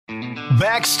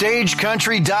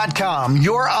BackstageCountry.com,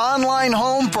 your online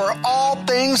home for all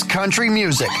things country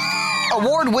music.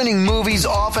 Award-winning movies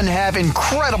often have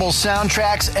incredible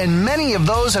soundtracks, and many of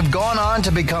those have gone on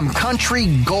to become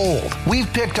country gold.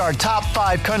 We've picked our top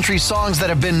 5 country songs that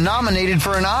have been nominated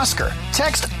for an Oscar.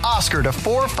 Text Oscar to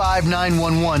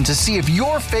 45911 to see if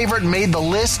your favorite made the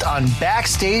list on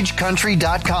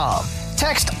BackstageCountry.com.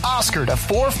 Text Oscar to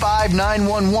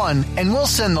 45911 and we'll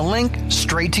send the link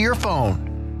straight to your phone.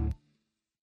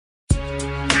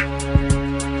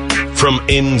 From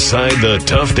inside the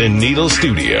Tuft and Needle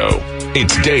studio,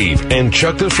 it's Dave and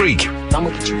Chuck the Freak. I'm gonna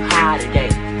get you high today,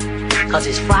 cause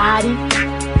it's Friday,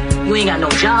 you ain't got no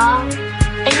job,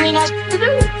 and you ain't got shit to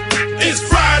do. It's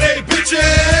Friday,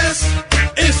 bitches!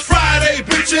 It's Friday,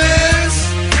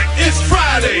 bitches! It's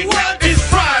Friday! What? It's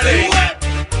Friday! What?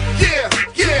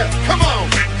 Yeah, come on!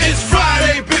 It's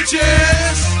Friday,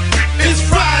 bitches! It's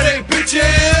Friday,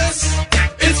 bitches!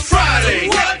 It's Friday!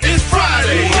 What? It's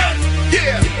Friday! What?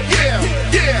 Yeah!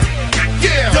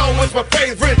 Yo, it's my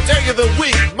favorite day of the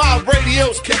week. My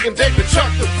radio's kicking Dave and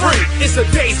Chuck the Freak. It's a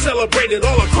day celebrated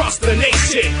all across the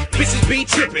nation. Bitches be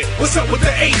tripping. What's up with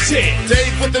the agent?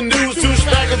 Dave with the news,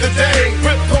 douchebag of the day.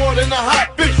 Ripcord in the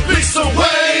hot bitch beats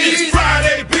away. It's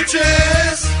Friday,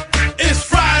 bitches. It's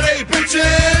Friday,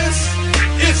 bitches.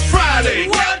 It's Friday.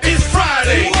 What? It's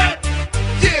Friday. What?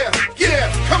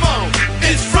 Yeah, come on.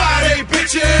 It's Friday,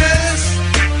 bitches.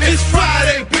 It's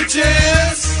Friday,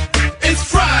 bitches. It's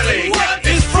Friday. What?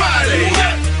 It's Friday.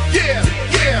 What? Yeah.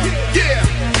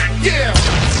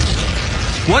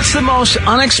 What's the most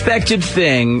unexpected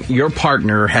thing your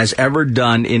partner has ever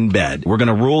done in bed? We're going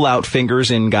to rule out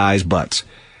fingers in guys' butts.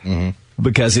 Mm-hmm.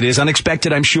 Because it is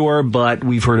unexpected, I'm sure, but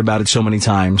we've heard about it so many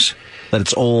times that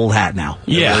it's old hat now.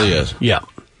 Yeah. It really is. Yeah.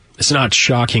 It's not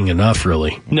shocking enough,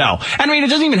 really. No. I mean, it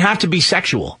doesn't even have to be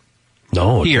sexual.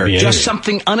 No. Here, just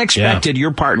something unexpected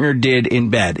your partner did in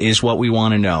bed is what we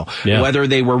want to know. Yeah. Whether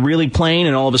they were really playing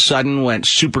and all of a sudden went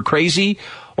super crazy,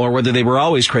 or whether they were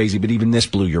always crazy, but even this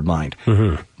blew your mind.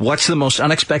 Mm-hmm. What's the most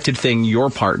unexpected thing your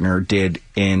partner did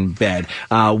in bed?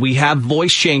 We have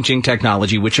voice-changing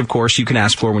technology, which, of course, you can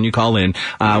ask for when you call in.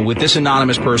 With this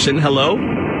anonymous person, hello?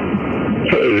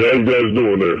 Hey, how you guys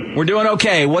doing there? We're doing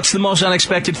okay. What's the most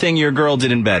unexpected thing your girl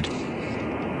did in bed?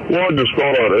 Well, I just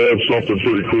thought I'd add something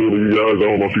pretty cool to you guys. I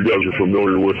don't know if you guys are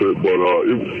familiar with it, but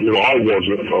I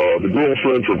wasn't. The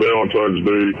girlfriend for Valentine's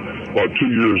Day about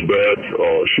 2 years back,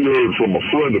 she heard from a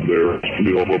friend of theirs,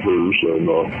 of hers, and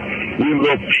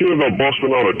she ended up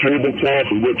busting out a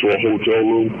tablecloth. We went to a hotel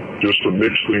room just to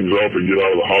mix things up and get out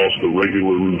of the house, the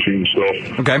regular routine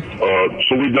stuff. Okay.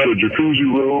 So we got a jacuzzi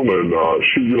room, and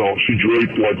she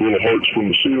draped like little hearts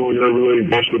from the ceiling and everything,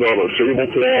 busted out a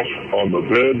tablecloth on the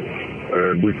bed.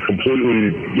 And we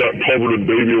completely got covered in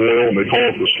baby oil, and they call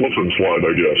it the slip and slide,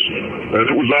 I guess. And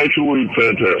it was actually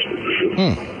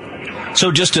fantastic.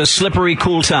 So just a slippery,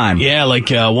 cool time. Yeah, like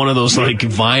one of those like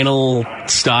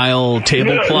vinyl-style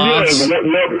tablecloths. Yeah,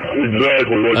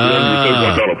 exactly. Like you think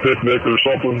like on a picnic or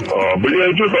something. But yeah,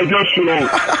 I guess,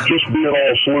 just being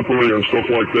all slippery and stuff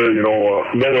like that,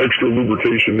 no extra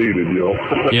lubrication needed,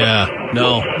 Yeah,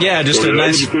 no. Yeah, just a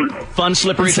nice, fun,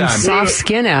 slippery some time. soft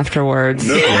skin afterwards.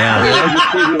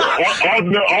 I've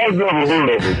never heard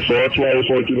of it, so that's why I was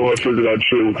like, I figured I'd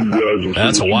share with you guys.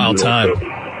 That's a wild time.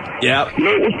 Yeah. Yeah,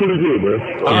 it was pretty good, man.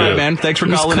 All right, man. Thanks for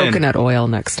calling in. Use coconut oil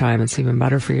next time. It's even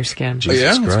better for your skin.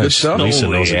 Jesus Christ. Good stuff. Lisa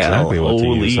knows exactly what to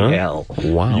use, huh? Hell.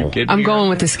 Wow. I'm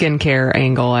going with the skincare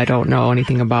angle. I don't know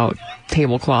anything about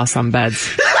tablecloths on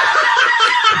beds.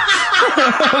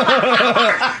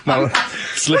 No,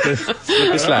 slip and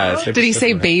slide. Did he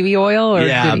say baby oil? Or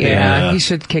yeah, he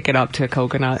should kick it up to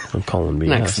coconut. I'm calling me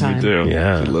next time. You do.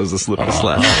 Yeah. He loves the slip and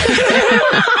slide.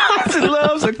 She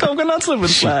loves a coconut slip and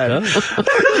slide.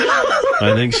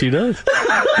 I think she does.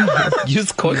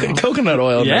 Use coconut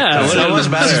oil. Yeah, so much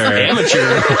better.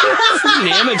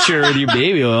 Amateur with your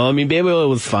baby oil. I mean, baby oil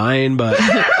was fine, but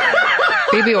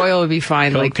baby oil would be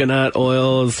fine. Coconut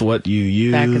oil is what you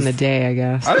use. Back in the day, I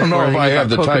guess. I don't know if I have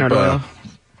the type of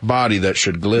body that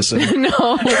should glisten. No, you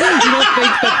don't think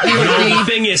that you would be. The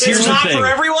thing is, here's the thing. For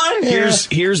everyone?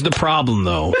 Here's the problem,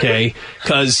 though, okay?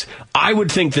 Because I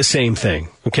would think the same thing,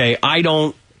 okay?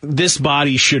 This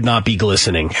body should not be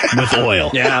glistening with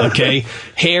oil, okay?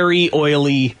 Hairy,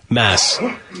 oily mess.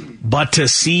 But to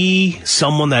see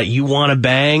someone that you want to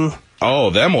bang... Oh,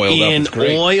 them oiled up is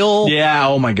great. Oil? Yeah,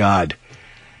 oh my God.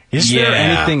 Is there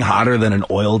anything hotter than an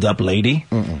oiled up lady?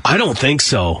 Mm-mm. I don't think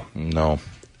so. No.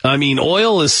 I mean,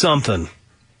 oil is something.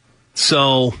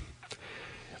 So,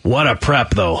 What a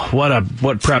prep, though.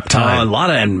 What prep time. A lot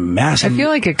of massive. I feel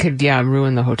like it could,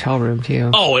 ruin the hotel room, too.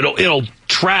 Oh, it'll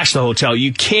trash the hotel.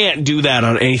 You can't do that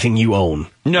on anything you own.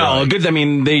 No, good. I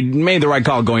mean, they made the right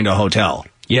call going to a hotel.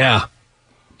 Yeah.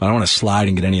 But I don't want to slide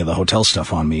and get any of the hotel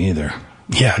stuff on me either.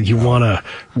 Yeah, you want to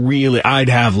really... I'd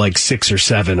have like 6 or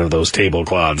 7 of those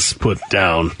tablecloths put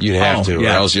down. You'd have to, or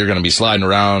else you're going to be sliding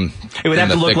around. It would have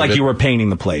to look like you were painting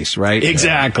the place, right?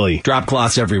 Exactly. Drop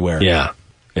cloths everywhere. Yeah.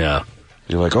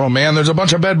 You're like, oh man, there's a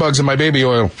bunch of bed bugs in my baby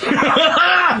oil.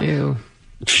 Ew.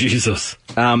 Jesus.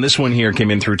 This one here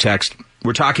came in through text.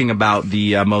 We're talking about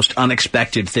the most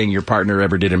unexpected thing your partner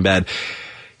ever did in bed.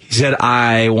 He said,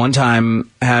 I one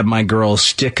time had my girl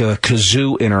stick a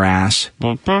kazoo in her ass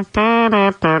and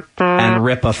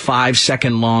rip a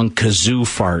 5-second long kazoo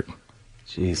fart.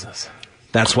 Jesus.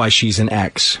 That's why she's an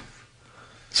ex.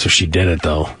 So she did it,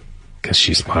 though, because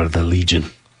she's part of the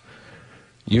Legion.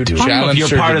 You challenge you're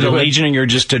part of the Legion and you're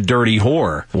just a dirty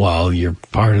whore. Well, you're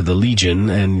part of the Legion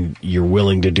and you're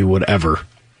willing to do whatever.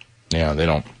 Yeah, they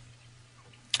don't.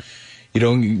 You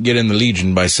don't get in the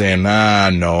Legion by saying,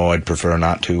 no, I'd prefer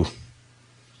not to.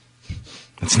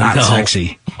 It's not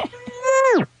sexy.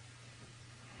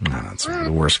 No, that's one of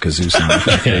the worst kazoo sound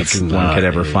effects one could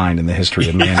ever find in the history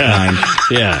of mankind.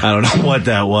 Yeah. I don't know what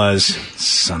that was.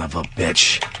 Son of a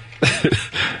bitch.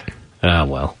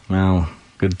 Well,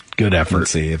 good effort.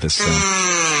 Let's see if it's...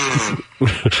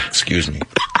 Excuse me.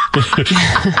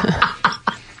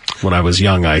 When I was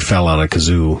young, I fell on a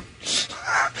kazoo.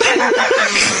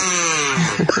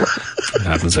 It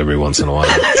happens every once in a while.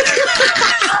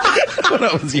 When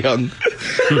I was young,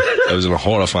 I was in a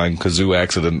horrifying kazoo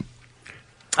accident.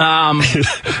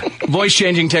 Voice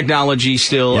changing technology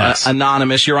still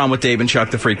anonymous. You're on with Dave and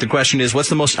Chuck the Freak. The question is, what's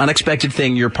the most unexpected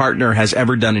thing your partner has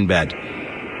ever done in bed?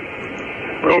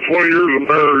 Well, 20 years of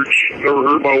marriage, never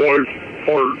heard my wife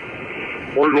fart.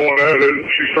 We're going at it.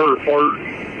 She started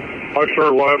farting. I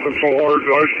started laughing so hard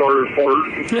that I started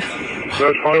farting.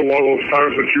 That's probably one of those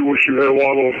times that you wish you had one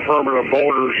of those permanent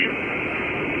boners.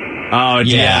 Oh,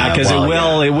 yeah, because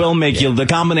it will make you, the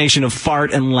combination of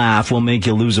fart and laugh will make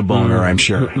you lose a boner, I'm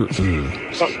sure.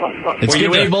 Were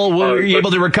you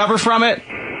able to recover from it?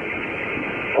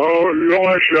 Oh, you don't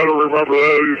actually have to remember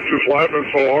that. He was just laughing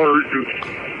so hard because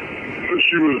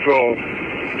she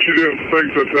didn't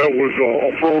think that was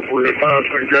appropriate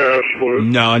passing gas, but...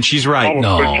 No, and she's right. I'm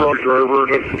a big truck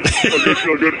driver, and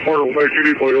a good fart will make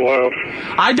anybody laugh.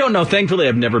 I don't know. Thankfully,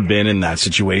 I've never been in that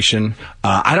situation.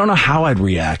 I don't know how I'd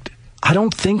react. I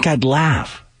don't think I'd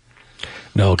laugh.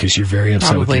 No, because you're very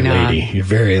upset with your lady. You're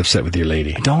very upset with your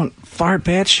lady. Don't fart,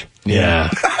 bitch. Yeah.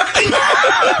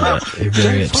 You're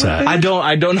very upset. I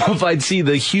don't know if I'd see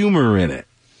the humor in it.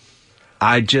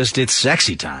 It's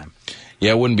sexy time.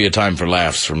 Yeah, it wouldn't be a time for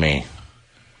laughs for me.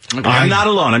 Okay, I'm not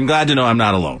alone. I'm glad to know I'm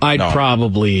not alone. I'd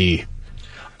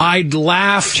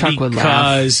laugh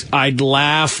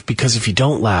because if you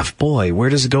don't laugh, boy,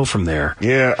 where does it go from there?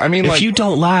 Yeah, I mean, if you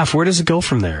don't laugh, where does it go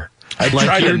from there? I'd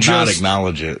try to not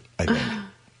acknowledge it, I think.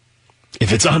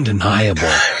 If it's undeniable.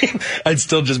 I'd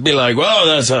still just be like, whoa,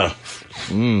 that's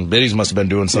Biddy's must have been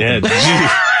doing something.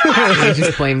 Yeah, you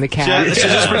just blame the cat.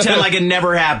 Just pretend like it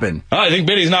never happened. Oh, I think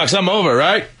Biddy's knocked something over,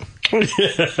 right?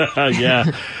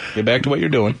 Yeah. Get back to what you're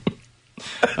doing.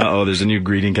 Uh-oh, there's a new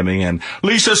greeting coming in.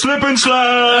 Lisa, slip and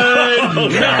slide! Oh,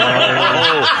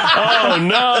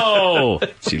 no. Oh, no.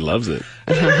 She loves it.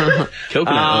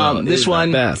 Coconut this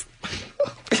one. Best.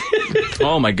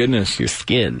 Oh, my goodness. Your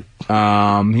skin.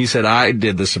 He said, I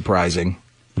did the surprising.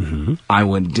 Mm-hmm. I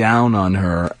went down on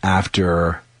her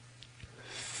after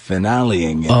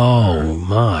finaleing it. Oh,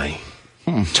 my.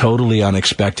 Totally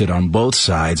unexpected on both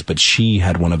sides, but she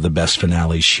had one of the best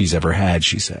finales she's ever had,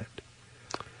 she said.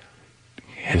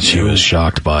 And she was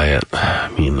shocked by it. I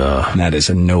mean, that is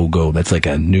a no-go. That's like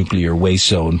a nuclear waste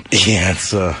zone. Yeah,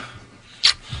 it's,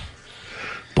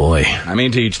 boy. I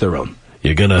mean, to each their own.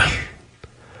 You're gonna...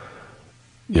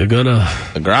 The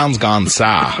ground's gone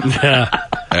sour. Yeah.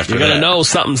 You're gonna know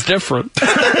something's different.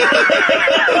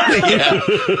 Yeah.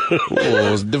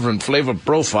 Oh, it's different flavor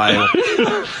profile.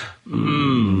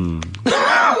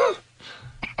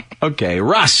 Okay,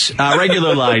 Russ,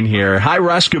 regular line here. Hi,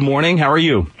 Russ. Good morning. How are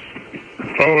you?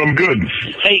 Oh, I'm good.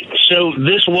 Hey, so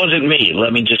this wasn't me.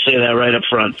 Let me just say that right up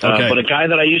front. Okay. But a guy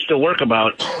that I used to work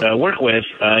with,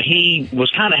 he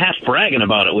was kind of half bragging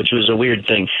about it, which was a weird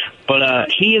thing.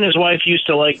 But he and his wife used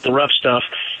to like the rough stuff,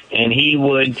 and he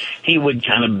would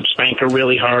kind of spank her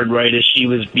really hard right as she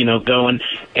was, going.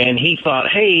 And he thought,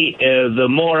 hey, the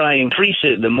more I increase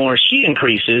it, the more she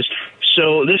increases.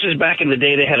 So this is back in the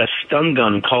day. They had a stun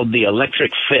gun called the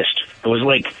Electric Fist. It was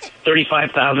like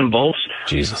 35,000 volts.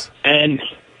 Jesus. And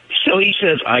So he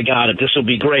says, I got it. This will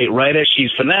be great. Right as she's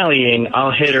finaleing,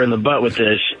 I'll hit her in the butt with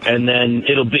this, and then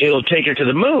it'll take her to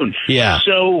the moon. Yeah.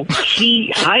 So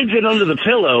he hides it under the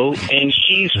pillow, and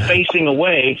she's facing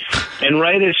away, and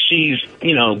right as she's,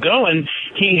 going,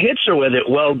 he hits her with it.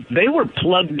 Well, they were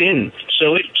plugged in,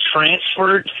 so it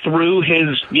transferred through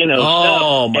his, stuff.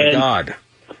 Oh, my God.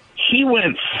 He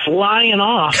went flying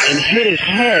off and hit his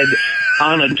head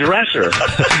on a dresser.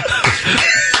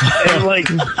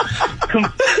 And,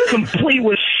 complete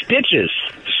with stitches.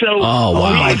 So, oh,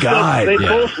 wow. My God. They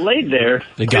both laid there.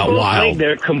 They got both wild. laid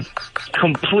there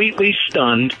completely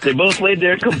stunned. They both laid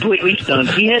there completely stunned.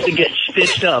 He had to get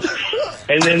stitched up.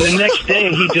 And then the next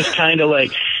day, he just kind of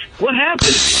what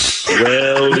happened?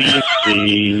 Well, you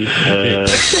see. Yeah.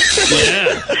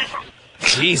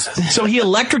 Jesus. So he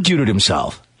electrocuted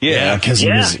himself. Yeah, because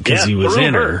he was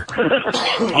in her.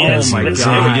 Oh, my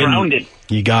God.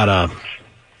 You gotta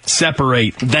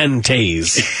separate, then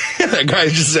tase. That guy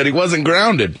just said he wasn't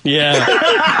grounded. Yeah.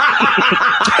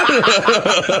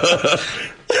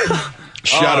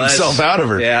 Shot himself out of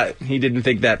her. Yeah, he didn't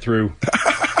think that through.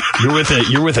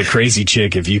 You're with a crazy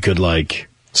chick if you could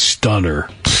stun her,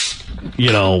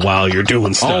 while you're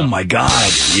doing stuff. Oh my God.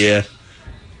 Yeah.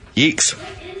 Yeeks.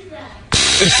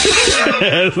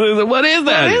 What is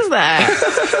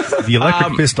that? The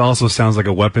electric fist also sounds like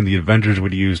a weapon the Avengers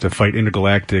would use to fight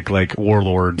intergalactic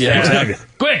warlords. Yeah, exactly.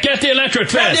 Quick, get the electric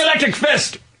fist. Get the electric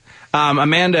fist.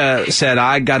 Amanda said,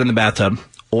 I got in the bathtub,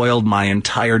 oiled my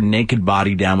entire naked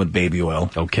body down with baby oil.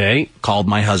 Okay. Called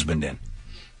my husband in.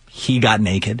 He got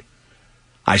naked.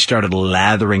 I started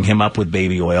lathering him up with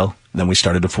baby oil. Then we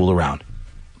started to fool around.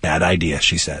 Bad idea,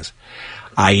 she says.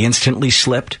 I instantly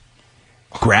slipped,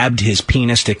 grabbed his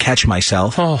penis to catch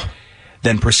myself,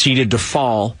 then proceeded to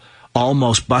fall,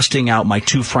 almost busting out my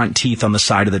 2 front teeth on the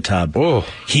side of the tub. Oh.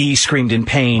 He screamed in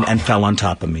pain and fell on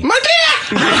top of me. My dick!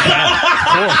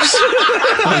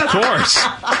 Of course.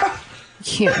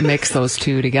 You can't mix those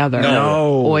two together.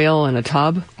 No. Oil in a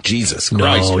tub. Jesus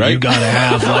Christ, No, right? you gotta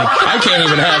have I can't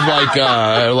even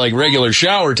have regular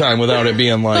shower time without it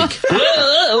being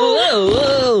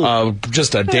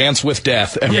just a dance with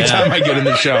death every time I get in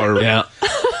the shower. Yeah.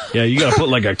 Yeah, you gotta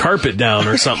put a carpet down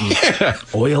or something. Yeah.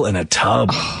 Oil in a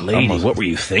tub. Lady, what were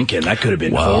you thinking? That could have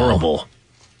been horrible.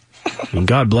 And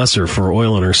God bless her for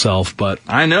oiling herself, but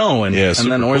I know, and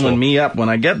then oiling cool. me up when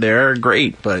I get there,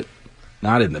 great, but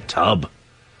not in the tub.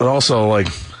 But also,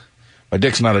 my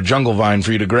dick's not a jungle vine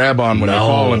for you to grab on when you're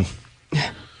falling.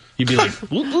 You'd be trying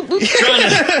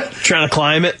to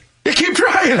climb it. You keep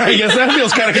trying. I guess that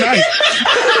feels kind of nice.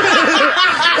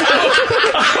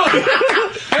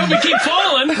 I hope you keep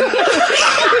falling.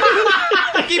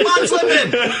 Keep on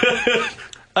slipping.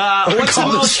 What's the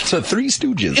most to Three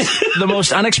Stooges? The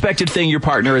most unexpected thing your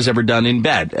partner has ever done in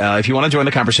bed? If you want to join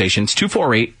the conversation, it's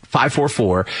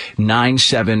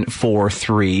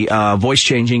 248-544-9743. Voice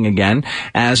changing again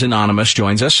as Anonymous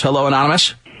joins us. Hello,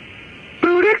 Anonymous.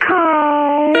 Booty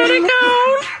call. Booty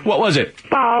call. What was it?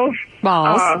 Balls.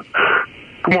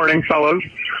 Good morning, fellas.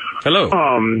 Hello.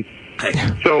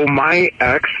 So my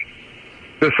ex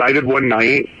decided one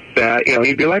night that,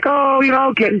 he'd be like,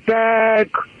 get in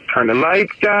bed, turn the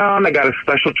lights down, I got a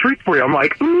special treat for you. I'm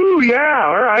like, ooh, yeah,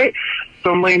 all right. So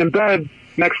I'm laying in bed.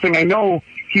 Next thing I know,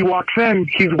 he walks in,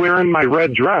 he's wearing my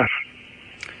red dress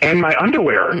and my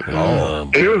underwear.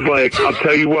 Oh. It was I'll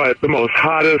tell you what, the most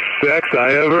hottest sex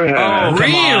I ever had. Oh,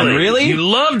 come on, really? You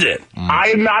loved it.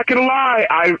 I'm not gonna lie.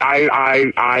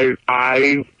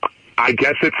 I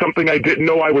guess it's something I didn't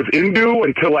know I was into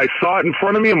until I saw it in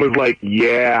front of me and was like,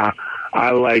 yeah, I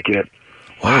like it.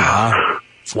 Wow.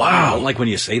 I don't like when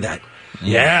you say that.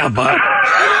 Yeah, but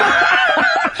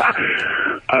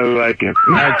I like it.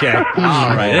 Okay.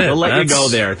 All right. We'll let you go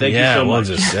there. Thank you so much.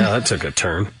 That took a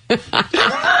turn.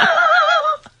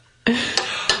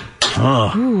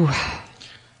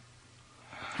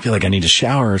 I feel like I need to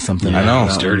shower or something. I know.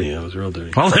 It's dirty. It was real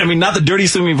dirty. Well, not the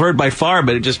dirtiest thing we've heard by far,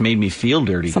 but it just made me feel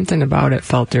dirty. Something about it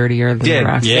felt dirtier than the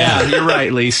rest. Yeah, you're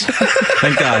right, Lise.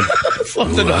 Thank God.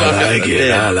 Something about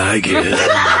it. I like it.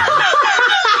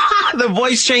 The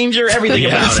voice changer, everything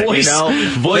about it,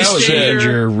 Voice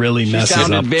changer really messes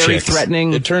sounded up very chicks.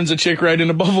 threatening. It turns a chick right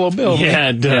into Buffalo Bill. Yeah,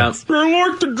 it does. I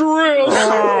like the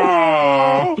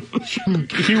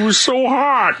dress. He was so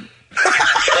hot.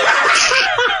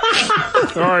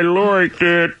 I liked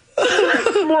it.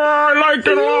 I liked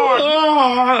it a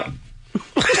lot.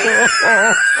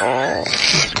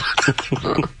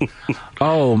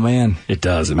 Oh, man. It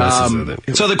does. It messes with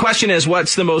it. So the question is,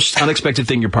 what's the most unexpected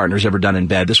thing your partner's ever done in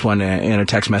bed? This one in a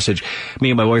text message.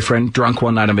 Me and my boyfriend, drunk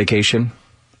one night on vacation.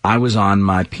 I was on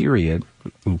my period.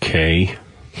 Okay.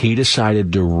 He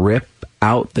decided to rip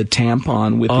out the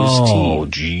tampon with his Oh,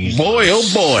 teeth. jeez. Boy, oh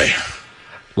boy.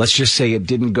 Let's just say it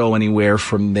didn't go anywhere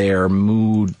from there.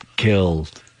 Mood killed.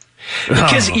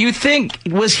 Because you think,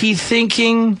 was he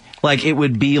thinking like it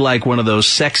would be like one of those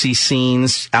sexy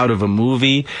scenes out of a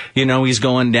movie? You know, he's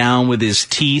going down with his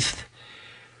teeth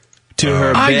to her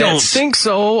bits. I don't think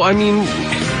so. I mean,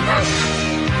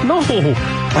 no.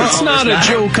 It's not a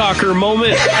Joe Cocker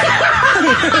moment. You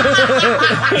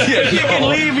can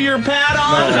leave your pad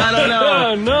on? I don't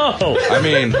know. No. I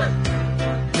mean,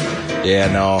 yeah,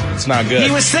 no, it's not good.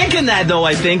 He was thinking that, though,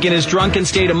 I think, in his drunken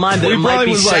state of mind, that Well, it he might probably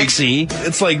be was like- sexy.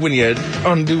 It's like when you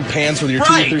undo pants with your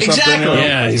Right, teeth or something. exactly. You know?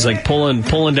 Yeah, he's like pulling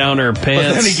down her But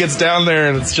pants. then he gets down there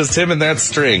and it's just him and that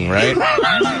string, right?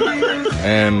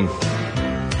 And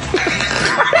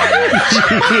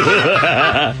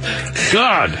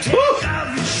God.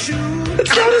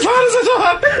 it's not as hot as I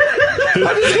thought.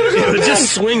 I'm just gonna It would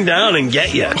just swing down and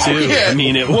get you, too. Yeah. I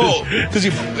mean, it Whoa, because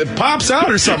it pops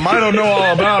out or something. I don't know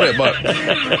all about it, but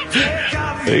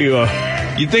there you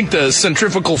go. you'd think the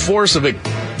centrifugal force of it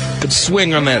could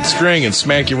swing on that string and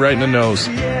smack you right in the nose.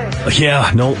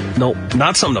 Yeah, no,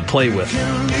 not something to play with.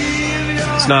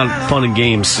 It's not fun and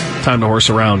games. Time to horse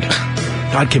around.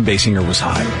 God, Kim Basinger was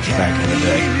hot back in the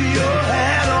day.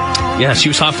 Yeah, she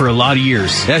was hot for a lot of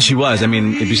years. Yeah, she was. I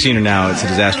mean, if you've seen her now, it's a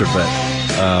disaster, but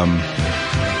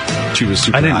she was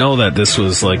super I didn't hot. know that this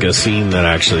was like a scene that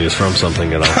actually is from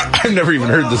something at all. I've never even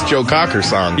heard this Joe Cocker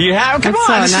song. You have? Come That's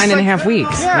on. this is 9.5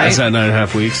 weeks, right? Is that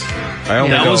 9.5 weeks? I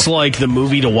only That know. was like the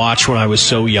movie to watch when I was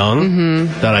so young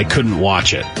that I couldn't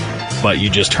watch it. But you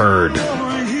just heard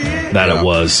that it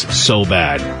was so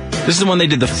bad. This is the one they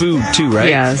did the food, too, right?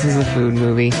 Yeah, this is a food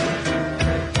movie.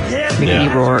 Mickey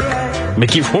Yeah. Rourke.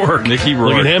 Mickey Rourke. Mickey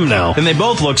Rourke. Look at him now. And they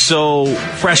both look so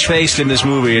fresh-faced in this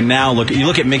movie, and now you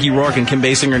look at Mickey Rourke and Kim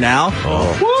Basinger now.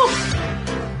 Oh. Woo!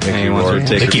 Mickey wants her to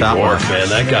take Mickey her top Rourke, off. man,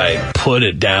 that guy put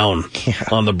it down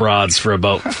on the broads for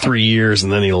about 3 years,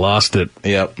 and then he lost it.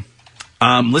 Yep.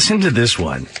 Listen to this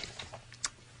one.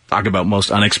 Talk about most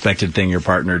unexpected thing your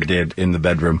partner did in the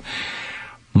bedroom.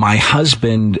 My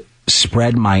husband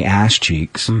spread my ass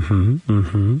cheeks,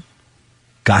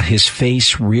 got his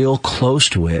face real close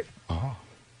to it,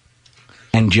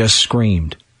 and just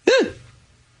screamed.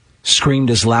 Screamed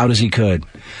as loud as he could.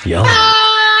 Yelling.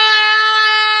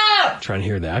 Trying to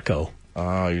hear the echo.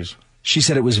 She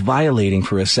said it was violating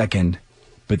for a second,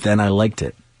 but then I liked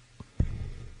it.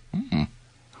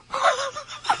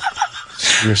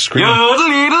 You're screaming. I'm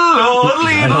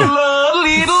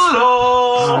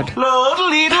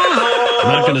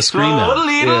not going to scream at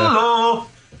it.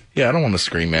 Yeah, I don't want to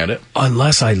scream at it.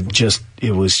 Unless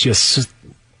it was just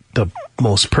the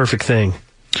most perfect thing.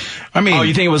 I mean, Oh,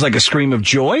 you think it was like a scream of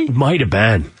joy? Might have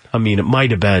been. I mean, it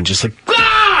might have been just like,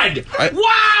 God!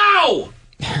 Wow!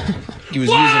 he was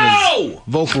using his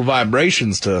vocal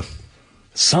vibrations to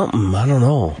something. I don't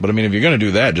know. But I mean, if you're going to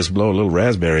do that, just blow a little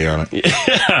raspberry on it.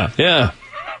 Yeah.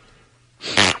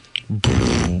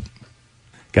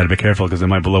 Got to be careful because they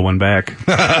might blow one back.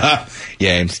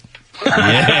 Yames.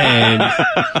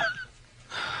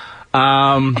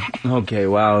 Okay,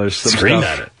 wow, there's some Scream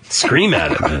stuff. at it. Scream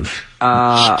at it, man.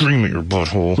 Scream at your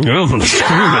butthole. I'm going to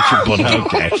scream at your butthole.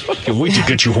 Okay. Can't wait to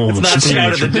get you home. It's not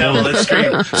shout at the devil, it's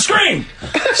scream. Scream!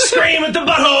 Scream at the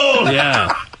butthole! Yeah.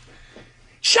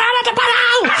 Shout at the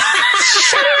butthole!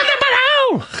 Shout at the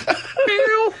butthole!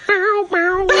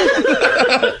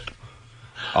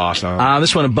 Awesome.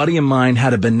 This one, a buddy of mine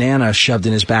had a banana shoved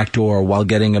in his back door while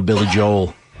getting a Billy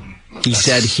Joel. He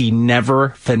said he never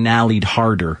finale'd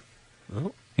harder.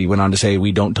 He went on to say,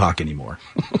 we don't talk anymore.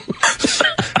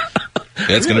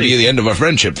 That's going to be the end of our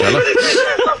friendship, fella.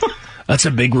 That's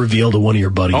a big reveal to one of your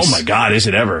buddies. Oh my God, is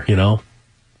it ever? You know?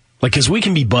 Like, because we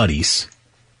can be buddies.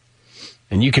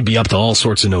 And you can be up to all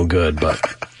sorts of no good, but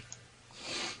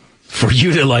for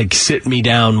you to, like, sit me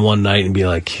down one night and be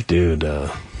like, dude,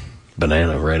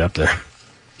 banana right up there.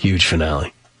 Huge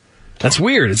finale. That's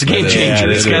weird. It's a game changer.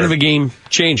 It's kind of a game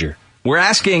changer. We're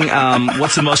asking,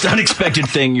 what's the most unexpected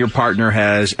thing your partner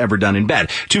has ever done in bed?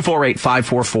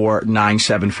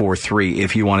 248-544-9743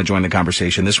 if you want to join the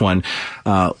conversation. This one,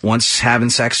 once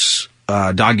having sex,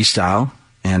 doggy style,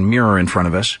 and mirror in front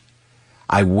of us,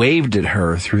 I waved at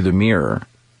her through the mirror,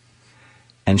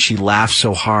 and she laughed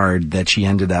so hard that she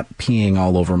ended up peeing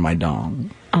all over my dong.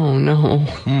 Oh, no.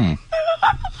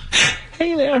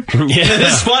 Hey there. Yeah.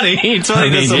 It's funny. It's funny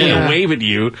that somebody yeah. will wave at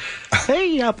you.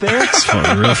 Hey, up there. It's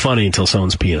funny, real funny until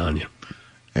someone's peeing on you.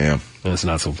 Yeah. That's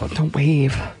not so funny. Don't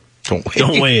wave. Don't wave.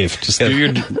 Don't wave. Just do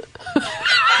your... Hey.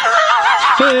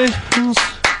 Hey,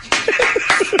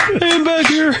 I'm back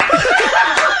here.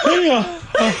 Hey,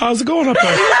 how's it going up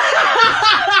there?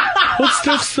 What's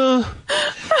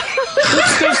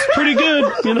Stuff's pretty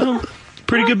good, you know.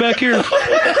 Pretty good back here.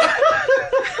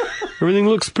 Everything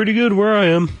looks pretty good where I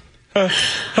am.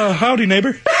 Howdy,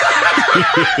 neighbor.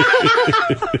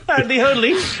 Howdy,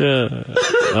 hoodly.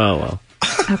 Oh, well.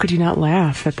 How could you not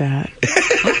laugh at that?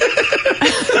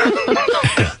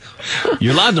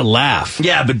 You're allowed to laugh.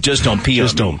 Yeah, but just don't pee.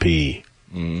 Just don't pee.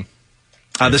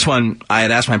 This one, I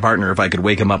had asked my partner if I could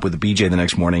wake him up with a BJ the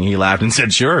next morning. He laughed and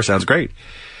said, sure, sounds great.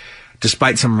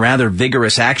 Despite some rather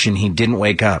vigorous action, he didn't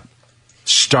wake up.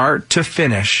 Start to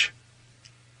finish,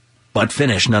 but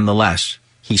finish nonetheless.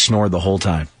 He snored the whole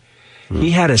time. He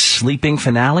had a sleeping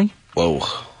finale. Whoa.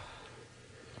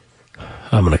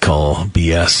 I'm going to call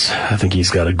BS. I think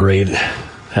he's had a great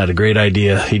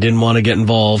idea. He didn't want to get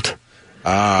involved.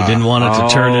 He didn't want it to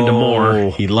turn into more.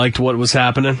 He liked what was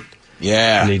happening.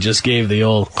 Yeah. And he just gave the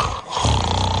old...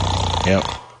 Yep.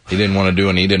 He didn't want to do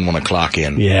it, and he didn't want to clock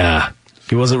in. Yeah.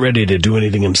 He wasn't ready to do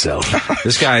anything himself.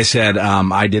 This guy said,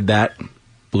 I did that,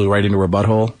 blew right into her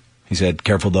butthole. He said,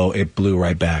 careful though, it blew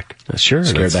right back. Sure.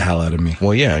 Scared the hell out of me.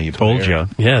 Well, yeah, you Told you.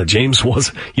 Yeah, James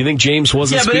was... You think James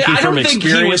wasn't speaking from experience? I don't think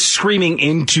he was screaming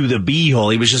into the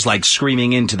beehole. He was just like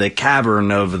screaming into the cavern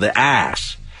of the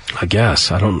ass. I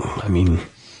guess. I'd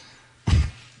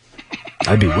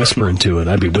be whispering to it.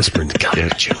 I'd be whispering to God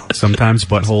at you. Sometimes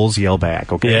buttholes yell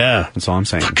back, okay? Yeah. That's all I'm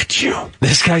saying. Look at you.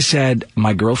 This guy said,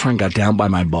 my girlfriend got down by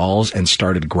my balls and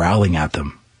started growling at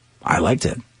them. I liked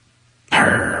it.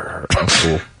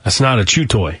 Cool. That's not a chew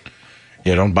toy.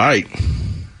 Yeah, don't bite.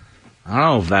 I don't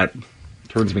know if that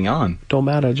turns me on. Don't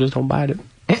matter, just don't bite it.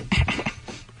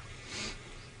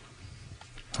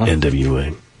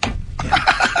 NWA.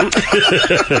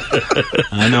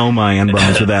 I know my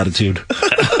Browns with attitude.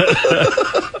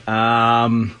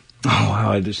 Oh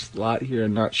wow, there's a lot here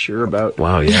I'm not sure about.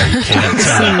 Wow, yeah, you can't. You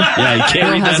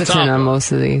can't read that hesitant on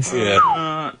most of these.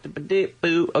 Yeah.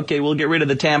 Okay, we'll get rid of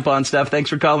the tampon stuff.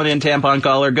 Thanks for calling in, tampon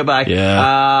caller. Goodbye.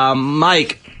 Yeah.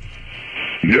 Mike.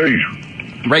 Yay.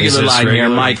 Regular line here,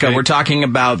 Mike. Okay. We're talking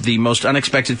about the most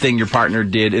unexpected thing your partner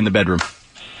did in the bedroom.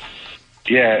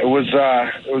 Yeah, it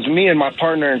was me and my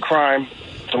partner in crime,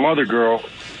 some other girl,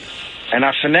 and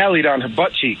I finale'd on her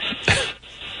butt cheeks.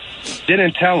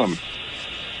 Didn't tell him.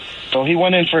 So he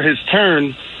went in for his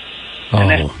turn, and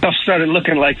that stuff started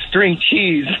looking like string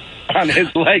cheese on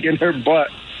his leg and her butt.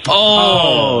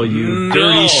 Oh, you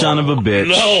dirty son of a bitch.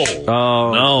 No.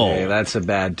 Oh, No. okay, that's a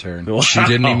bad turn. She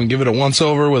didn't even give it a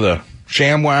once-over with a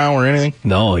ShamWow or anything?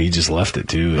 No, he just left it,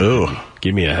 too. Ooh.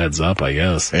 Give me a heads up, I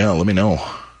guess. Yeah, let me know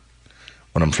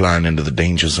when I'm flying into the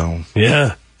danger zone.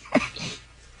 Yeah.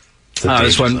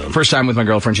 This one, first time with my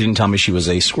girlfriend, she didn't tell me she was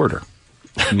a squirter.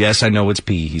 Yes, I know it's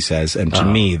pee, he says, and to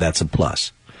me, that's a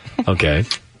plus. Okay.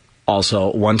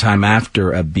 Also, one time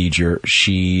after a beeger,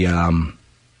 she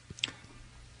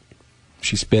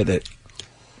spit it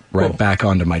right back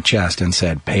onto my chest and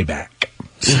said, payback.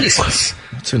 Jesus.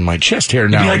 It's in my chest hair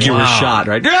now. Like you were shot,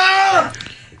 right? Ah!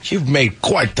 You've made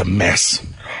quite the mess.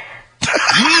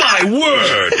 My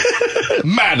word!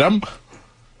 Madam.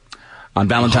 On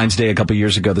Valentine's Day a couple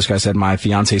years ago, this guy said, my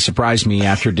fiance surprised me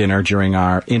after dinner during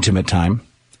our intimate time.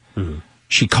 Mm-hmm.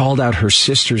 She called out her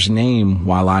sister's name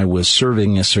while I was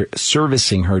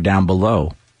servicing her down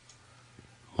below.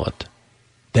 What?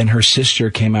 Then her sister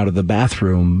came out of the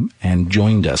bathroom and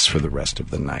joined us for the rest of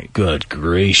the night. Good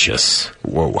gracious.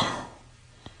 Whoa.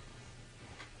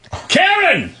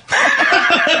 Karen!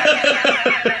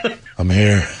 I'm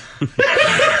here.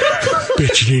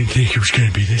 Bet you didn't think it was going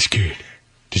to be this good.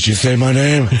 Did you say my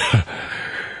name?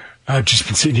 I've just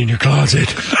been sitting in your closet.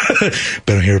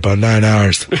 Been here about 9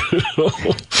 hours.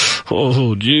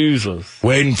 Oh, Jesus.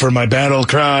 Waiting for my battle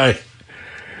cry.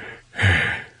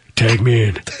 Tag me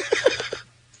in.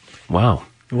 Wow.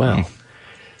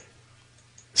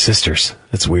 Sisters.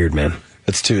 That's weird, man.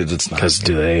 That's not. Because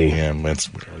do they... Yeah,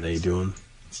 that's weird. What are they doing?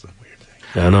 It's a weird thing.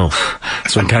 I know.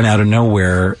 So kind of out of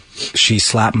nowhere, she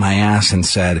slapped my ass and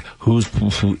said, who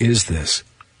is this?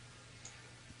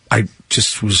 I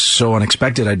just was so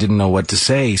unexpected, I didn't know what to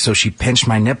say. So she pinched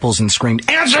my nipples and screamed,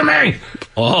 answer me!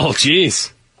 Oh,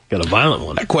 jeez. Got a violent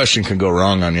one. That question can go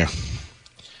wrong on you.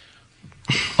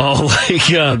 Oh,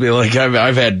 like, I'd be like,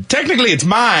 I've had, technically it's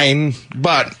mine,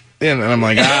 but, and I'm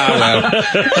like, well,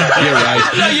 you're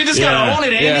right. No, you just gotta own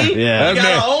it, Andy. Yeah. You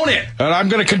gotta own it. And I'm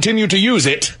going to continue to use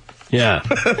it. Yeah.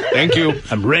 Thank you.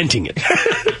 I'm renting it.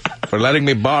 For letting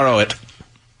me borrow it.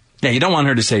 Yeah, you don't want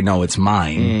her to say, no, it's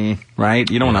mine, right?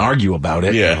 You don't want to argue about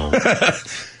it. Yeah.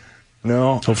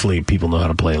 No. Hopefully people know how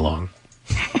to play along.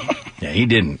 Yeah, he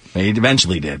didn't. He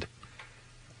eventually did.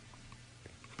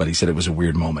 But he said it was a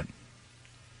weird moment.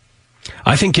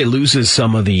 I think it loses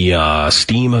some of the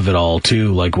steam of it all,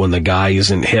 too. Like when the guy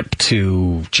isn't hip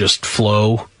to just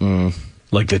flow.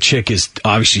 Like the chick is,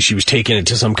 obviously she was taking it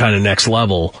to some kind of next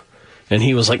level. And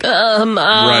he was like,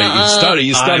 right,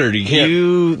 you stuttered. You can't.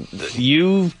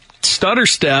 You stutter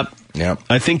step. Yep.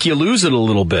 I think you lose it a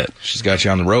little bit. She's got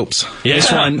you on the ropes. Yeah. This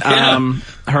one,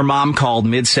 her mom called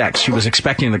mid-sex. She was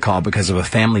expecting the call because of a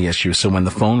family issue. So when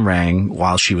the phone rang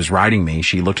while she was riding me,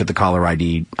 she looked at the caller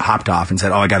ID, hopped off, and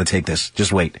said, I got to take this.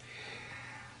 Just wait.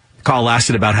 The call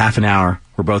lasted about half an hour.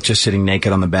 We're both just sitting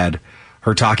naked on the bed.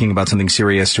 Her talking about something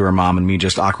serious to her mom and me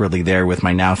just awkwardly there with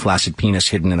my now flaccid penis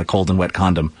hidden in a cold and wet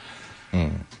condom.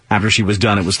 After she was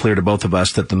done, it was clear to both of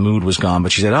us that the mood was gone,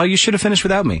 but she said, you should have finished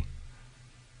without me.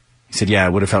 He said, yeah,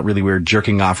 it would have felt really weird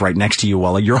jerking off right next to you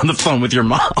while you're on the phone with your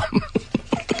mom.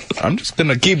 I'm just going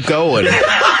to keep going.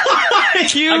 I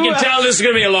can tell this is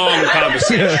going to be a long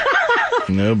conversation.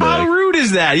 How rude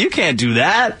is that? You can't do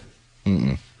that.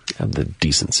 Have the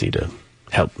decency to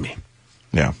help me.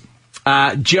 Yeah.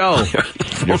 Joe.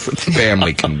 Your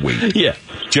family can wait. Yeah.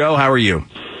 Joe, how are you?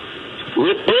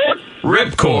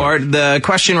 Ripcord. The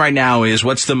question right now is,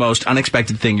 what's the most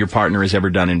unexpected thing your partner has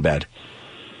ever done in bed?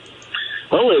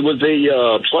 Well, it was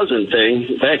a pleasant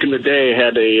thing. Back in the day,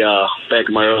 back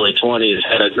in my early 20s,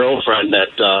 had a girlfriend that,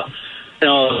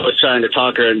 was trying to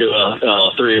talk her into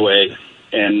a three-way,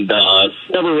 and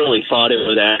never really thought it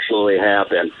would actually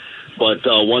happen. But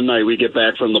one night we get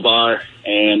back from the bar,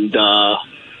 and,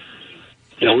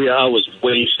 I was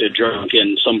wasted, drunk,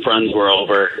 and some friends were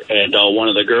over, and one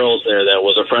of the girls there that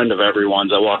was a friend of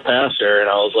everyone's, I walked past her, and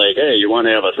I was like, hey, you want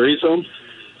to have a threesome?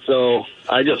 So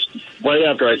I just, right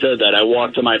after I said that, I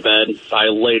walked to my bed, I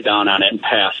laid down on it and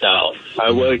passed out. I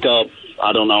wake up,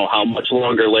 I don't know how much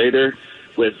longer later,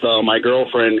 with my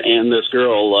girlfriend and this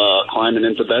girl climbing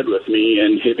into bed with me,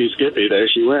 and hippy-skippy, there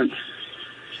she went.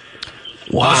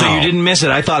 Wow. So you didn't miss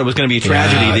it. I thought it was going to be a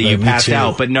tragedy that you passed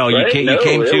out, but no, you came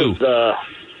to.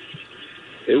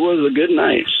 It was a good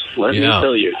night. Let me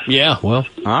tell you. Yeah, well.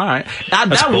 All right.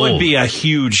 That would be a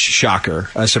huge shocker,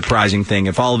 a surprising thing,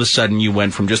 if all of a sudden you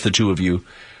went from just the two of you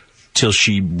till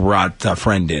she brought a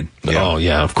friend in. Yeah. Oh,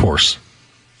 yeah, of course.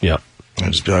 Yeah.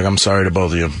 I'd just be like, I'm sorry to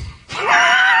both of you.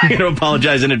 You don't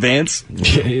apologize in advance?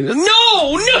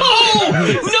 No,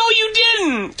 you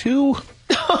didn't. Two.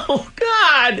 Oh,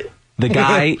 God. The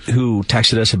guy who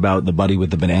texted us about the buddy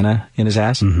with the banana in his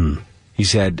ass, he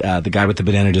said, the guy with the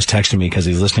banana just texted me because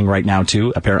he's listening right now,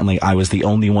 too. Apparently, I was the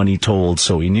only one he told,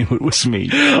 so he knew it was me.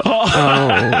 Sorry,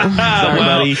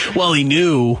 buddy. Well, he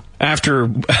knew after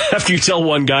you tell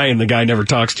one guy and the guy never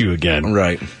talks to you again.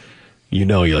 Right.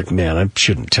 You're like, man, I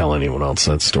shouldn't tell anyone else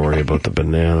that story about the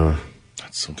banana.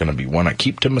 That's going to be one I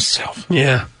keep to myself.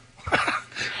 Yeah.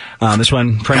 This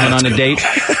one, friend went on a date.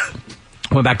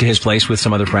 Went back to his place with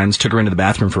some other friends, took her into the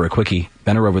bathroom for a quickie,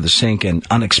 bent her over the sink, and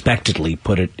unexpectedly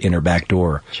put it in her back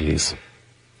door. Jeez.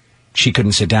 She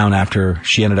couldn't sit down after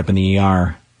she ended up in the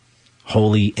ER.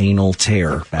 Holy anal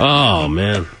tear. Oh,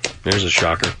 man. There's a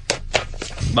shocker.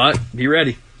 But be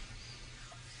ready.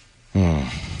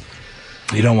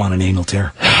 You don't want an anal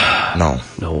tear. No.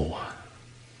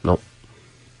 Nope.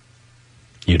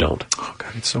 You don't. Oh,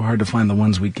 God, it's so hard to find the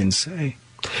ones we can say.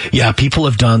 Yeah, people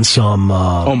have done some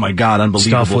oh my God,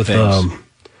 unbelievable stuff with things.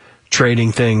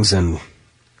 Trading things and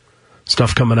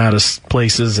stuff coming out of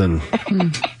places and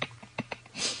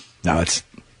no, it's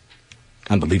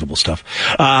unbelievable stuff.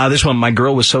 This one, my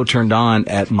girl was so turned on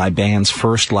at my band's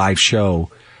first live show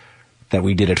that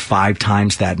we did it 5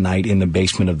 times that night in the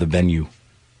basement of the venue.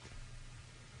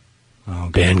 Oh,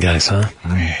 band guys, huh?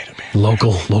 Wait a minute.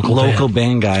 Local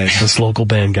band guys. This local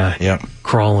band guy. Yep.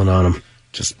 Crawling on them.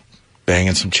 Just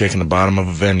banging some chick in the bottom of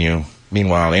a venue.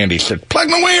 Meanwhile, Andy said, plug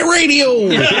my way at radio.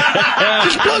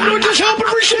 Just plug me, just helping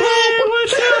for show.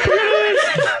 What's up, guys?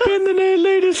 Been the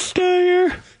latest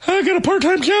here. I got a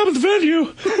part-time job at the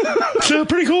venue. It's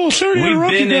pretty cool. Sorry to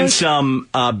interrupt you guys. We've been in some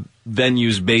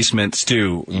venues' basements,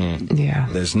 too. Yeah.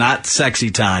 There's not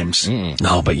sexy times.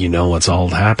 No, but you know what's all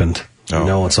happened. You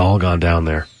know it's all gone down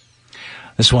there.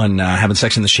 This one, having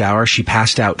sex in the shower, she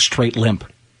passed out straight limp.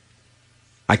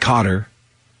 I caught her.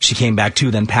 She came back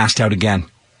to, then passed out again.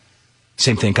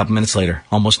 Same thing a couple minutes later.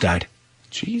 Almost died.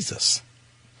 Jesus.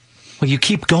 Well, you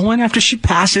keep going after she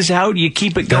passes out? You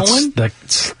keep it going? That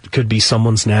could be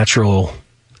someone's natural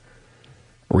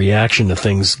reaction to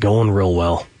things going real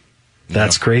well.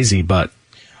 That's crazy, but...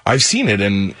 I've seen it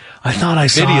in I thought I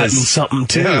saw it in something,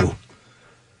 too. Yeah.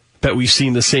 Bet we've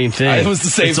seen the same thing. It was the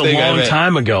same thing. It's a long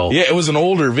time ago. Yeah, it was an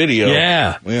older video.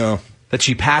 Yeah. That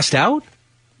she passed out?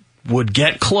 Would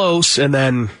get close and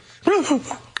then...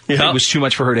 It was too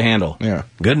much for her to handle. Yeah.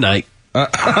 Good night.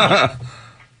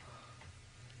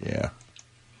 Yeah.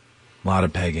 A lot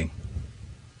of pegging.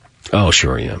 Oh,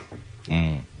 sure, yeah.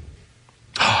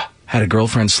 Had a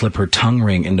girlfriend slip her tongue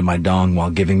ring into my dong while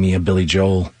giving me a Billy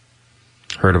Joel.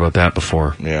 Heard about that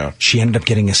before. Yeah. She ended up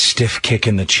getting a stiff kick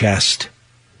in the chest.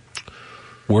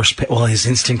 Well, his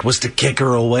instinct was to kick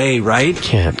her away, right?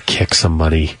 Can't kick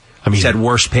somebody. I mean, he said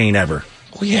worst pain ever.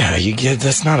 Well, yeah,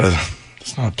 that's not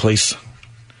a place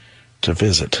to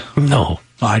visit. No.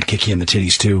 Oh, I'd kick you in the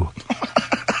titties too.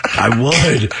 I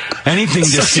would. Anything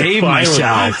to save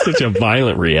myself. Such a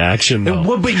violent reaction, though.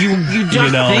 Well, but you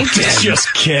don't think it's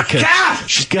just kick her.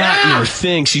 She's got your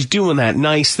thing. She's doing that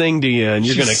nice thing to you, and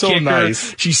you're going to kick her.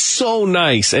 She's so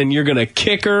nice, and you're going to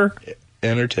kick her.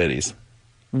 In her titties.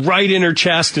 Right in her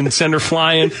chest and send her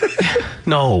flying.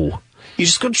 No. You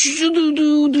just go. Well,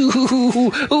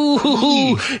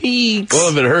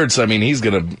 if it hurts, I mean, he's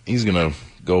gonna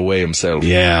go away himself.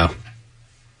 Yeah.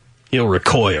 He'll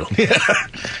recoil.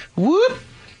 Whoop.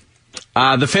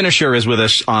 The finisher is with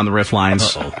us on the Riff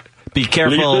Lines. Be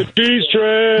careful. Lisa Cheese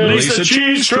Tray. Lisa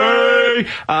Cheese Tray.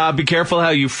 Be careful how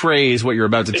you phrase what you're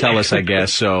about to tell us, I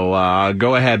guess. So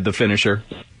go ahead, the finisher.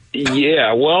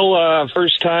 Yeah, well,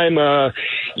 first time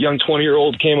young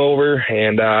 20-year-old came over,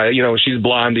 and, she's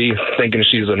Blondie, thinking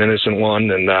she's an innocent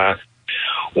one, and,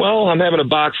 I'm having a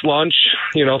boxed lunch,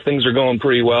 things are going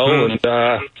pretty well, and,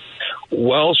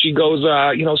 she goes,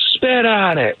 spit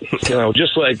on it,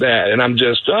 just like that, and I'm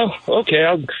just, okay,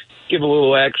 I'll give a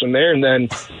little action there, and then,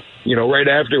 right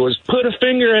after it was, put a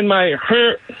finger in my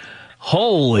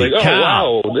Holy cow.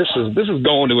 Oh, wow, this is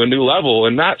going to a new level.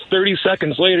 And not 30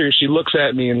 seconds later, she looks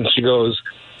at me and she goes,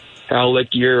 I'll give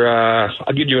you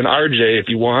an RJ if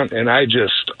you want. And I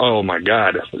just, oh my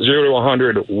God, 0 to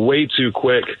 100 way too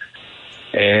quick.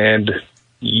 And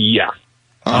yeah.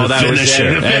 Oh, that was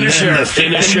it. The finisher.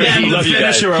 The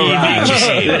finisher arrived.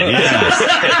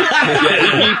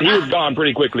 He was gone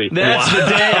pretty quickly. That's the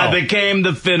day I became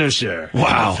the finisher.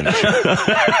 Wow.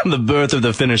 The birth of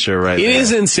the finisher, right It there.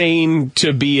 is insane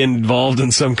to be involved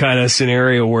in some kind of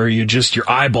scenario where your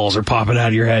eyeballs are popping out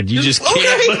of your head. You just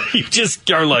can't. You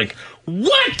just are like,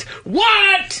 what?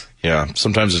 What? Yeah,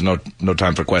 sometimes there's no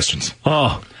time for questions.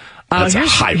 Oh.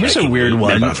 Here's a weird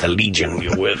one. The Legion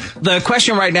you're with. The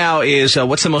question right now is,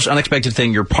 what's the most unexpected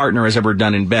thing your partner has ever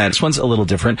done in bed? This one's a little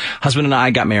different. Husband and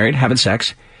I got married, having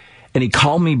sex, and he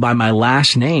called me by my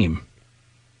last name.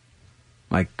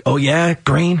 Like, oh yeah,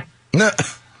 Green?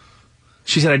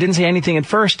 She said, I didn't say anything at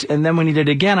first, and then when he did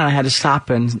it again, I had to stop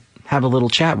and have a little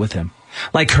chat with him.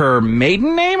 Like her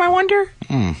maiden name, I wonder?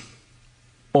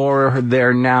 Or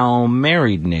their now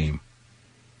married name.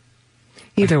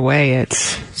 Either way, it's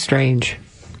strange.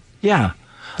 Yeah.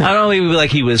 Not only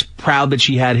like he was proud that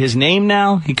she had his name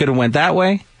now, he could have went that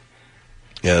way.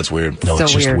 Yeah, that's weird. No,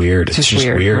 it's just weird. It's just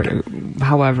weird.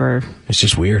 However, it's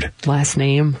just weird. Last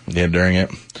name. Yeah, during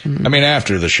it. I mean,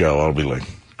 after the show, I'll be like,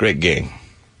 great game,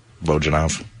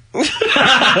 Bojanov.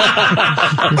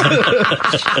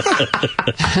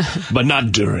 But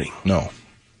not during. No.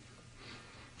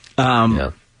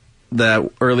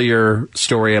 The earlier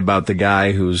story about the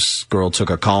guy whose girl took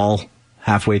a call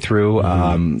halfway through.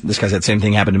 This guy said, same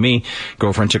thing happened to me.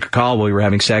 Girlfriend took a call while we were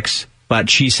having sex, but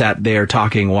she sat there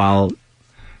talking while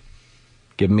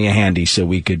giving me a handy so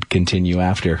we could continue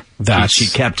after. She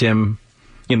kept him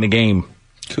in the game.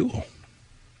 Cool.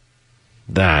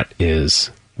 That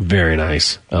is very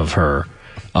nice of her.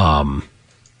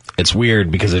 It's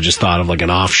weird because I just thought of like an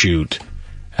offshoot.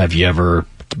 Have you ever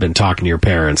been talking to your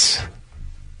parents?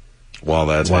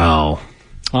 Wow.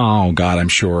 Oh, God, I'm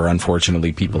sure,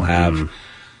 unfortunately, people have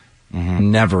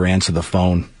never answer the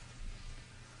phone.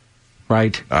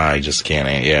 Right? I just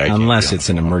can't. Yeah. Unless it's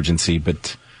an emergency,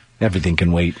 but everything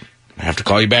can wait. I have to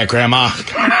call you back, Grandma.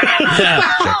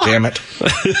 Damn it.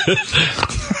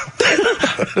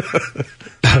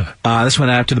 This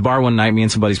went out to the bar one night. Me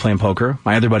and some buddies playing poker.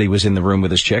 My other buddy was in the room with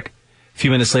his chick. A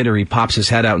few minutes later, he pops his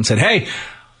head out and said, hey,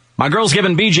 my girl's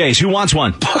giving BJ's. Who wants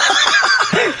one?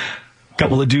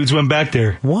 Couple of dudes went back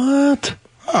there. What?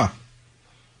 Huh.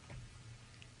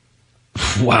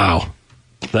 Wow.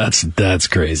 That's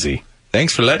crazy.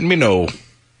 Thanks for letting me know.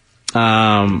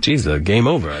 Geez, the game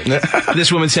over.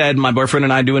 This woman said, my boyfriend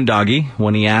and I doing doggy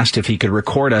when he asked if he could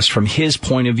record us from his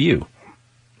point of view.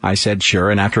 I said, sure.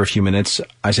 And after a few minutes,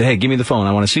 I said, hey, give me the phone.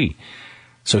 I want to see.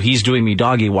 So he's doing me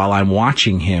doggy while I'm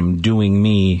watching him doing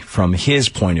me from his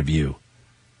point of view.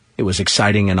 It was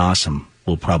exciting and awesome.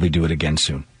 We'll probably do it again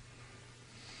soon.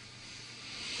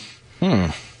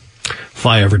 If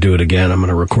I ever do it again, I'm going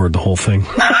to record the whole thing.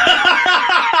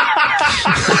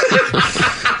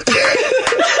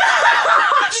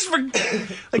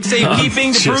 Like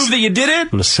safekeeping to prove that you did it? I'm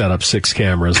going to set up 6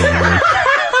 cameras on me.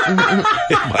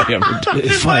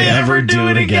 If I ever do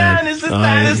it again, it's the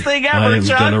saddest thing ever, I'm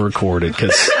Chuck. going to record it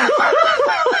because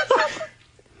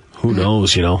who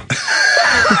knows, you know?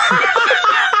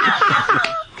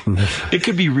 It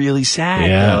could be really sad,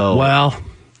 Yeah. though. Well,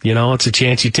 you know, it's a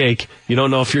chance you take. You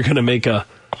don't know if you're going to make a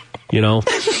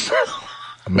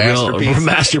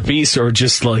masterpiece or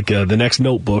just like the next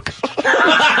Notebook.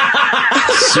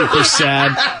 Super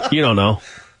sad. You don't know.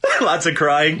 Lots of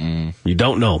crying. You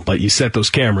don't know, but you set those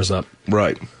cameras up.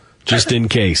 Right. Just in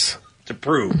case. To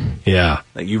prove Yeah.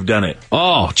 that you've done it.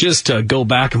 Oh, just to go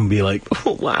back and be like,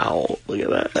 oh, wow, look at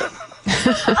that.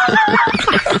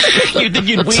 You think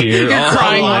you'd weep? Tear. You're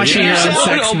crying watching your own Yeah.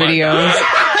 sex Oh, my videos.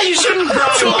 You shouldn't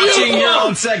cry watching your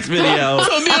own sex video.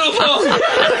 So beautiful.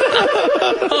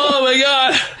 Oh, my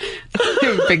God. You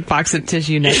have a big box of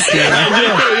tissue next to you.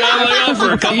 Yeah,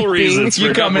 for a couple reasons.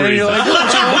 You come in and you're like,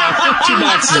 two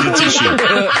boxes of tissue.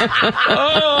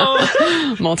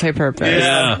 Oh. Multi-purpose.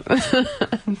 Yeah.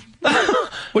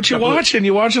 What you watching?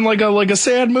 You watching like a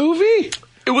sad movie?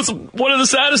 It was one of the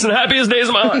saddest and happiest days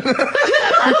of my life.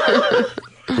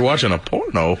 You're watching a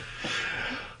porno.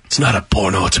 It's not a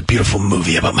porno, it's a beautiful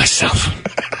movie about myself.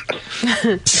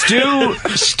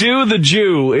 Stu the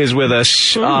Jew is with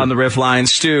us on the Riff Line.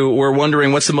 Stu, we're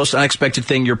wondering what's the most unexpected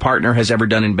thing your partner has ever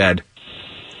done in bed?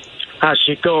 How's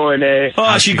she going, eh?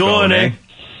 How's she going, eh?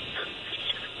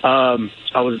 I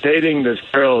was dating this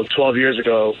girl 12 years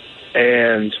ago,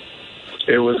 and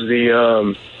it was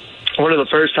the one of the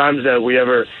first times that we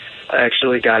ever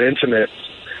actually got intimate.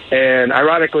 And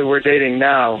ironically, we're dating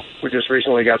now. We just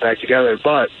recently got back together.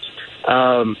 But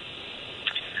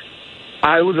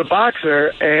I was a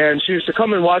boxer, and she used to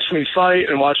come and watch me fight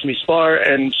and watch me spar,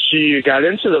 and she got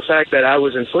into the fact that I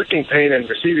was inflicting pain and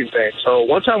receiving pain. So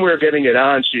one time we were getting it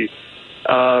on, she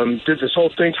did this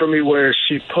whole thing for me where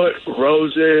she put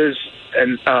roses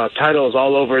and petals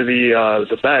all over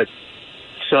the bed.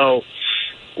 So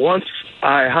once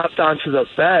I hopped onto the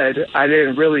bed, I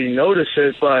didn't really notice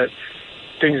it, but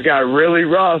things got really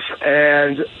rough,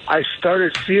 and I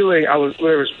started feeling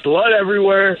there was blood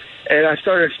everywhere, and I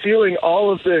started feeling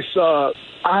all of this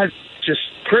just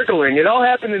prickling. It all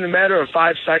happened in a matter of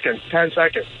 5 seconds, 10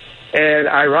 seconds. And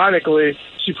ironically,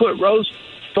 she put rose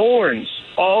thorns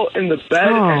all in the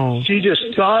bed, and she just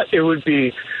thought it would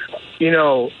be,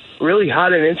 really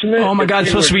hot and intimate. Oh my God,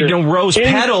 it's supposed to be rose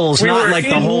petals, not like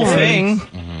the whole thing.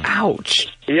 Ouch.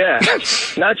 Yeah,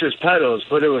 not just petals,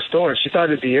 but it was thorns. She thought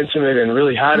it'd be intimate and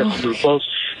really hot if we were both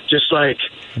just like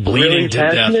bleeding really to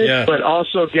death, passionate, yeah. but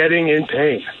also getting in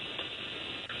pain.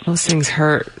 Those things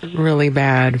hurt really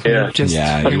bad. Yeah. Just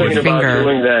Yeah, your you wouldn't finger.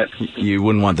 Doing that. You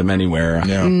wouldn't want them anywhere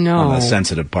No. on the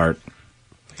sensitive part.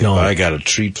 No, I got a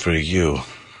treat for you.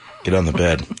 Get on the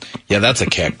bed. Yeah, that's a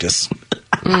cactus.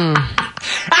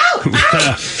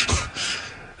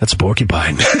 That's a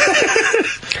porcupine.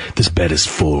 This bed is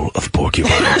full of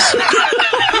porcupines.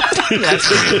 That's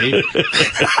crazy.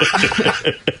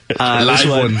 Live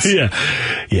ones.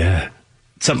 Yeah.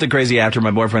 Something crazy after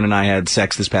my boyfriend and I had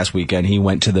sex this past weekend. He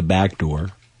went to the back door,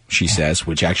 she says,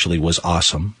 which actually was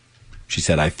awesome. She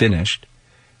said, I finished.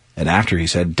 And after he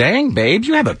said, dang, babe,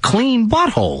 you have a clean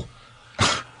butthole.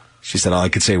 She said, all I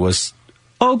could say was,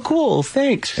 oh, cool,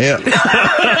 thanks. Yeah.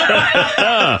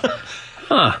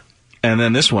 And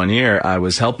then this one here, I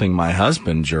was helping my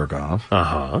husband jerk off.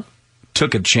 Uh-huh.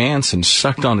 Took a chance and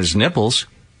sucked on his nipples.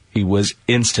 He was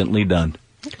instantly done.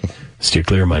 Steer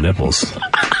clear of my nipples.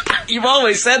 You've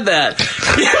always said that.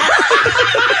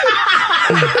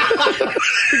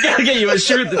 We gotta get you a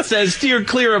shirt that says steer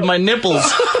clear of my nipples.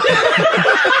 That's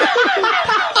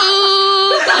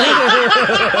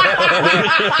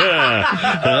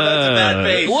a bad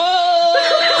face. Whoa!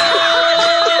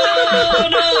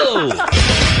 No!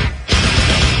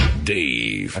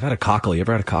 Dave. I've had a cockle. You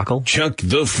ever had a cockle? Chuck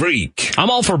the Freak. I'm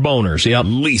all for boners, yep.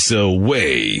 Lisa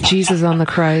Way. Jesus on the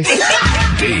Christ.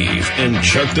 Dave and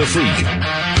Chuck the Freak.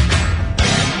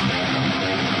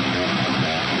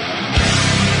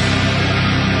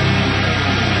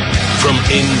 From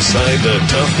inside the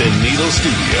Tuft and Needle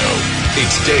studio,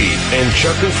 it's Dave and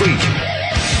Chuck the Freak.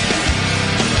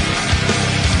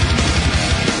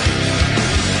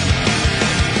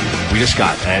 We just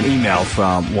got an email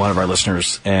from one of our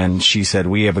listeners, and she said,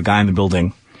 we have a guy in the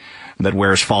building that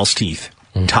wears false teeth,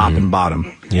 top and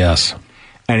bottom. Yes.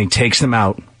 And he takes them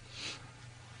out,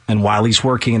 and while he's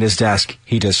working at his desk,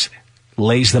 he just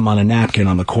lays them on a napkin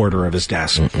on the corner of his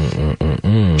desk.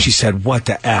 She said, what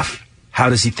the F? How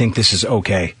does he think this is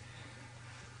okay?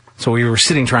 So we were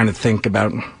sitting trying to think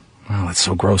about, well, that's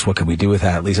so gross. What could we do with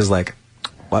that? Lisa's like,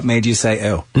 what made you say,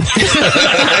 ew?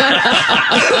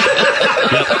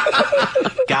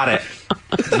 Got it.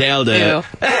 Nailed it.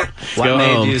 What Go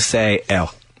made home. you say ew?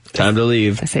 Time to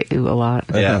leave. I say ooh a lot.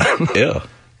 Yeah. Yeah.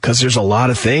 Because there's a lot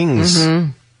of things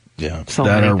Yeah. So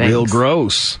that many are real things.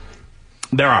 gross.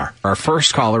 There are. Our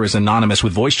first caller is anonymous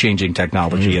with voice-changing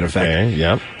technology in effect. Okay,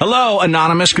 yep. Hello,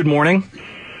 anonymous. Good morning.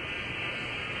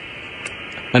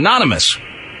 Anonymous.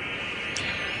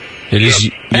 It is.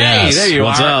 Yes. Hey, there you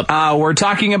What's are. up? We're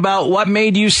talking about what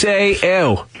made you say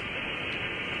ew.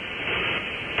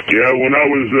 Yeah, when I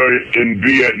was in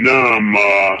Vietnam,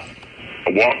 I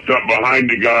walked up behind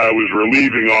the guy I was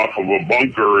relieving off of a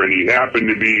bunker, and he happened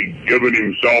to be giving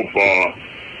himself,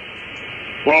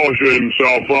 polishing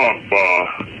himself up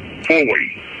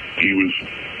fully. He was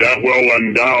that well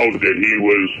endowed that he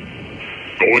was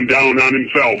going down on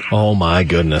himself. Oh my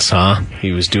goodness, huh?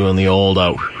 He was doing the old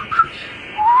out.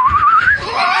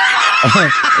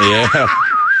 Yeah.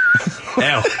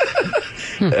 Ew.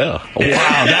 Wow,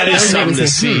 that is something to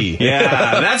see.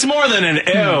 Yeah, that's more than an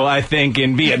ew, I think,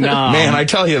 in Vietnam. Man, I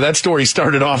tell you, that story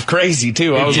started off crazy,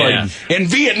 too. I was Yeah. like, in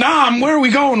Vietnam, where are we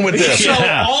going with this? So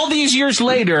all these years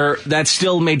later, that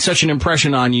still made such an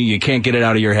impression on you, you can't get it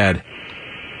out of your head.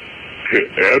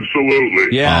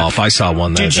 Absolutely. Yeah. Oh, if I saw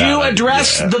one that Did you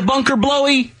address the bunker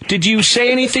blowy? Did you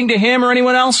say anything to him or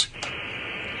anyone else?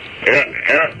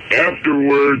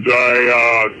 Afterwards,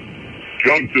 I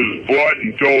jumped his butt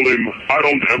and told him, I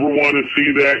don't ever want to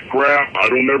see that crap. I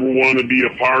don't ever want to be a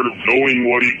part of knowing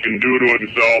what he can do to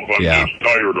himself. I'm just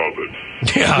tired of it.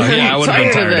 Yeah, I would have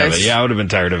been tired of it. Yeah, I would have been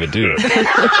tired of it, too.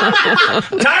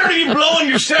 Tired of you blowing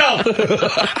yourself.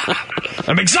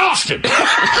 I'm exhausted.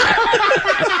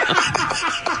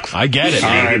 I get it,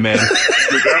 man.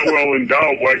 You're that well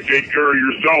endowed, why take care of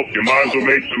yourself? You might as well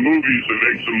make some movies and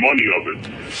make some money of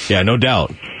it. Yeah, no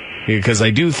doubt. Because I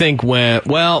do think I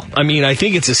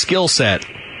think it's a skill set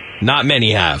not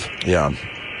many have. Yeah.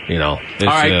 You know. All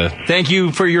right. Thank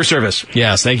you for your service.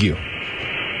 Yes, thank you.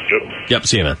 Yep,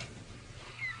 see you, man.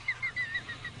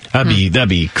 That'd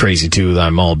be crazy, too, that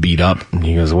I'm all beat up. And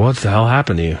he goes, what the hell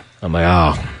happened to you? I'm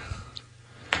like,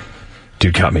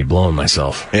 dude caught me blowing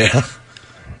myself. Yeah.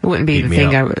 It wouldn't be Beat the me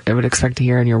thing up. I would expect to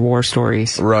hear in your war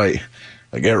stories. Right.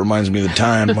 Like, it reminds me of the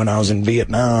time when I was in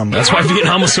Vietnam. That's why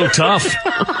Vietnam was so tough.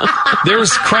 There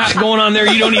was crap going on there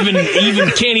you don't even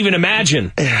can't even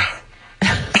imagine. Yeah.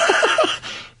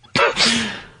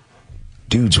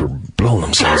 Dudes were blowing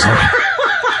themselves up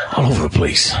all over the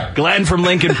place. Glenn from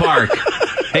Lincoln Park.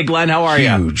 Hey, Glenn, how are you?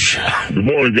 Huge. Good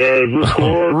morning, guys.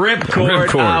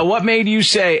 Ripcord. What made you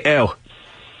say ew?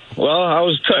 Well, I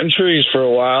was cutting trees for a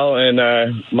while,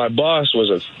 and my boss was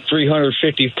a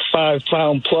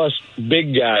 355-pound plus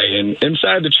big guy, and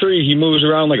inside the tree, he moves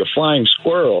around like a flying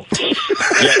squirrel. He's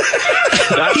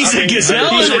a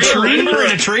gazelle in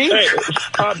a tree? Hey,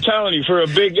 I'm telling you, for a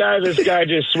big guy, this guy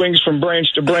just swings from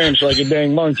branch to branch like a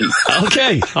dang monkey.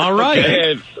 Okay, all right.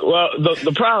 And, well,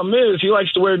 the problem is he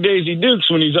likes to wear Daisy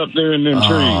Dukes when he's up there in them trees.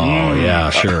 Oh, yeah,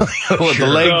 sure. With the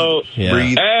legs So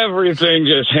breathe. everything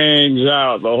just hangs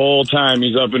out the whole time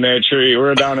he's up in that tree.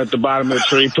 We're down at the bottom of the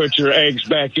tree. Put your eggs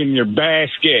back in your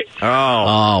basket.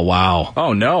 Oh, wow.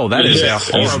 Oh, no, that is Yeah.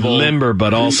 horrible. He's limber,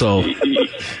 but also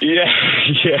Yeah.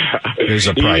 there's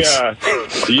a price.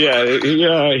 He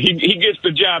gets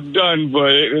the job done,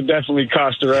 but it definitely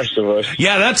costs the rest of us.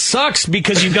 Yeah, that sucks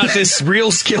because you got this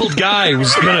real skilled guy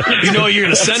who's gonna, you're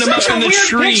gonna send him up in the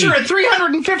tree. Picture a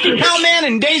 350-pound man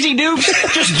in Daisy Dukes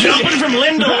just jumping from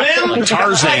limb to limb.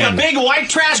 Tarzan. Like a big white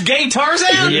trash gay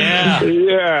Tarzan? Yeah.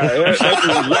 Yeah, that's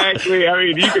exactly. I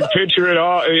mean, you can picture it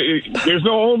all. There's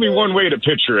only one way to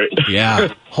picture it. Yeah.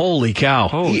 Holy cow.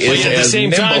 He But is at the as same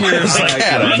nimble time, you're as like, a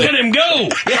cat. look at him go.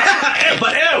 Yeah,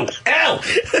 but ew. Ew,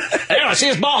 I see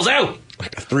his balls, ew.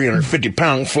 Like a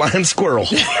 350-pound flying squirrel.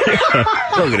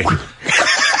 Look at him.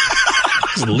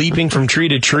 He's leaping from tree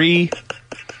to tree.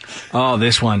 Oh,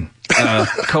 this one. A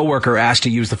coworker asked to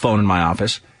use the phone in my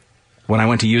office. When I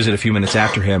went to use it a few minutes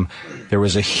after him, there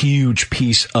was a huge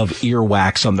piece of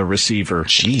earwax on the receiver.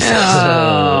 Jesus.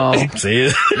 Oh. See?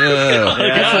 We got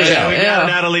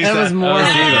it, Lisa. That was more.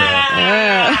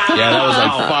 Yeah, that was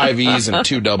like 5 E's and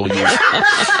 2 W's.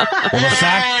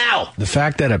 Well, the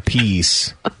fact that a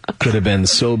piece could have been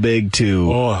so big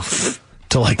to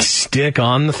like stick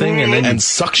on the thing and then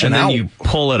suction and out. then you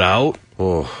pull it out.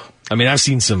 Oh. I mean, I've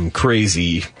seen some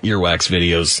crazy earwax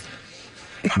videos,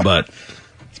 but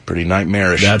It's pretty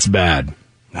nightmarish. that's bad.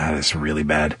 That is really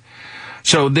bad.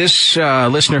 So this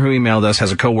listener who emailed us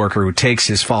has a coworker who takes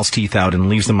his false teeth out and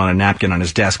leaves them on a napkin on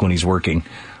his desk when he's working.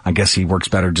 I guess he works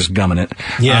better just gumming it.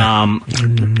 Yeah.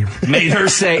 Made her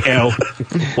say ew.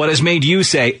 What has made you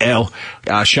say ew?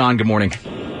 Sean, good morning.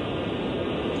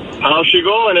 How's she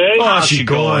going, eh? How's she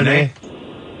going, eh?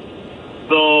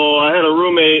 So I had a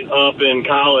roommate up in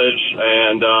college,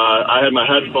 and I had my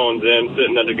headphones in,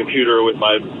 sitting at the computer with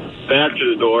my back to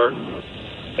the door.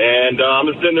 And I'm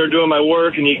just sitting there doing my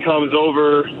work, and he comes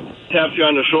over, taps you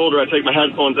on the shoulder. I take my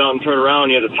headphones out and turn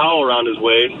around. He has a towel around his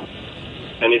waist.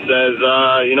 And he says,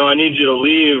 I need you to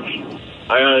leave.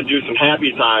 I got to do some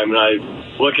happy time. And I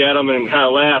look at him and kind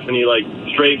of laugh, and he,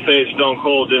 straight face, stone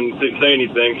cold, didn't say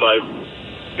anything. So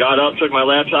I got up, took my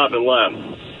laptop, and left.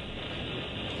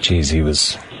 Jeez, he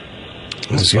was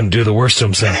going to do the worst to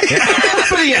himself.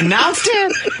 But he announced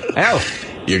it? Hell,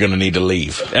 you're going to need to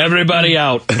leave. Everybody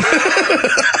out.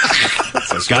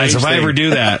 Guys, if I ever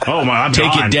do that, I'm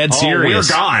take gone. it dead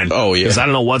serious. We're gone. Oh, yeah. Because I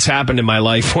don't know what's happened in my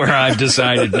life where I've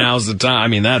decided now's the time. I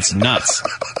mean, that's nuts.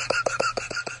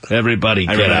 Everybody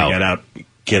get out.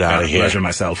 Get out of here. Pleasure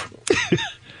myself.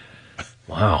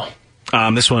 Wow.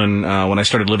 This one, when I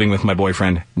started living with my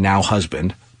boyfriend, now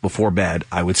husband, before bed,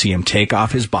 I would see him take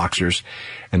off his boxers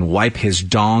and wipe his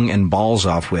dong and balls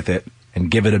off with it and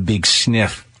give it a big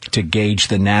sniff to gauge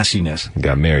the nastiness.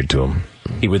 Got married to him.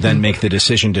 He would then make the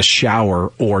decision to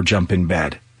shower or jump in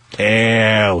bed.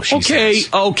 Ew, she says.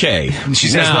 Okay. She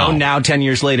says, now 10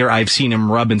 years later, I've seen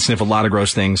him rub and sniff a lot of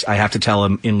gross things. I have to tell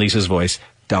him in Lisa's voice,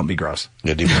 don't be gross.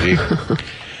 Yeah, DVD.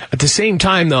 At the same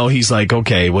time, though, he's like,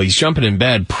 okay, well, he's jumping in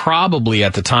bed probably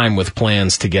at the time with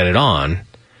plans to get it on.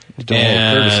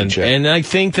 And I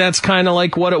think that's kind of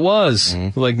like what it was.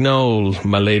 Like, no,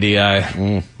 my lady,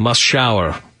 I must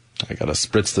shower. I got to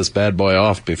spritz this bad boy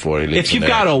off before he leaves. If you've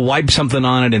got to wipe something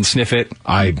on it and sniff it,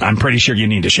 I'm pretty sure you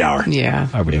need to shower. Yeah.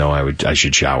 I would know I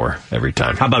should shower every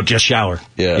time. How about just shower?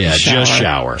 Yeah, just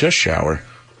shower. Just shower.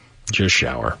 Just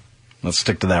shower. Let's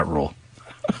stick to that rule.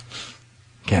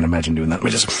 Can't imagine doing that.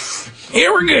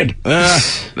 Here, we're good.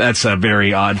 That's a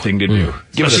very odd thing to do.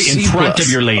 Especially in front of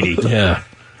your lady. Yeah.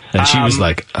 And she was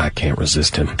like, I can't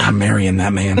resist him. I'm marrying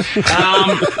that man.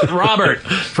 Robert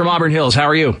from Auburn Hills, how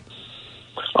are you?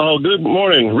 Oh, good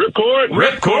morning. Ripcord?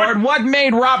 Ripcord. What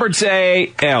made Robert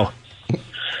say, ew?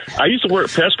 I used to work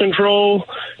pest control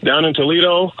down in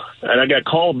Toledo, and I got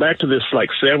called back to this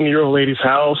 70-year-old lady's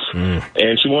house,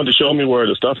 and she wanted to show me where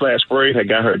the stuff I had sprayed had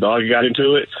got her dog got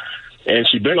into it. And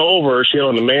she bent over, she had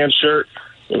on a man's shirt.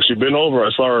 When she bent over,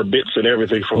 I saw her bits and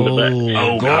everything from the back.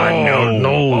 Oh, God,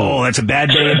 no. Oh, that's a bad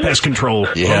day in pest control.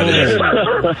 Yeah, it is.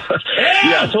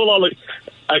 Yeah, I told all the...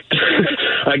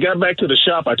 I got back to the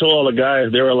shop. I told all the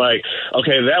guys. They were like,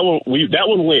 "Okay, that one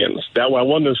wins. That one I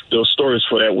won those stories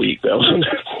for that week." That one.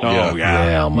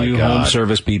 Yeah. Oh my you God. Home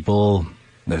service people.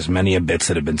 There's many a bits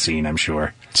that have been seen, I'm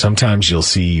sure. Sometimes you'll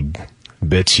see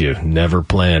bits you never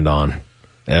planned on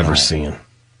ever seeing.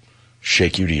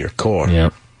 Shake you to your core.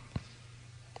 Yep.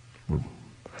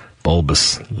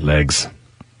 Bulbous legs.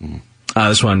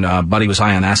 This one, Buddy was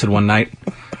high on acid one night.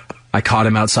 I caught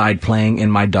him outside playing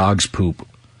in my dog's poop.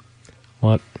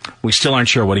 What? We still aren't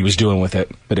sure what he was doing with it,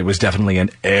 but it was definitely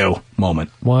an ew moment.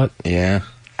 What? Yeah.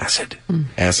 Acid.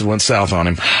 Acid went south on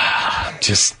him.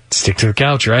 Just stick to the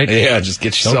couch, right? Yeah, just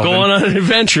get yourself Don't go on an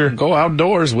adventure. Go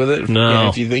outdoors with it. No.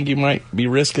 If you think you might be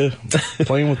risky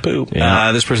playing with poop.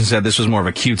 This person said this was more of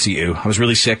a cutesy ew. I was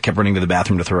really sick, kept running to the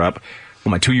bathroom to throw up. Well,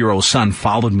 my 2-year-old son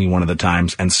followed me one of the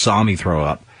times and saw me throw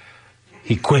up.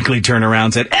 He quickly turned around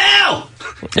and said, ew!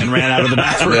 And ran out of the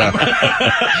bathroom.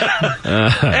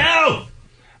 Ew!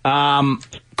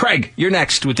 Craig, you're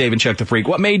next with Dave and Chuck the Freak.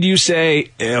 What made you say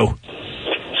ew?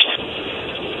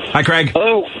 Hi, Craig.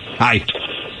 Hello. Hi.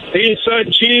 Lisa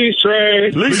Cheese Tray.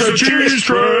 Lisa Cheese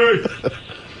Tray.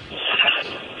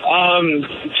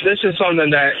 This is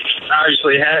something that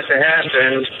obviously has to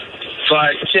happen,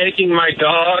 but taking my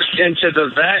dog into the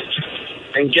vet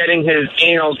and getting his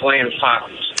anal gland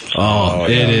popped. Oh,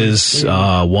 it is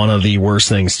one of the worst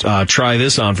things. Try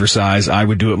this on for size. I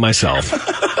would do it myself.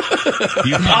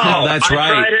 That's right.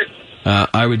 Tried it.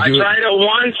 I would do it. I tried it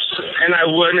once, and I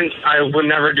would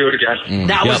never do it again.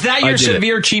 Now, was that your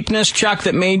severe cheapness, Chuck,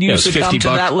 that made you succumb to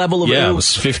that level of Yeah, ew? it was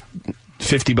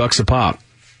 $50 a pop.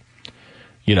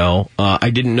 You know,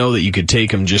 I didn't know that you could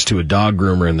take him just to a dog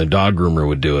groomer, and the dog groomer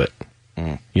would do it.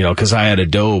 You know, because I had a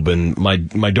Dobe, and my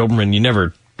Doberman, you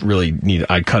never really need.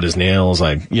 I cut his nails.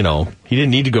 He didn't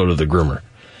need to go to the groomer,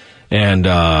 and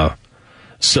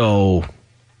so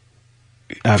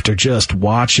after just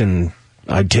watching,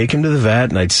 I'd take him to the vet,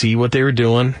 and I'd see what they were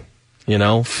doing. You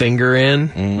know, finger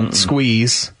in,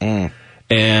 squeeze,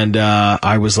 and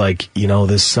I was like,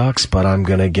 this sucks, but I'm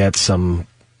gonna get some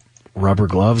rubber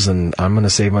gloves, and I'm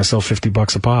gonna save myself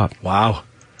 $50 a pop. Wow.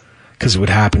 Because it would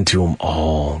happen to him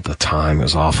all the time. It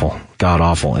was awful, god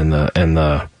awful, and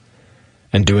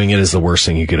doing it is the worst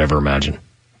thing you could ever imagine.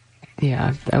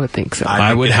 Yeah, I would think so.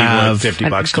 I would have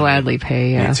 $50 I'd to gladly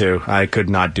pay. Yeah. Me too. I could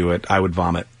not do it. I would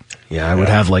vomit. Yeah, I would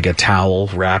have like a towel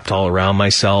wrapped all around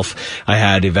myself.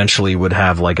 Eventually would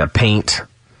have like a paint.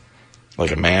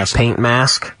 Like a mask? Paint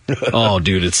mask. Oh,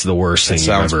 dude, it's the worst thing It you've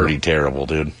sounds ever. pretty terrible,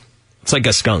 dude. It's like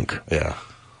a skunk. Yeah.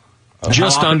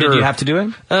 Just How often under. did you have to do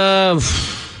it?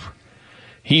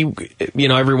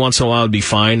 Every once in a while would be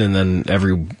fine, and then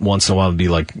every once in a while would be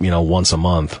like, once a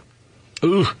month.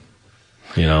 Ooh.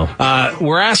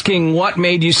 We're asking what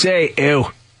made you say, ew.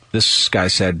 This guy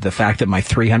said, the fact that my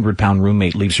 300-pound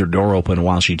roommate leaves her door open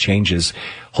while she changes,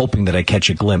 hoping that I catch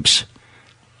a glimpse.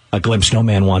 A glimpse no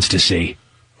man wants to see.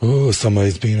 Oh,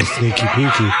 somebody's being a sneaky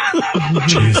peeky.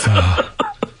 Jeez,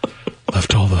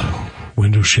 left all the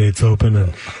window shades open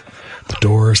and the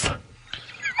doors.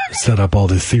 Set up all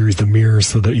this series of mirrors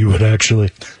so that you would actually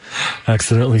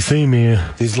accidentally see me.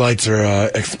 These lights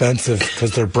are expensive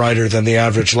because they're brighter than the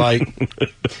average light.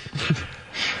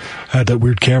 Had that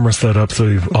weird camera set up so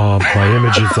my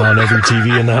image is on every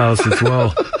TV in the house as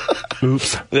well.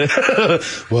 Oops.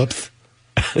 Whoops.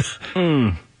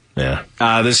 Yeah.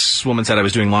 This woman said I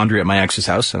was doing laundry at my ex's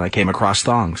house, and I came across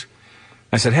thongs.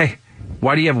 I said, hey,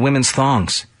 why do you have women's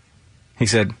thongs? He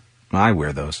said, I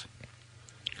wear those.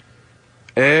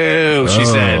 Ew, she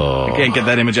said. I can't get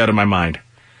that image out of my mind.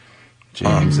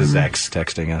 James's ex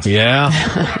texting us. Yeah.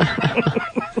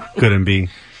 Couldn't be.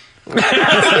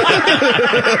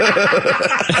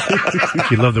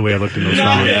 He loved the way I looked in those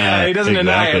thongs. Yeah, he doesn't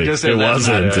deny it. Just it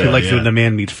wasn't. He likes when the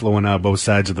man meat flowing out both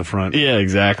sides of the front. Yeah,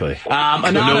 exactly.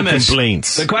 Anonymous. No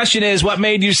complaints. The question is, what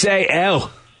made you say, ew?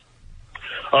 All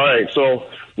right, so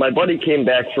my buddy came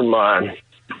back from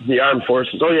the armed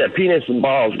forces. Oh, yeah, penis and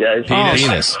balls, guys.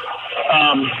 Penis.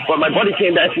 But my buddy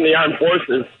came back from the armed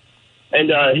forces, and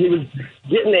he was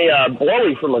getting a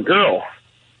blowy from a girl.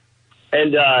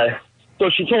 And so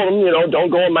she told him,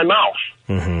 don't go in my mouth.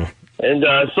 Mm-hmm. And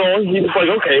so he was like,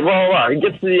 okay, well, he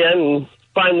gets to the end and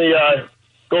finally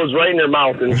goes right in her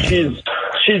mouth, and she's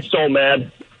so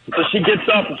mad. So she gets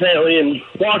up, apparently, and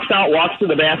walks to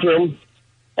the bathroom,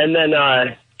 and then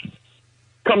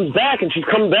comes back, and she's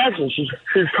talking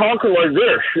like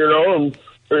this,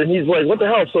 and he's like, what the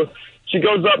hell? So she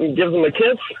goes up and gives him a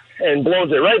kiss and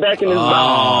blows it right back in his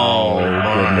mouth.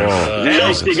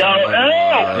 Next you go,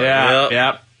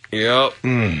 Yeah. Yep.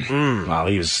 Wow,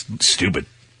 he was stupid.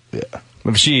 Yeah.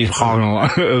 If she hogging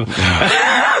along,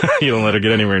 you don't let her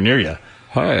get anywhere near you.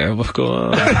 Hi, what's going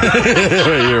on?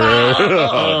 You're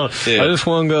right. I just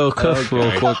want to go cuff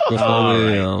real quick before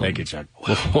we... Thank you, Chuck.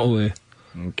 Before we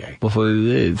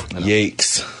leave.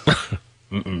 Yikes.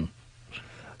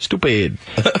 Stupid.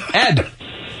 Ed.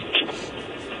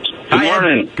 Good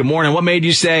morning. Good morning. What made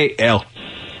you say L?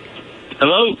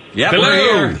 Hello? Yep, Hello.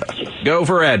 we're here. Go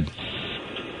for Ed.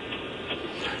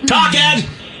 Talk, Ed!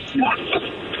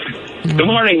 Good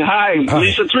morning. Hi.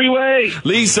 Lisa Three-Way.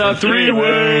 Lisa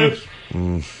Three-Way.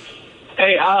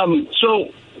 Hey,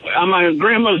 so on my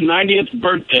grandma's 90th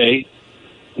birthday,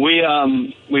 we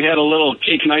had a little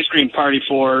cake and ice cream party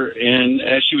for her, and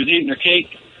as she was eating her cake,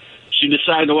 she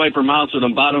decided to wipe her mouth with the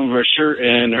bottom of her shirt,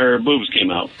 and her boobs came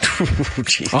out.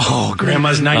 Oh,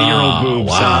 Grandma's 90-year-old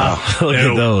boobs. Wow. Look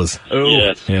at those.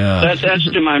 Yeah. That's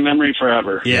etched in my memory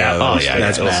forever. Yeah.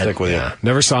 That's bad. stick with you.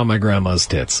 Never saw my grandma's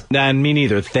tits. Nah, me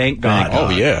neither. Thank God. Oh,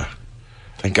 yeah.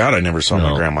 Thank God I never saw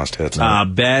my grandma's tits.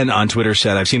 Ben on Twitter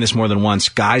said, I've seen this more than once.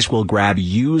 Guys will grab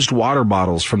used water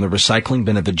bottles from the recycling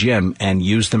bin at the gym and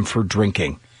use them for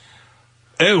drinking.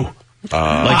 Ew.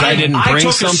 I didn't bring I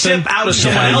took something? a sip out of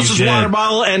someone else's water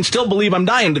bottle and still believe I'm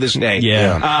dying to this day.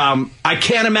 Yeah. I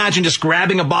can't imagine just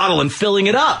grabbing a bottle and filling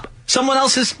it up. Someone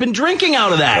else has been drinking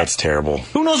out of that. That's terrible.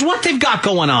 Who knows what they've got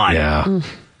going on? Yeah.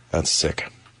 That's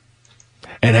sick.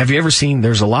 And have you ever seen,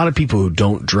 there's a lot of people who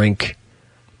don't drink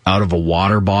out of a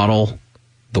water bottle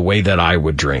the way that I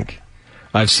would drink.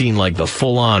 I've seen like the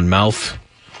full-on mouth.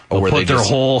 Where put they their just-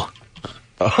 whole...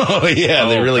 Oh, yeah,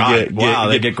 they really get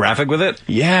they get graphic with it?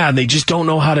 Yeah, they just don't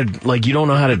know how to, you don't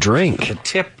know how to drink. The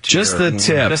tip. Just the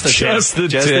tip. Just the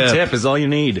tip is all you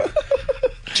need.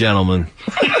 Gentlemen.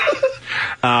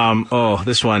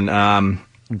 This one.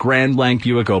 Grand Blanc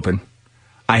Buick Open.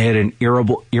 I had an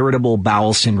irritable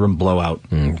bowel syndrome blowout.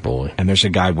 Boy. And there's a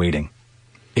guy waiting.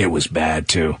 It was bad,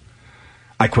 too.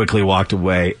 I quickly walked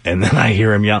away, and then I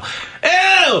hear him yell,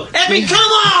 "Ew! Eddie, come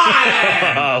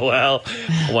on!"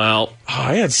 Well.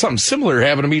 I had something similar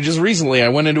happen to me just recently. I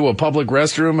went into a public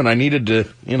restroom and I needed to,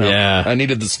 I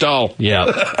needed the stall.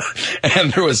 Yeah.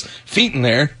 And there was feet in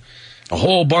there, a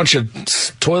whole bunch of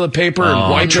toilet paper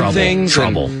and wiping things.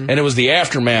 And it was the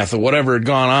aftermath of whatever had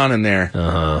gone on in there.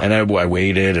 And I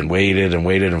waited and waited and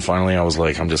waited. And finally I was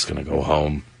like, I'm just going to go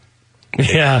home.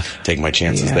 take my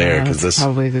chances there, because this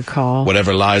probably a good call.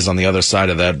 Whatever lies on the other side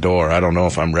of that door, I don't know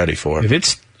if I'm ready for. If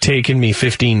it's taken me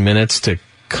 15 minutes to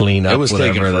clean up, it was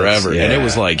taking forever, yeah. and it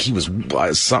was like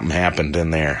something happened in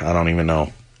there. I don't even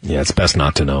know. Yeah, it's best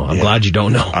not to know. I'm glad you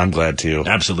don't know. I'm glad too.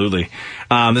 Absolutely.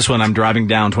 This one, I'm driving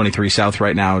down 23 South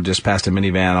right now, just past a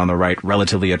minivan on the right,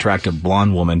 relatively attractive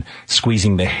blonde woman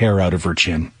squeezing the hair out of her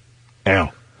chin. Ew.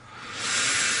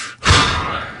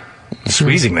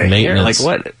 Squeezing the hair? Like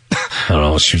what? I don't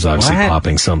know. She was obviously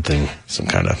popping something. Some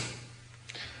kind of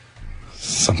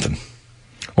something.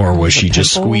 Or was she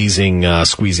just squeezing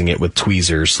it with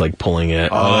tweezers, like pulling it?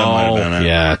 Oh, that might have been it.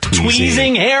 Yeah,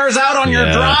 tweezing hairs out on your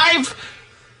drive?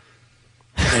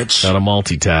 Gotta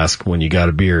multitask when you got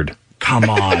a beard. Come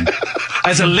on.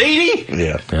 As a lady?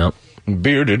 Yeah. Yep.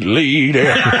 Bearded lady.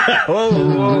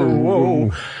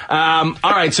 Whoa. All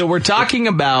right, so we're talking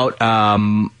about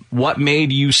what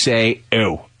made you say,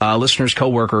 ew. A listener's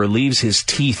coworker leaves his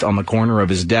teeth on the corner of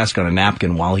his desk on a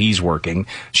napkin while he's working.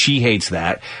 She hates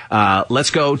that. Let's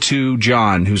go to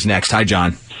John, who's next. Hi,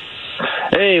 John.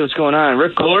 Hey, what's going on?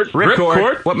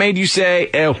 Ripcord. What made you say,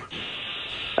 ew?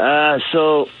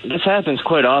 So this happens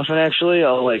quite often, actually.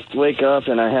 I'll wake up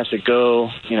and I have to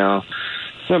go,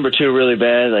 number 2 really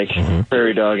bad,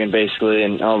 prairie dogging basically,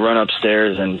 and I'll run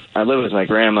upstairs, and I live with my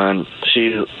grandma, and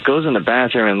she goes in the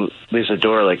bathroom and leaves the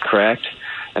door cracked,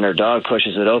 and her dog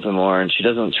pushes it open more, and she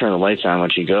doesn't turn the lights on when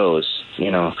she goes,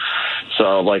 So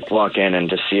I'll walk in and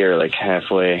just see her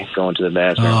halfway going to the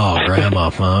bathroom. Oh, grandma,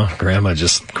 huh? Grandma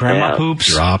poops,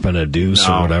 dropping a deuce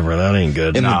or whatever. That ain't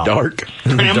good. In the dark.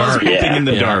 Grandma's pooping in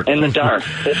the dark. In the dark.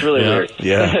 It's really weird.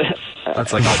 Yeah.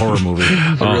 That's like a horror movie.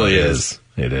 It really is.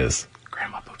 It is.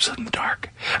 Grandma poops in the dark.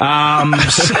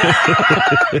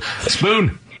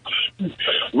 Spoon.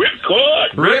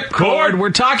 Ripcord.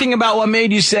 We're talking about what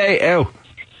made you say, ew.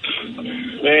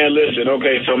 Man, listen,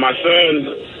 okay, so my son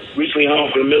recently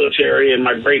home from the military, and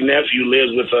my great-nephew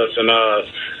lives with us, and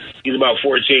he's about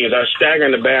 14. So I was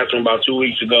staggering in the bathroom about 2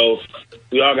 weeks ago.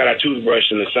 We all got our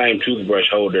toothbrush in the same toothbrush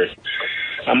holder.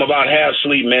 I'm about half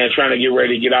asleep, man, trying to get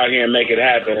ready to get out here and make it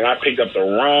happen, and I picked up the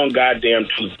wrong goddamn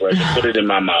toothbrush and put it in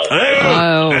my mouth.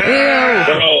 Oh, ew.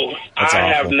 So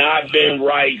I have not been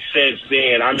right since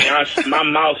then. I mean, my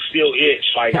mouth still itch.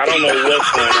 I don't know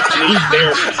what's going on. I need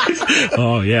therapy.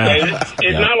 Oh, yeah. And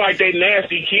it's not like they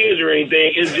nasty kids or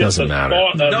anything. It's just Doesn't a matter.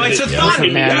 thought of No, it. it's a thought.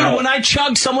 When I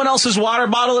chug someone else's water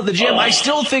bottle at the gym, I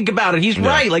still think about it. He's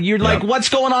right. What's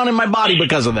going on in my body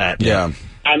because of that? Yeah.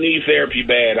 I need therapy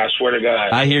bad, I swear to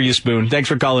God. I hear you, Spoon. Thanks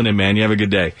for calling in, man. You have a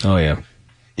good day. Oh, yeah.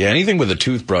 Yeah, anything with a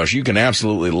toothbrush, you can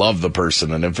absolutely love the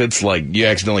person. And if it's you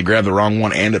accidentally grab the wrong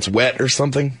one and it's wet or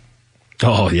something.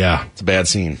 Oh, yeah. It's a bad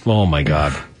scene. Oh, my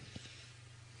God.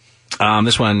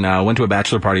 This one went to a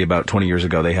bachelor party about 20 years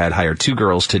ago. They had hired 2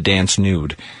 girls to dance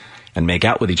nude and make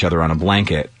out with each other on a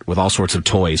blanket with all sorts of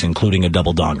toys, including a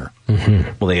double donger.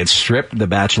 Mm-hmm. Well, they had stripped the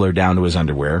bachelor down to his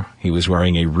underwear. He was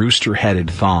wearing a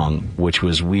rooster-headed thong, which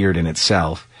was weird in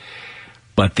itself.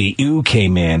 But the ew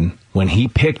came in when he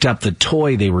picked up the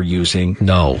toy they were using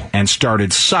and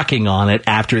started sucking on it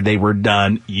after they were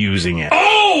done using it.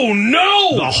 Oh,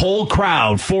 no! The whole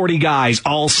crowd, 40 guys,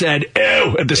 all said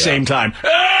ew at the same time.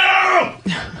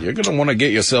 Ew! You're going to want to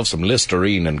get yourself some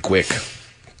Listerine and quick.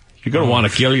 You're going to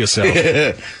want to kill yourself.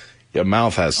 Your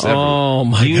mouth has several. Oh,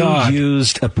 my God. You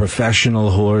used a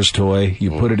professional whore's toy. You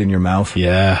put it in your mouth.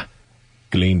 Yeah.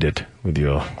 Gleaned it with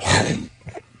your...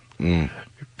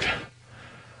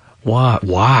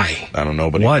 Why? I don't know,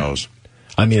 but he knows.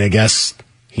 I mean, I guess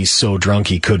he's so drunk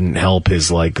he couldn't help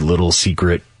his, little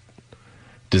secret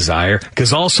desire.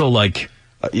 Because also, to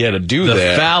do the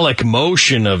that. phallic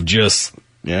motion of just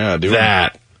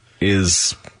that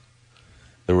is...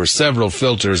 There were several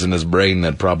filters in his brain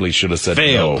that probably should have said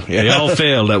failed. no. They all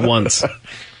failed at once.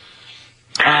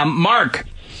 Mark.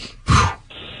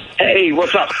 Hey,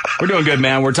 what's up? We're doing good,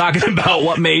 man. We're talking about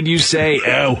what made you say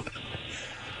ew.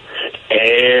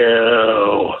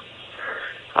 Ew.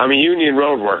 I'm a union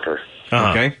road worker.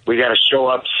 Okay. We got to show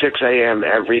up 6 a.m.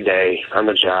 every day on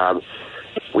the job.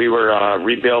 We were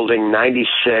rebuilding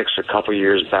 96 a couple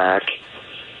years back.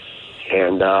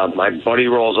 And my buddy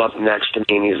rolls up next to me,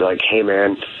 and he's like, hey,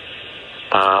 man,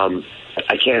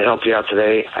 I can't help you out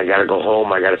today. I got to go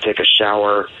home. I got to take a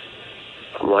shower.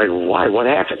 I'm like, why? What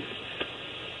happened?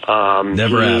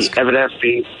 Never ask. He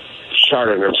evidently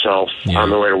sharted himself on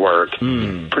the way to work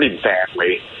pretty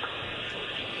badly.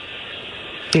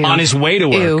 On his way to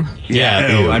work. Ew.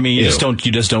 Yeah, Ew. I mean, you just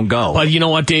don't go. But you know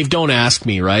what, Dave? Don't ask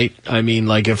me, right? I mean,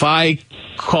 like, if I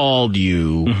called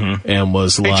you and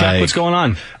was Hey, like, Chuck, what's going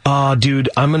on? Dude,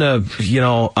 I'm gonna,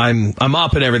 I'm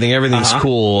up and everything's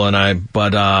cool, and I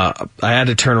had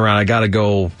to turn around. I gotta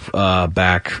go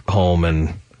back home, and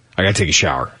I gotta take a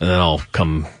shower, and then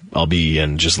I'll be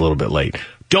in just a little bit late.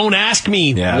 Don't ask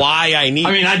me why I need.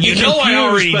 I mean, I'd be I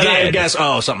already confused, but did. I guess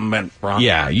something went wrong.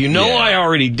 Yeah, I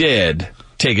already did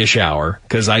take a shower,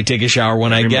 because I take a shower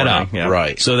when I get morning, up. yeah.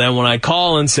 Right. So then when I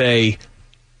call and say,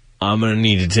 I'm going to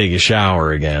need to take a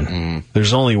shower again,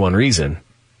 there's only one reason.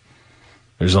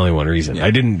 I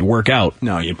didn't work out.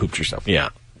 No, you pooped yourself. Yeah.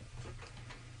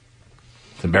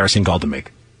 It's an embarrassing call to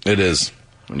make. It is.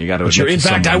 When you got to In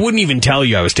fact, I wouldn't even tell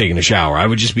you I was taking a shower. I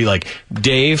would just be like,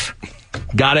 Dave,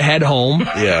 gotta head home.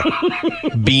 Yeah.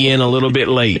 Be in a little bit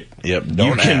late. Yep.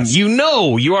 Don't ask.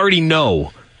 You already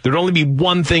know. There'd only be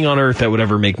one thing on earth that would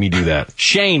ever make me do that.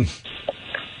 Shane.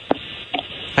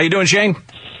 How you doing, Shane?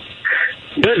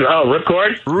 Good.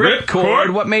 Ripcord?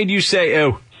 Ripcord. What made you say,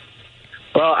 ew?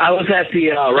 Well, I was at the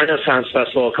Renaissance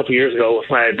Festival a couple years ago with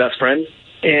my best friend,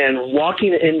 and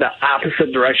walking in the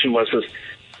opposite direction was this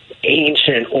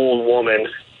ancient old woman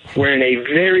wearing a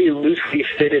very loosely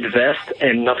fitted vest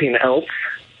and nothing else.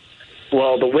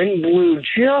 Well, the wind blew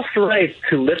just right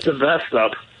to lift the vest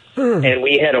up, and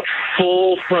we had a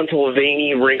full frontal,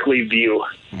 veiny, wrinkly view.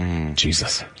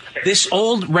 Jesus. This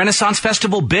old Renaissance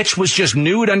Festival bitch was just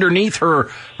nude underneath her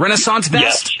Renaissance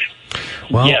vest? Yes.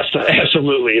 Well, yes,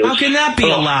 absolutely. How can that be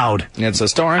allowed? It's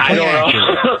historically I don't know.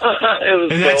 accurate. It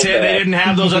was And that's so it? bad. They didn't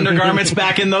have those undergarments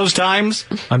back in those times?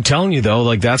 I'm telling you, though,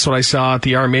 like, that's what I saw at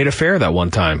the Armada Fair that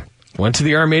one time. Went to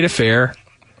the Armada Fair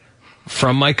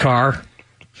from my car.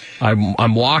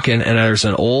 I'm walking, and there's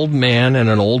an old man and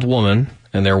an old woman,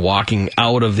 and they're walking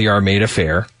out of the Armada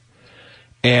Fair.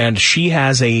 And she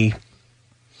has a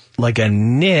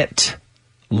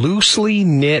loosely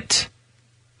knit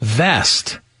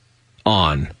vest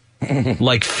on.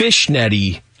 Like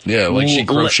fishnetty. Yeah, like she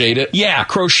crocheted it? Yeah,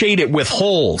 crocheted it with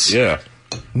holes. Yeah.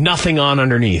 Nothing on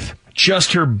underneath.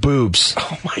 Just her boobs.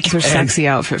 Oh my God. It's her sexy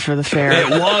outfit for the fair. It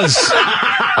was.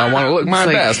 I want to look my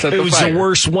best at the It was fire. the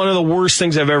worst, one of the worst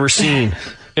things I've ever seen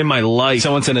in my life.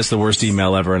 Someone sent us the worst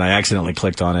email ever, and I accidentally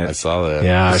clicked on it. I saw that.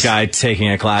 Yeah. This guy taking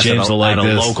a class James will like at a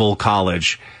this. local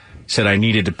college said I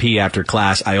needed to pee after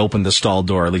class. I opened the stall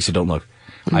door. Lisa, don't look.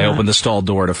 I opened the stall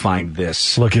door to find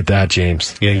this. Look at that,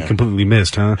 James. Yeah, you completely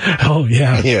missed, huh? Oh,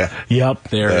 yeah. Yeah. Yep.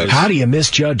 There it is. How do you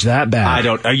misjudge that bad? I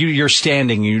don't. You're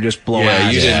standing. You just blow Yeah,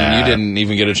 out. you didn't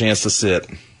even get a chance to sit.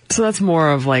 So that's more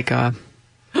of like a...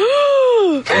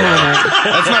 That's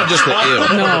not just the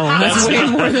ew. No, that's way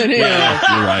more than ew.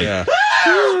 Yeah, you're right.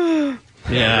 Yeah.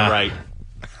 Yeah, you're right.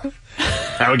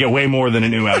 That would get way more than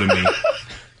an ew out of me.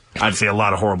 I'd say a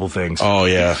lot of horrible things. Oh,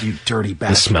 yeah. You dirty The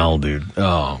bastard. smell, dude.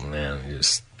 Oh, man.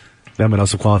 That might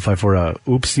also qualify for a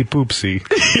oopsie poopsie.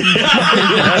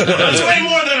 That's way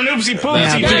more than an oopsie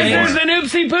poopsie. Yeah, There's an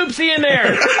oopsie poopsie in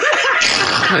there.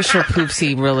 I'm not sure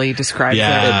Poopsie really describes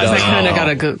Yeah, it. it 'Cause I does. kind of got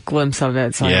a glimpse of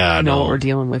it, so Yeah, I know no. what we're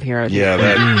dealing with here. Yeah,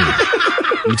 that.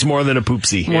 It's more than a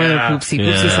poopsie. More than Poopsie.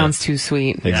 Poopsie Yeah. sounds too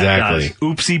sweet. Exactly.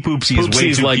 Oopsie poopsie is way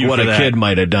Poopsie's too like cute what for a that. kid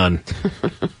might have done.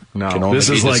 No. Can only This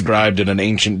be is like- described in an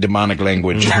ancient demonic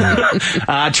language.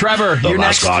 Trevor, you're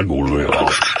next.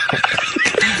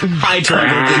 Hi,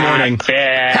 Trevor. Good morning.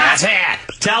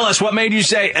 Tell us, what made you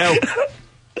say, oh.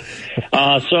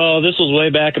 So this was way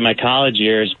back in my college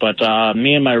years, but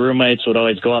me and my roommates would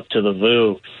always go up to the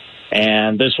VU.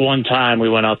 And this one time we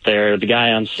went up there, the guy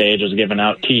on stage was giving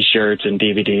out T-shirts and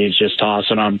DVDs, just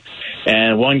tossing them.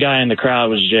 And one guy in the crowd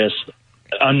was just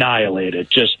annihilated,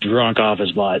 just drunk off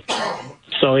his butt.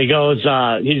 So he goes,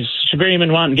 he's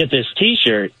screaming, wanting to get this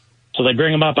T-shirt. So they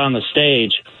bring him up on the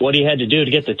stage. What he had to do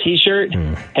to get the T-shirt,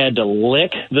 had to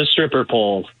lick the stripper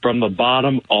pole from the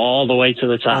bottom all the way to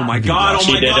the top. Oh, my God. Oh,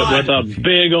 He my did God. it with a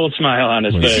big old smile on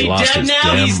his He's face. lost dead his now?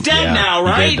 damn- He's dead yeah, now,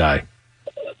 He right? did die.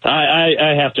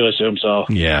 I have to assume so.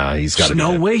 Yeah, he's got There's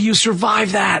no way you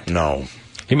survived that. No.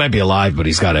 He might be alive, but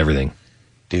he's got everything.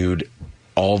 Dude,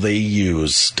 all they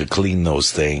use to clean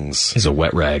those things Is a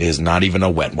wet rag. is not even a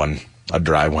wet one, a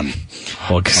dry one.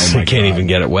 Well, 'cause they can't even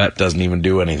get it wet. Doesn't even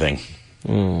do anything.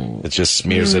 It just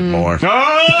smears it more.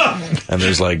 And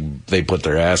there's like, they put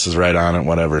their asses right on it,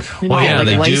 whatever. Maybe yeah, like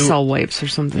they do. Lysol wipes or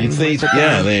something. You'd think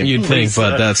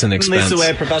but that's an expense.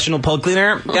 Lisa, a professional pole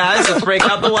cleaner. Guys, let's break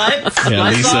out the wipes. Yeah,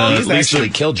 Lisa These actually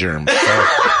kill germs.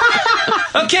 So.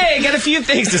 Okay, got a few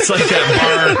things. It's like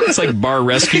that bar. It's like Bar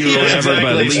Rescue or whatever,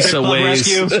 but Lisa Ways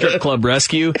Strip Club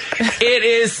Rescue. It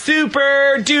is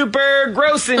super duper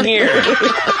gross in here.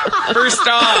 First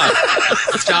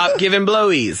off, stop giving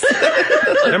blowies.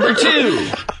 Number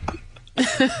 2,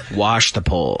 wash the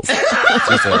poles.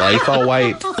 Just a Lysol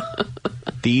wipe.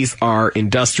 These are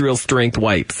industrial strength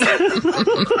wipes.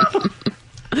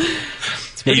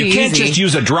 Yeah, you can't just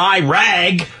use a dry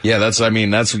rag. Yeah, that's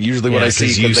usually what I see.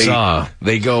 'cause you saw.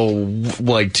 They go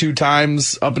like 2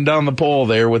 times up and down the pole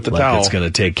there with the towel. It's going to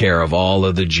take care of all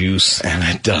of the juice. And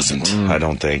it doesn't, I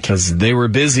don't think. Because they were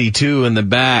busy, too, in the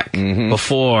back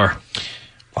before.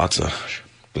 Lots of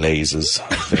blazes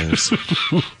of things.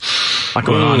 What's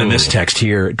going on in this text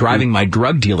here? Driving my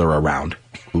drug dealer around.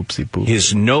 Oopsie poop.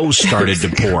 His nose started to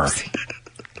pour.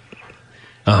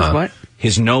 What?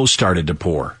 His nose started to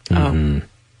pour. Oh.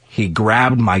 He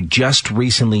grabbed my just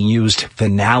recently used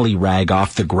finale rag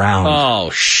off the ground. Oh,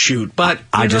 shoot. But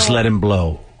I just let him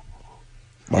blow.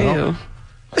 Ew.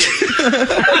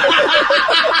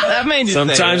 That made you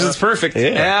sometimes it's perfect.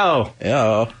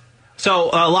 Yeah. So,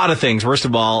 a lot of things. First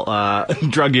of all,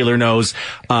 drug dealer knows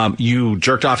you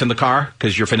jerked off in the car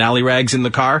because your finale rag's in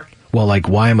the car. Well, like,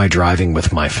 why am I driving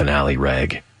with my finale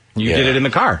rag? You did it in the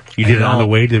car. You did it on the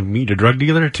way to meet a drug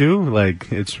dealer, too?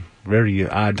 Like, it's very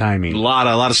odd timing. A lot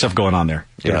of stuff going on there.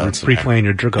 Yeah, pre-playing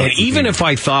your jerk off. And even if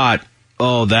I thought,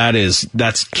 oh, that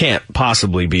can't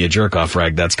possibly be a jerk-off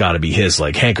rag, that's got to be his,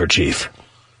 like, handkerchief.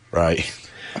 Right.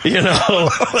 You know?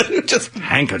 Just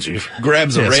handkerchief.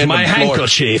 Grabs a random my floor.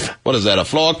 handkerchief. What is that, a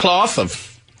floor cloth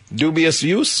of dubious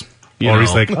use? Or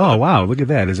he's like, oh, wow, look at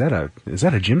that. Is that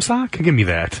a gym sock? Give me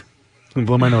that. And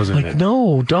blow my nose in it.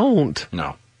 No, don't.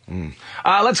 No.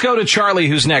 Let's go to Charlie,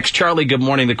 who's next. Charlie, good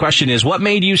morning. The question is, what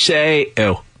made you say,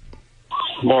 ew?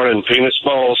 Morning, penis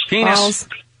balls. Penis.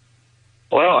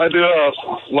 Well, I do a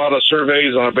lot of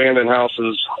surveys on abandoned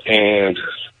houses and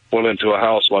went into a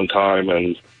house one time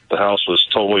and the house was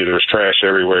totally, there's trash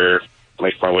everywhere.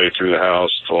 Make my way through the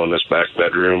house, go in this back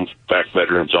bedroom. Back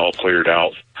bedroom's all cleared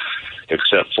out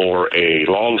except for a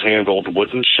long-handled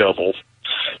wooden shovel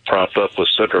propped up with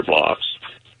cinder blocks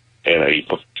and a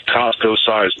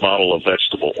Costco-sized bottle of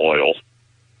vegetable oil.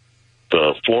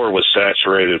 The floor was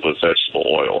saturated with vegetable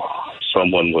oil.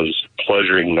 Someone was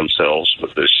pleasuring themselves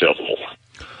with this shovel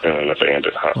in an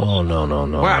abandoned house. Oh,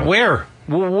 no. Where?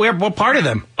 What part of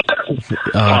them?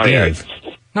 Dave.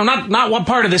 No, not what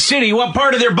part of the city. What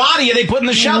part of their body are they putting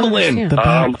the shovel in? The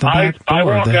back I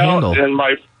walk out, and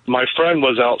my friend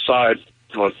was outside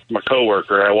with my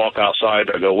coworker. I walk outside.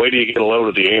 I go, wait till you get a load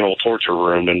of the anal torture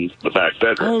room in the back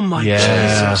bedroom. Oh, my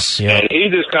Jesus. Yeah. And he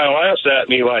just kind of laughs at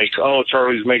me like, oh,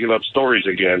 Charlie's making up stories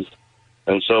again.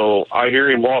 And so I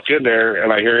hear him walk in there,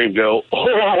 and I hear him go,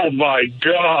 oh, my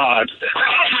God.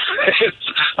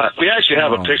 We actually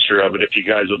have a picture of it if you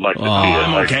guys would like to see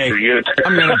it. Okay.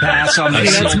 I'm going to pass on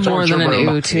this. That's more than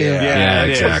an ew, too. Yeah,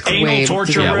 exactly. Anal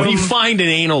torture room. When you find an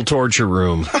anal torture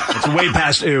room, it's way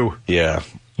past ew. Yeah.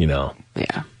 You know.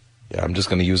 Yeah. Yeah, I'm just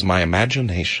going to use my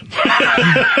imagination.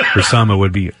 For some, it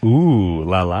would be, ooh,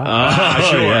 la la.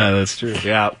 Sure. Yeah, that's true.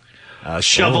 Yeah.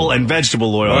 Shovel and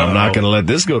vegetable oil. Well, I'm not going to let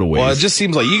this go to waste. Well, it just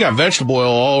seems like you got vegetable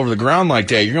oil all over the ground like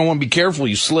that. You're going to want to be careful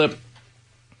you slip.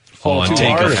 And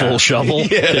take a full shovel?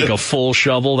 Yeah. Take a full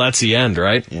shovel? That's the end,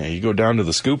 right? Yeah, you go down to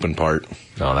the scooping part.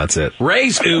 Oh, that's it.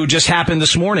 Ray's ooh just happened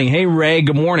this morning. Hey, Ray,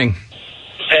 good morning.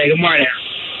 Hey, good morning.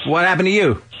 What happened to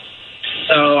you?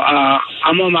 So,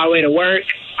 I'm on my way to work.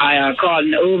 I called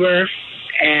an Uber,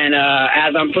 and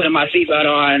as I'm putting my seatbelt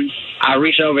on, I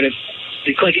reach over to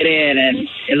click it in, and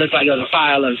it looked like it was a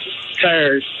pile of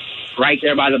turds right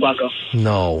there by the buckle.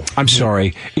 No. I'm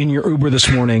sorry. In your Uber this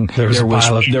morning, there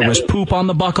was poop on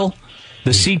the buckle?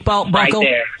 The seatbelt buckle?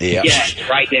 Right there. Yeah. Yeah,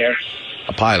 right there.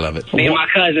 A pile of it. Me and my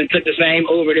cousin took the same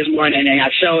Uber this morning, and I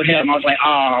showed him. I was like,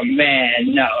 oh,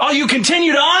 man, no. Oh, you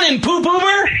continued on in poop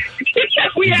Uber?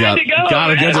 We had to go.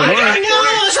 Gotta get to work.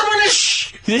 No, someone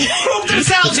is poop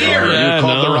themselves here. You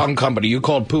called the wrong company. You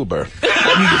called Poober.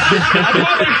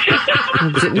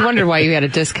 You wonder why you had a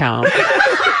discount.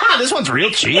 This one's real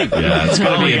cheap. Yeah, it's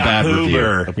going to be a bad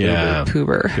Poober. review. Yeah.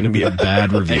 Poober. Going to be a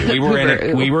bad review.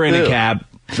 We were in a cab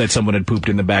that someone had pooped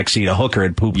in the back seat. A hooker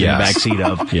had pooped in the back seat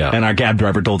of. Yeah. And our cab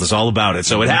driver told us all about it.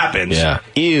 So it happens. Yeah.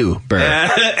 Uber.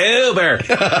 Uber.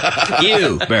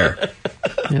 Uber.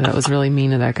 Yeah, that was really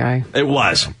mean of that guy. It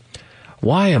was.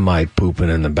 Why am I pooping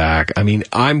in the back? I mean,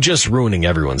 I'm just ruining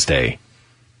everyone's day.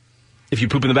 If you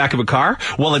poop in the back of a car?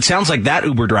 Well, it sounds like that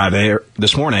Uber driver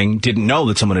this morning didn't know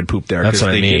that someone had pooped there because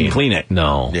they didn't clean it.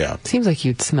 No. Yeah. Seems like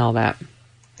you'd smell that.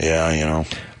 Yeah, you know.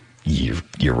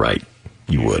 You're right.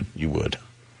 You would. You would.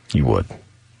 You would.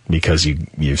 because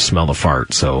you smell the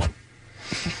fart. So,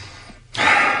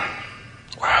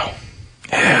 wow.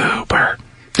 Uber.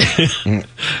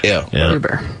 Yeah.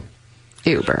 Uber.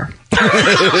 Uber.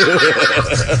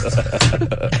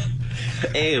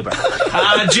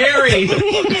 Jerry.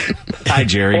 Hi,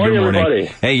 Jerry. Morning, Good morning. everybody.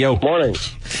 Hey, yo. Morning.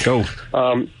 Go.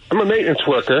 I'm a maintenance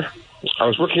worker. I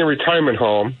was working in a retirement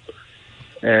home,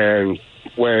 and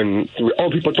when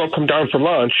old people don't come down for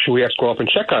lunch, we have to go up and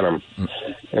check on them.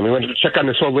 And we went to check on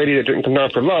this old lady that didn't come down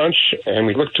for lunch, and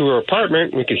we looked to her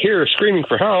apartment, and we could hear her screaming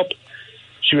for help.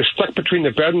 She was stuck between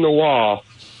the bed and the wall,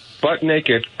 butt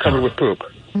naked, covered with poop.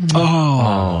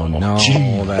 Oh no, Gee.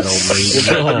 that old lady.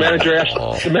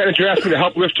 The manager asked me to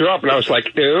help lift her up, and I was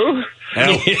like, ew.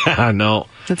 I know.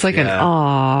 It's like an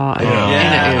aw.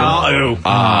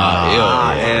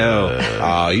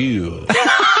 You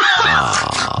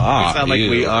sound like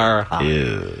we are.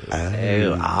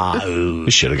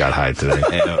 We should have got high today.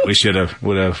 We should have.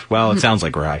 Would have. Well, it sounds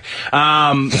like we're high.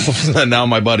 Now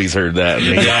my buddies heard that.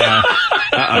 Yeah.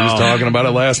 I was talking about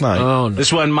it last night. Oh, no.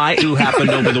 This one, my ooh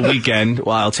happened over the weekend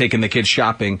while taking the kids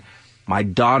shopping. My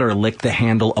daughter licked the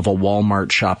handle of a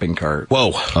Walmart shopping cart.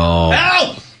 Whoa. Oh.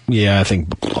 Ow! Yeah, I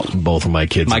think both of my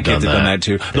kids have done that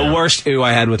too. Yeah. The worst ooh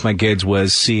I had with my kids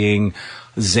was seeing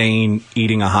Zane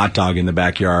eating a hot dog in the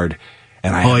backyard.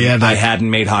 And I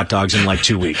hadn't made hot dogs in like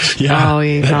 2 weeks. Yeah. Oh,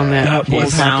 you found that He old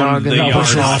hot found dog. the yard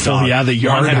was hot awful. dog. Yeah, the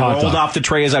yard One had hot rolled dog. off the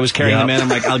tray as I was carrying them in. I'm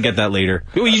like, I'll get that later.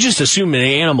 Well, you just assume an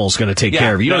animal's going to take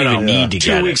care of it. You don't even need to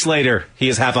get 2 weeks later, he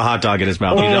has half a hot dog in his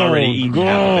mouth. He's Oh, already eaten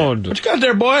half of it. What you got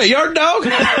there, boy? A yard dog?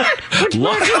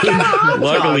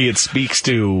 Luckily, it speaks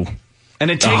to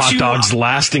and it the takes hot dog's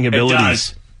lasting abilities. It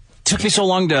does. Took me so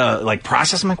long to like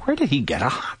process. I'm like, where did he get a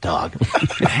hot dog?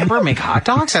 Did Hamburger make hot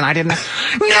dogs? And I didn't. No,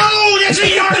 that's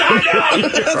a yard hot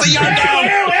dog. That's a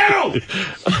yard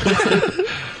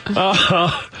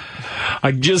dog.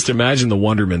 I just imagine the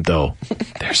wonderment, though.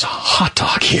 There's a hot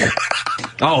dog here.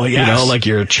 Oh, yes. You know, like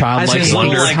your childlike His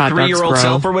wonder. little, like 3-year-old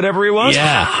self or whatever he was.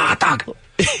 Yeah. Hot dog.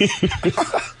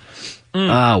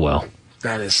 Well.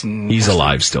 That is. He's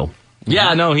alive still.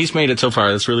 Yeah, no, he's made it so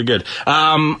far. That's really good.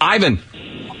 Ivan.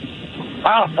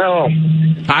 Oh, hello.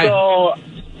 Hi. So,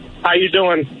 how you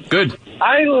doing? Good.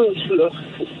 I was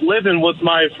living with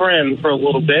my friend for a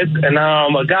little bit, and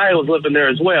a guy was living there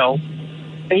as well.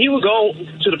 And he would go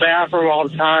to the bathroom all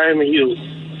the time, and he was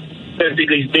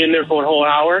basically he's been there for a whole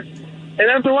hour. And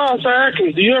after a while, I started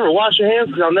asking, do you ever wash your hands?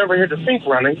 Because I'll never hear the sink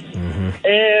running.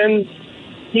 And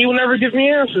he would never give me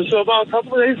answers. So about a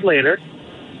couple of days later,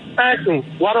 I asked him,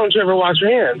 why don't you ever wash your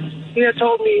hands? He had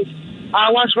told me, I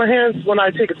wash my hands when I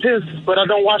take a piss, but I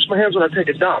don't wash my hands when I take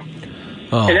a dump.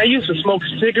 Oh. And I used to smoke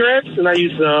cigarettes, and I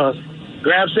used to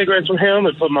grab cigarettes from him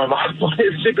and put my mouth on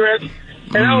his cigarettes.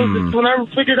 And I was just, when I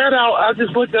figured that out, I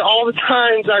just looked at all the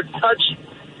times I touched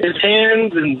his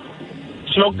hands and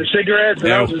smoked the cigarettes,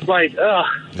 and I was just like, ugh.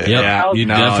 Yeah, you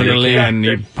definitely can.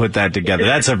 You put that together.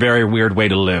 That's a very weird way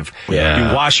to live.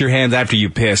 Yeah. You wash your hands after you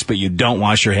piss, but you don't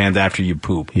wash your hands after you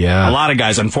poop. Yeah. A lot of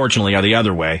guys, unfortunately, are the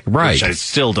other way. Right. Which I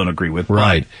still don't agree with.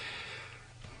 Right.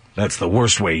 That's the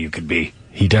worst way you could be.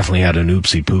 He definitely had an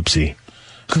oopsie poopsie.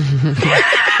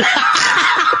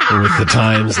 With the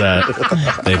times that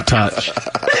they've touched.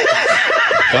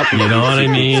 You know what I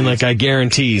mean? Like, I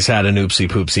guarantee he's had an oopsie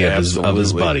poopsie of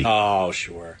his buddy. Oh,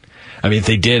 sure. I mean, if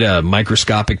they did a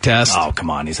microscopic test. Oh, come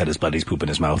on. He's had his buddies poop in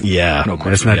his mouth. Yeah. No It's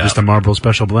question. not just a Marlboro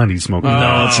Special Blend he's smoking.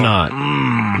 No, it's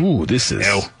not. Ooh, this is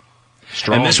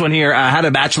strong. And this one here, I had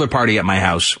a bachelor party at my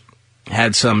house.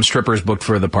 Had some strippers booked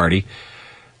for the party.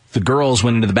 The girls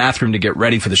went into the bathroom to get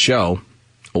ready for the show.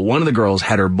 One of the girls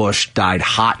had her bush dyed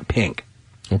hot pink.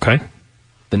 Okay.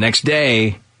 The next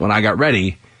day, when I got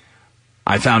ready,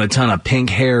 I found a ton of pink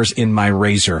hairs in my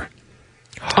razor.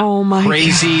 Oh my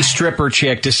Crazy God. stripper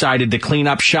chick decided to clean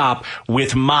up shop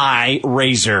with my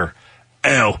razor.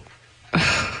 Ew.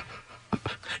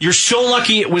 You're so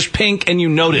lucky it was pink and you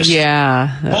noticed.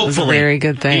 Yeah, that was a very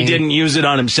good thing. He didn't use it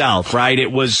on himself, right?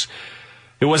 It wasn't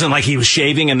like he was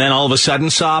shaving and then all of a sudden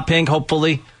saw pink,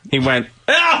 hopefully. He went,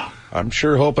 ah! I'm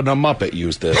sure hoping a Muppet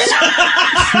used this.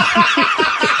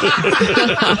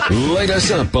 Light us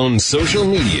up on social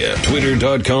media.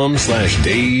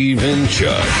 Twitter.com/Dave and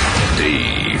Chuck.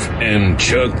 Dave and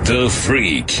Chuck the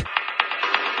Freak.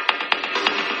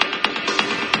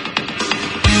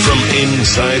 From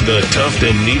inside the Tuft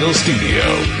and Needle studio,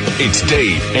 it's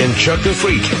Dave and Chuck the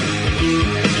Freak.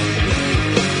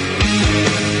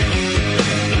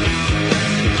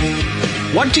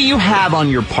 What do you have on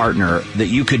your partner that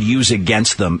you could use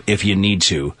against them if you need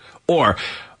to? Or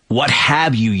what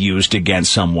have you used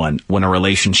against someone when a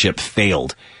relationship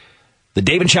failed? The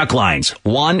Dave and Chuck lines,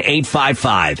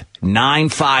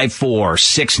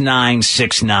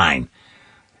 1-855-954-6969.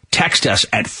 Text us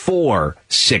at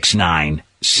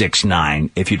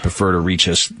 46969 if you'd prefer to reach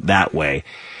us that way.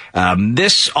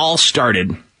 This all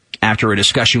started after a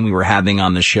discussion we were having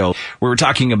on the show. We were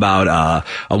talking about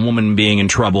a woman being in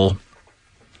trouble,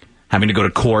 having to go to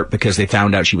court because they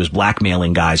found out she was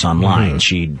blackmailing guys online.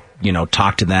 She'd,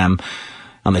 talk to them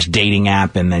on this dating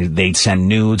app, and they'd send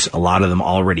nudes, a lot of them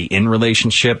already in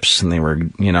relationships, and they were,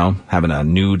 having a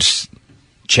nudes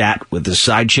chat with this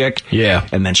side chick. Yeah.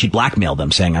 And then she blackmailed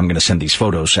them, saying, I'm going to send these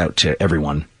photos out to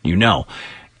everyone you know.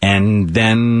 And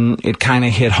then it kind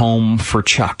of hit home for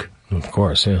Chuck. Of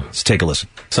course, yeah. Let's take a listen.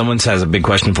 Someone has a big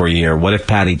question for you here. What if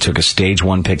Patty took a stage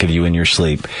 1 pic of you in your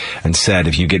sleep and said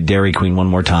if you get Dairy Queen one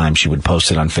more time, she would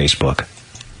post it on Facebook?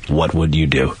 What would you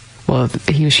do? Well,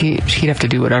 she'd have to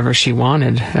do whatever she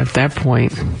wanted at that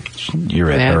point. You're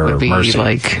at her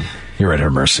mercy. You're at her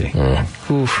mercy.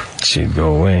 Oof. She'd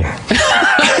go away.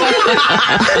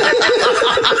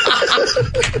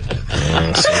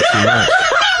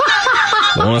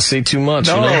 Don't want to say too much.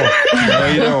 No. No,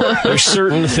 you don't. There's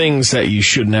certain things that you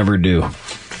should never do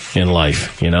in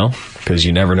life, because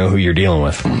you never know who you're dealing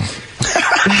with.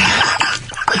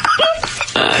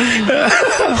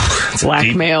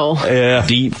 Blackmail.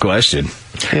 Deep question.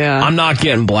 Yeah. I'm not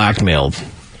getting blackmailed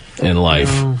in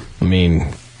life. No. I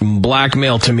mean,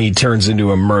 blackmail to me turns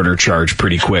into a murder charge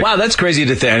pretty quick. Wow, that's crazy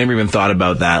to think. I never even thought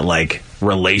about that, like,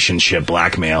 relationship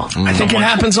blackmail. I think it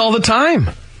happens all the time.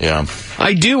 Yeah.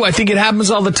 I do. I think it happens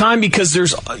all the time because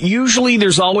there's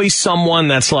always someone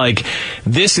that's like,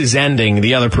 this is ending.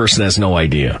 The other person has no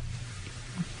idea.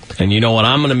 And you know what?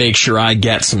 I'm going to make sure I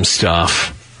get some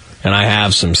stuff. And I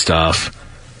have some stuff.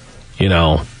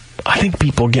 I think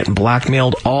people are getting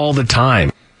blackmailed all the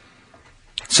time.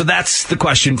 So that's the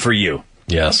question for you.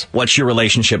 Yes. What's your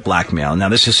relationship blackmail? Now,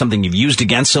 this is something you've used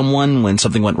against someone when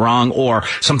something went wrong, or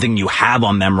something you have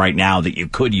on them right now that you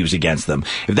could use against them.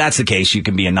 If that's the case, you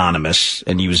can be anonymous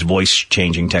and use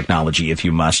voice-changing technology if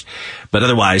you must. But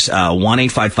otherwise,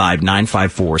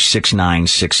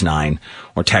 1-855-954-6969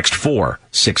 or text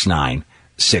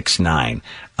 46969.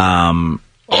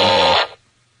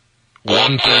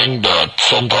 One thing that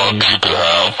sometimes you could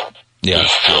have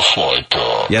is just like...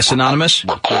 yes, Anonymous?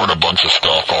 Record a bunch of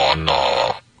stuff on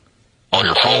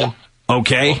your phone.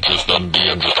 Okay. Just them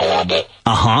being just horrible.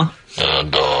 Uh-huh.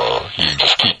 And you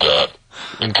just keep that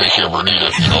in case you ever need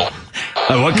it,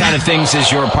 What kind of things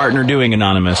is your partner doing,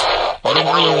 Anonymous? I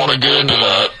don't really want to get into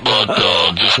that, but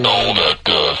just know that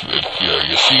if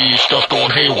you see stuff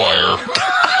going haywire,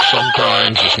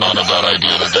 sometimes it's not a bad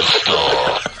idea to just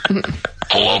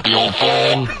pull out the old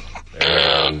phone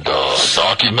and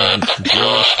document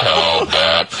just how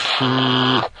that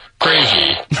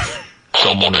crazy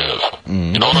someone is.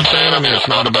 You know what I'm saying? I mean, it's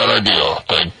not a bad idea.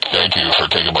 Thank you for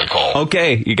taking my call.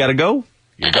 Okay, you gotta go?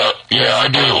 Yeah, I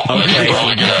do. Okay. I should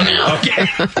probably get out of here. Okay.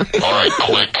 All right,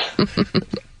 click.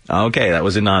 Okay, that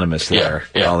was Anonymous there,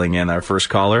 calling in our first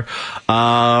caller.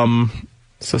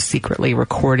 So secretly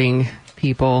recording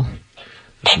people.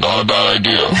 It's not a bad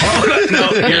idea.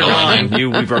 No, you're lying.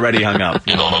 We've already hung up.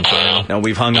 You know what I'm saying? No,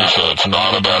 we've hung up. It's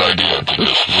not a bad idea to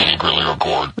just really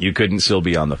record. You couldn't still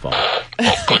be on the phone.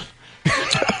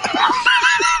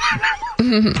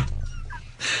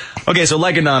 Okay, so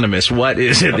like Anonymous, what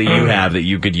is it that you have that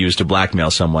you could use to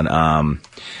blackmail someone?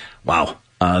 Wow.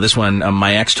 This one,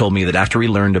 my ex told me that after he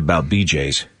learned about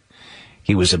BJ's,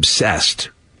 he was obsessed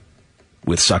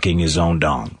with sucking his own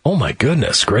dong. Oh my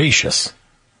goodness gracious.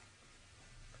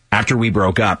 After we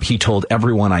broke up, he told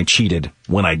everyone I cheated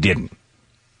when I didn't.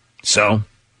 So?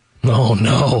 Oh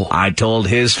no. I told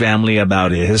his family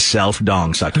about his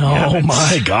self-dong sucking habits. Oh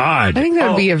my God. I think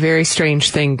that would be a very strange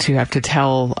thing to have to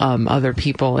tell other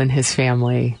people in his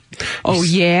family. Oh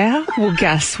yeah? Well,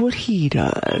 guess what he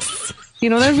does?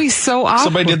 That'd be so awkward.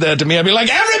 Somebody did that to me, I'd be like,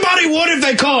 everybody would if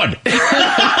they could.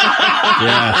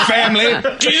 Yeah. Family.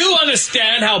 Do you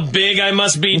understand how big I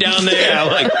must be down there?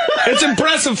 Yeah, it's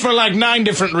impressive for 9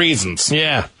 different reasons.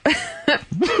 Yeah.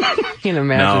 Can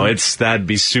imagine. No, that'd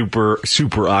be super,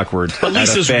 super awkward. But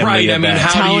Lisa's right. I mean,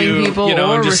 how telling do you, people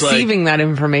or receiving that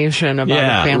information about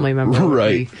a family member.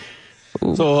 Right.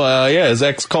 So, his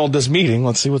ex called this meeting.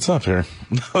 Let's see what's up here.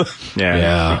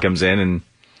 Yeah. He comes in and,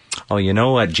 oh, you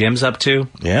know what Jim's up to?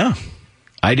 Yeah.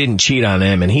 I didn't cheat on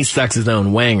him, and he sucks his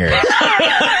own wanger.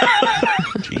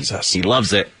 Jesus. He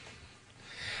loves it.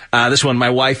 This one, my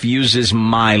wife uses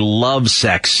my love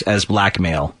sex as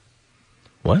blackmail.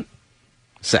 What?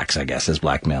 Sex, I guess, as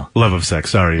blackmail. Love of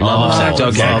sex, sorry. Love of sex,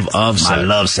 okay. Love of sex. My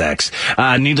love sex.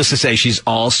 Needless to say, she's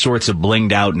all sorts of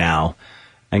blinged out now.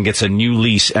 and gets a new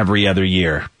lease every other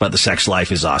year, but the sex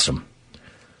life is awesome.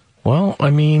 Well, I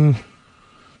mean,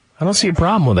 I don't see a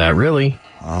problem with that, really.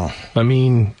 Oh. I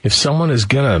mean, if someone is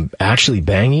going to actually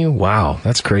bang you, wow,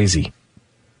 that's crazy.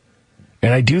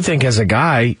 And I do think as a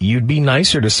guy, you'd be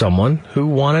nicer to someone who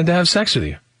wanted to have sex with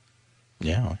you.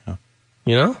 Yeah.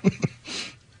 You know?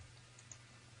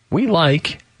 We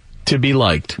like to be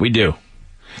liked. We do.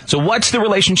 So what's the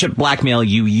relationship blackmail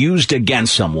you used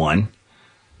against someone?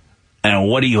 And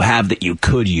what do you have that you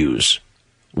could use?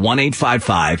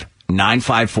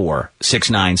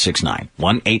 1-855-954-6969.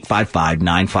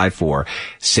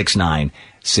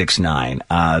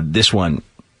 1-855-954-6969. This one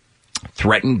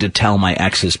threatened to tell my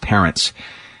ex's parents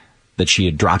that she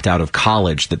had dropped out of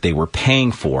college that they were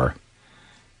paying for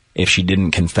if she didn't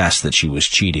confess that she was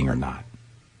cheating or not.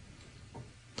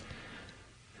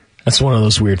 That's one of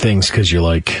those weird things because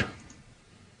you're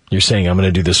saying I'm going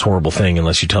to do this horrible thing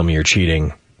unless you tell me you're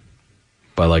cheating.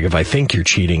 But like if I think you're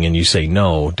cheating and you say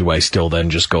no, do I still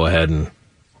then just go ahead and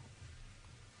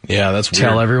that's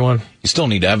tell weird. everyone? You still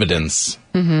need evidence.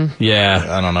 Mm-hmm. Yeah.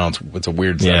 I don't know. It's a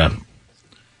weird thing.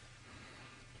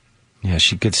 Yeah,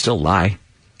 she could still lie.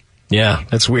 Yeah,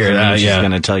 that's weird. She's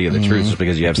going to tell you the truth just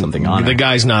because you have something on her. The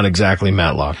guy's not exactly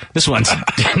Matlock. This one's,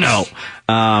 no.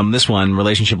 This one,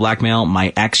 relationship blackmail.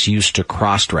 My ex used to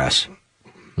cross-dress.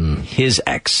 His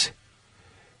ex.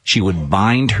 She would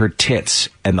bind her tits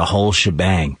and the whole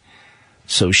shebang.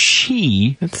 So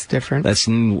she... That's different. I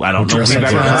don't know if we've ever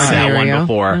heard that one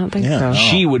before. I don't think so.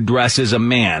 She would dress as a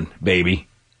man, baby.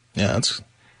 Yeah,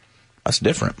 that's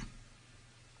different.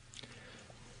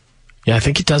 Yeah, I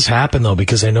think it does happen, though,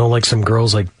 because I know, like, some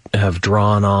girls, like, have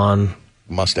drawn on...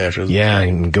 mustaches. Yeah,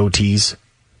 and goatees.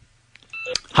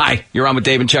 Hi, you're on with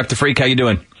Dave and Chuck the Freak. How you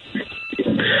doing?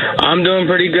 I'm doing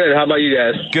pretty good. How about you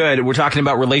guys? Good. We're talking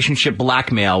about relationship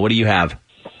blackmail. What do you have?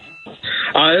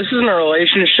 This isn't a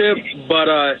relationship,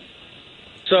 but,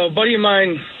 so a buddy of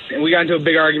mine, we got into a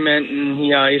big argument, and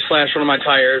he slashed one of my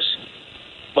tires,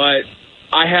 but...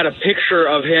 I had a picture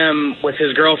of him with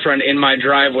his girlfriend in my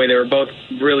driveway. They were both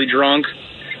really drunk,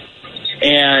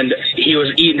 and he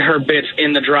was eating her bits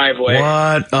in the driveway.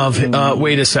 What?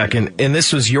 Wait a second. And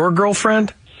this was your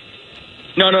girlfriend?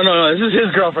 No. This is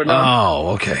his girlfriend. No.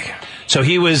 Oh, okay. So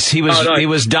he was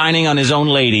dining on his own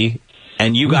lady,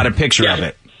 and you got a picture of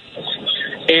it.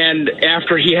 And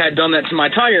after he had done that to my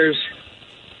tires,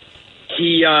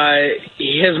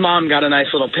 his mom got a nice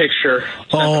little picture.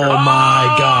 Oh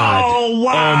my God! Oh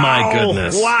wow! Oh my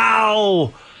goodness!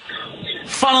 Wow!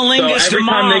 Funnelingus so to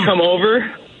mom.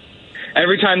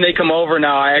 Every time they come over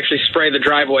now, I actually spray the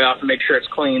driveway off and make sure it's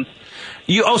clean.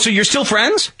 So you're still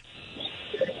friends?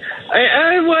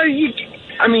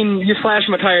 You slash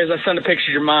my tires. I send a picture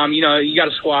to your mom. You got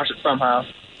to squash it somehow.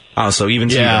 Oh, so even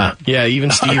Steven. Yeah,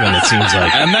 even Steven, it seems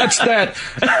like. And that's that.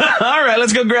 All right,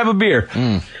 let's go grab a beer.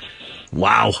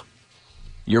 Wow.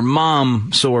 Your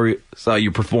mom saw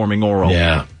you performing oral.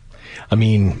 Yeah. I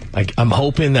mean, I'm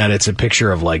hoping that it's a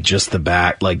picture of, like, just the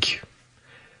back. Like,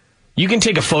 you can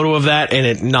take a photo of that and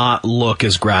it not look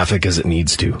as graphic as it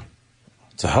needs to.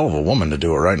 It's a hell of a woman to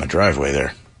do it right in the driveway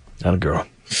there. Not a girl.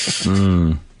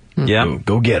 Yeah.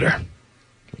 Go get her.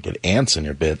 Get ants in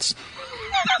your bits.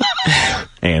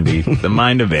 Andy. The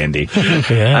mind of Andy.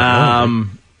 Yeah.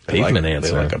 Pavement ants.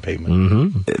 They like a pavement.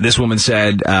 Mm-hmm. This woman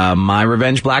said, my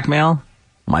revenge blackmail,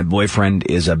 my boyfriend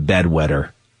is a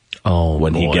bedwetter. Oh,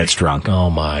 when he gets drunk. Oh,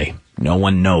 my. No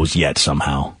one knows yet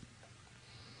somehow.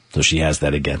 So she has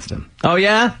that against him. Oh,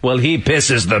 yeah? Well, he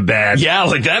pisses the bed. Yeah,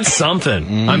 like, that's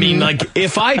something. I mean, like,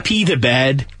 if I pee the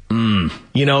bed,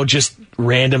 just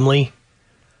randomly,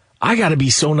 I gotta be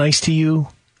so nice to you.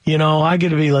 I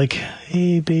gotta be like,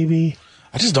 hey, baby.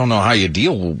 I just don't know how you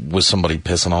deal with somebody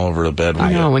pissing all over the bed.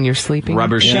 I know, when you're sleeping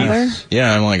rubber together.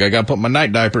 Yeah, I'm like, I gotta put my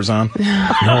night diapers on.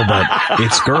 No, but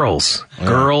it's girls. Yeah.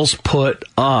 Girls put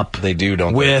up. They do,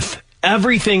 don't with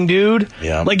everything, dude.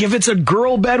 Yeah. Like, if it's a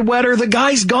girl bedwetter, the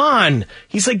guy's gone.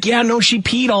 He's like, yeah, no, she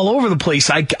peed all over the place.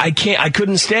 I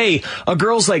couldn't stay. A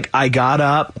girl's like, I got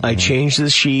up, I changed the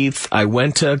sheets, I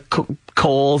went to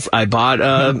Kohl's, I bought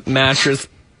a mattress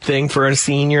thing for a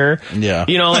senior. Yeah.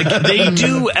 They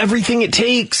do everything it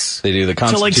takes. They do the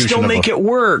constitution to, still make it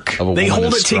work. They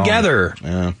hold it together.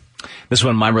 Yeah. This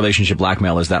one, my relationship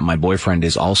blackmail is that my boyfriend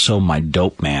is also my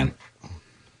dope man.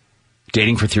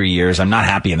 Dating for 3 years. I'm not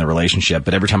happy in the relationship,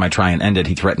 but every time I try and end it,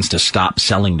 he threatens to stop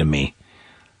selling to me.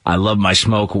 I love my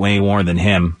smoke way more than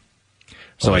him.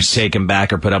 So I take him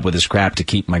back or put up with his crap to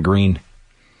keep my green.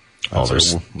 Oh,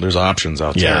 there's options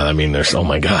out there. Yeah, I mean, oh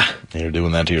my God. You're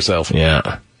doing that to yourself.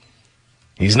 Yeah.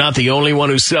 He's not the only one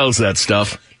who sells that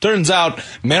stuff. Turns out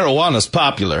marijuana's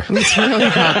popular. It's really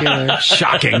popular.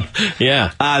 Shocking.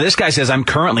 Yeah. This guy says, I'm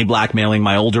currently blackmailing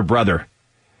my older brother.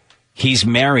 He's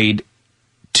married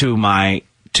to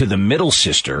the middle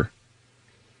sister,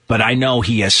 but I know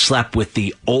he has slept with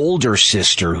the older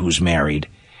sister who's married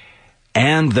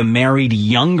and the married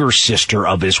younger sister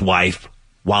of his wife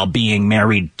while being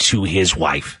married to his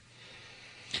wife.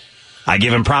 I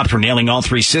give him props for nailing all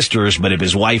three sisters, but if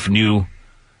his wife knew,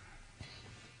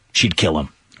 she'd kill him.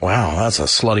 Wow, that's a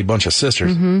slutty bunch of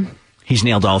sisters. Mm-hmm. He's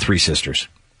nailed all three sisters.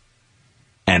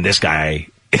 And this guy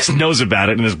knows about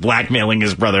it and is blackmailing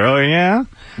his brother. Oh, yeah?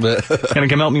 Gonna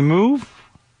come help me move?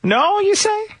 No, you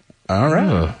say? All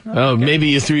right. Oh, maybe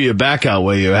you threw your back out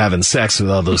while you were having sex with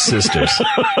all those sisters.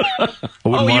 I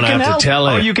wouldn't want to have to tell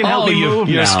her. Oh, you can help me move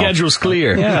your now. schedule's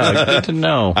clear. Yeah, good to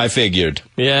know. I figured.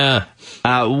 Yeah.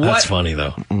 What That's funny,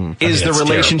 though. is the That's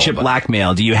relationship terrible,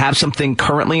 blackmail? Do you have something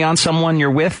currently on someone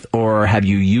you're with, or have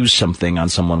you used something on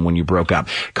someone when you broke up?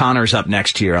 Connor's up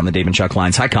next here on the Dave and Chuck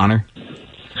lines. Hi, Connor.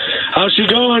 How's she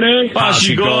going, eh? How's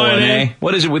she going, eh?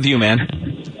 What is it with you,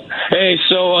 man? Hey,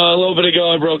 so a little bit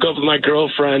ago I broke up with my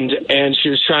girlfriend, and she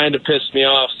was trying to piss me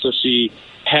off, so she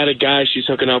had a guy she's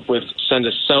hooking up with send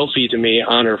a selfie to me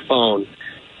on her phone.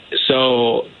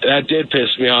 So that did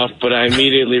piss me off, but I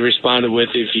immediately responded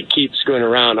with, if you keep screwing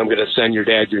around, I'm going to send your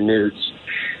dad your nudes.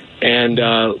 And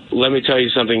let me tell you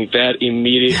something, that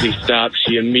immediately stopped.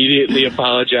 She immediately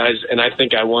apologized, and I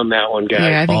think I won that one, guys.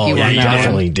 Yeah, I think you won you that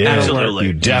definitely one. did. Absolutely.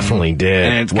 You definitely did.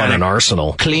 And it's what kinda an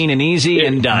arsenal. Clean and easy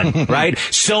and done, right?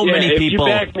 So Yeah, many people.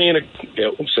 If you back me in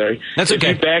I'm sorry. That's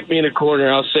okay. If you back me in a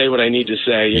corner, I'll say what I need to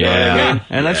say. You know what I mean?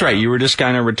 And that's right. You were just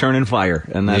kind of returning fire,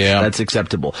 and that's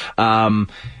acceptable.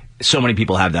 So many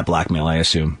people have that blackmail, I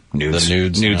assume. Nudes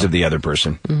yeah. of the other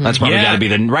person. That's probably got to be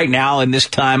right now in this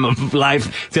time of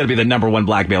life. It's got to be the number one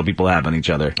blackmail people have on each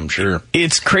other. I'm sure.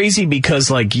 It's crazy because,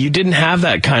 like, you didn't have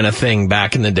that kind of thing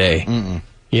back in the day. Mm-mm.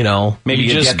 You know, maybe you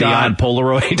just get the odd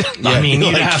Polaroid. I mean,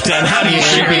 you'd have to. How do you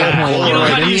share that Polaroid?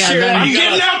 How do you share that? I'm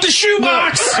getting out the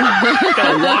shoebox.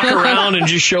 Gotta walk around and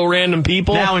just show random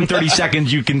people. Now in 30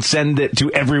 seconds, you can send it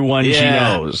to everyone she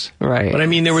knows. Right. But I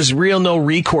mean, there was no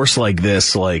recourse like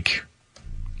this, like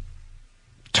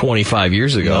 25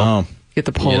 years ago. No. Get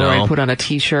the Polaroid, put on a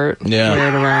T-shirt, wear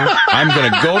it around. I'm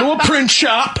going to go to a print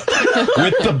shop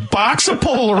with the box of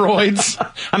Polaroids.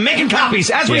 I'm making copies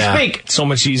as we speak. So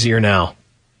much easier now.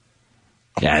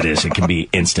 Yeah, it is. It can be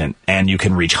instant, and you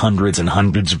can reach hundreds and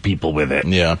hundreds of people with it.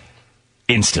 Yeah.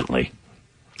 Instantly.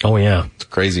 Oh, yeah. It's a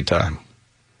crazy time.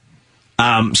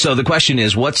 So the question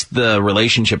is, what's the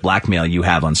relationship blackmail you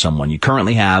have on someone you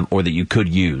currently have or that you could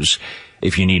use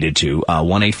if you needed to?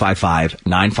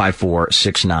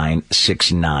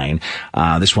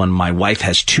 1-855-954-6969. This one, my wife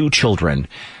has 2 children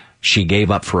she gave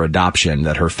up for adoption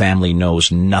that her family knows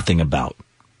nothing about.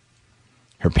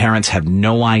 Her parents have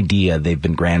no idea they've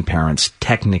been grandparents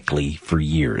technically for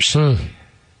years. So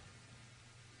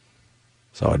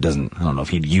I don't know if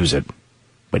he'd use it,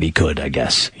 but he could, I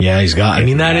guess. Yeah, he's got, I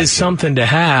mean, that is something to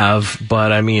have,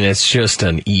 but I mean, it's just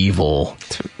an evil.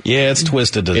 Yeah, it's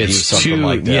twisted to use something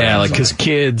like that. Yeah, like, because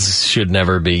kids should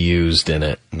never be used in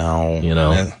it. No. You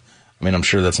know? I mean, I'm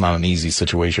sure that's not an easy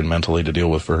situation mentally to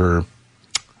deal with for her.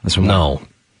 No.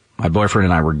 My boyfriend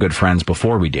and I were good friends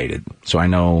before we dated, so I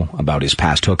know about his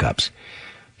past hookups.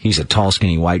 He's a tall,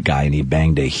 skinny white guy, and he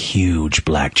banged a huge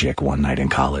black chick one night in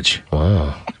college.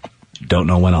 Wow. Don't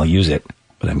know when I'll use it,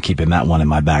 but I'm keeping that one in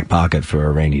my back pocket for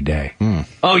a rainy day.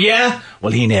 Oh, yeah?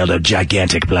 Well, he nailed a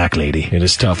gigantic black lady. It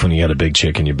is tough when you got a big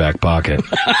chick in your back pocket.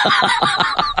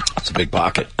 It's a big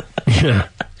pocket. Yeah.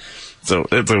 So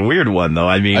it's a weird one, though.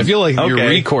 I mean, I feel like your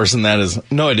recourse in that is,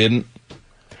 no, I didn't.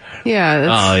 Yeah.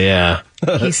 Oh, yeah.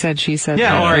 He said, she said.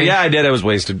 Yeah, that, or right? yeah, I did. I was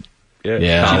wasted.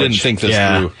 Yeah. She didn't think this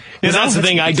through. Because that's the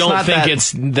thing. I don't not think that-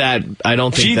 it's that. I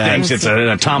don't think She that. thinks it's an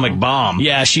atomic bomb.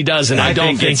 Yeah, she does, and I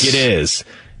don't think it is.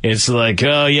 It's like,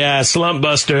 oh, yeah, slump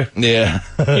buster. Yeah.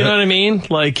 You know what I mean?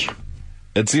 Like,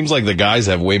 it seems like the guys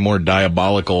have way more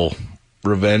diabolical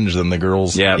revenge than the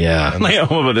girls. Yeah. Yeah.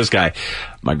 Like, what about this guy?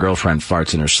 My girlfriend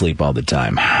farts in her sleep all the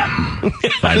time.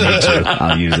 If I need to,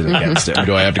 I'll use it against her.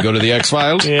 Do I have to go to the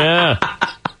X-Files? yeah.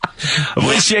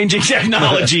 Voice-changing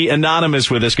technology. Anonymous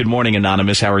with us. Good morning,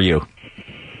 Anonymous. How are you?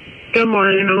 Good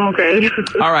morning. I'm okay.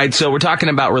 All right, so we're talking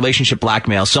about relationship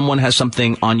blackmail. Someone has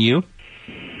something on you?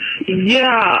 Yeah,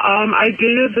 I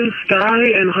dated this guy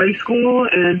in high school,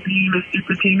 and being a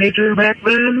super teenager back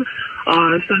then,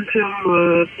 I sent him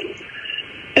an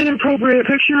inappropriate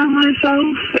picture of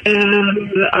myself, and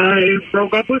I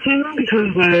broke up with him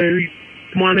because I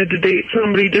wanted to date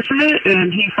somebody different,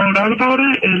 and he found out about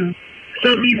it, and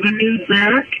sent me the news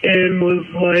back and was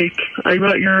like, I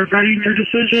bet you're regretting your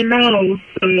decision now.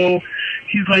 So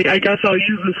he's like, I guess I'll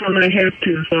use this when I have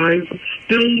to. So I'm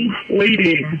still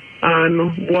waiting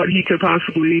on what he could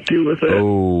possibly do with it.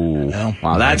 Oh,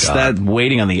 wow. That's that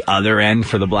waiting on the other end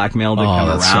for the blackmail to come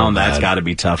that's around. so That's bad. got to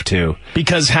be tough too.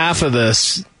 Because half of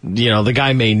this, the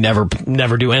guy may never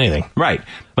do anything. Right.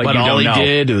 But you all don't he know.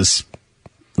 did was,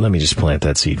 let me just plant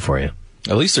that seed for you.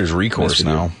 At least there's recourse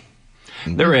now.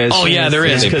 There is. Oh, yeah, there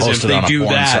is. Because if they do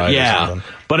that, yeah.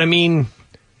 But I mean,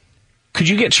 could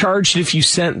you get charged if you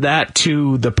sent that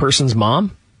to the person's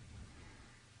mom?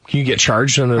 Can you get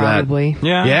charged under Probably.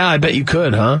 that? Yeah, I bet you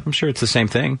could, huh? I'm sure it's the same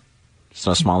thing. It's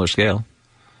on a smaller scale.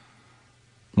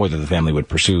 Whether the family would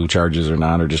pursue charges or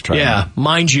not, or just try. Yeah,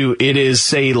 mind you, it is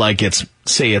say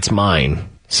it's mine.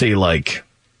 Say like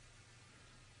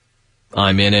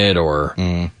I'm in it, or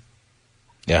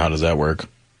yeah. How does that work?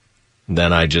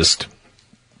 Then I just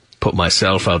put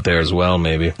myself out there as well,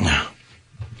 maybe. This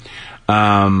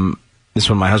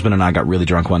one, my husband and I got really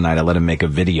drunk one night. I let him make a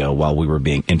video while we were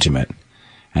being intimate.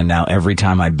 And now every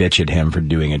time I bitch at him for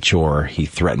doing a chore, he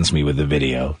threatens me with the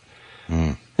video.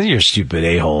 You're a stupid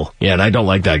a-hole. Yeah, and I don't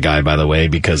like that guy, by the way,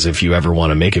 because if you ever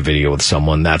want to make a video with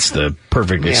someone, that's the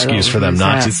perfect excuse for them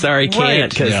not to. Sorry,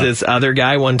 can't, because this other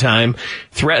guy one time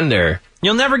threatened her.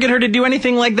 You'll never get her to do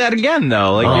anything like that again,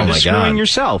 though. Like, you're just screwing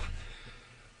yourself.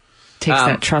 Takes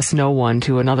that trust no one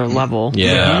to another level.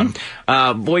 Yeah.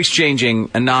 Voice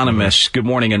changing, Anonymous. Good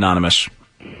morning, Anonymous.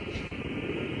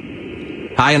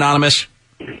 Hi, Anonymous.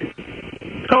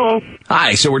 Hello.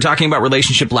 Hi. So we're talking about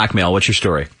relationship blackmail. What's your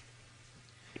story?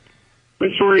 My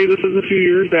story, this is a few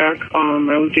years back.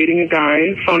 I was dating a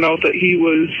guy, found out that he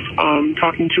was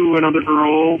talking to another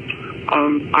girl.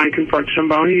 I confronted him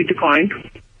about it. He declined.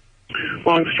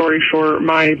 Long story short,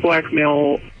 my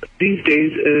blackmail these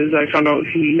days is I found out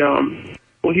he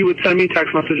would send me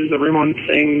text messages every month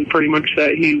saying pretty much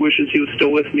that he wishes he was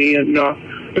still with me, and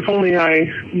if only I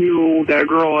knew that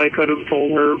girl, I could have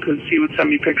told her, because he would send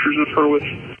me pictures of her with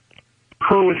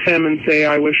him and say,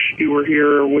 I wish you were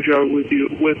here, or wish I was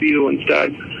with you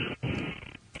instead.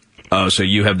 Oh, so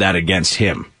you have that against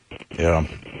him? Yeah.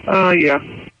 Yeah.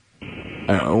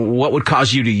 What would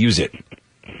cause you to use it?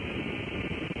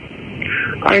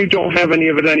 I don't have any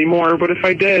of it anymore, but if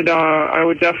I did, I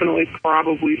would definitely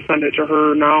probably send it to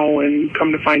her now, and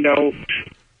come to find out,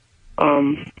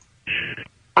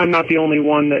 I'm not the only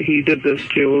one that he did this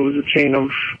to. It was a chain of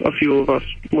a few of us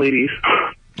ladies.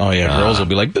 Oh, yeah, girls will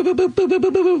be like, boop, boop, boop, boop,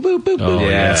 boop, boop, boop, boop. Oh,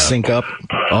 yeah. Sync up.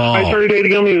 I started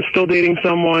dating him. He was still dating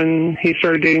someone. He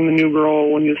started dating the new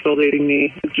girl when he was still dating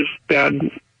me. It's just bad.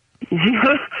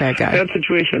 Bad guy. Bad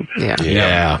situation.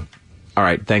 Yeah. All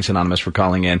right. Thanks, Anonymous, for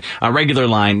calling in. Regular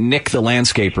line, Nick the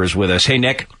landscaper is with us. Hey,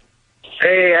 Nick.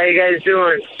 Hey, how you guys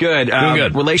doing? Good.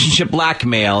 Good. Relationship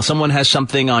blackmail. Someone has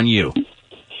something on you.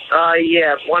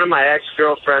 Yeah, one of my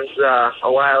ex-girlfriends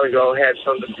a while ago had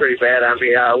something pretty bad on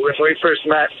me. When we first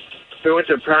met, we went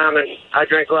to prom, and I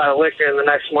drank a lot of liquor, and the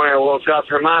next morning I woke up.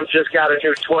 Her mom just got a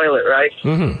new toilet, right?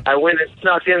 Mm-hmm. I went and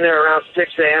snuck in there around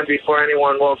 6 a.m. before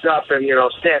anyone woke up and,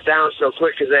 sat down so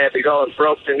quick because I had to go and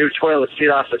broke the new toilet seat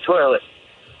off the toilet.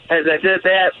 As I did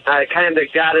that, I kind of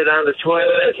got it on the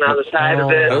toilet and on the side of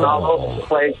it and all over the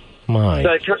place. My. So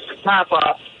I took the top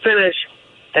off, finished,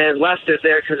 and left it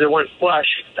there because it went flush.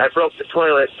 I broke the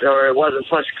toilet, or it wasn't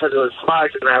flush because it was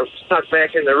clogged, and I snuck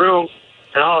back in the room,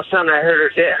 and all of a sudden I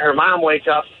heard her mom wake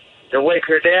up and wake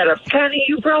her dad up. Kenny,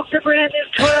 you broke the brand new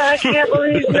toilet. I can't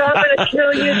believe you. I'm going to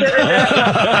kill you.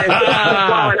 And what's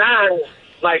going on?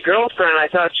 My girlfriend, I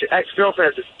thought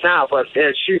ex-girlfriend now, but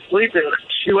she's sleeping.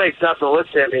 She wakes up and looks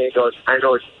at me and goes, I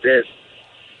know what you did.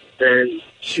 And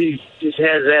she just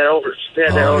has that over.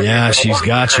 Yeah, she's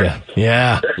got you.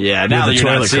 Yeah. Yeah, now that you're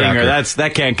not seeing her,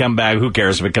 that can't come back. Who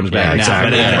cares if it comes back now?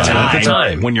 Exactly. But at the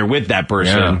time, when you're with that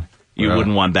person, you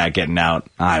wouldn't want that getting out.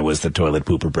 I was the toilet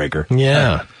pooper breaker.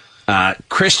 Yeah.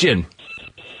 Christian.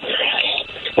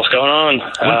 What's going on?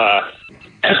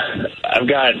 I've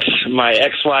got my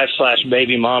ex-wife /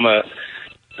 baby mama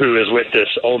who is with this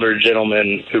older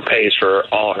gentleman who pays for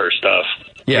all her stuff.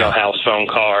 Yeah. House, phone,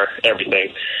 car,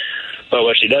 everything. But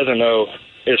what she doesn't know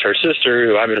is her sister,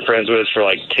 who I've been friends with for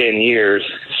like 10 years,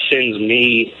 sends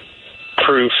me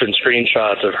proof and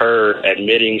screenshots of her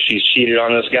admitting she's cheated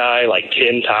on this guy like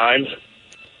 10 times.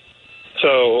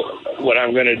 So what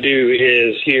I'm going to do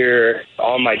is here,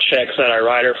 all my checks that I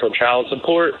write her for child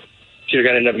support, she's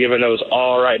going to end up giving those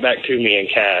all right back to me in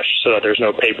cash so that there's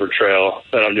no paper trail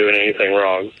that I'm doing anything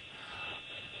wrong.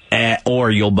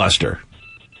 Or you'll bust her.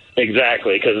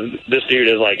 Exactly, because this dude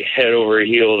is like head over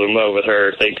heels in love with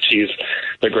her, thinks she's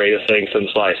the greatest thing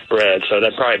since sliced bread. So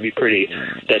that'd probably be pretty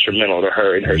detrimental to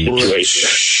her in her situation.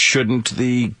 Shouldn't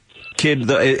the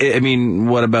kid, I mean,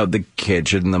 what about the kid?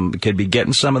 Shouldn't the kid be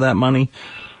getting some of that money?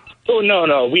 Oh,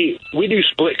 no. We do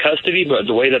split custody, but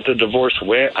the way that the divorce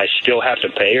went, I still have to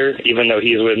pay her, even though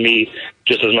he's with me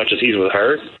just as much as he's with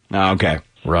her. Oh, okay.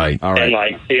 Right. All right. And,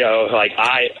 like, you know, like,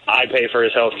 I pay for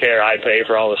his health care, I pay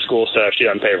for all the school stuff, she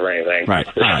doesn't pay for anything. Right.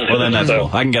 All right. Well, then that's cool.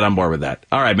 I can get on board with that.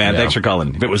 All right, man. Yeah. Thanks for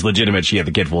calling. If it was legitimate, she had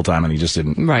the kid full time and he just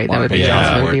didn't. Right. That want would to be, pay child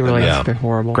that would support, be really then,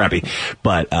 horrible. Crappy.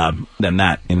 But then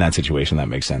in that situation, that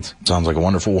makes sense. Sounds like a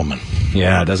wonderful woman.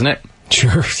 Yeah, doesn't it?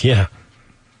 Sure. Yeah.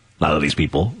 A lot of these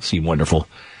people seem wonderful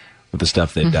with the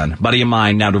stuff they've done. Buddy of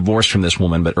mine, now divorced from this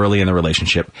woman, but early in the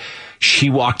relationship, she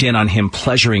walked in on him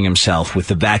pleasuring himself with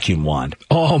the vacuum wand.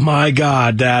 Oh, my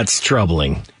God, that's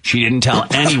troubling. She didn't tell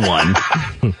anyone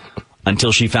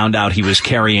until she found out he was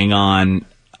carrying on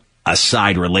a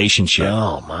side relationship.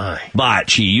 Oh, my.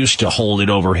 But she used to hold it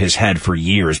over his head for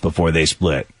years before they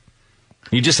split.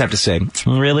 You just have to say,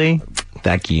 really?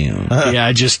 Vacuum.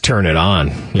 Yeah, just turn it on.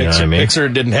 You know what I mean? Picture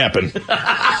it didn't happen.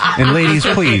 And ladies,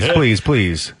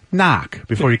 please, knock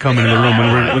before you come into the room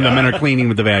when the men are cleaning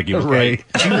with the vacuum. Okay?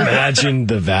 Right. Can you imagine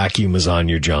the vacuum is on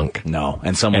your junk? No.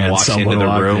 And someone walks into the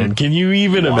room. Can you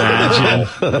even imagine?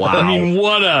 Wow. I mean,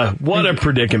 what a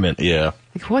predicament. Yeah.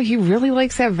 Like, well, he really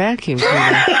likes that vacuum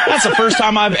cleaner. That's the first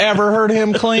time I've ever heard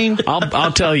him clean.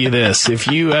 I'll tell you this: if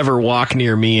you ever walk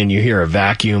near me and you hear a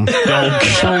vacuum,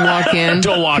 don't walk in.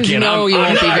 Don't walk 'Cause in. you know you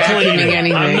won't be not vacuuming cleaning.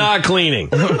 anything. I'm not cleaning.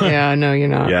 Yeah, no, you're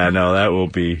not. Yeah, no, that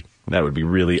would be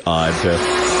really odd to.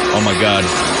 Oh my God.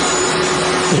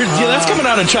 Yeah, that's coming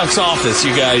out of Chuck's office,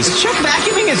 you guys. Is Chuck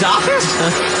vacuuming his office?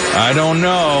 I don't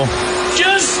know.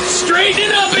 Just straighten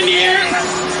it up in here.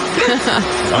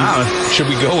 Wow. Should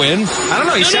we go in? I don't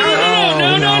know. You sound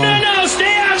No,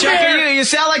 stay out Chuck, there. you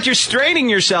sound like you're straining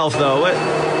yourself, though. What?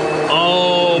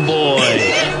 Oh, boy.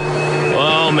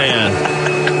 Oh, man.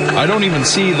 I don't even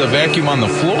see the vacuum on the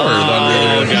floor.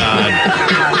 Oh,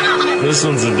 God. This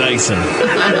one's a Dyson.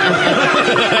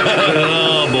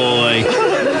 Oh, boy.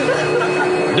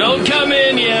 Don't come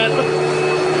in yet.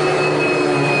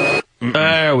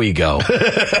 There we go.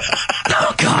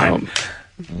 Oh, God.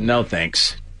 No,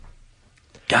 thanks.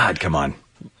 God, come on.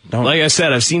 Like I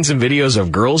said, I've seen some videos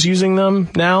of girls using them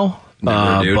now.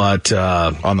 But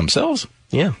on themselves?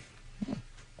 Yeah.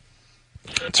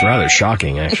 It's rather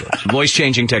shocking, actually.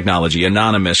 Voice-changing technology.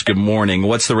 Anonymous, good morning.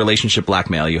 What's the relationship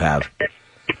blackmail you have?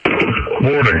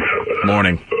 Morning.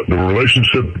 Morning. The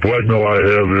relationship blackmail I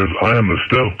have is I am the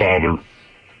stepfather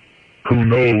who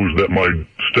knows that my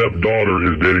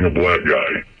stepdaughter is dating a black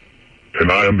guy. And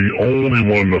I am the only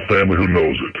one in the family who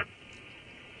knows it.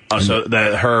 Oh, so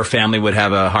her family would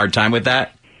have a hard time with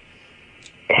that?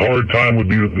 A hard time would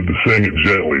be the saying it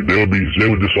gently. They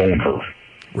would disown her.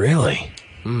 Really?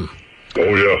 Oh,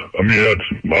 yeah. I mean,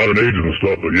 that's modern ages and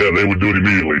stuff, but yeah, they would do it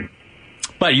immediately.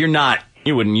 But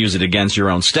you wouldn't use it against your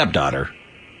own stepdaughter.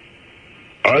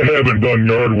 I haven't done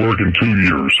yard work in 2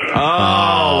 years.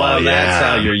 Oh, well, that's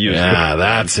how you're using it. Yeah,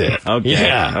 that's it. Okay.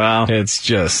 Yeah. Well, it's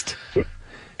just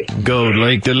go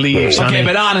like the leaves, okay, honey.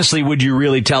 but honestly, would you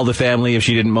really tell the family if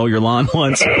she didn't mow your lawn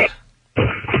once? I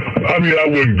mean, I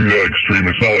wouldn't do that extreme.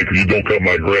 It's not like if you don't cut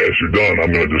my grass, you're done.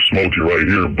 I'm going to just smoke you right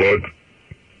here. But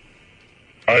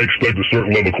I expect a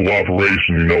certain level of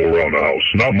cooperation, around the house.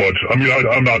 Not much. I mean,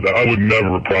 I would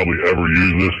never probably ever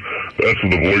use this. That's for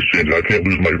the voice changer. I can't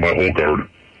lose my whole card.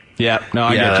 Yeah, no,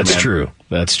 I get you, that's man. true.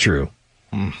 That's true.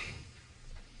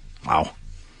 Wow.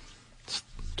 It's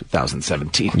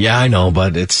 2017. Yeah, I know,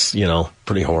 but it's,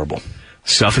 pretty horrible.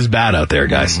 Stuff is bad out there,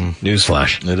 guys.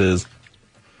 Newsflash. It is.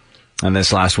 And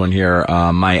this last one here,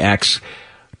 my ex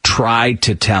tried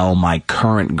to tell my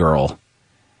current girl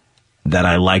that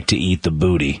I like to eat the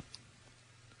booty,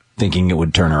 thinking it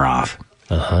would turn her off.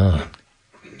 Uh-huh.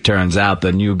 Turns out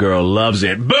the new girl loves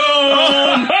it. Boom!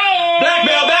 Blackmail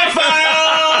backfire!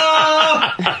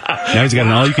 Now he's got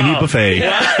an all-you-can-eat buffet.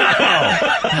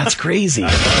 That's crazy.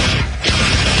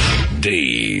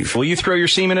 Dave. Will you throw your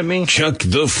semen at me? Chuck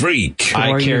the Freak.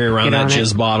 I carry around that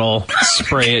jizz bottle,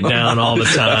 spray it down all the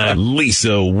time.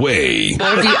 Lisa Way.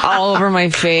 That would be all over my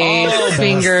face,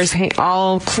 fingers,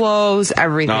 all clothes,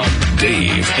 everything.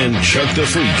 Dave and Chuck the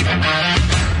Freak.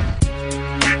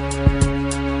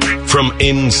 From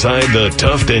inside the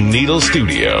Tuft and Needle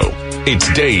studio,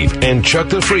 it's Dave and Chuck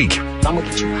the Freak. I'm gonna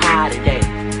get you high today.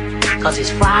 Cause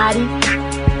it's Friday,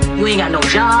 you ain't got no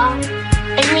job,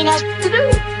 and you ain't got shit to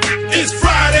do. It's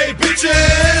Friday,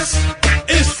 bitches!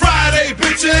 It's Friday,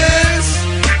 bitches!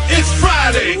 It's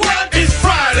Friday! What? It's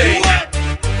Friday! What?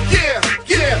 Yeah,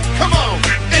 yeah!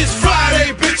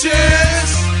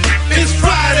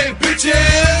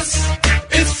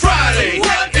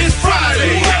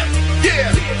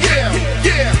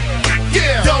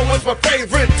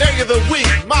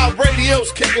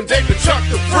 Joe's kicking Dave the Chuck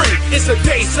the free. It's a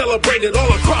day celebrated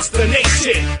all across the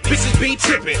nation. Bitches be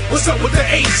tripping. What's up with the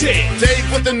agent?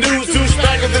 Dave with the news,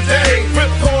 douchebag of the day.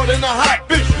 Ripcord in the hot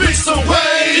bitch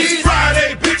away. It's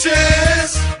Friday,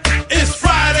 bitches. It's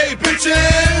Friday,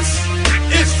 bitches.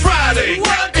 It's Friday.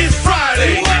 What? It's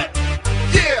Friday. What?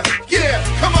 Yeah,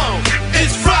 come on.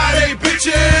 It's Friday,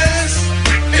 bitches.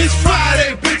 It's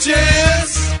Friday,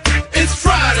 bitches. It's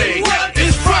Friday. What?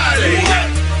 It's Friday. What?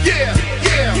 Yeah.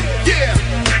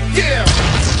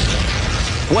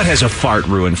 What has a fart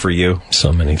ruined for you?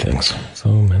 So many things.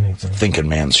 Thinking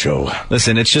Man's Show.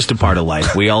 Listen, it's just a part of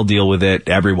life. We all deal with it.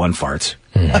 Everyone farts.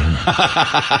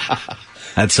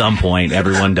 At some point,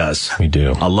 everyone does. We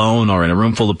do. Alone or in a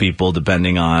room full of people,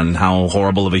 depending on how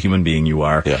horrible of a human being you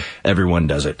are. Yeah. Everyone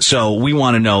does it. So we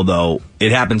want to know, though,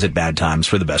 it happens at bad times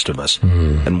for the best of us.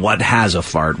 And what has a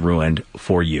fart ruined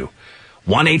for you?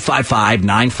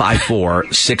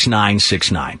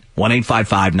 1-855-954-6969.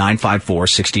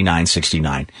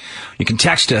 1-855-954-6969. You can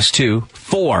text us to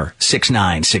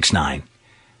 46969.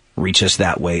 Reach us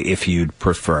that way if you'd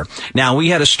prefer. Now, we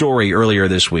had a story earlier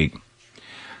this week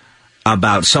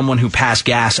about someone who passed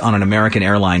gas on an American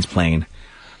Airlines plane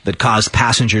that caused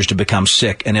passengers to become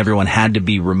sick, and everyone had to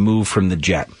be removed from the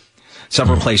jet.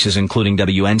 Several places, including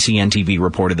WNCN-TV,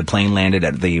 reported the plane landed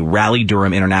at the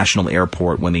Raleigh-Durham International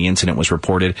Airport when the incident was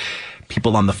reported.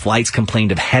 People on the flights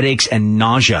complained of headaches and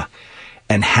nausea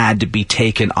and had to be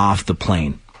taken off the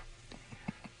plane.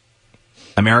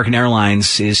 American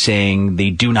Airlines is saying they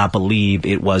do not believe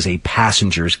it was a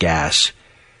passenger's gas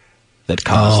that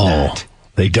caused that.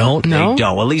 They don't? No? They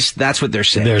don't. At least that's what they're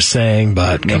saying. They're saying,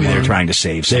 but maybe they're trying to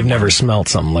save someone. They've never smelled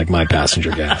something like my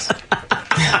passenger gas.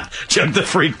 Chuck the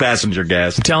Freak passenger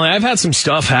gas. I'm telling you, I've had some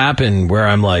stuff happen where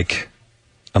I'm like,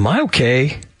 am I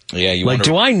okay? Yeah,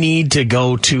 do I need to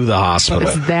go to the hospital?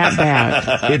 It's that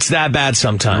bad. It's that bad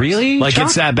sometimes. Really? Like, Chuck?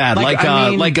 it's that bad.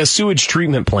 Like a sewage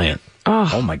treatment plant.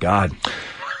 Oh my God.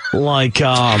 Like,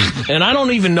 and I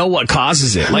don't even know what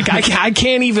causes it. Like, I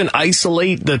can't even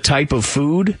isolate the type of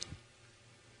food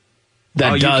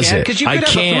that does it. Because you could have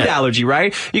a food allergy,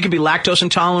 right? You could be lactose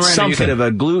intolerant, or you could have a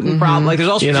gluten problem. Like, there's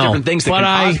all sorts of different things that can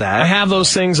cause that. I have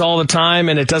those things all the time,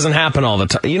 and it doesn't happen all the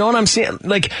time. You know what I'm saying?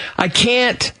 Like, I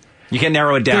can't... You can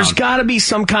narrow it down. There's got to be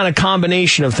some kind of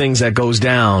combination of things that goes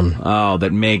down. Oh,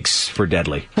 that makes for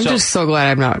deadly. I'm just so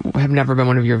glad have never been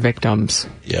one of your victims.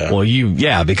 Yeah. Well,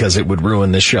 because it would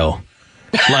ruin the show.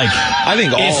 Like, I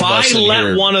think if I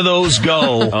let one of those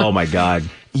go, oh my God,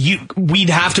 we'd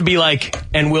have to be like,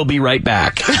 and we'll be right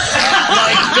back. Like,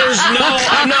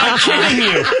 I'm not kidding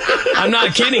you. I'm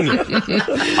not kidding you.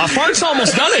 A fart's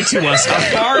almost done it to us. A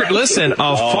fart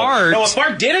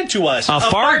did it to us. A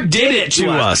fart did it to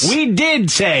us. We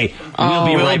did say, we'll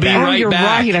be right back. Oh, you're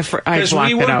right. Because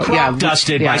we were crop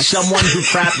dusted by someone who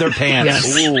crapped their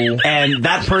pants. Yes. And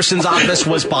that person's office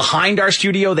was behind our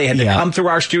studio. They had to come through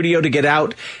our studio to get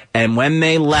out. And when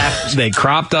they left, they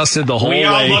crop dusted the whole way. We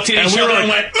all looked at each other and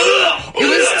went, ugh! It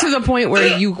was to the point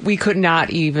where we could not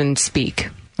even speak.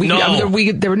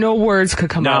 There were no words could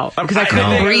come out because I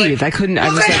couldn't breathe. I couldn't. I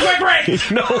was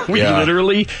like, we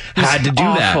literally had to do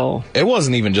awful. That. It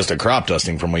wasn't even just a crop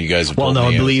dusting from what you guys have told me.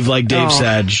 I believe, like Dave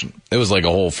said, it was like a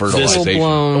whole fertilization.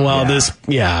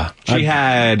 She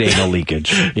had anal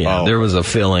leakage. Yeah, there was a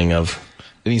feeling of.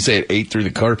 Didn't you say it ate through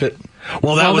the carpet?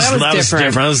 Well, that was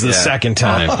different. That was the second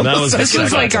time. This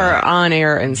was like our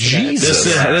on-air incident.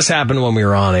 This happened when we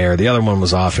were on air. The other one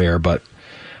was off air, but.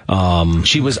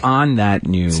 She was on that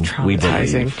new, we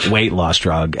believe, weight loss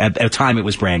drug. At the time, it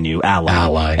was brand new,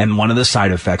 Ally. And one of the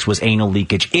side effects was anal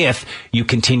leakage if you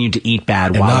continued to eat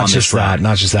bad while on this drug.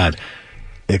 Not just that.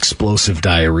 Explosive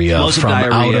diarrhea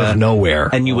out of nowhere.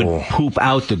 And you would poop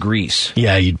out the grease.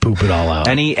 Yeah, you'd poop it all out.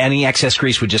 Any excess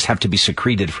grease would just have to be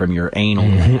secreted from your anal.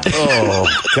 Oh,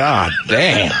 God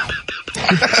damn.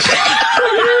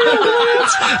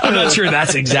 I'm not sure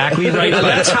that's exactly right, but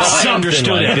that's how I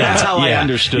understood it. That's how I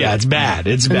understood it. Yeah, it's bad.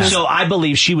 It's bad. So I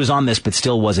believe she was on this, but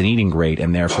still wasn't eating great,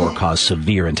 and therefore caused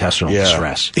severe intestinal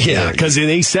distress. Yeah, because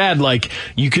they said, like,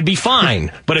 you could be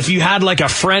fine, but if you had, like, a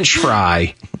French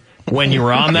fry when you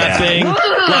were on that thing,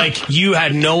 like, you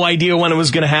had no idea when it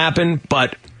was going to happen,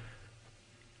 but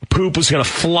poop was going to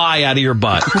fly out of your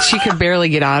butt. She could barely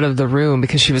get out of the room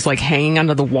because she was, like, hanging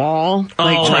onto the wall.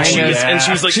 And she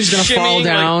was, like, she's going to fall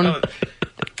down.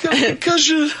 Because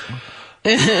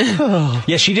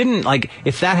yeah, she didn't, like,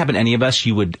 if that happened to any of us,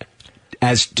 you would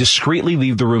as discreetly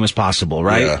leave the room as possible,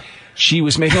 right? Yeah. She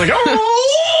was making like, oh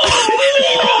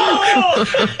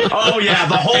yeah,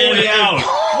 the whole way out.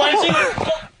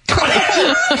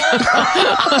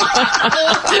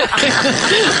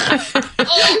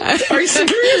 Are you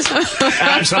serious?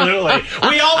 Absolutely.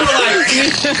 We all were like,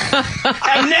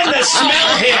 and then the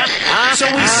smell hit. So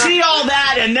we see all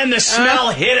that, and then the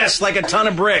smell hit us like a ton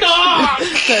of bricks.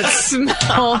 That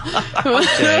smell.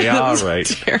 Okay, all right.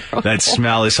 Terrible. That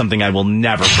smell is something I will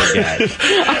never forget.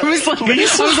 I was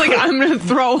like, I'm going to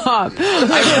throw up.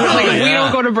 If we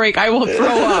don't go to break, I will throw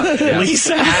up. Yeah.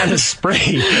 Lisa had a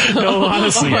spray. No,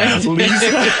 honestly,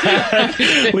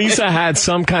 Lisa had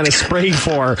some kind of spray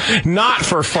not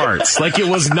for farts. Like, it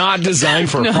was not designed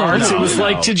for farts. It was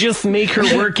like to just make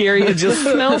her work area just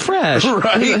smell fresh.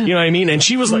 Right. You know what I mean? And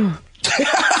she was like,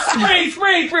 spray.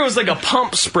 It was like a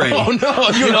pump spray. Oh, no.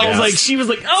 You know, like, she was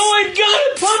like, I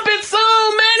gotta pump it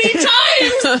so many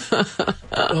times.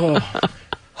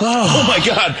 Oh my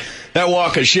God. That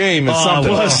walk of shame is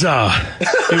something.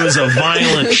 It was a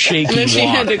violent, shaky And then she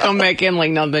walk. had to come back in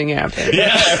like nothing happened.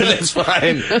 Yeah, that's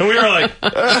fine. And we were like...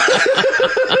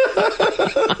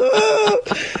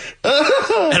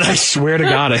 And I swear to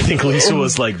God, I think Lisa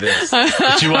was like this.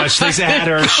 Did you watch? Lisa had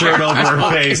her shirt over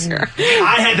her face.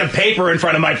 I had the paper in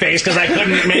front of my face because I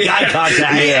couldn't make eye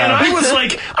contact. Yeah. And I was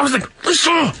like,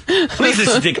 Lisa.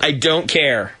 Lisa's like, I don't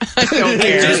care. I don't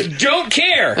care. Just don't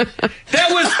care.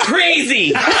 That was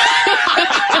crazy.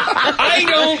 I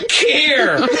don't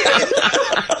care.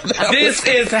 This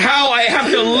is how I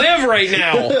have to live right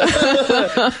now.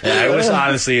 Yeah, it was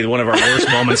honestly one of our worst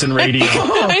moments in radio.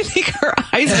 I think her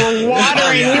eyes were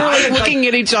watering. We were like looking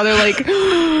at each other like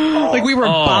we were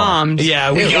bombed.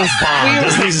 Yeah, we got bombed.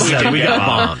 As Lisa said, we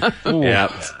got bombed. Yeah.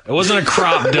 It wasn't a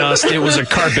crop dust, it was a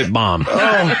carpet bomb.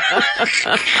 It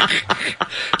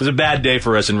was a bad day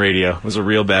for us in radio. It was a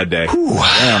real bad day.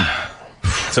 Damn.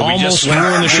 So we Almost just went,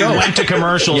 ruined the show. We went to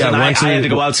commercials, and I had to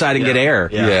go outside and get air.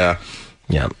 Yeah.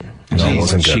 No, it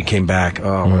wasn't good. She came back.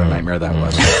 Oh, what a nightmare that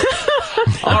was.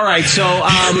 All right, so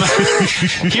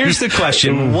here's the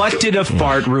question. What did a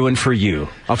fart ruin for you?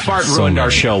 A fart ruined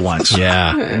our show once.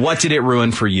 Yeah. What did it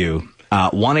ruin for you?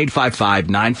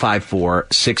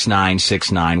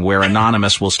 1-855-954-6969, where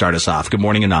Anonymous will start us off. Good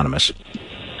morning, Anonymous.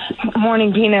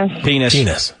 Morning, Penis.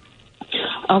 Penis.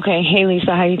 Okay, hey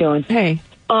Lisa, how you doing? Hey.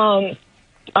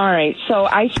 All right, so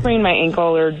I sprained my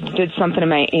ankle or did something to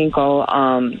my ankle,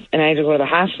 and I had to go to the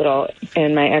hospital,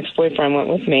 and my ex-boyfriend went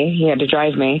with me. He had to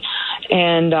drive me,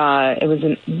 and it was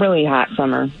a really hot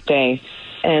summer day.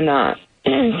 And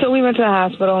so we went to the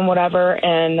hospital and whatever,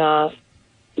 and, I'm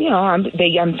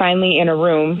finally in a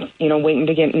room, waiting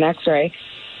to get an x-ray,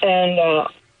 and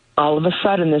all of a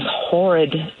sudden this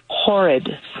horrid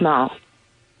smell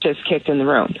just kicked in the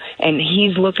room, and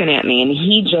he's looking at me, and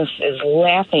he just is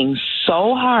laughing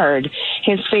so hard.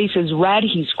 His face is red.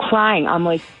 He's crying. I'm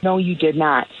like, no, you did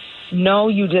not. No,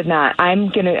 you did not.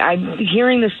 I'm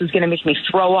hearing this is gonna make me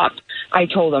throw up. I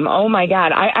told him, oh my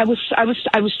God, I was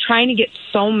trying to get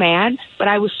so mad, but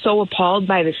I was so appalled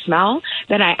by the smell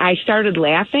that I started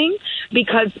laughing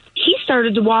because he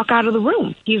started to walk out of the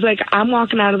room. He's like, I'm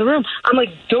walking out of the room. I'm like,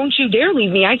 don't you dare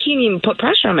leave me. I can't even put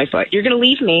pressure on my foot. You're going to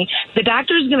leave me. The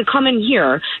doctor's going to come in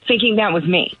here thinking that was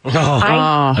me.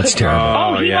 That's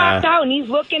terrible. He walked out and he's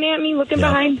looking at me,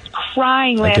 behind,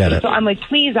 crying, laughing. So I'm like,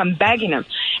 please, I'm begging him.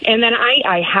 And then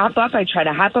I hop up. I try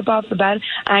to hop up off the bed.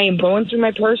 I am going through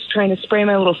my purse, trying to spray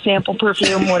my little sample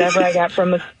perfume, whatever I got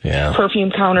from a perfume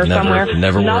counter somewhere.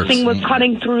 Nothing was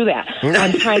cutting through that.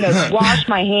 I'm trying to wash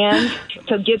my hands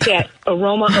to get that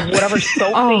aroma of whatever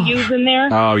soap they use in there.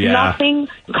 Oh, yeah. Nothing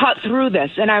cut through this.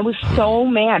 And I was so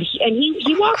mad.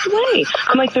 He walked away.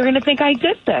 I'm like, they're going to think I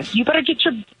did this. You better get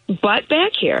your butt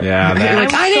back here. Yeah,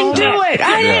 like, I didn't do it.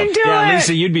 I didn't do it.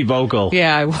 Lisa, you'd be vocal.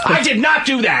 Yeah, I would. I did not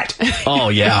do that. Oh,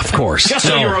 yeah, of course. Just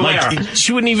so you're aware.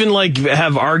 She wouldn't even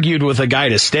have argued with a guy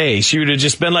to stay. She would have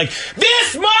just been like,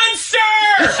 this monster!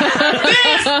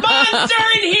 This monster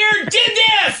in here did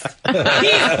this!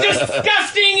 He's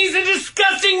disgusting! He's a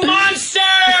disgusting monster!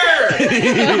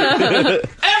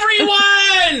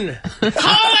 Everyone!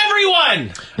 Call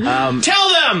everyone! Tell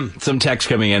them! Some text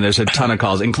coming in. There's a ton of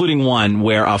calls, including one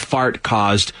where a fart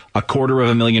caused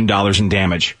 $250,000 in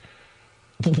damage.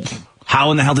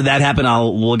 How in the hell did that happen?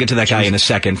 We'll get to that guy in a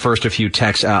second. First, a few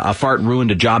texts. A fart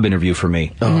ruined a job interview for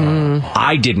me.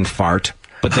 I didn't fart,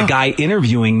 but the guy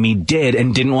interviewing me did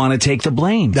and didn't want to take the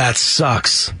blame. That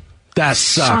sucks. That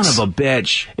sucks. Son of a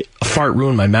bitch. A fart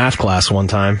ruined my math class one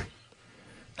time.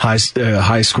 High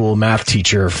school math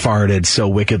teacher farted so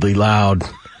wickedly loud.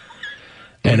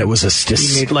 And it was a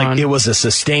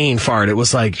sustained fart. It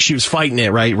was like she was fighting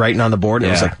it, right? Writing on the board. And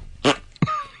it was like,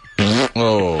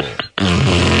 oh.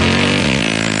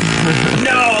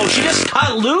 No, she just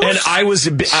got loose? And I was,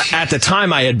 at the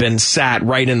time, I had been sat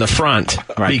right in the front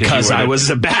because I was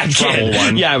a bad kid.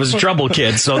 One. Yeah, I was a trouble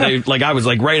kid. So I was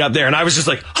like right up there, and I was just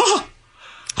like,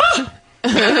 It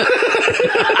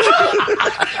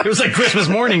was like Christmas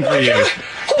morning for you.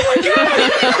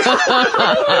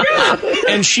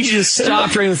 And she just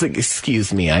stopped right and was like,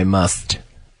 "Excuse me, I must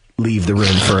leave the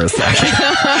room for a second."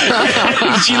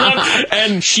 And she left,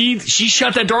 and she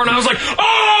shut that door, and I was like,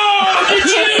 "Oh,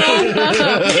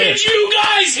 did you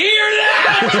guys hear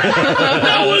that?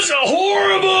 That was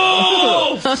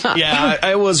horrible." Yeah,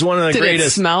 it was one of the Did greatest.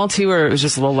 it smell too, or it was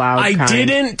just a little loud? I kind?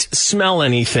 didn't smell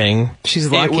anything. She's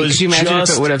lucky. It was Could you imagine if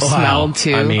it would have smelled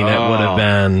too? I mean, it would have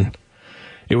been.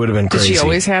 It would have been Did crazy. she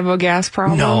always have a gas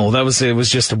problem? No, it was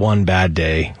just one bad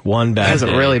day. One bad day. That was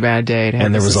a really bad day.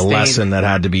 And there was a lesson that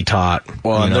had to be taught.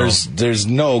 Well, and you know. there's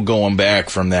no going back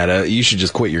from that. You should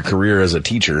just quit your career as a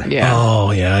teacher. Yeah.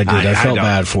 Oh, yeah, I did. I felt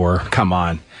bad for her. Come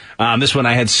on. This one,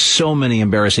 I had so many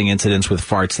embarrassing incidents with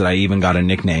farts that I even got a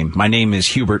nickname. My name is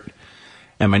Hubert,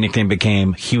 and my nickname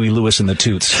became Huey Lewis and the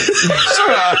Toots.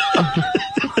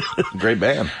 Great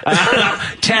band.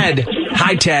 Ted.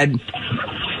 Hi, Ted.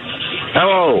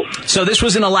 Hello. So this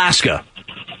was in Alaska.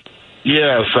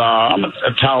 Yes, I'm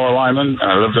a tower lineman.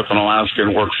 I lived up in Alaska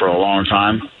and worked for a long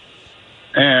time.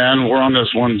 And we're on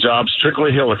this one job,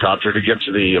 strictly helicopter, to get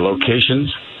to the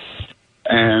locations.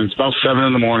 And it's about 7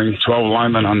 in the morning, 12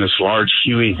 linemen on this large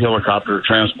Huey helicopter,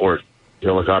 transport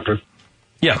helicopter.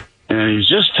 Yeah. And he's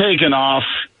just taken off,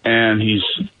 and he's,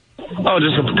 just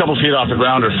a couple feet off the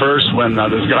ground at first when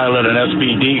this guy let an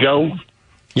SBD go.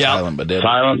 Yeah. Silent but deadly.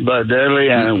 Silent but deadly,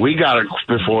 and we got it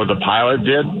before the pilot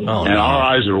did, and our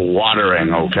eyes were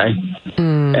watering, okay?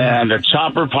 And the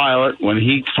chopper pilot, when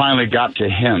he finally got to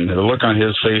him, the look on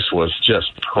his face was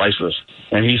just priceless.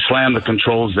 And he slammed the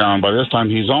controls down. By this time,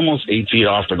 he's almost 8 feet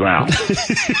off the ground.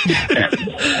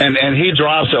 and he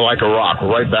drops it like a rock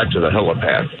right back to the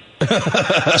helipad.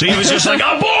 So he was just like,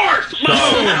 aboard!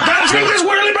 Gotta take this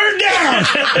whirly bird down!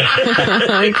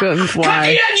 I couldn't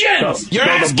fly. Your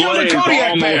ass killed the Kodiak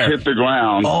almost bear. Hit the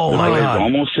ground. Oh, the my blades God.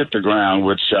 almost hit the ground,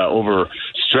 which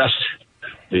overstressed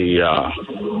the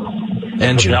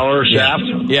engine propeller shaft.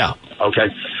 Yeah. Okay.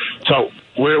 So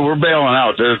we're bailing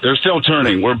out. They're still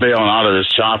turning. We're bailing out of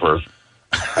this chopper.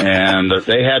 And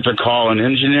they had to call an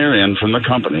engineer in from the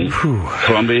company,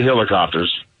 Columbia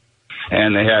Helicopters.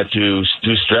 And they had to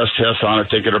do stress tests on it,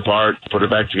 take it apart, put it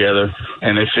back together,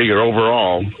 and they figure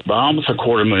overall about almost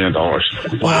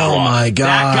 $250,000. Oh my God!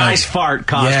 That guy's fart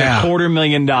cost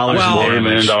 $250,000. Well,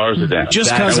 $250,000 a day. Just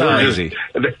because crazy.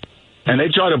 And they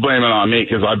try to blame it on me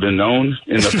because I've been known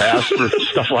in the past for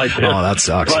stuff like this. Oh, that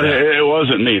sucks. But it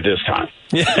wasn't me this time.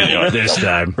 Yeah, this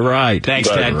time. Right. Thanks,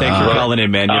 Ted. Thanks for calling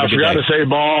in, man. You have I a good forgot day. to say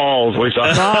balls, Lisa.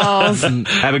 Balls.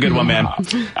 Have a good one, man. All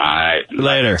right.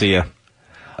 Later. See ya.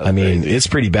 I mean, it's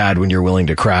pretty bad when you're willing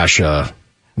to crash a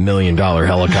 $1 million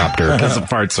helicopter. Because the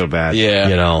fart's so bad. Yeah.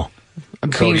 You know.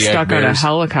 Being Kodiak stuck on a bears.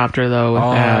 helicopter, though, with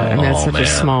that. I mean, that's such a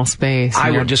small space. I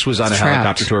You're just was on a trapped.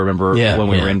 helicopter tour, remember, when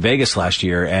we were in Vegas last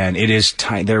year, and it is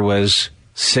tiny. There was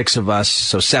 6 of us,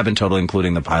 so 7 total,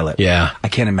 including the pilot. Yeah. I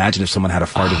can't imagine if someone had a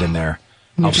farted in there.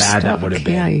 You're How just bad that stuck. would have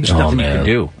been. Yeah, you- There's nothing you can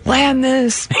do. Land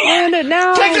this. Land it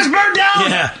now. Take this bird down!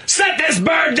 Yeah. Set this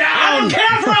bird down! I don't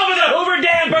care for over the Hoover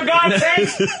Dam, for God's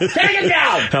sakes! Take it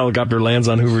down! Helicopter lands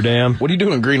on Hoover Dam. What are you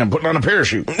doing, Green? I'm putting on a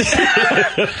parachute.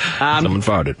 Someone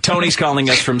farted. Tony's calling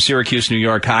us from Syracuse, New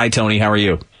York. Hi, Tony. How are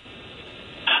you?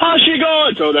 How's she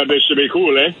going? So that bitch should be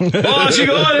cool, eh? Oh, she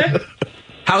going, eh?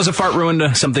 How's a fart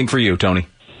ruined something for you, Tony?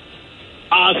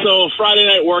 So Friday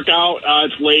night workout,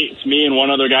 it's late. It's me and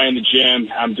one other guy in the gym.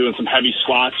 I'm doing some heavy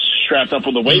squats, strapped up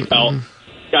with a weight belt.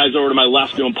 Guy's over to my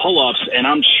left doing pull-ups, and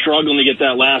I'm struggling to get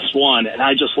that last one, and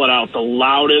I just let out the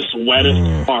loudest,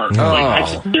 wettest fart. Like, I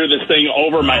just hear this thing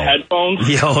over my headphones.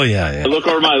 Oh, yeah. I look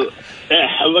over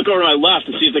my left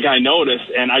to see if the guy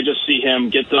noticed, and I just see him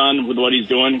get done with what he's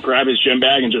doing, grab his gym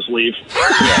bag, and just leave.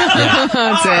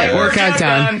 That's it. Workout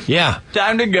done. Yeah.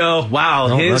 Time to go. Wow,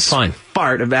 Oh, his that's fine.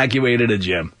 fart evacuated a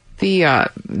gym. The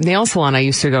nail salon I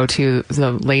used to go to,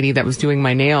 the lady that was doing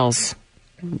my nails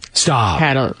Stop.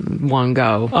 had one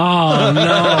go. Oh, no.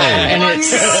 And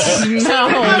it's She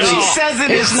says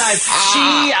it is nice.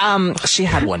 She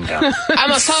had one go.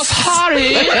 I'm so sorry.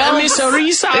 Miss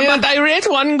Arisa, but I let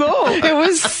one go. It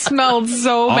was smelled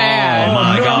so bad. Oh,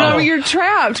 my God. No, you're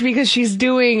trapped because she's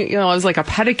doing, it was like a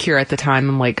pedicure at the time.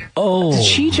 I'm like,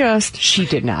 she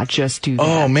did not just do that.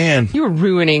 Oh, man. You were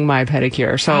ruining my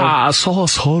pedicure. So so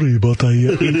sorry, but I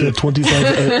ate a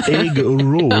 25 egg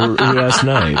roll last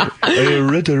night.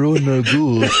 Rita ruined my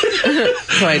goose.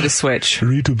 So I had to switch. A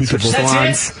little bit of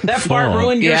salons. That part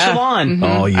ruined your salon. Mhm.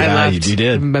 Oh, yeah, I you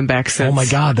did. I've been back since. Oh, my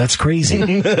God, that's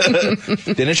crazy.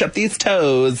 Finish up these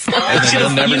toes. And then you'll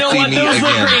never You know see what? me Those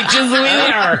look again. great just the way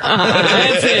they are.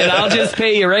 That's it. I'll just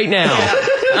pay you right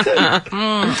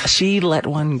now. She let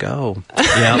one go.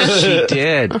 Yeah, she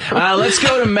did. Let's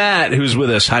go to Matt, who's with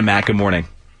us. Hi, Matt. Good morning.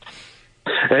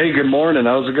 Hey, good morning.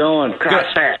 How's it going?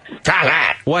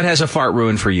 What has a fart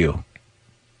ruined for you?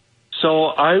 So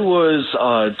I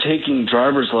was taking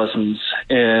driver's lessons,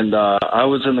 and I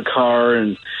was in the car,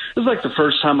 and it was like the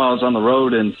first time I was on the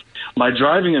road, and my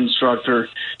driving instructor,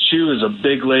 she was a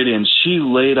big lady, and she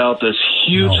laid out this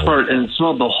huge fart, and it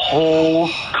smelled the whole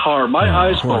car. My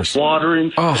eyes were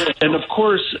watering, and of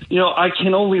course, you know, I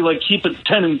can only like keep it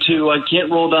 10 and 2. I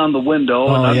can't roll down the window.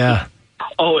 Oh, yeah.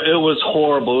 Oh, it was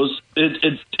horrible.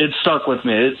 It stuck with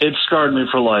me. It scarred me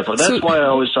for life. That's why I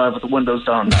always drive with the windows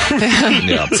down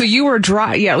now. So you were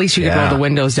driving. Yeah, at least you could Yeah. roll the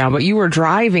windows down. But you were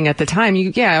driving at the time.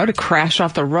 I would have crashed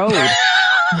off the road.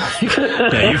 You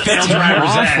failed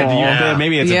driver's ed.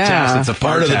 Maybe it's a test. It's a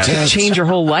part of the test. Change your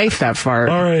whole life, that fart.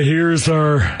 All right, here's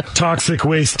our toxic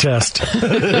waste test.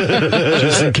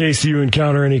 Just in case you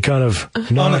encounter any kind of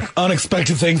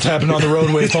unexpected things happen on the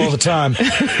roadways all the time.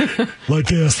 Like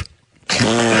this.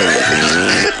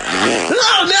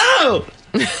 Oh,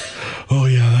 no! Oh,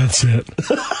 yeah, that's it.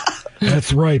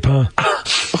 That's ripe, huh?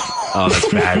 Oh, that's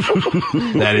bad.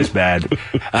 That is bad.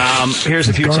 Here's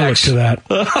a few Garlic texts. to that.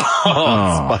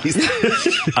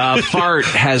 Fart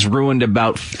has ruined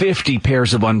about 50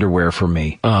 pairs of underwear for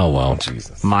me. Oh, well,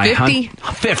 Jesus.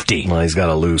 50? Well, he's got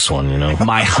a loose one, you know.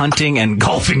 My hunting and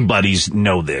golfing buddies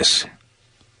know this.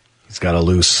 He's got a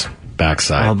loose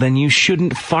backside. Well, then you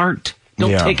shouldn't fart.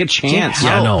 Don't take a chance.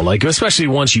 Yeah, no, like, especially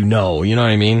once you know what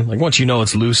I mean? Like, once you know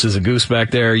it's loose as a goose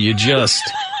back there, you just...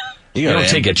 You don't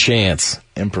take a chance.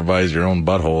 Improvise your own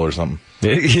butthole or something.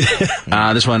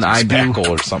 This one, I do... Spackle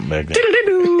or something back there.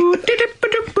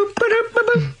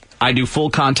 I do full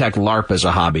contact LARP as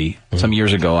a hobby. Some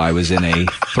years ago, I was in a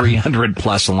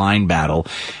 300-plus line battle,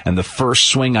 and the first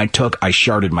swing I took, I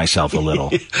sharted myself a little.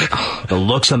 The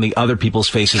looks on the other people's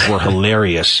faces were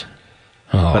hilarious,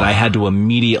 but I had to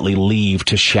immediately leave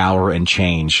to shower and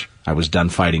change. I was done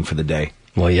fighting for the day.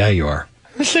 Well, yeah, you are.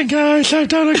 Listen, guys, I've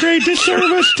done a great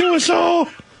disservice to us all.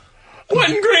 What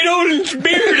in great Odin's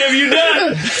beard have you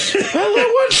done? I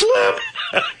let one slip.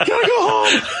 Gotta go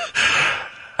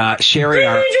home. Sherry,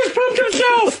 just pooped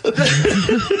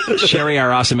himself. Sherry,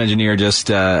 our awesome engineer, just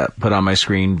put on my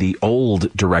screen the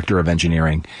old director of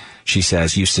engineering. She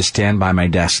says, used to stand by my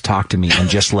desk, talk to me, and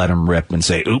just let him rip and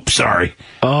say, oops, sorry.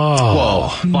 Oh.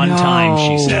 Whoa. Fun time,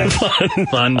 she said.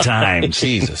 Fun time.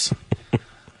 Jesus.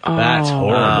 That's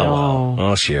horrible.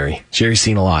 Oh, Sherry. Sherry's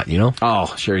seen a lot, you know?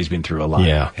 Oh, Sherry's been through a lot.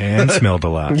 Yeah. And smelled a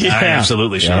lot. Yeah.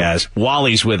 Absolutely, she has.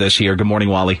 Wally's with us here. Good morning,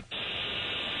 Wally.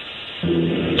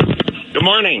 Good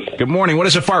morning. Good morning. What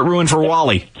is a fart ruin for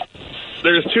Wally?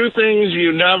 There's two things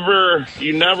you never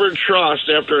trust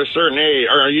after a certain age,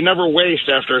 or you never waste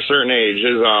after a certain age: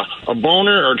 is a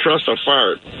boner or trust a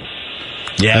fart.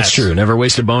 Yeah, that's true. Never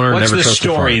waste a boner. What's never the trust a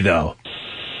story, fart. though?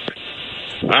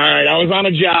 All right, I was on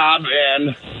a job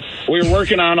and we were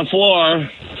working on a floor,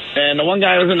 and the one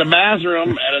guy was in the bathroom,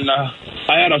 and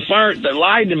I had a fart that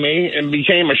lied to me and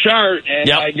became a shart, and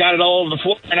I got it all over the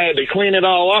floor, and I had to clean it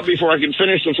all up before I could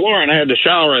finish the floor, and I had to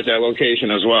shower at that location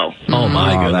as well. Oh,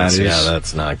 my goodness. that is- Yeah,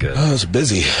 that's not good. Oh, it's a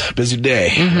busy day.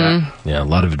 Yeah, a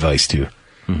lot of advice, too.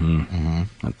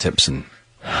 Tips and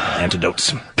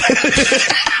antidotes.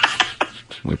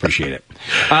 We appreciate it.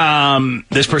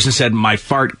 This person said, my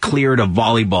fart cleared a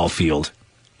volleyball field.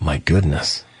 My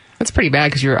goodness. That's pretty bad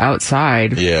because you're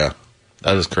outside. Yeah.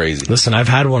 That is crazy. Listen, I've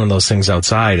had one of those things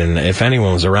outside, and if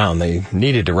anyone was around, they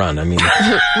needed to run. I mean,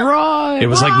 Run! it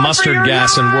was like Run for mustard your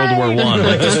gas in World War I,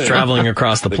 like just traveling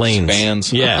across the plains.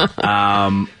 Expands. Yeah.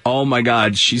 Oh my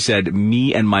God. She said,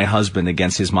 me and my husband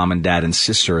against his mom and dad and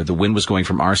sister. The wind was going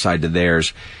from our side to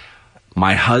theirs.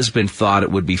 My husband thought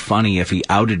it would be funny if he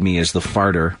outed me as the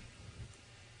farter.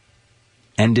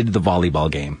 Ended the volleyball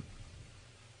game.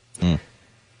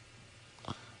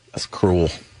 That's cruel.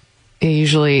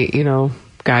 Usually,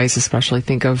 guys especially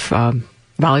think of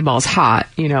volleyball's hot,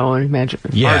 and imagine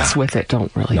Yeah. farts with it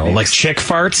don't really No, mix. like chick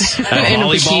farts at In a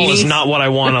volleyball is bikini. not what I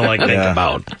want to think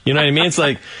about. You know what I mean? It's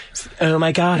like, oh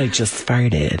my God, I just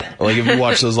farted. Like if you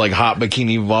watch those like hot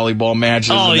bikini volleyball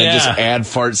matches Oh, and then yeah. just add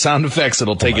fart sound effects,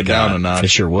 it'll take it down a notch. It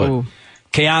sure would. Ooh.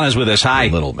 Kiana's with us. Hi. A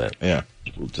little bit. Yeah.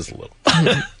 Just a little.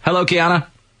 Hello, Kiana.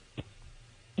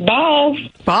 Balls.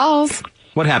 Balls.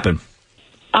 What happened?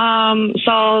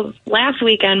 So last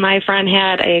weekend, my friend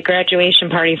had a graduation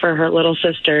party for her little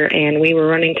sister, and we were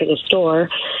running to the store.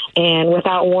 And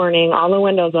without warning, all the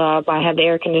windows up, I had the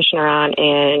air conditioner on,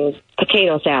 and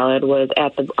potato salad was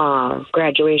at the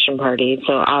graduation party.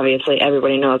 So obviously,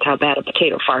 everybody knows how bad a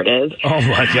potato fart is. Oh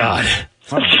my God.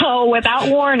 So without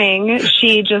warning,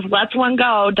 she just lets one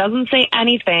go, doesn't say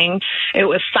anything. It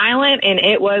was silent and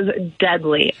it was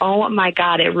deadly. Oh my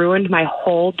God, it ruined my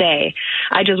whole day.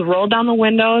 I just rolled down the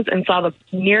windows and saw the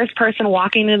nearest person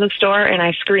walking into the store, and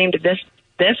I screamed,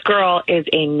 this girl is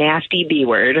a nasty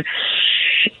B-word.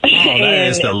 Oh, that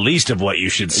is the least of what you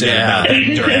should say about that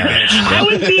dirty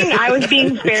bitch. I was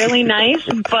being fairly nice,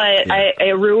 but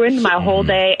it ruined my whole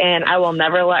day, and I will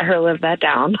never let her live that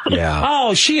down. Yeah.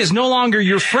 Oh, she is no longer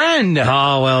your friend.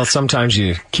 Oh, well, sometimes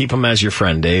you keep them as your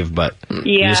friend, Dave, but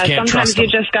you just can't trust them.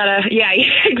 You just gotta,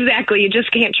 exactly. You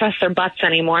just can't trust their butts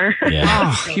anymore. Yeah.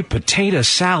 Oh, you potato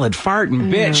salad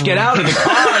farting bitch. Get out of the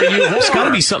car. There's got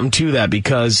to be something to that,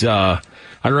 because I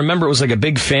remember it was like a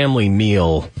big family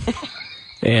meal.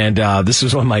 And this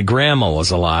was when my grandma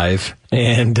was alive,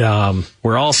 and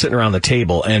we're all sitting around the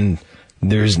table, and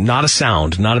there's not a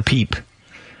sound, not a peep,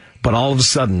 but all of a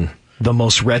sudden, the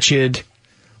most wretched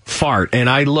fart, and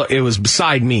it was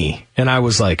beside me, and I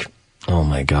was like, oh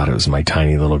my God, it was my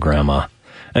tiny little grandma.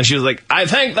 And she was like, I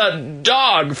think the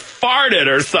dog farted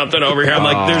or something over here. I'm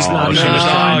like, there's not a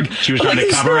dog. She was trying to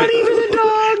cover it. It's not even a dog.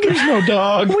 There's no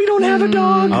dog. We don't have a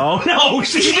dog. Oh, no.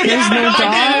 She didn't have a dog.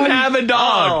 I didn't have a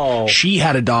dog. Oh. She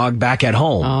had a dog back at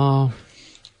home. Oh.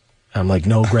 I'm like,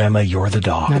 no, Grandma, you're the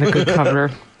dog. Not a good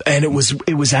cover. And it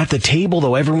was at the table,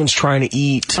 though. Everyone's trying to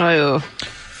eat. Oh.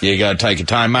 You got to take a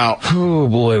time out. Oh,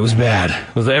 boy, it was bad.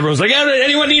 Everyone's like,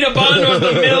 anyone need a bun or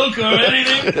the milk or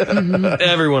anything?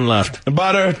 Everyone left.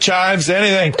 Butter, chives,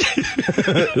 anything.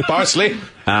 Parsley,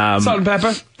 salt and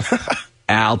pepper.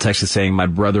 Al texted saying, my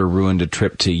brother ruined a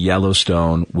trip to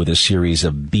Yellowstone with a series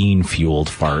of bean-fueled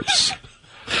farts.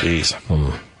 Jeez.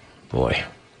 Boy.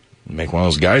 Make one of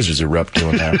those geysers erupt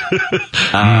doing that.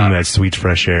 That sweet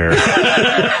fresh air.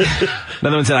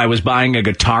 Another one said, I was buying a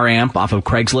guitar amp off of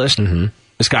Craigslist. Mm-hmm.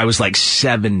 This guy was like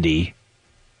 70.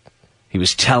 He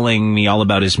was telling me all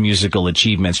about his musical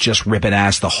achievements, just ripping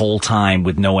ass the whole time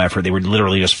with no effort. They were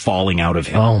literally just falling out of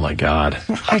him. Oh, my God.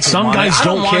 Some guys don't care. I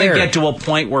don't want to get to a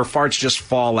point where farts just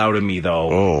fall out of me,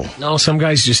 though. Oh. No, some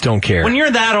guys just don't care. When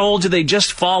you're that old, do they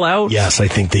just fall out? Yes, I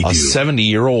think they do. A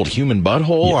 70-year-old human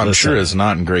butthole, I'm sure, is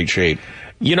not in great shape.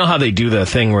 You know how they do the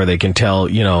thing where they can tell,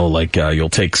 you'll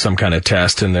take some kind of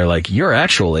test and they're like, your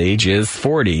actual age is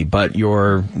 40, but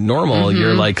your normal,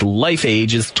 your life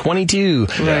age is 22.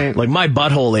 Right. Like my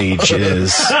butthole age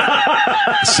is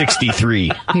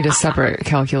 63. Need a separate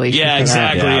calculation. Yeah, for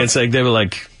exactly. That. It's like, they were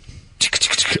like,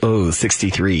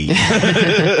 63.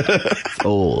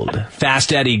 Old.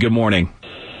 Fast Eddie, good morning.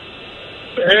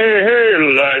 Hey,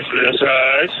 lifeless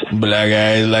eyes. Black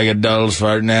eyes like a doll's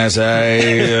farting ass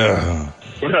eye.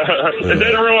 It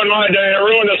didn't ruin my day. It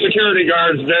ruined the security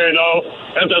guard's day, though.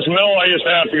 At this mill I used to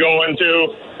have to go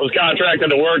into, was contracted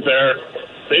to work there.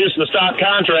 They used to stop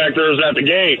contractors at the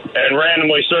gate and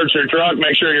randomly search your truck,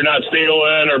 make sure you're not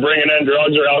stealing or bringing in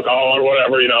drugs or alcohol or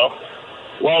whatever,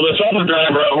 Well, this other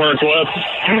driver I worked with,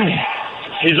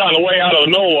 he's on the way out of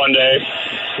the mill one day.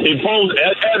 He pulls,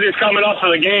 as he's coming up to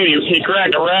the gate, he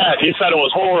cracked a rat. He said it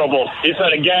was horrible. He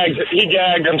said he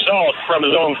gagged himself from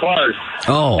his own fart.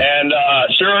 Oh. And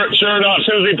sure enough, as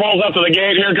soon as he pulls up to the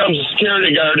gate, here comes the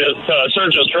security guard to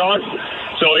search his trunk.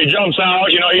 So he jumps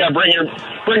out. You got to bring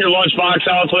your lunchbox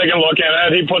out so they can look at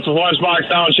it. He puts his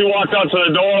lunchbox down. She walked up to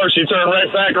the door. She turned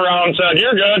right back around and said,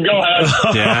 "You're good. Go ahead."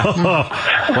 Yeah.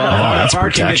 Well, that's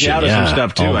fart can get you out of some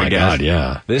stuff too. Oh my I guess. God,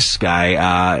 yeah. This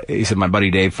guy, he said, my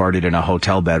buddy Dave farted in a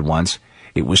hotel bed once.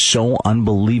 It was so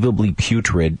unbelievably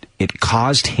putrid, it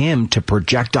caused him to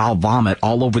projectile vomit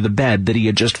all over the bed that he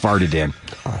had just farted in.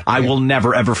 I will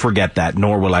never, ever forget that,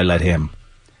 nor will I let him.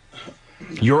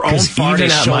 Your own fart even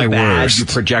is at so my bad, worst, you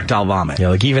projectile vomit. Yeah,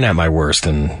 like even at my worst,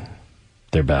 and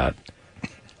they're bad.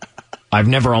 I've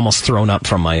never almost thrown up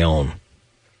from my own,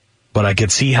 but I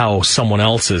could see how someone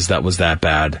else's that was that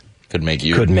bad could make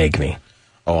me.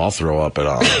 Oh, I'll throw up at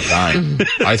all the time.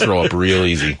 I throw up real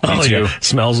easy. Oh, you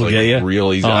smells will get you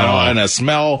real easy. Oh. And a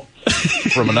smell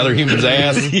from another human's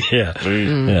ass.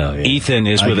 Yeah. Ethan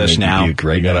is with us now. You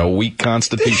got a weak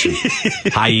constitution.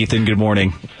 Hi, Ethan. Good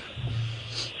morning.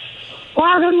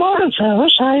 Well, good morning,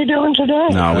 fellas. How you doing today?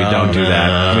 No, we don't do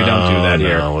that. We don't do that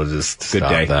here. No, we'll just good stop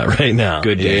day. that right now.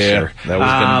 Good day, sir. That was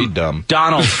going to be dumb.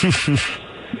 Donald.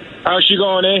 How's she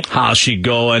going, eh? How's she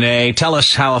going, eh? Tell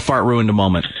us how a fart ruined a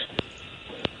moment.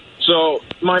 So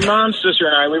my mom's sister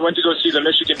and I, we went to go see the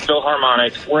Michigan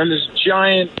Philharmonic. We're in this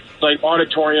giant, like,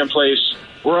 auditorium place.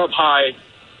 We're up high.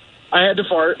 I had to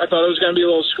fart. I thought it was going to be a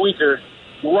little squeaker.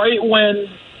 Right when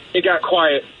it got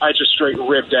quiet, I just straight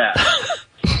ripped ass.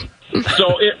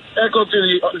 So it echoed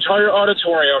through the entire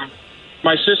auditorium.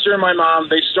 My sister and my mom,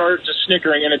 they start just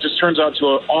snickering, and it just turns out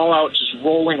to an all-out, just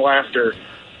rolling laughter.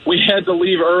 We had to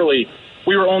leave early.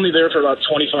 We were only there for about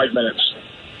 25 minutes.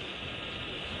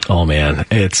 Oh man,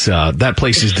 it's that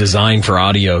place is designed for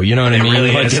audio. You know what I mean?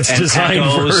 Really like is. it's And designed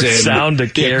for echoes and sound to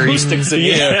the carry. acoustics in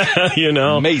here. Yeah, you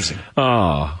know, amazing.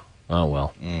 Oh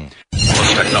well. The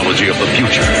technology of the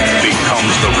future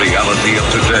becomes the reality of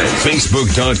today.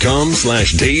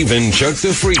 Facebook.com/Dave and Chuck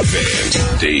the Freak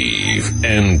Band. Dave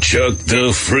and Chuck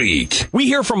the Freak. We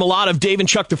hear from a lot of Dave and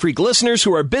Chuck the Freak listeners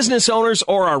who are business owners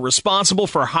or are responsible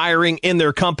for hiring in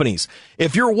their companies.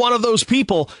 If you're one of those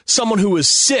people, someone who is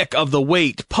sick of the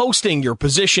wait, posting your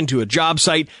position to a job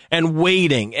site and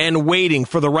waiting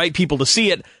for the right people to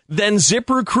see it, then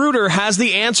ZipRecruiter has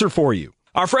the answer for you.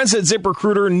 Our friends at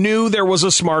ZipRecruiter knew there was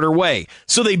a smarter way,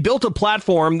 so they built a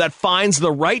platform that finds the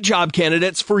right job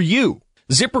candidates for you.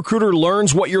 ZipRecruiter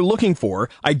learns what you're looking for,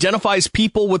 identifies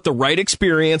people with the right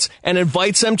experience, and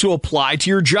invites them to apply to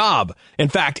your job. In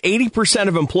fact, 80%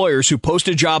 of employers who post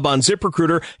a job on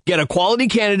ZipRecruiter get a quality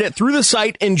candidate through the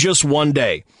site in just one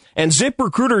day. And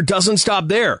ZipRecruiter doesn't stop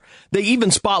there. They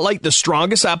even spotlight the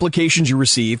strongest applications you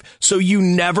receive, so you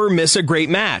never miss a great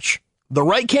match. The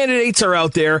right candidates are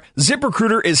out there.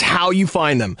 ZipRecruiter is how you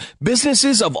find them.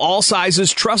 Businesses of all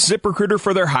sizes trust ZipRecruiter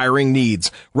for their hiring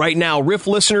needs. Right now, Riff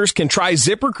listeners can try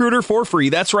ZipRecruiter for free.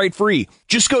 That's right, free.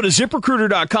 Just go to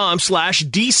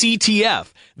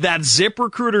ZipRecruiter.com/DCTF. That's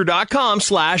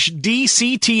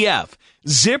ZipRecruiter.com/DCTF.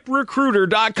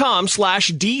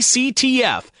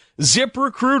 ZipRecruiter.com/DCTF.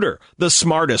 ZipRecruiter, the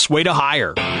smartest way to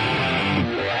hire.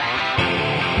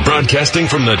 Broadcasting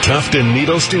from the Tuft and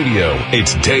Needle studio,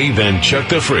 it's Dave and Chuck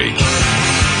the Freak.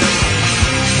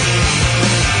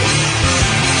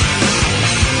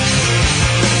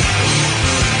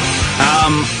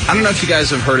 I don't know if you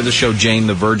guys have heard of the show Jane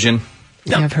the Virgin.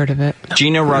 Yeah, I've heard of it.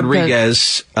 Gina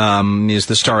Rodriguez is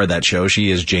the star of that show.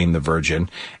 She is Jane the Virgin.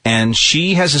 And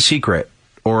she has a secret,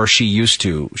 or she used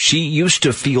to. She used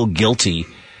to feel guilty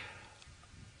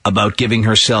about giving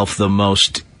herself the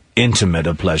most intimate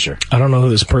of pleasure. I don't know who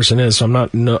this person is, so I'm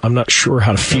not sure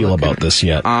how to feel about this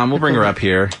yet. We'll bring her up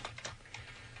here.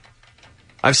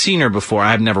 I've seen her before.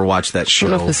 I've never watched that show. I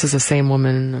don't know if this is the same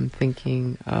woman I'm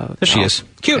thinking of. There she is.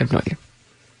 Cute. I have no idea.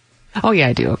 Oh, yeah,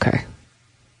 I do. Okay.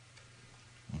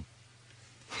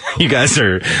 You guys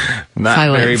are not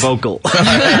Silent. very vocal.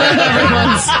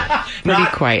 Everyone's pretty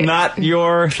quiet. Not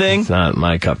your thing? It's not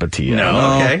my cup of tea.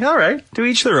 No. Okay. All right. To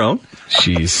each their own.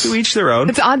 To each their own.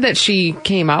 It's odd that she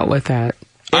came out with that.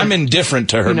 I'm indifferent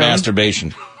to her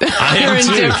masturbation. I am You're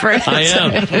too. indifferent. I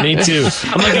am. Me too.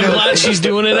 I'm like, I'm glad she's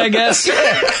doing it, I guess.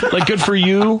 Like, good for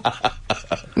you. But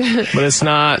it's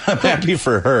not. I'm happy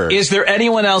for her. Is there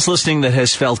anyone else listening that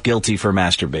has felt guilty for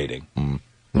masturbating?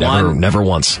 Never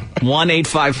once.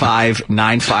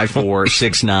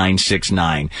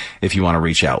 1-855-954-6969 if you want to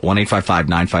reach out.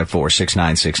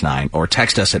 1-855-954-6969 or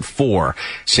text us at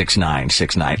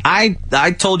 46969.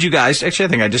 I told you guys, actually I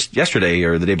think I just yesterday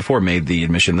or the day before made the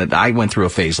admission that I went through a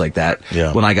phase like that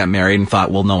when I got married and thought,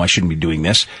 well, no, I shouldn't be doing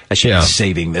this. I should be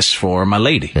saving this for my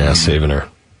lady. Yeah, saving her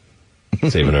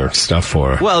stuff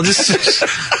for her. Well, just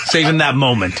saving that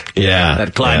moment. Yeah.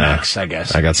 That climax, I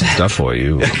guess. I got some stuff for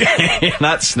you.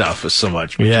 Not stuff so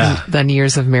much. Yeah. Then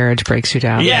years of marriage breaks you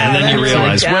down. Yeah, and then you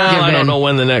realize, well, I don't know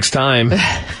when the next time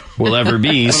will ever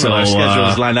be. So our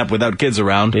schedules line up without kids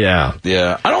around. Yeah.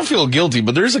 Yeah. I don't feel guilty,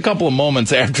 but there's a couple of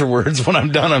moments afterwards when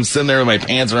I'm done, I'm sitting there with my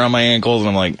pants around my ankles and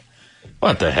I'm like,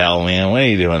 what the hell, man? What are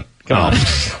you doing? Come on.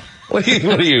 What are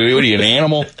you, an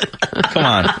animal? Come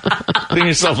on. Clean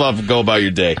yourself up and go about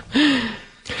your day.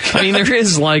 I mean, there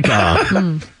is like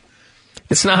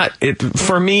it's not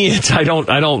for me. I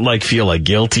don't like feel like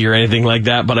guilty or anything like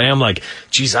that. But I am like,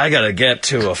 geez, I gotta get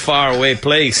to a faraway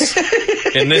place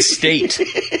in this state,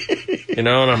 you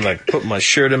know. And I'm like, put my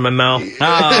shirt in my mouth.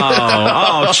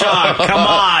 Oh, Chuck, come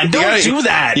on, don't do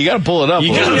that. You gotta pull it up.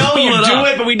 You gotta know pull you it do up.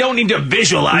 it, but we don't need to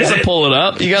visualize You gotta it. pull it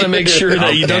up. You gotta make sure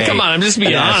that you don't. Come on, I'm just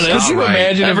being honest. Could you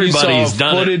imagine Everybody's if you saw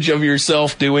done footage of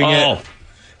yourself doing it?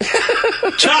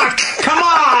 Chuck, come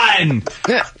on!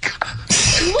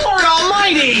 Lord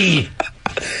Almighty!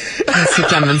 Has to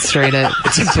demonstrate it.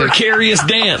 It's a precarious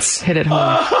dance. Hit it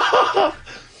home.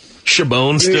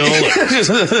 Shabone still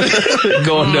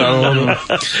going down.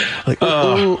 Like,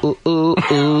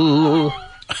 Ooh.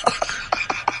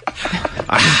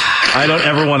 I don't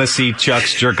ever want to see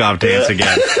Chuck's jerk-off dance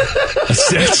again.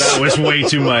 That was way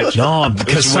too much. No,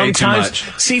 because way too sometimes,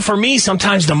 much. see, for me,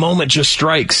 sometimes the moment just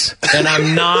strikes, and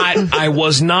I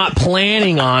was not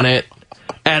planning on it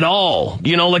at all.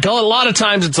 You know, like a lot of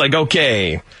times it's like,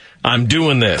 okay, I'm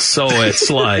doing this, so it's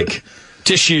like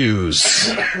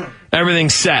tissues,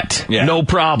 everything's set, no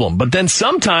problem. But then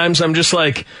sometimes I'm just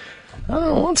like, I don't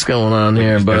know what's going on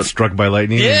here, but got struck by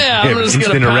lightning. yeah, I'm just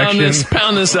gonna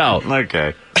pound this out.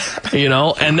 Okay. You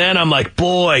know, and then I'm like,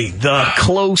 boy, the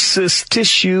closest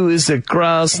tissue is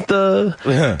across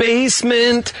the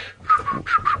basement.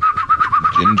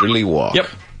 Gingerly walk. Yep.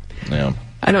 Yeah.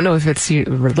 I don't know if it's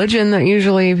religion that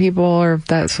usually people, or if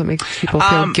that's what makes people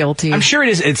feel guilty. I'm sure it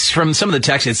is. It's from some of the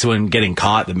texts. It's when getting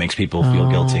caught that makes people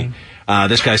feel guilty.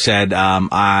 This guy said,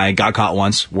 I got caught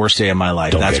once, worst day of my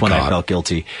life. That's when I felt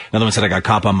guilty. Another one said, I got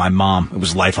caught by my mom. It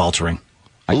was life-altering.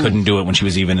 I couldn't do it when she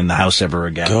was even in the house ever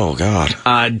again. Oh,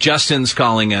 God. Justin's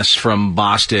calling us from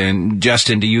Boston.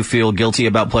 Justin, do you feel guilty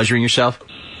about pleasuring yourself?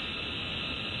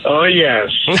 Oh, yes.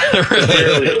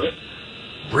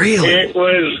 Really?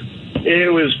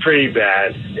 It was pretty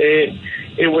bad.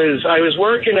 I was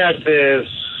working at this,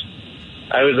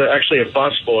 I was actually a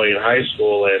busboy in high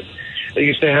school, and they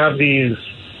used to have these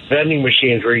vending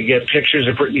machines where you get pictures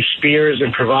of Britney Spears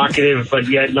and provocative but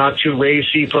yet not too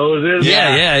racy poses.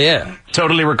 Yeah.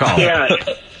 Totally recall. Yeah,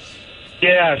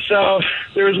 so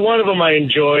there was one of them I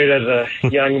enjoyed as a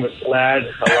young lad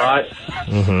a lot.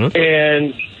 Mm-hmm.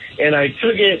 And I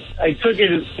took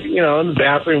it, you know, in the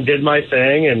bathroom, did my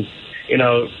thing, and, you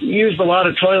know, used a lot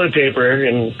of toilet paper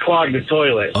and clogged the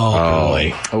toilet. Oh,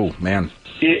 boy. Oh, man.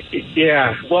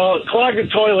 Yeah, well, it clogged the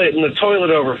toilet and the toilet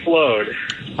overflowed.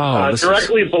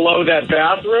 Directly below that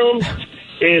bathroom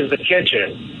is the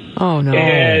kitchen. Oh, no.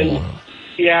 And,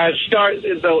 yeah,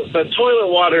 the toilet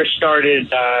water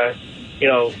started,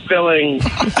 filling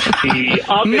the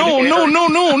oven. No.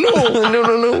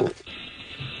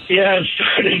 Yeah, it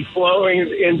started flowing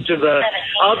into the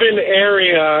oven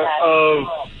area of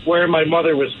where my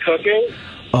mother was cooking.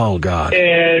 Oh, God.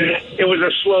 And it was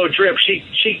a slow drip. She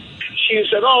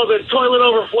said, "Oh, the toilet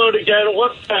overflowed again.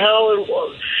 What the hell?"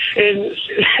 And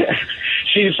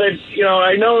she said, "You know,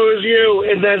 I know it was you."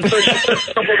 And then so she took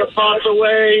a couple of the pots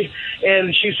away,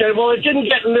 and she said, "Well, it didn't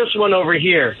get in this one over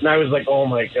here." And I was like, "Oh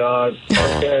my God,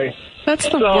 okay." That's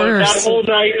the worst. That whole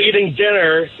night eating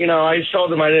dinner, you know, I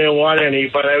told them I didn't want any,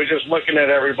 but I was just looking at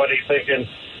everybody thinking,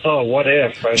 oh, what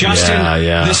if? Justin,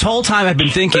 this whole time I've been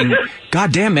thinking,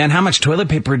 God damn, man, how much toilet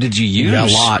paper did you use? Yeah,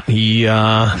 a lot. He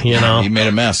made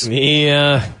a mess. He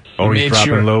he's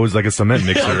dropping loads like a cement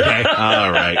mixer. Okay.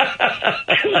 All right.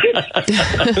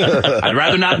 I'd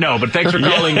rather not know, but thanks for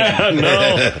calling in.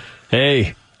 No.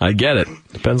 Hey, I get it.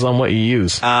 Depends on what you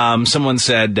use. Someone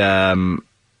said,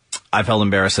 I felt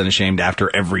embarrassed and ashamed after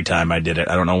every time I did it.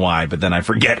 I don't know why, but then I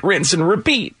forget, rinse and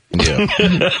repeat.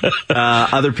 Yeah.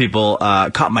 Other people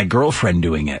caught my girlfriend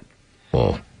doing it.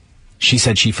 Whoa. She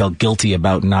said she felt guilty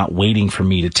about not waiting for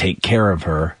me to take care of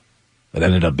her. It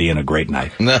ended up being a great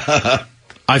night.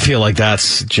 I feel like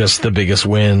that's just the biggest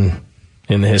win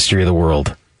in the history of the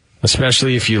world.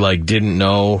 Especially if you didn't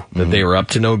know that they were up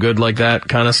to no good like that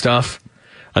kind of stuff.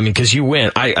 I mean, because you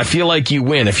win. I feel like you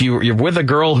win. If you're with a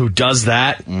girl who does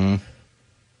that,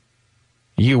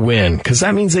 you win. Because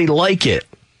that means they like it.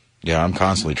 Yeah, I'm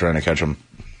constantly trying to catch them.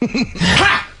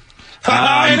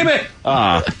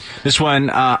 This one,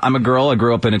 I'm a girl. I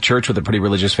grew up in a church with a pretty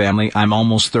religious family. I'm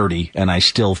almost 30, and I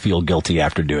still feel guilty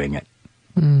after doing it.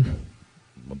 Well,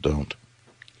 don't.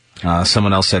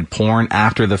 Someone else said, porn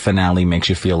after the finale makes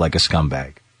you feel like a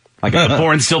scumbag. Like, the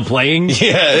porn's still playing?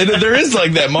 Yeah, there is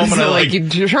that moment so of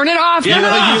you turn it off.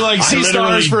 Yeah, you see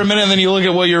stars for a minute, and then you look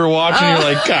at what you were watching, and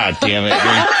you're like, God damn it.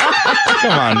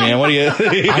 Come on, man, what do you...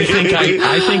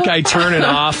 I think I turn it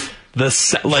off the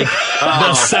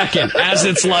second, as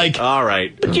it's all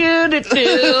right. Click.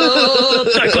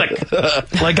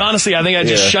 Honestly, I think I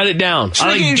just shut it down.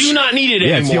 I do not need it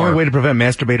anymore. It's the only way to prevent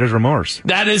masturbators' remorse.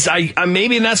 That is,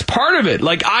 maybe that's part of it.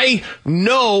 I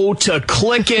know to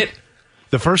click it.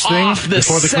 The first thing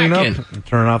before the cleanup,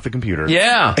 turn off the computer.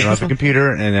 Yeah. Turn off the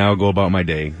computer, and I'll go about my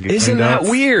day. Isn't that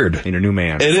weird? And a new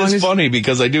man. It is funny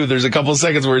because I do. There's a couple of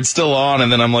seconds where it's still on,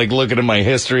 and then I'm looking at my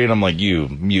history, and I'm like, you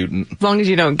mutant. As long as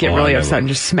you don't get really upset and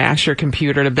just smash your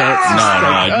computer to bits. No,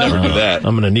 I'd never do that.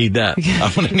 I'm going to need that.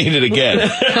 I'm going to need it again.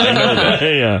 I know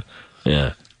that.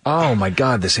 Yeah. Oh, my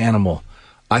God, this animal.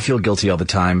 I feel guilty all the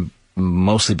time,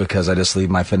 mostly because I just leave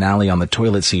my finale on the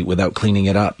toilet seat without cleaning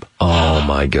it up. Oh,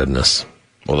 my goodness.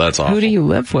 Well, that's awful. Who do you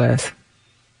live with?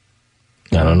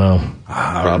 I don't know.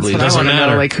 Probably doesn't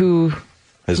matter. Who?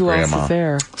 His Who grandma. else is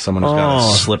there? Someone who's got a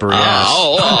slippery ass.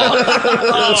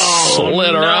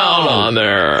 Slid around on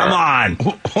there. Come on.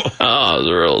 Oh, it's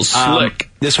real slick.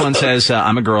 This one says,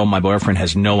 I'm a girl. My boyfriend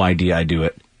has no idea I do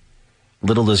it.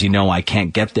 Little does he know I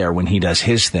can't get there when he does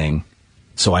his thing,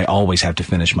 so I always have to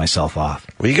finish myself off.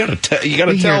 Well, you gotta tell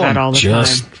that him. all the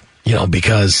Just, time.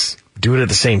 because do it at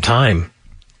the same time,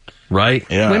 right?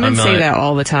 Yeah. Women say that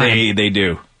all the time. They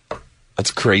do. That's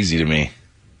crazy to me.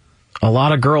 A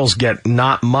lot of girls get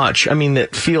not much. I mean,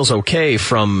 it feels okay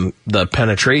from the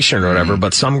penetration or whatever,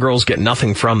 but some girls get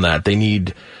nothing from that. They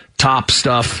need top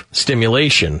stuff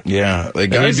stimulation. Yeah,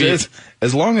 like guys,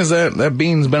 as long as that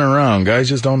bean's been around, guys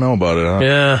just don't know about it, huh?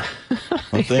 Yeah.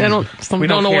 We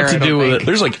don't know what to do with it.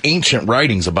 There's like ancient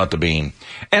writings about the bean.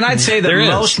 And I'd say that There is.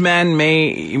 most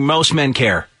men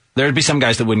care. There'd be some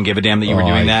guys that wouldn't give a damn that you were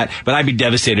doing that, but I'd be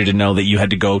devastated to know that you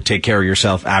had to go take care of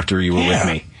yourself after you were with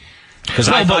me. Because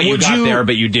I thought you got there,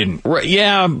 but you didn't. Right,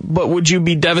 yeah, but would you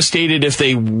be devastated if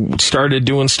they started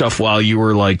doing stuff while you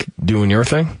were, like, doing your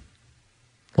thing?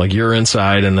 Like, you're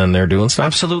inside and then they're doing stuff?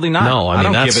 Absolutely not. No, I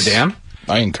mean, don't give a damn.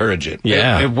 I encourage it.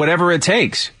 Yeah. Whatever it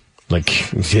takes.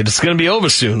 Like, it's going to be over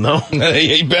soon, though.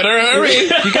 You better hurry.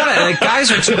 You gotta,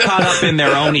 guys are too caught up in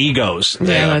their own egos.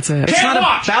 Yeah, that's it. It's not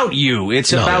about you.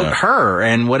 It's about her,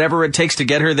 and whatever it takes to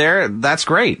get her there, that's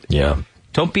great. Yeah.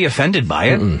 Don't be offended by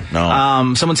it.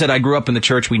 No. Someone said, I grew up in the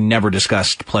church. We never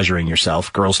discussed pleasuring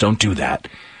yourself. Girls don't do that.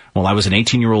 Well, I was an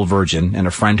 18-year-old virgin, and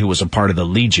a friend who was a part of the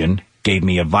Legion gave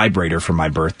me a vibrator for my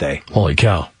birthday. Holy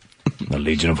cow. The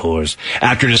Legion of Whores.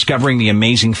 After discovering the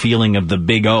amazing feeling of the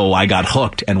Big O, I got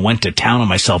hooked and went to town on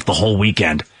myself the whole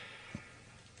weekend.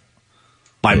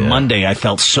 By Monday, I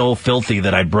felt so filthy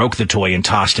that I broke the toy and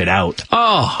tossed it out.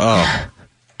 Oh.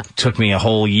 Took me a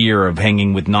whole year of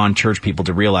hanging with non-church people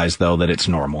to realize, though, that it's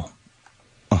normal.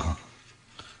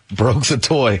 Broke the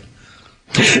toy.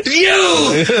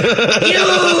 You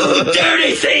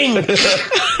dirty thing!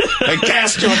 I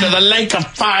cast you into the lake of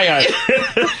fire.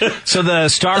 So the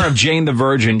star of Jane the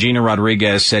Virgin, Gina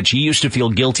Rodriguez, said she used to feel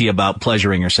guilty about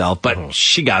pleasuring herself, but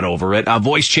she got over it.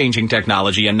 Voice-changing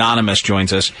technology, Anonymous,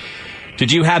 joins us.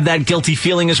 Did you have that guilty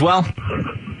feeling as well?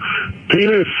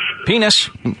 Penis.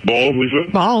 Balls,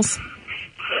 Lisa? Balls.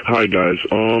 Hi, guys.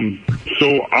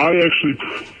 So I actually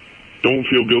don't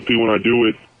feel guilty when I do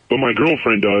it, but my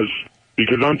girlfriend does,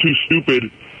 because I'm too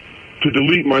stupid to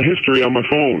delete my history on my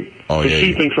phone. Oh, yeah.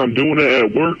 She thinks I'm doing it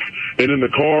at work and in the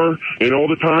car, and all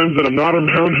the times that I'm not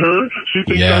around her, she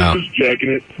thinks I'm just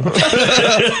jacking it.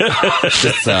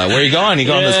 Just, where are you going? You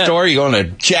going to the store? You going to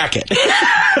jack it?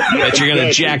 Bet you're going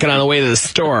to jack it on the way to the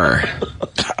store.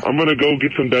 I'm going to go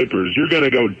get some diapers. You're going to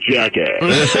go jack it.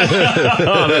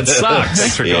 Oh, that sucks.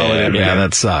 Thanks for calling in. Yeah,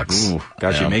 that sucks. Ooh,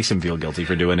 gosh, it makes him feel guilty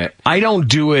for doing it. I don't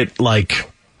do it,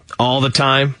 like, all the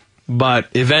time, but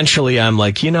eventually I'm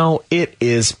like, it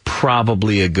is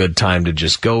probably a good time to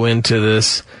just go into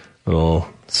this little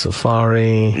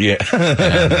Safari. Yeah.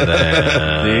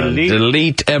 And then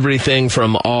delete everything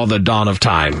from all the dawn of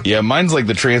time. Yeah, mine's like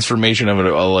the transformation of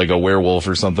like a werewolf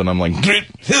or something. I'm like,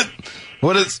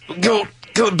 what is, go,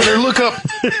 better look up.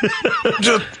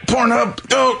 Just Pornhub,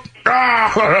 go.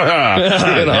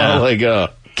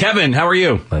 Kevin, how are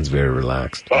you? That's very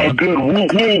relaxed. Oh, good. Woo,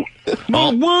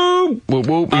 woo. Whoop,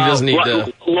 whoop. He doesn't need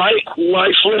to.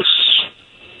 Lifeless.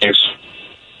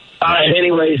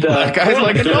 Anyways, guys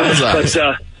like a nose eyes.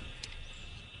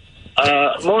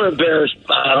 More embarrassed.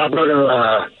 My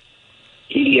brother,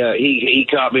 he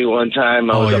caught me one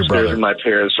time. I was upstairs in my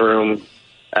parents' room.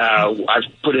 I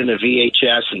put in a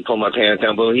VHS and pulled my pants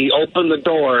down, but he opened the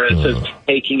door and said,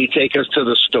 "Hey, can you take us to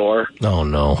the store?" Oh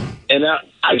no! And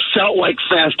I felt like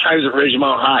Fast Times at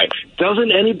Ridgemont High.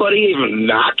 Doesn't anybody even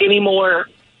knock anymore?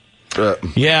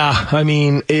 Yeah, I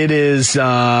mean, it is.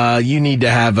 You need to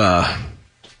have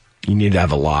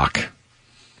a lock.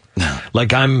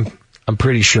 Like I'm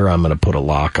pretty sure I'm going to put a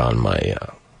lock on my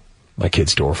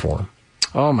kid's door for him.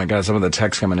 Oh my God! Some of the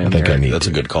text coming in. I think here. I need. That's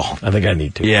a good call. I think I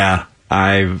need to. Yeah. you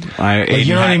know what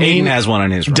I mean? Aiden has one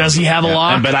in his room. Does he have a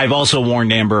lock? But I've also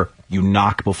warned Amber, you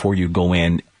knock before you go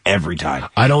in every time.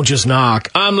 I don't just knock.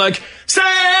 I'm like, celebrate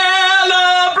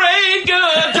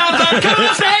good times. I'm coming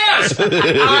upstairs.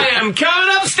 I am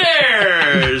coming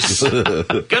upstairs.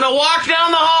 Gonna walk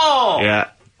down the hall.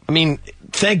 Yeah. I mean,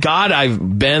 thank God I've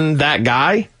been that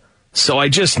guy. So I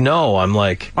just know. I'm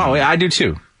like, oh yeah, I do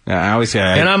too. I always say,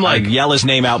 and I'm like, I yell his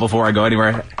name out before I go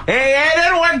anywhere. Hey,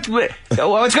 what's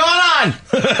going on?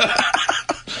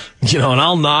 and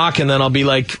I'll knock, and then I'll be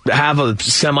like, have a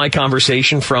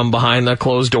semi-conversation from behind the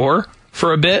closed door,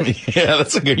 for a bit. Yeah,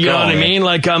 that's a good You know call, what I man. mean?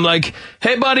 Like, I'm like,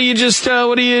 hey, buddy, you just,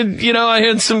 what do you know, I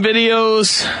had some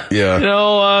videos. Yeah.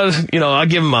 I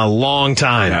give him a long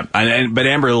time. Yeah. But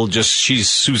Amber will she's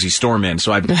Susie Stormin,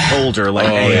 so I've told her, like,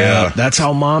 Oh, hey, yeah. That's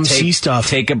how moms see stuff.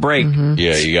 Take a break.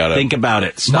 Yeah, you gotta Think about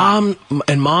it. Stop.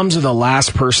 Moms are the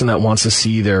last person that wants to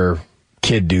see their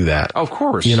kid do that. Of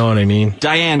course. You know what I mean?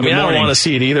 Diane, I good don't morning. want to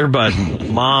see it either, but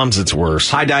moms, it's worse.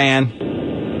 Hi, Diane.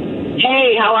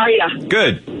 Hey, how are you?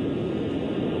 Good.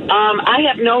 I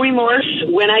have no remorse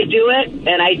when I do it,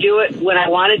 and I do it when I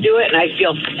want to do it, and I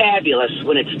feel fabulous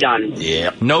when it's done.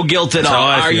 Yeah. No guilt at That's all. how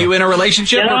I Are feel. you in a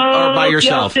relationship or by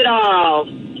yourself? No guilt at all.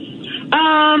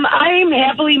 I'm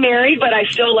happily married, but I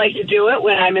still like to do it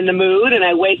when I'm in the mood, and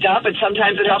I wake up, and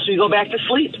sometimes it helps me go back to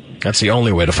sleep. That's the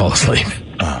only way to fall asleep.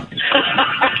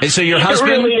 And so your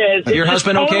husband, It really is. your It's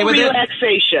husband just okay total with it?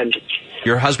 relaxation.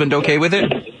 Your husband okay with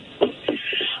it?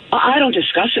 I don't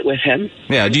discuss it with him.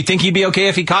 Yeah. Do you think he'd be okay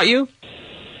if he caught you?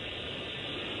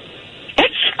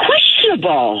 It's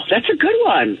questionable. That's a good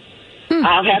one.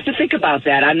 I'll have to think about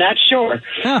that. I'm not sure.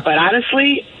 But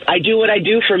honestly, I do what I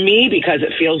do for me because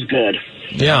it feels good.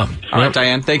 Yeah. All right,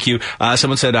 Diane, thank you.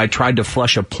 Someone said I tried to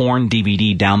flush a porn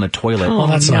DVD down the toilet. Oh,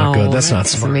 that's not good. That's not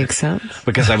smart. Makes sense.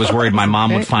 Because I was worried my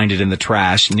mom would find it in the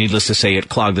trash. Needless to say, it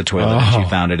clogged the toilet and she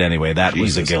found it anyway. That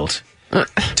was the guilt.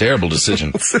 Terrible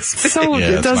decision. So Yeah,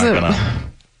 it it's doesn't not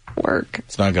gonna- work.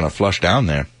 It's not going to flush down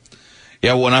there.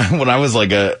 Yeah, when I was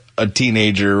like a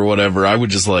teenager or whatever, I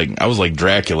was like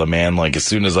Dracula, man. Like as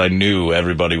soon as I knew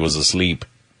everybody was asleep,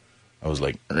 I was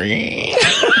like,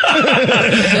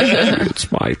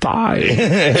 it's my thigh.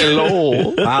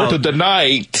 Hello to the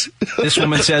night. This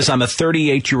woman says, I'm a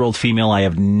 38-year-old female. I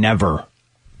have never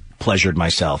pleasured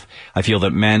myself. I feel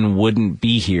that men wouldn't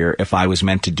be here if I was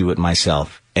meant to do it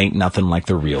myself. Ain't nothing like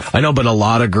the real thing. I know, but a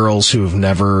lot of girls who have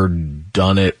never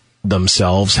done it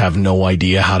themselves have no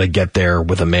idea how to get there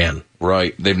with a man.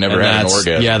 Right. They've never had an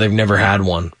orgasm. Yeah, they've never had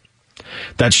one.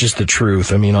 That's just the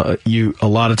truth. I mean, a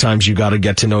lot of times you got to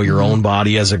get to know your own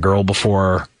body as a girl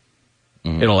before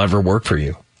it'll ever work for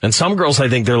you. And some girls, I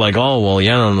think they're like, oh, well,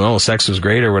 yeah, I don't know, sex was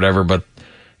great or whatever. But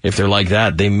if they're like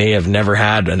that, they may have never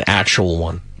had an actual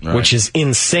one, which is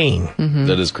insane.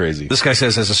 That is crazy. This guy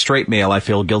says, as a straight male, I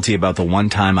feel guilty about the one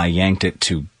time I yanked it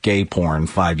to gay porn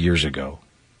 5 years ago.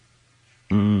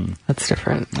 That's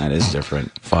different. That is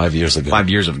different. 5 years ago. 5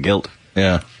 years of guilt.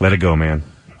 Yeah. Let it go, man.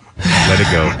 Let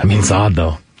it go. I mean, it's odd,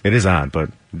 though. It is odd, but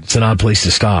it's an odd place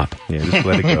to stop. Yeah, just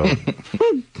let it go.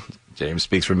 James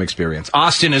speaks from experience.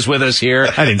 Austin is with us here.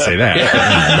 I didn't say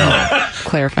that.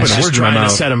 Clarify. He's Put just words in my trying to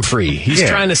mouth. set him free. He's Yeah.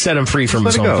 trying to set him free from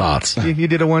Just his let it own go. thoughts. You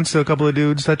did it once, a couple of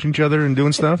dudes touching each other and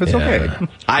doing stuff. It's okay.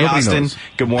 Hi, Nobody Austin. knows.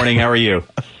 Good morning. How are you?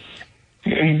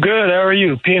 Good. How are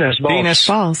you? Penis. Balls. Penis.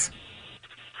 Balls.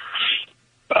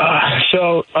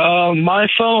 So my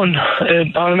phone,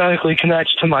 it automatically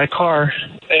connects to my car,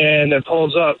 and it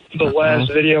pulls up the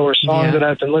last video or song that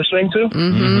I've been listening to.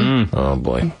 Mm-hmm. Oh,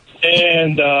 boy.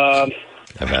 And,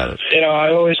 I've had it. I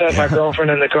always have my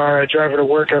girlfriend in the car. I drive her to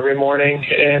work every morning,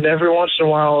 and every once in a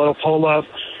while it'll pull up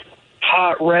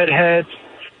hot redhead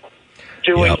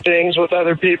doing things with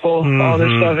other people, all this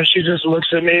stuff, and she just looks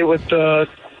at me with the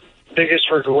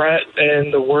biggest regret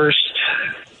and the worst.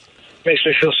 Makes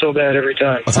me feel so bad every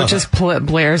time. So it just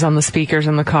blares on the speakers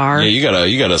in the car. Yeah,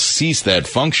 you gotta cease that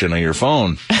function on your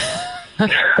phone. I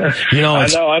know,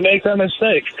 I make that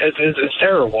mistake. It's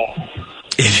terrible.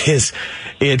 It is.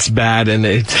 It's bad, and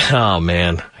oh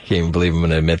man, I can't even believe I'm going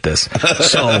to admit this.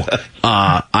 So,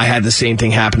 I had the same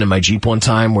thing happen in my Jeep one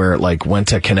time where it went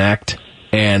to connect,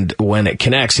 and when it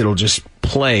connects, it'll just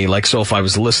play. So if I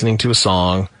was listening to a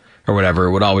song or whatever,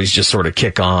 it would always just sort of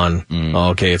kick on. Oh,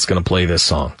 okay, it's going to play this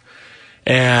song.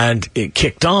 And it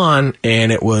kicked on,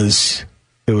 and it was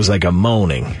like a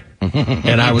moaning.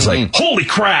 And I was like, holy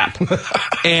crap.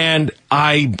 and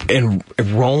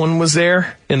Roland was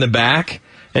there in the back,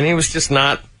 and he was just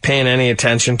not paying any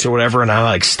attention to whatever. And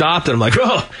I stopped, and I'm like,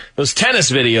 oh, those tennis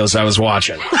videos I was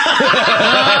watching.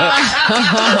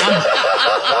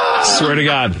 Swear to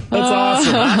God. That's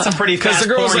awesome. That's a pretty fast the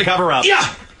girl was porn cover up.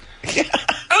 Yeah.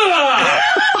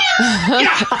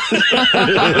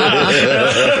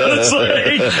 It's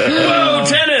like, whoa,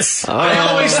 tennis. I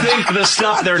always think the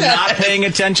stuff they're not paying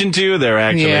attention to, they're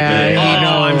actually paying.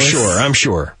 Oh,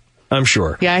 I'm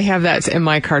sure. Yeah, I have that in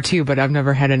my car too, but I've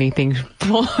never had anything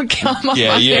come up. Yeah, on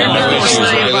yeah, there. no Never issues,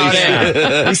 worried right? about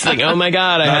it. He's like, oh my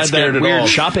God, I Not had scared that at weird all.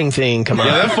 shopping thing come up.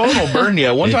 Yeah, that phone will burn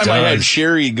you. One It time I had does.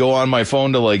 Sherry go on my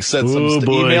phone to set some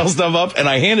email stuff up, and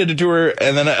I handed it to her,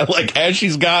 and then as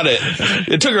she's got it,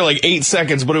 it took her 8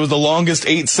 seconds, but it was the longest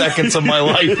 8 seconds of my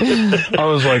life. I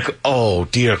was like, oh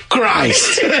dear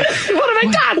Christ. What am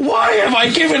I done? Why have I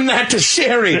given that to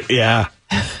Sherry? Yeah.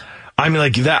 I'm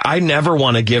like that. I never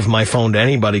want to give my phone to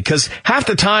anybody because half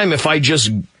the time, if I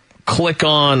just click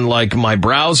on like my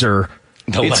browser,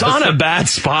 it's on a bad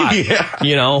spot.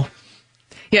 You know.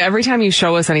 Yeah, every time you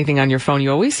show us anything on your phone, you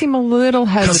always seem a little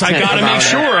hesitant. Because I got to make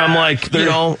sure. I'm like, you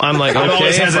know, I'm like, I'm okay,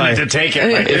 always hesitant to take it.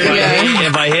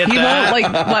 If I hit he that, won't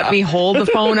like let me hold the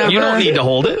phone ever. You don't need to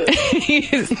hold it.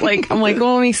 He's like, I'm like,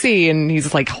 well, let me see, and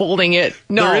he's like holding it.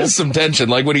 No, there is some tension.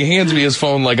 Like when he hands me his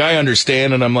phone, like I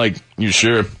understand, and I'm like, you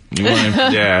sure? You want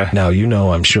him? Yeah. Now you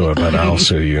know I'm sure, but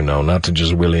also you know not to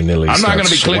just willy nilly. I'm not going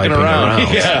to be clicking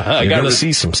around. Yeah, you're going to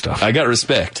see some stuff. I got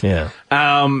respect. Yeah.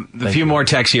 A few more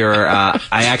texts here.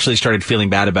 I actually started feeling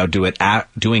bad about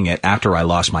doing it after I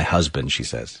lost my husband. She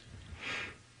says.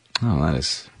 Oh, that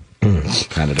is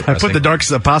kind of depressing. I put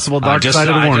the possible dark side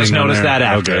of the warning. I just noticed that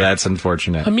after. Okay. That's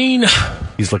unfortunate. I mean,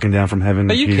 he's looking down from heaven.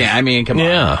 But you can't. I mean, come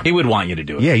on. He would want you to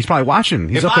do it. Yeah, he's probably watching.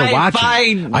 He's up there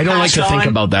watching. I don't like to think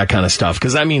about that kind of stuff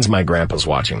because that means my grandpa's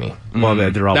watching me. Well,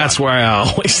 they're all. That's where I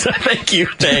always thank you.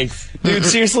 Thanks. Dude,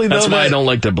 seriously, that's though, why I don't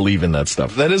like to believe in that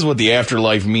stuff. That is what the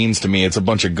afterlife means to me. It's a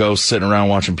bunch of ghosts sitting around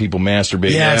watching people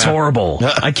masturbate. Yeah, it's horrible.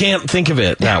 I can't think of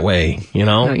it that way, you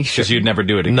know? Because you'd never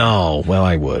do it again. No, well,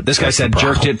 I would. This guy said,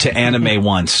 jerked it to anime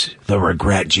once. The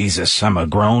regret, Jesus. I'm a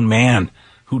grown man.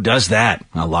 Who does that?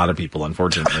 A lot of people,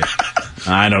 unfortunately.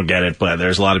 I don't get it, but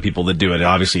there's a lot of people that do it.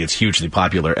 Obviously, it's hugely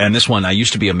popular. And this one, I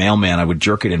used to be a mailman. I would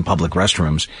jerk it in public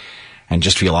restrooms and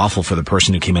just feel awful for the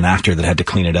person who came in after that had to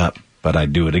clean it up. But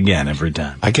I'd do it again every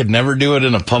time. I could never do it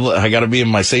in a public. I got to be in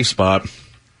my safe spot.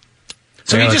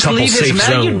 So you just leave his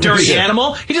mail, you dirty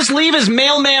animal. You just leave his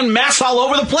mailman mess all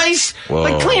over the place. Whoa.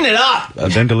 Like, clean it up.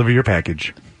 Then deliver your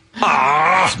package.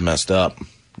 It's messed up.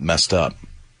 It's messed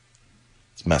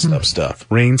up stuff.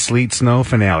 Rain, sleet, snow,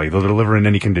 finale. They'll deliver in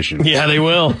any condition. Yeah, they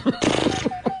will.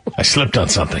 I slipped on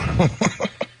something.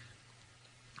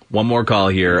 One more call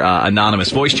here.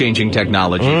 Anonymous, voice-changing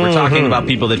technology. We're talking about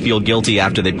people that feel guilty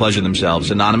after they pleasure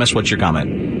themselves. Anonymous, what's your comment?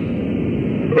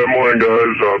 Good morning,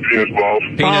 guys. Penis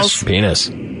balls. Penis.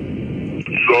 So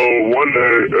one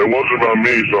day, it wasn't about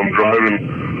me, so I'm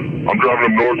driving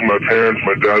up north with my parents.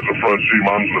 My dad's in the front seat,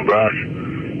 mom's in the back.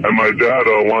 And my dad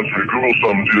wants me to Google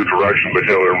something, see the directions. I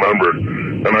can't really remember.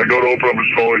 And I go to open up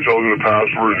his phone, he tells me the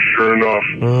password, and sure enough,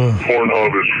 Pornhub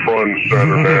is front and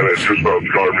center, man. It just about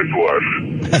scarred me for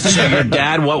life. So your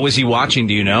dad, what was he watching,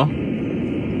 do you know?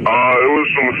 It was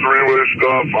some three-way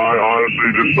stuff. I honestly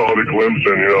just saw the glimpse,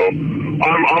 and, you know,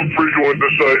 I'm frequent with the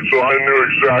site, so I knew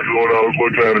exactly what I was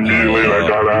looking at immediately, and I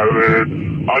got out of there.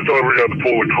 I thought we got to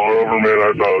pull the car over, man.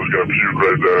 I thought I was going to puke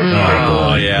right there.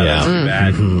 Oh, yeah, that's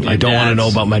bad. I don't want to know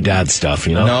about my dad's stuff,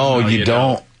 you know? No, you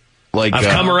don't. Like I've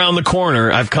come around the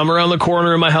corner. I've come around the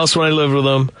corner in my house when I lived with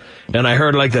him, and I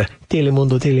heard like the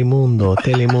Telemundo, Telemundo,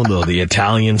 Telemundo. The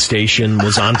Italian station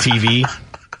was on TV,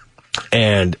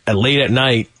 and late at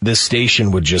night, this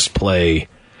station would just play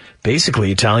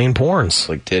basically Italian porns.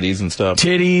 Like titties and stuff.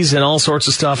 Titties and all sorts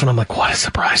of stuff, and I'm like, what is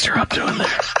the prize you're up to in there?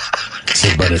 I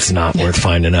said, but it's not worth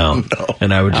finding out. No.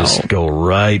 And I would just go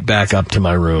right back up to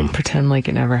my room. Pretend like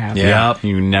it never happened. Yeah. Yep.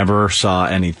 You never saw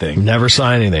anything. Never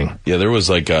saw anything. Yeah, there was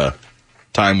like a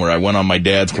time where I went on my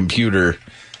dad's computer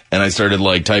and I started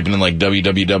like typing in like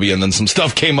www, and then some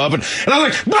stuff came up, and I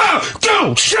was like, no,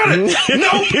 go, shut it.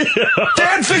 No,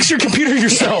 Dad, fix your computer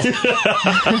yourself.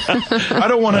 I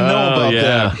don't want to know about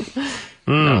that.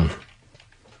 No.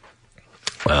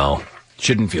 Well,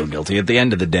 shouldn't feel guilty. At the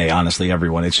end of the day, honestly,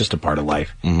 everyone, it's just a part of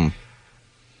life. Mm-hmm.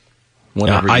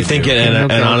 I think,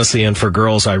 and honestly, and for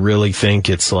girls, I really think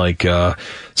it's like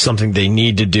something they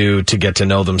need to do to get to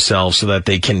know themselves so that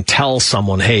they can tell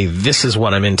someone, hey, this is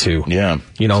what I'm into. Yeah.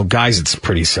 You know, guys, it's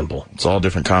pretty simple. It's all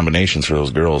different combinations for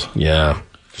those girls. Yeah.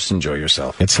 Just enjoy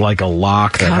yourself. It's like a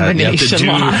lock that you have to do.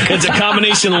 It's a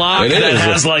combination lock that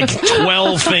has like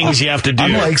 12 things you have to do.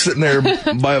 I'm like sitting there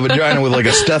by a vagina with like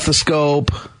a stethoscope.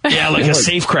 Yeah, like a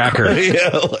safe cracker.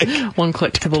 Yeah, like one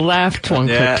click to the left, one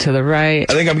click to the right.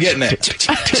 I think I'm getting it.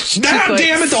 God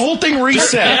damn it, the whole thing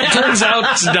reset. Turns out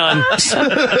it's done.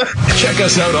 Check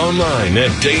us out online at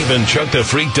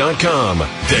DaveAndChuckTheFreak.com.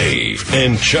 Dave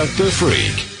and Chuck the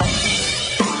Freak.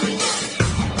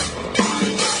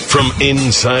 From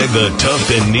inside the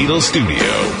Tuft and Needle studio,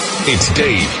 it's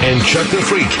Dave and Chuck the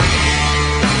Freak.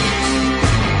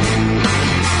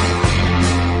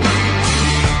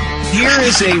 Here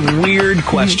is a weird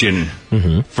question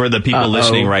for the people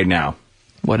listening right now.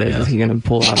 What is he going to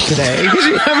pull out today? Because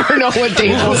you never know what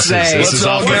Dave will say. This is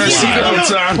all going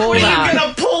to pull out.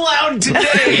 Going to pull out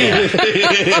today.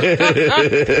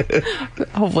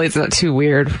 Hopefully it's not too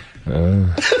weird.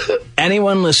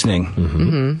 Anyone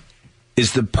listening,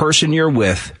 is the person you're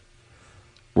with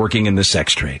working in the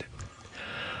sex trade?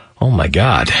 Oh, my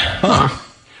God.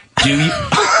 Do you,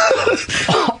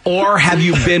 or have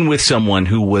you been with someone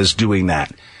who was doing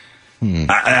that?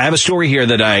 I have a story here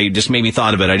that I just made me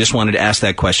thought of it. I just wanted to ask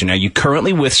that question. Are you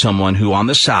currently with someone who on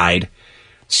the side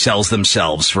sells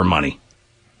themselves for money?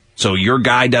 So your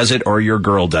guy does it or your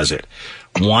girl does it.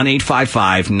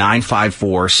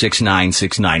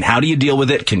 1-855-954-6969. How do you deal with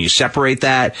it? Can you separate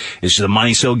that? Is the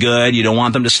money so good you don't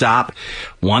want them to stop?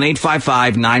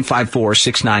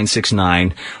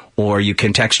 1-855-954-6969. Or you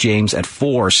can text James at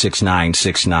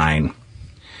 46969.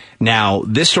 Now,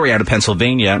 this story out of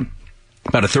Pennsylvania,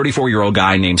 about a 34-year-old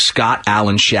guy named Scott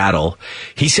Allen Shaddle.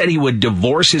 He said he would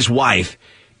divorce his wife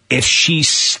if she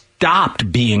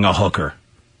stopped being a hooker.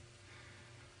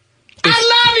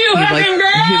 I love you, hooking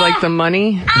girl! He liked the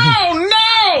money?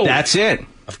 Oh, no! That's it.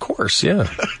 Of course, yeah.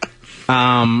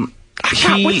 I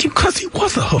got with you because he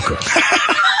was a hooker.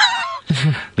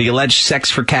 The alleged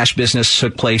sex for cash business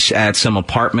took place at some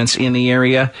apartments in the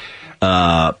area.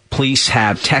 Police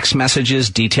have text messages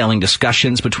detailing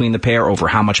discussions between the pair over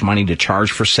how much money to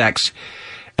charge for sex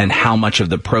and how much of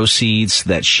the proceeds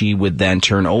that she would then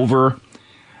turn over.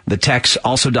 The texts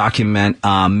also document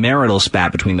a marital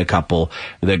spat between the couple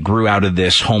that grew out of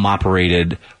this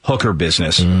home-operated hooker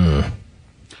business.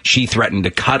 She threatened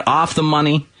to cut off the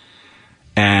money,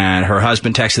 and her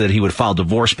husband texted that he would file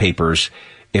divorce papers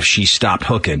if she stopped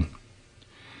hooking.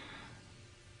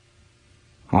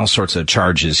 All sorts of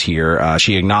charges here.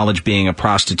 She acknowledged being a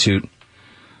prostitute.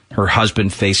 Her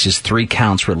husband faces 3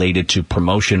 counts related to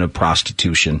promotion of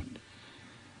prostitution.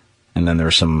 And then there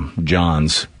are some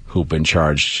Johns who've been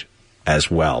charged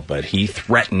as well. But he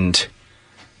threatened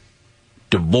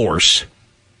divorce.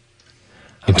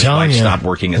 I'm telling you. Stop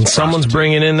working as and a someone's prostitute.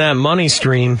 bringing in that money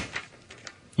stream.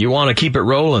 You want to keep it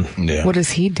rolling. Yeah. What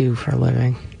does he do for a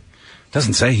living?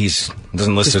 Doesn't say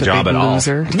doesn't list Just a job big at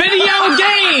loser. all. Video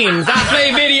games! I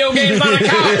play video games on a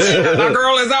couch. My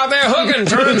girl is out there hooking,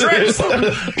 turning tricks.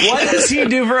 What does he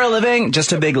do for a living?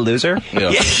 Just a big loser?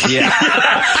 Yeah.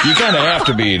 You kind of have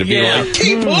to be like,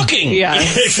 keep hooking. Yeah.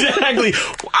 Exactly.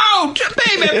 Oh,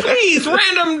 baby, please,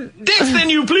 random dicks then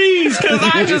you please, because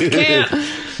I just can't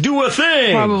do a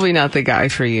thing. Probably not the guy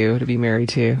for you to be married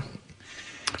to.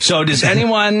 So does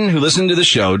anyone who listened to the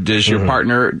show, does your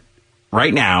partner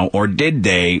right now, or did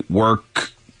they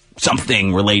work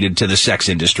something related to the sex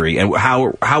industry? And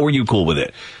how were you cool with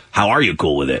it? How are you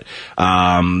cool with it?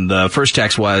 The first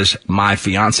text was, my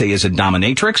fiance is a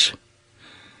dominatrix.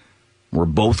 We're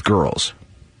both girls.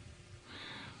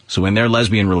 So in their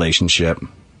lesbian relationship,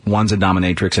 one's a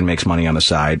dominatrix and makes money on the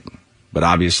side. But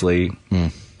obviously,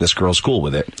 this girl's cool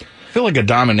with it. I feel like a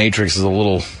dominatrix is a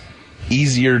little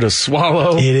easier to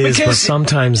swallow. It is, because but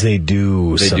sometimes they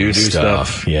do do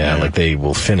stuff. Yeah, like they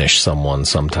will finish someone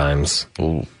sometimes.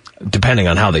 Ooh. Depending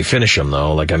on how they finish them,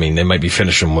 though. Like, I mean, they might be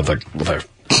finishing them with a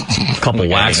couple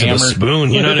whacks with a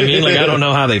spoon. You know what I mean? Like, I don't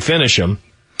know how they finish them.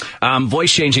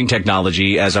 Voice changing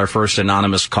technology, as our first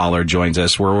anonymous caller joins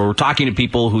us, where we're talking to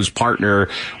people whose partner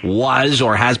was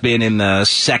or has been in the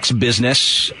sex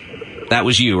business. That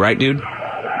was you, right, dude?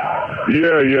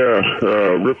 Yeah.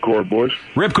 Ripcord, boys.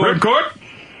 Ripcord.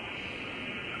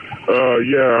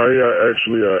 I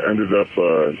actually ended up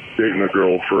dating a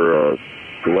girl for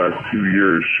the last 2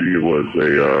 years. She was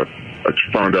I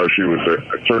found out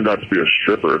it turned out to be a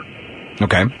stripper.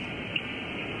 Okay.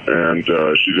 And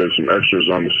she did some extras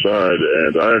on the side,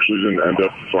 and I actually didn't end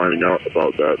up finding out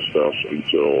about that stuff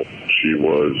until she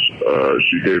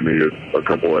gave me a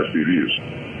couple STDs.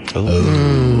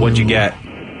 Ooh. What'd you get?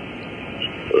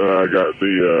 I got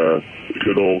the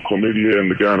good old chlamydia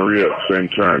and the gonorrhea at the same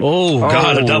time. Oh,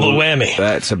 God, a double whammy.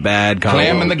 That's a bad combo.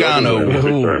 Clam and the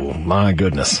gono. Oh, my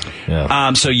goodness.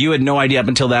 Yeah. So you had no idea up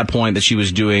until that point that she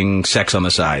was doing sex on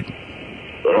the side?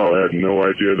 Oh, I had no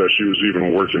idea that she was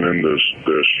even working in the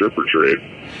stripper trade.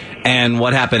 And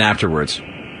what happened afterwards?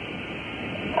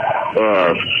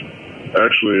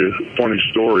 Actually, funny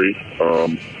story.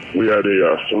 We had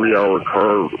a 3-hour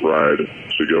car ride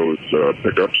to go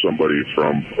pick up somebody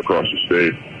from across the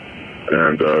state.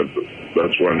 And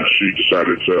that's when she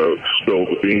decided to spill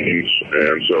the beans.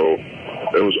 And so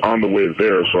it was on the way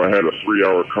there, so I had a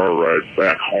 3-hour car ride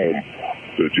back home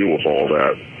to deal with all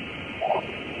that.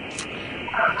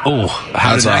 Oh,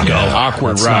 how did that go?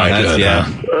 Awkward That's ride. not good, yeah.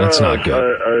 That's not good.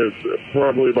 I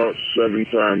probably about 7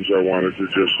 times I wanted to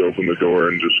just open the door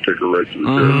and just kick her right to the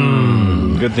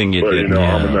curb. Good thing you but, did.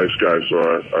 I'm a nice guy, so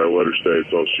I let her stay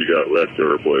until she got back to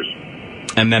her place.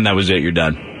 And then that was it. You're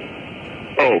done.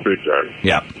 Oh, big time.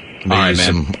 Yeah. Maybe All right,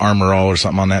 man. some Armor All or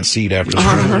something on that seat after.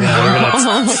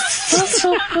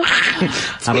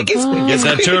 Get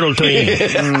that turtle clean.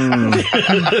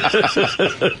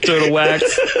 Turtle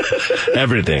wax.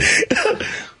 Everything.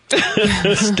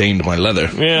 Stained my leather.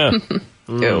 Yeah.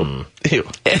 Ew.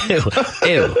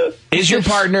 Is your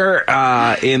partner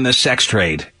in the sex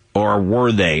trade, or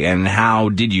were they? And how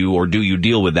did you or do you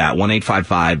deal with that?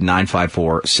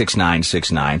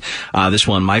 1-855-954-6969. This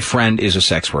one, my friend is a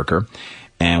sex worker,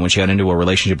 and when she got into a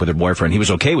relationship with her boyfriend, he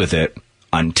was okay with it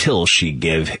until she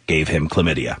gave him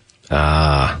chlamydia.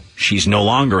 She's no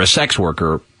longer a sex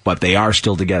worker, but they are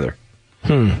still together.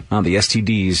 The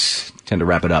STDs tend to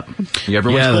wrap it up.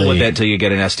 Everyone's cool with that till you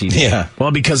get an STD. Yeah.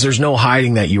 Well, because there's no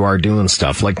hiding that you are doing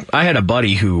stuff. Like, I had a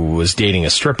buddy who was dating a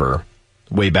stripper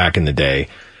way back in the day,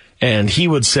 and he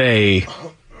would say,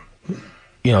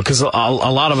 you know, because a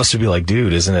lot of us would be like,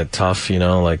 dude, isn't it tough, you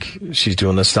know, like, she's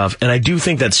doing this stuff. And I do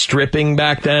think that stripping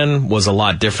back then was a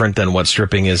lot different than what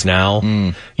stripping is now.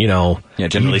 You know. Yeah,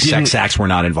 generally sex acts were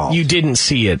not involved. You didn't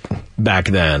see it back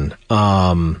then.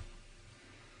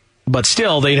 But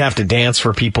still, they'd have to dance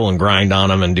for people and grind on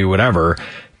them and do whatever.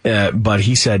 But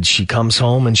he said she comes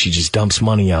home and she just dumps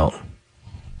money out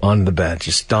on the bed.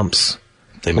 Just dumps.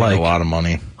 They make a lot of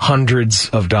money. Hundreds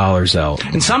of dollars out.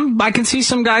 And I can see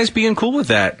some guys being cool with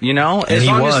that, you know? And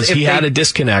he had a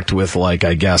disconnect with, like,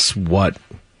 I guess, what?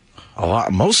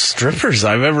 Most strippers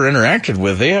I've ever interacted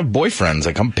with, they have boyfriends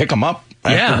that come pick them up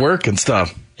after work and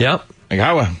stuff. Yep. Like,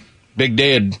 how big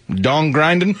day of dong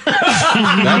grinding?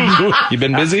 You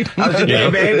been busy?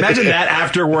 Imagine that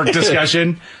after work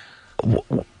discussion.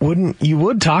 You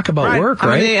would talk about work,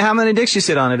 right? How many dicks you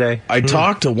sit on a day? I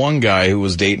talked to one guy who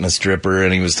was dating a stripper,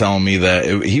 and he was telling me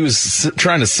that he was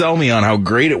trying to sell me on how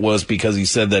great it was because he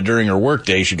said that during her work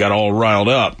day she got all riled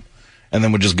up and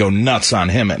then would just go nuts on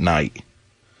him at night.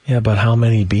 Yeah, but how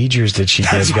many beegers did she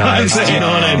give guys? Do you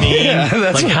know what I mean? Yeah,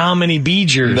 how many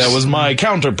beegers? That was my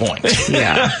counterpoint.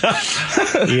 Yeah.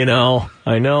 You know,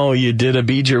 I know you did a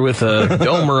beeger with a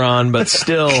domer on, but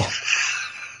still,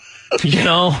 you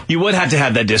know. You would have to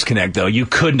have that disconnect, though. You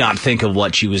could not think of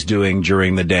what she was doing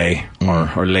during the day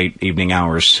or late evening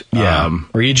hours. Yeah.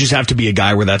 Or you just have to be a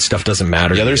guy where that stuff doesn't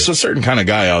matter. Yeah, there's a certain kind of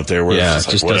guy out there where it's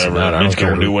just doesn't matter. Bitch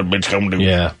gonna do what bitch gonna do.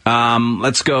 Yeah.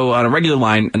 Let's go on a regular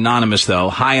line. Anonymous, though.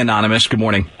 Hi, Anonymous. Good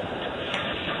morning.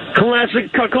 Classic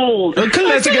cuckold.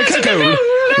 Classic cuckold.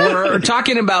 We're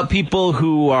talking about people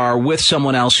who are with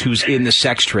someone else who's in the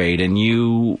sex trade, and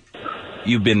you've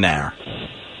been there.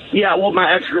 Yeah, well,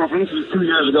 my ex-girlfriend, this was 2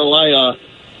 years ago,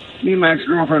 me and my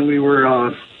ex-girlfriend, we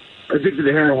were addicted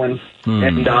to heroin,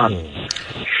 and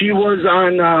she was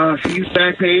on, she used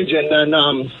Backpage, and then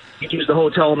she used the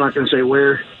hotel, I'm not going to say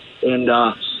where, and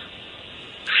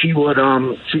she'd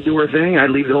do her thing,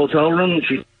 I'd leave the hotel room, and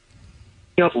she'd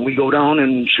up, and we go down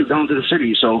and shoot down to the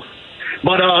city, so...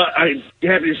 But I'm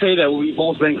happy to say that we've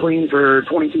both been clean for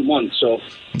 22 months, so...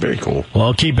 Very cool.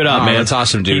 Well, keep it up, man. That's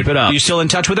awesome, dude. Keep it up. Are you still in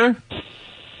touch with her?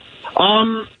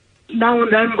 Now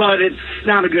and then, but it's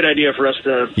not a good idea for us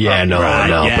to... Yeah,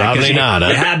 probably not.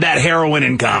 You had that heroin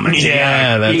in common.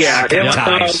 Heroin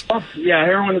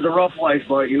is a rough life,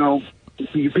 but, you know,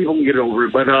 people can get over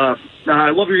it. But I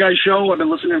love your guys' show. I've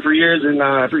been listening for years, and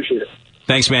I appreciate it.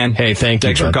 Thanks, man. Hey,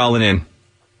 thanks for calling in.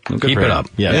 Keep it up.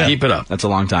 Yeah, keep it up. That's a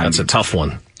long time. That's a tough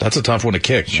one. That's a tough one to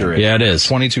kick. Sure is. Yeah, it is.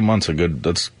 22 months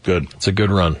that's good. It's a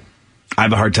good run. I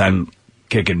have a hard time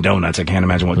kicking donuts. I can't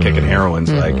imagine what kicking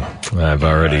heroin's like. I've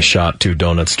already shot 2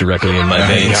 donuts directly in my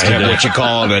veins. I have what you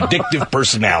call an addictive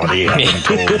personality, I've been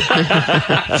told.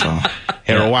 So,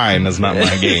 heroin is not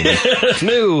my game.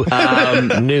 No.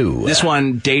 This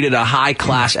one dated a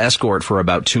high-class escort for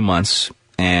about 2 months,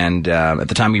 and at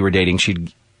the time we were dating,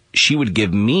 she would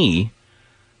give me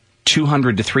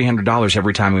 $200 to $300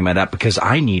 every time we met up because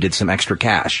I needed some extra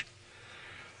cash.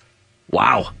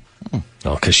 Wow.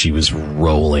 Oh, because she was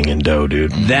rolling in dough,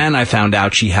 dude. Then I found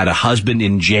out she had a husband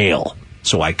in jail,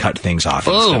 so I cut things off.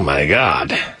 Oh, my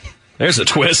God. There's a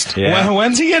twist. Yeah.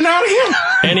 When's he getting out of here?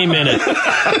 Any minute.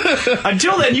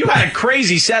 Until then, you had a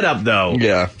crazy setup, though.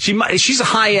 Yeah. She's a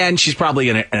high-end. She's probably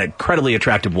an incredibly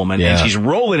attractive woman, and she's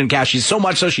rolling in cash. She's so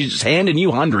much so she's just handing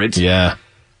you hundreds. Yeah.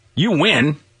 You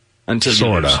win. Until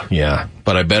sorta, yeah.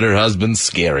 But I bet her husband's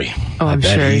scary. Oh, I'm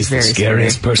sure he's the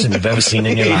scariest person you've ever seen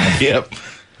in your life. Yep.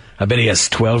 I bet he has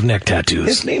 12 neck tattoos.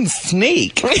 His name's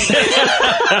Snake.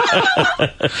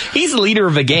 He's the leader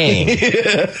of a gang.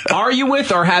 Are you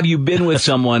with or have you been with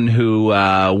someone who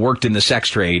worked in the sex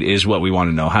trade is what we want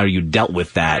to know. How you dealt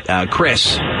with that.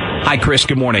 Chris. Hi, Chris.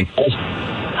 Good morning.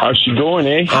 How's she going,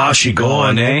 eh? How's she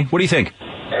going, eh? What do you think?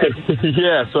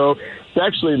 Yeah, so it's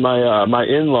actually my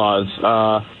in-laws.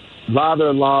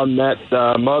 Father-in-law met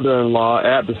mother-in-law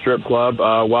at the strip club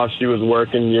while she was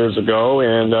working years ago,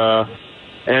 and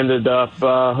ended up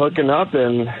hooking up,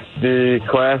 and the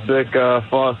classic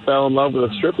fell in love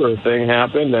with a stripper thing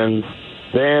happened, and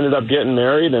they ended up getting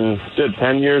married, and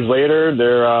 10 years later,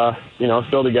 they're,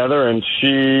 still together, and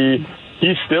he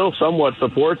still somewhat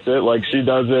supports it. Like, she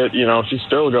does it, she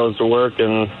still goes to work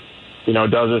and,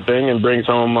 does her thing and brings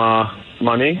home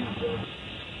money.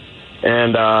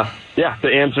 And, to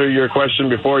answer your question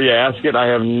before you ask it, I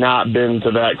have not been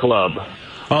to that club.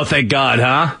 Oh, thank God,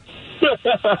 huh?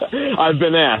 I've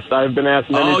been asked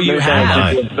many Oh, you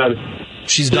times. have?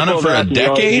 She's done it for a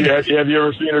decade? Have you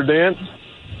ever seen her dance?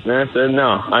 And I said, no.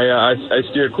 I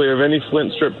steer clear of any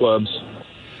Flint strip clubs.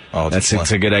 Oh,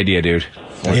 it's a good idea, dude.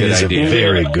 It is a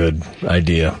very good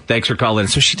idea. Thanks for calling.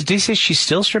 So did they say she's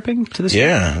still stripping to this?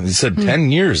 Yeah, he said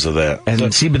 10 years of that.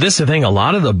 And see, but this is the thing. A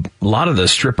lot of the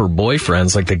stripper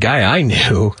boyfriends, like the guy I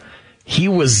knew, he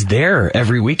was there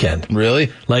every weekend.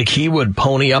 Really? Like, he would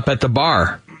pony up at the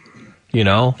bar.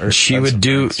 She would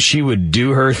do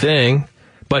her thing,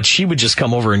 but she would just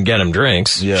come over and get him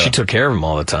drinks. Yeah. She took care of him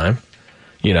all the time.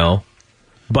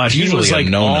 But he was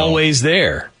like always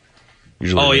there.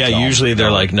 Usually they're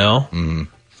like, no. Mm-hmm.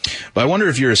 But I wonder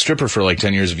if you're a stripper for like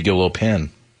 10 years, if you get a little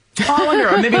pin. Oh, I wonder,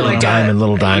 maybe little diamond.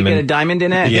 You get a diamond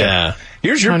in it? Yeah.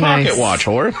 Here's your pocket watch,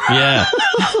 whore. Yeah.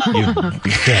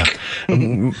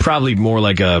 Probably more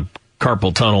like a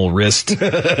carpal tunnel wrist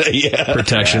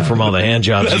protection from all the hand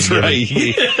jobs. That's right.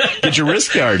 Get your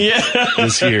wrist guard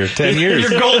this year. 10 years.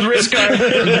 Your gold wrist guard.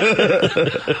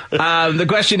 The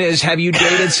question is, have you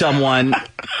dated someone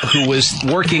who was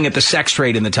working at the sex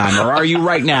trade in the time, or are you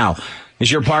right now?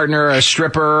 Is your partner a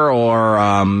stripper or,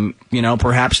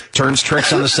 perhaps turns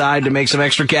tricks on the side to make some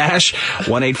extra cash?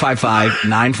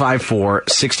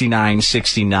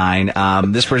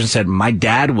 1-855-954-6969. This person said, my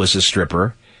dad was a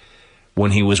stripper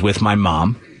when he was with my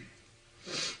mom,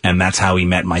 and that's how he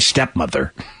met my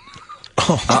stepmother.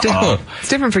 It's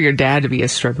different for your dad to be a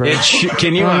stripper.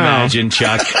 Can you imagine,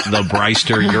 Chuck, the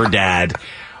Bryster, your dad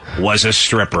was a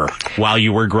stripper while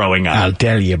you were growing up? I'll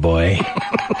tell you, boy.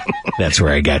 That's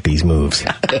where I got these moves.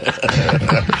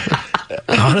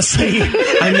 Honestly,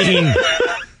 I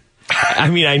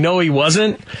mean, I know he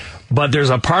wasn't, but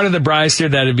there's a part of the Bryster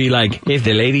that'd be like, if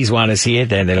the ladies want to see it,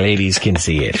 then the ladies can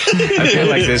see it. I feel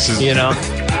like this is,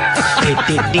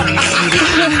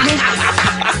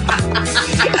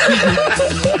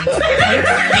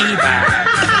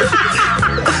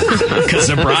 Because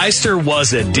the Bryster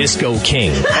was a disco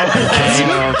king.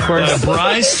 Okay? Of course. The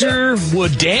Bryster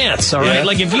would dance, all right? Yeah.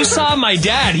 Like, if you saw my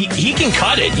dad, he can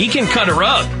cut it. He can cut her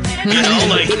up.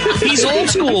 He's old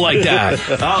school like that.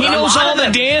 He knows all the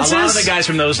dances. A lot of the guys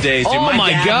from those days. Dude, Oh, my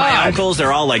dad, God. My uncles,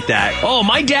 they're all like that. Oh,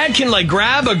 my dad can,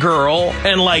 grab a girl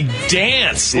and,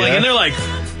 dance. And they're like,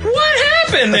 what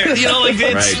happened there?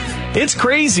 It's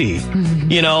crazy.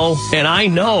 And I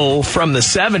know from the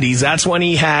 70s, that's when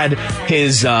he had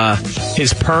his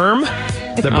perm.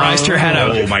 The Bryster had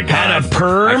a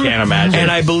perm. I can't imagine. And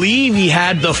I believe he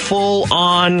had the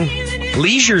full-on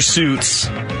leisure suits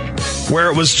where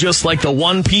it was just like the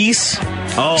one piece.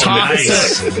 Oh,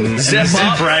 nice. Zip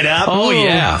right up. Oh,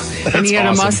 yeah. And he had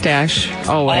a mustache.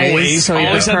 Always. So he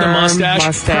Always had the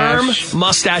mustache. Perm,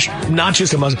 mustache, not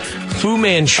just a mustache. Fu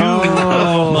Manchu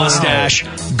mustache.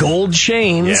 Gold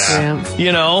chains. Yeah.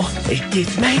 It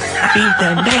might be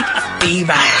the night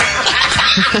fever.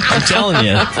 I'm telling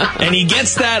you. And he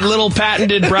gets that little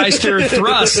patented Bryster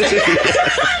thrust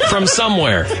from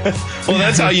somewhere. Well,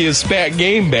 that's how you spat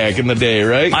game back in the day,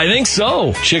 right? I think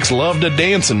so. Chicks loved a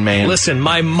dancing man. Listen,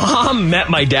 my mom met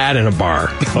my dad in a bar,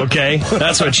 okay?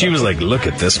 That's what she was like, look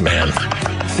at this man.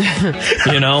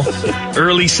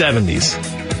 Early 70s.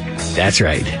 That's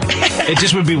right. It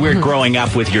just would be weird growing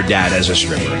up with your dad as a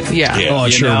stripper. Yeah. Oh,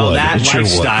 it sure would. That It sure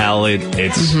would. lifestyle,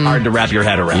 it's hard to wrap your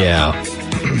head around. Yeah.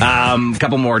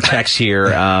 Couple more texts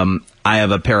here. I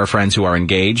have a pair of friends who are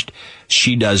engaged.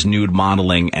 She does nude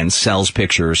modeling and sells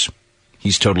pictures.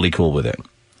 He's totally cool with it.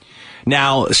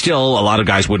 Now, still, a lot of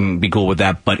guys wouldn't be cool with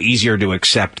that, but easier to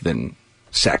accept than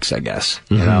sex, I guess.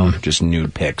 Just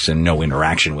nude pics and no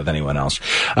interaction with anyone else.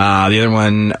 The other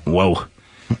one, whoa.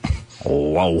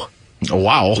 Wow.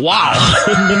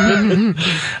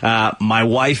 My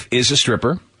wife is a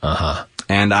stripper. Uh-huh.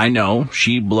 And I know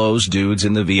she blows dudes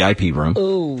in the VIP room.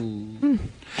 Ooh.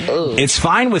 It's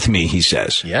fine with me, he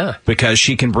says. Yeah. Because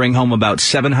she can bring home about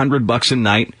 $700 a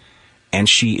night, and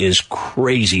she is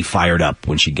crazy fired up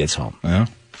when she gets home. Yeah.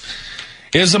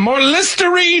 Here's some more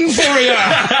Listerine for you.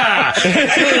 A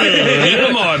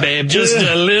little more, babe. Just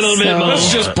a little bit more.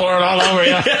 Let's just pour it all over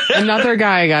you. Another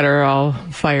guy got her all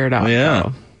fired up.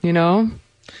 Yeah. Though,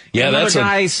 Yeah, Another that's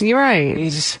guy's, you're right.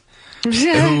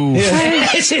 Who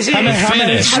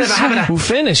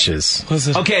finishes?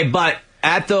 Okay, but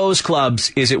at those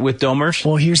clubs, is it with domers?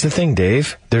 Well, here's the thing,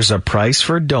 Dave. There's a price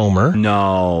for domer.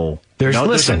 No. There's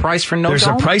a price for no There's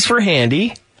dome? a price for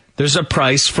handy. There's a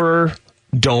price for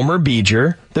domer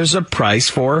beeger. There's a price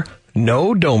for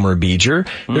no domer beeger.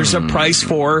 There's a price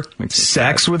for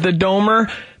sex with a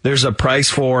domer. There's a price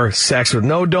for sex with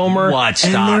no domer. What?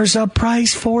 Stop. And there's a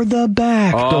price for the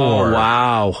back door. Oh,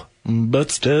 wow.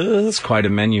 But still, That's quite a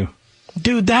menu.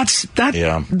 Dude, that.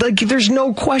 Yeah. Like, there's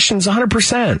no questions,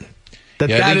 100%.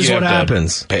 That is what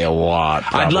happens. Pay a lot.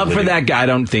 I'd love for probably. that guy. I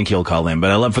don't think he'll call in, but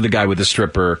I'd love for the guy with the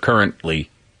stripper currently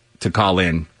to call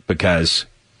in because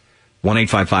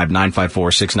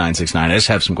 1-855-954-6969. I just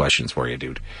have some questions for you,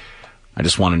 dude. I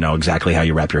just want to know exactly how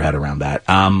you wrap your head around that.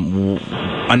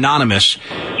 Anonymous.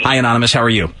 Hi, Anonymous. How are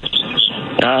you?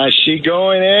 She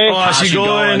going, eh? How's she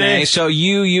going, eh? So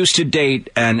you used to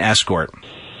date an escort.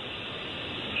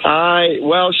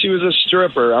 Well, she was a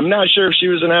stripper. I'm not sure if she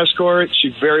was an escort. She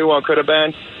very well could have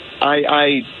been.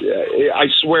 I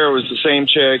swear it was the same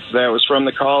chick that was from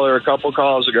the caller a couple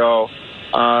calls ago.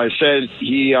 Said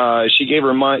she gave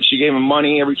him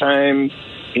money every time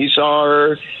he saw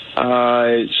her,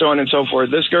 so on and so forth.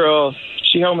 This girl,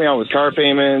 she helped me out with car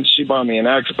payments. She bought me an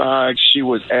Xbox. She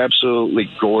was absolutely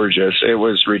gorgeous. It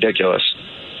was ridiculous.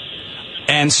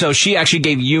 And so she actually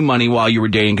gave you money while you were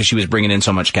dating because she was bringing in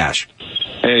so much cash.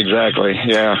 Exactly,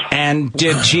 yeah. And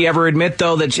did she ever admit,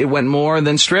 though, that it went more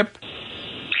than strip?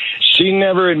 She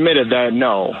never admitted that,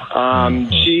 no. I'm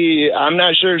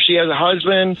not sure if she has a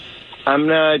husband. I'm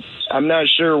not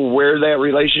sure where that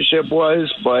relationship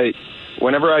was, but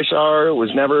whenever I saw her, it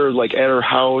was never like at her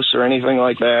house or anything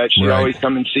like that. She'd always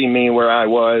come and see me where I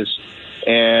was,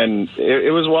 and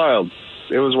it was wild.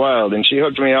 It was wild, and she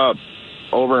hooked me up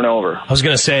over and over. I was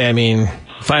going to say, I mean,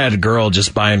 if I had a girl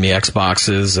just buying me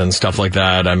Xboxes and stuff like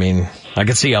that, I mean, I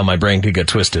could see how my brain could get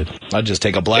twisted. I'd just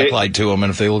take a black light to them,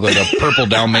 and if they look like a purple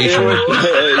Dalmatian.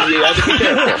 You have to be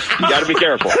careful. You got to be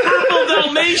careful. Purple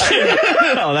Dalmatian.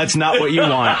 No, that's not what you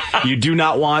want. You do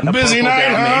not want a busy purple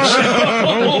night.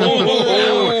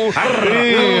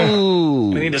 Dalmatian.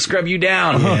 We need to scrub you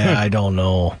down. Yeah, I don't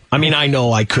know. I mean, I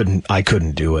know I couldn't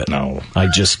do it. No. I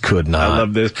just could not. I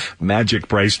love this. Magic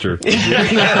Preister. He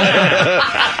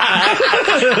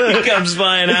comes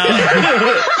flying out.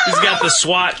 He's got the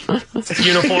SWAT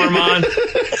uniform on.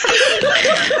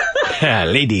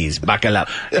 Ladies, buckle up.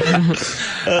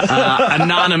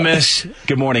 Anonymous.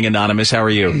 Good morning, Anonymous. How are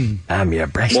you? I'm your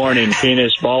breast. Morning,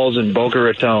 penis, balls, and Boca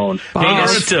Raton.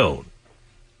 Raton.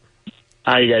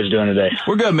 How you guys doing today?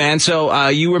 We're good, man. So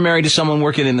you were married to someone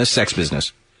working in the sex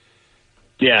business.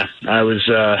 Yeah, I was,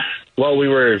 we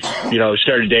were,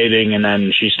 started dating, and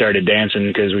then she started dancing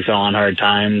because we fell on hard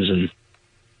times, and,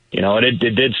 it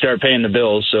did start paying the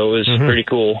bills, so it was pretty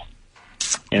cool.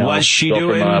 Was she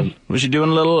doing a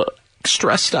little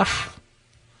stress stuff?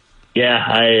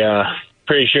 Yeah,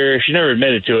 pretty sure she never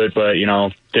admitted to it, but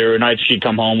there were nights she'd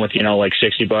come home with like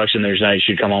 $60, and there's nights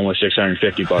she'd come home with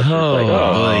 $650.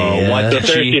 Yeah. What the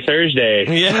Thirsty Thursday?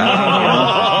 Yeah.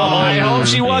 I hope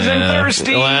she wasn't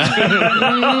thirsty. Yeah.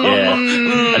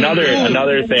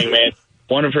 Another thing, man.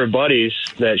 One of her buddies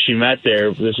that she met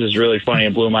there. This is really funny.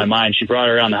 It blew my mind. She brought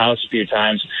her around the house a few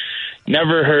times.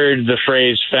 Never heard the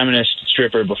phrase feminist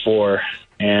stripper before,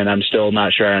 and I'm still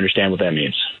not sure I understand what that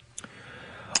means.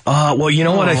 Well, you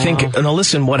know what I think? Now,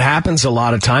 listen, what happens a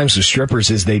lot of times with strippers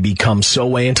is they become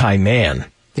so anti-man.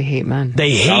 They hate men.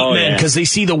 They hate men because they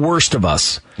see the worst of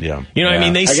us. Yeah. You know what I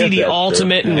mean? They see the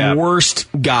ultimate true. and worst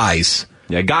guys.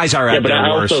 Yeah, guys are at their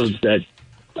worst.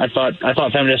 I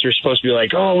thought feminists were supposed to be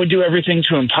like, we do everything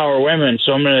to empower women,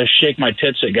 so I'm going to shake my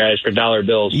tits at guys for dollar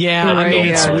bills. Yeah, I mean,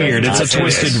 it's weird. It's a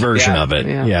twisted version of it.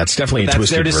 Yeah, it's definitely a twisted version.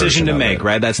 That's their decision to make,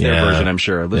 right? That's their version, I'm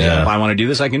sure. Listen, Yeah. if I want to do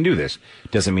this, I can do this.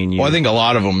 Doesn't mean you... Well, I think a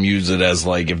lot of them use it as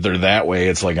like, if they're that way,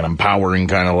 it's like an empowering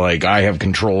kind of like, I have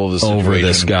control of the situation. Over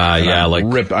this guy, and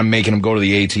yeah, I'm making him go to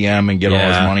the ATM and get all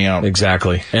his money out.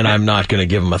 Exactly. And I'm not going to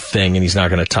give him a thing, and he's not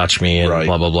going to touch me, and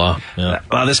blah, blah, blah. Yeah.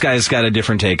 Well, this guy's got a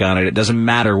different take on it. It doesn't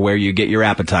matter where you get your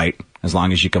appetite as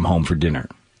long as you come home for dinner.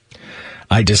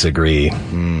 I disagree.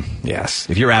 Yes.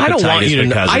 If your appetite is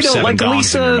because of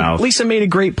 $7 in your mouth. Lisa made a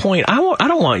great point. I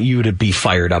don't want you to be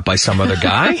fired up by some other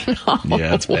guy.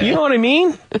 Yeah, it's bad. You know what I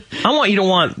mean? I want you to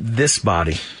want this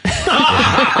body.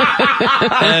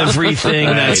 Everything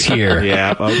that's here.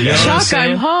 Yeah. Okay. You know Chuck,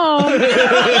 I'm home.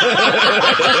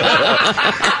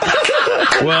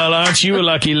 Well, aren't you a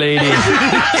lucky lady?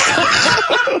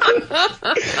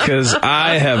 Because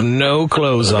I have no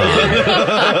clothes on.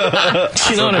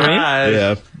 You know what I mean?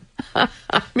 Yeah. I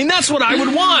mean, that's what I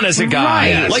would want as a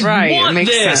guy. Right, want it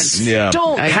makes this. sense. Yeah.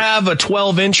 Don't have a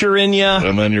 12-incher in you.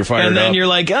 And then you're fired And then up. you're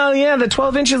like, oh, yeah, the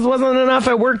 12 inches wasn't enough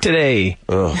at work today.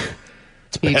 Ugh.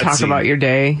 You talk about your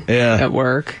day at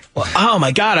work. Well, oh,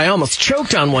 my God, I almost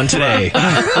choked on one today.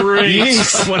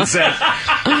 Someone said,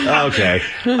 okay.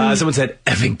 Someone said,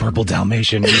 effing purple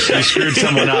Dalmatian. You screwed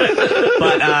someone up.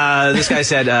 But this guy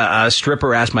said, a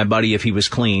stripper asked my buddy if he was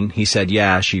clean. He said,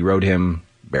 yeah, she rode him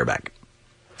bareback.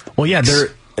 Well, yeah,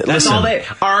 that's all they.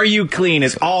 Are you clean?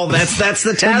 Is all that's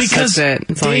the test. Well, because that's it.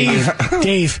 That's all you need.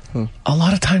 Dave, a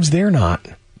lot of times they're not.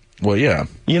 Well, yeah.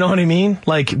 You know what I mean?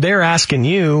 Like, they're asking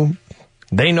you.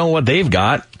 They know what they've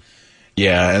got.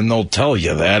 Yeah, and they'll tell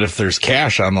you that if there's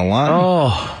cash on the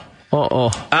line.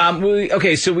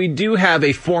 Okay, so we do have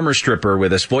a former stripper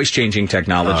with us, voice-changing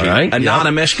technology. All right,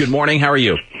 Anonymous, Good morning. How are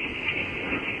you?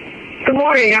 Good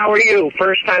morning. How are you?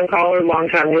 First-time caller,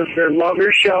 long-time listener. Love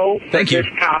your show. Thank you.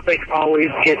 This topic always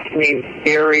gets me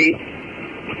very...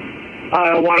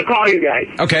 I want to call you guys.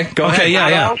 Okay, go ahead.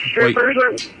 Not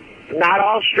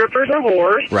all strippers are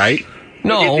whores. Right.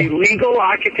 No. It's a legal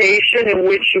occupation in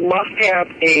which you must have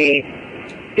a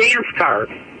dance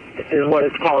card, is what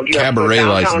it's called. You Cabaret have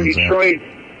to go downtown license. Detroit.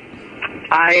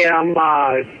 I am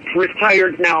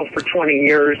retired now for 20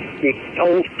 years,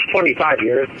 25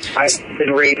 years. I've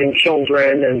been raising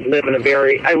children and live in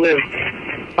I live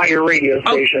by your radio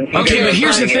station. Okay, but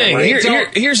here's the thing.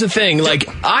 Right? Here's the thing. Like,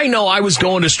 I know I was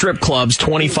going to strip clubs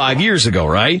 25 years ago,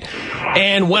 right?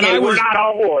 And when I was... We're not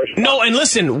all whores. No, and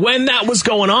listen, when that was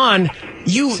going on,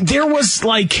 there was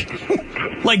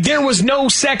there was no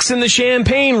sex in the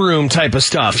champagne room type of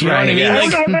stuff. You know what I mean? No,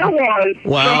 there was.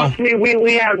 Wow. Trust me,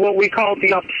 we had what we called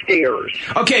the upstairs.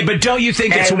 Okay, but don't you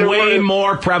think it's way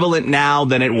more prevalent now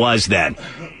than it was then?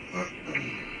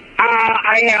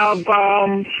 I have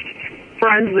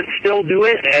friends that still do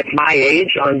it at my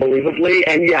age, unbelievably,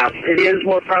 and yes, it is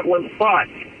more prevalent, but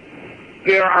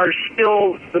there are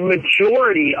still the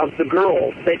majority of the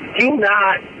girls that do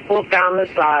not look on the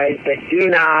side, that do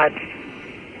not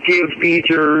give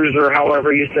features or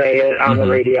however you say it on the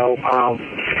radio. On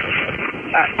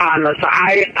the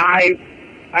side, I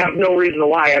have no reason to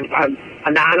lie. I'm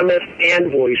anonymous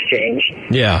and voice changed.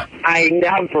 Yeah. I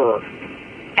never,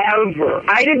 ever,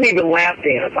 I didn't even lap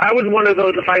dance. I was one of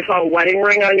those, if I saw a wedding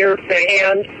ring on your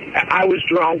hand, I was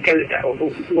drunk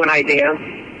when I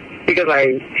danced. Because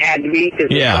I had to be,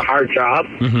 because it's a hard job.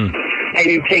 And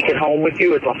you take it home with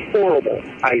you. It's horrible.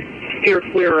 I steer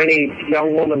clear any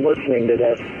young woman listening to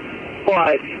this.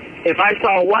 But if I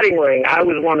saw a wedding ring, I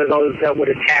was one of those that would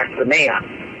attack the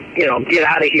man. You know, get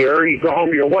out of here. You go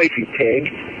home to your wife, you pig.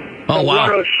 Oh, wow.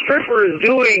 What a stripper is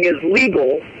doing is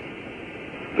legal.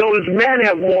 Those men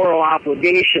have moral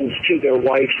obligations to their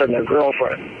wives and their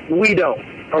girlfriends. We don't.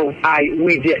 Or I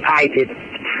didn't.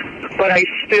 But I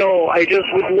just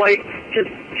would like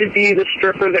to be the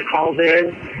stripper that calls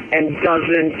in and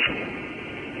doesn't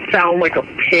sound like a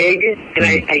pig. And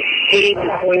I hate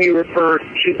when you refer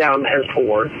to them as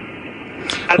whores.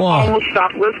 I've almost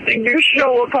stopped listening to your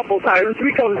show a couple times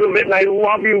because of it, and I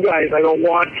love you guys. I don't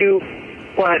want to,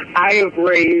 but I have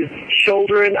raised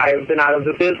children. I have been out of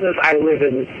the business. I live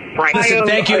in Franklin. Listen,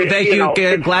 thank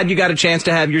you. Glad you got a chance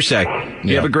to have your say.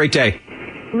 You have a great day.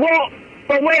 Well,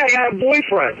 but wait, I had a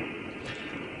boyfriend.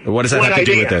 What does that have to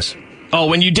do with this? Oh,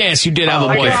 when you dance, you did have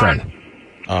a boyfriend.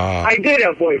 I did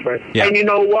have a boyfriend. Yeah. And you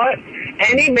know what?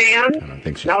 Any man,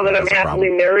 now that I'm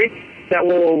happily married, that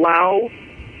will allow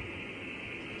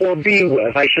or be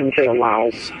with, I shouldn't say allow,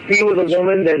 be with a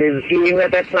woman that is doing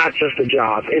that's not just a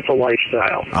job. It's a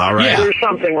lifestyle. All right. There's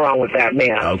something wrong with that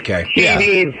man. Okay.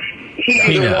 He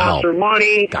either wants her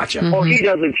money or he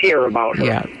doesn't care about her.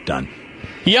 Yeah, done.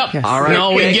 Yep. Yes. All right.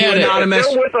 No, we get it. If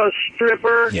they're with a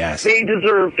stripper, Yes. they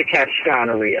deserve to catch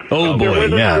gonorrhea. Oh, If they're boy.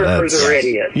 with a Yeah, stripper, that's... they're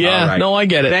idiots. Yeah, All right. no, I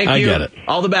get it. Thank I you. get it.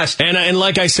 All the best. And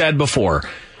like I said before,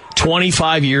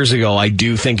 25 years ago, I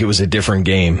do think it was a different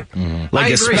game. Like, I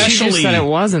agree. especially... She just said it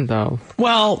wasn't, though.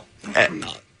 Well...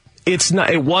 It's not.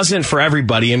 It wasn't for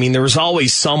everybody. I mean, there was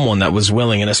always someone that was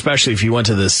willing, and especially if you went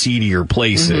to the seedier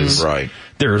places, right?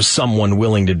 There's someone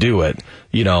willing to do it,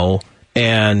 you know.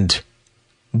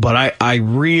 But I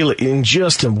really, in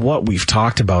what we've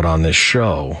talked about on this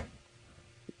show,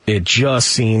 it just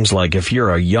seems like if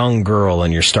you're a young girl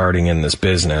and you're starting in this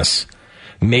business,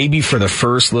 maybe for the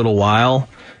first little while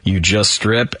you just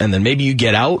strip, and then maybe you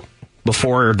get out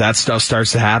before that stuff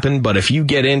starts to happen. But if you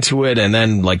get into it and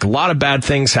then like a lot of bad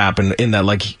things happen in that,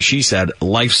 like she said,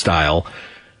 lifestyle,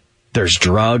 there's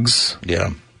drugs. Yeah.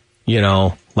 You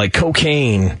know, like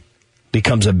cocaine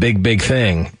becomes a big, big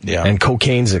thing. Yeah. And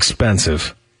cocaine's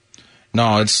expensive.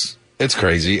 No, it's It's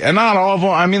crazy. And not all of them.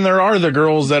 I mean, there are the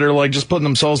girls that are like just putting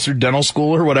themselves through dental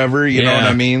school or whatever. You know what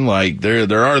I mean? Like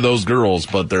there are those girls,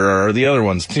 but there are the other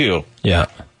ones too. Yeah.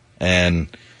 And,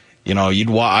 you know,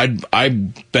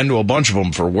 I've been to a bunch of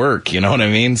them for work. You know what I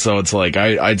mean? So it's like,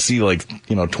 I'd see like,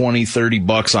 you know,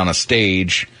 $20-$30 on a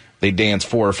stage. They dance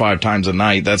 4 or 5 times a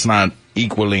night. That's not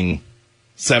equaling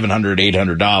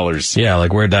 $700-$800. Yeah,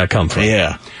 like where'd that come from?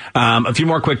 Yeah. A few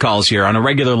more quick calls here. On a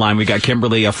regular line, we got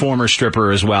Kimberly, a former stripper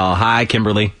as well. Hi,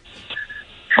 Kimberly.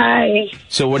 Hi.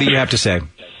 So what do you have to say?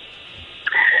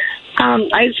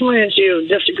 I just wanted to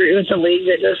disagree with the lady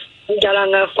that just got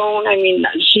on the phone. I mean,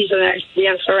 she's an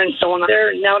ex-dancer and so on.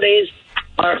 There nowadays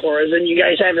are whores, and you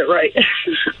guys have it right.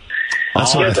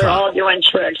 That's what I they're thought. all doing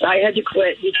tricks. I had to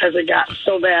quit because it got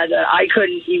so bad that I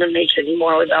couldn't even make it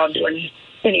anymore without doing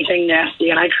anything nasty,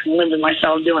 and I couldn't live with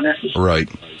myself doing it. Right.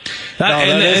 That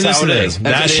is how it is.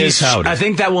 That is how it is. I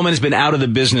think that woman has been out of the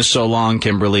business so long,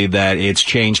 Kimberly, that it's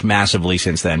changed massively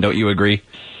since then. Don't you agree?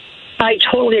 I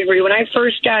totally agree. When I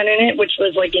first got in it, which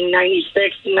was like in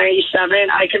 96 and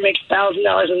 97, I could make $1,000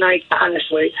 a night,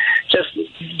 honestly, just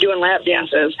doing lap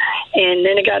dances. And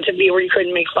then it got to be where you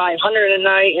couldn't make $500 a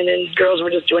night, and then girls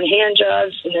were just doing hand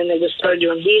jobs, and then they just started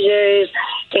doing DJs,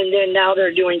 and then now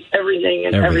they're doing everything.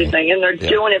 And they're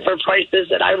doing it for prices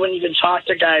that I wouldn't even talk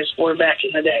to guys for back in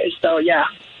the day. So,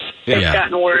 it's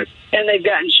gotten worse, and they've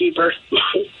gotten cheaper.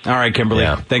 All right, Kimberly.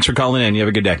 Thanks for calling in. You have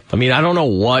a good day. I mean, I don't know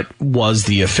what was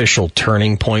the official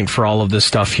turning point for all of this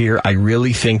stuff here. I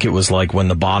really think it was like when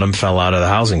the bottom fell out of the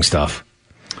housing stuff.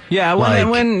 Yeah,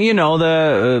 when you know,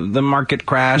 the market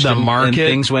crashed and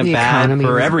things went the bad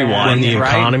for everyone. When the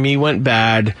economy went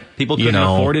bad. People couldn't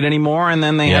afford it anymore, and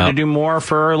then they had to do more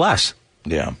for less.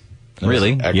 Yeah.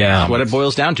 Really? Yeah. That's what it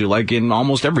boils down to, like in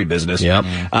almost every business. Yep.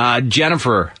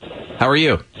 Jennifer, how are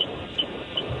you?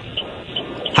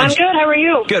 I'm good. How are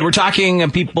you? Good. We're talking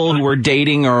people who are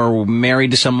dating or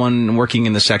married to someone working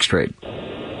in the sex trade.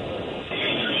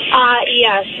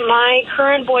 Yes. My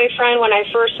current boyfriend, when I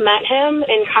first met him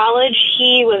in college,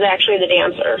 he was actually the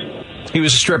dancer. He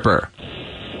was a stripper.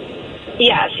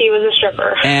 Yes, he was a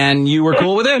stripper. And you were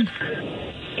cool with it?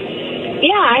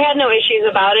 Yeah, I had no issues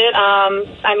about it.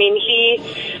 I mean,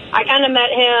 I kind of met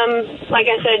him, like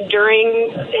I said, during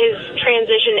his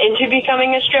transition into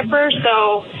becoming a stripper,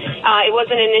 so it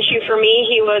wasn't an issue for me.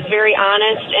 He was very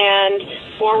honest and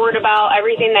forward about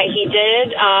everything that he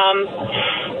did.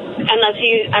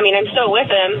 I'm still with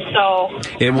him, so.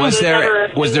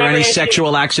 Was there any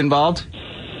sexual acts involved?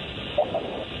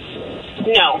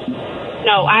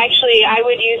 No, I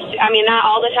would not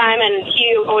all the time, and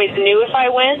he always knew if I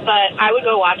went, but I would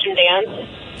go watch him dance.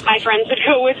 My friends would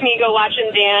go with me, go watch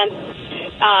him dance.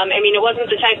 It wasn't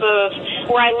the type of,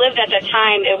 where I lived at the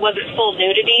time, it wasn't full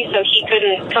nudity, so he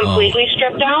couldn't completely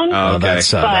strip down. Oh, okay.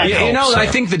 But, I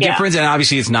think the difference, and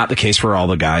obviously it's not the case for all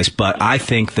the guys, but I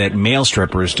think that male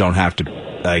strippers don't have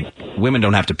to, women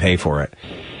don't have to pay for it.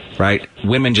 Right?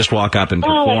 Women just walk up and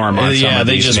perform on some of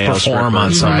these male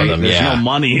strippers. Some of them. There's no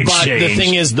money exchange. But the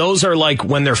thing is, those are like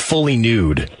when they're fully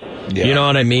nude. Yeah. You know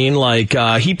what I mean? Like,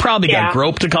 he probably got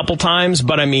groped a couple times,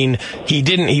 but I mean,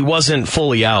 he wasn't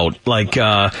fully out. Like,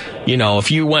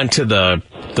 if you went to the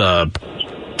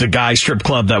guy strip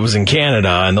club that was in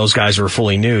Canada and those guys were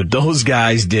fully nude, those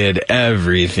guys did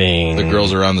everything. The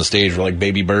girls around the stage were like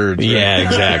baby birds. Right? Yeah,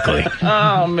 exactly.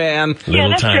 Oh, man. Yeah,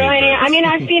 that's true.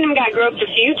 I've seen him got groped a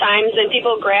few times, and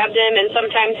people grabbed him, and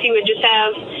sometimes he would just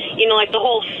have, like the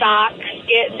whole sock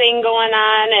skit thing going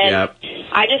on, and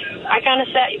I kind of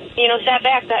sat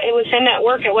back. That it was him at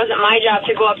work. It wasn't my job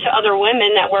to go up to other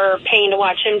women that were paying to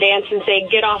watch him dance and say,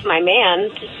 "Get off my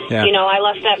man." Yeah. I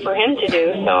left that for him to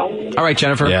do. So. All right,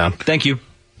 Jennifer. Yeah. Thank you.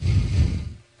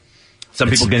 Some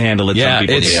people can handle it. Yeah, some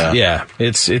people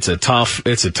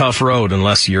it's a tough road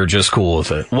unless you're just cool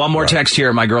with it. One more text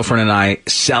here. My girlfriend and I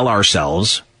sell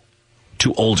ourselves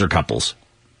to older couples,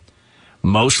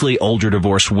 mostly older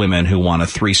divorced women who want a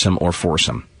threesome or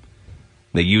foursome.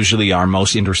 They usually are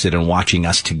most interested in watching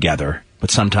us together,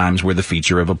 but sometimes we're the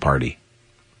feature of a party.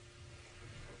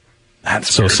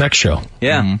 That's so sex show.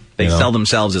 Yeah. Mm-hmm. They sell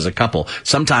themselves as a couple,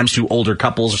 sometimes to older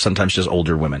couples or sometimes just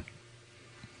older women.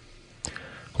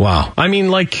 Wow. I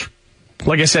mean, like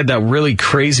I said, that really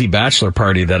crazy bachelor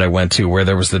party that I went to where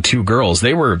there was the two girls,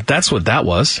 that's what that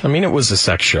was. I mean, it was a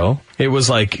sex show. It was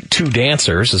like two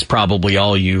dancers is probably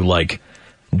all you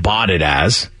bought it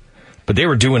as. But they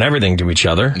were doing everything to each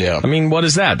other. Yeah. I mean, what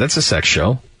is that? That's a sex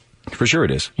show. For sure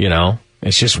it is.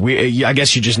 It's just weird. I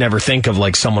guess you just never think of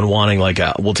someone wanting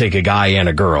we'll take a guy and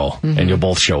a girl and you'll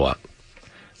both show up.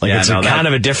 It's kind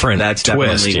of a different that's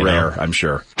twist. definitely rare, I'm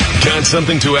sure. Got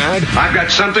something to add? I've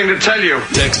got something to tell you.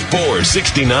 Text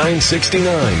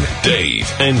 46969. Dave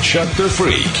and Chuck the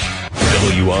Freak.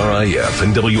 WRIF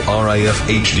and WRIF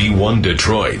HD1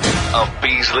 Detroit. A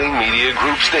Beasley Media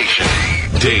Group station.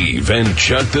 Dave and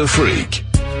Chuck the Freak.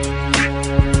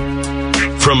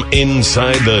 From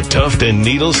inside the Tuft and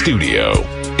Needle studio,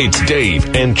 it's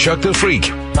Dave and Chuck the Freak.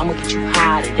 I'm gonna get you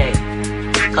high today.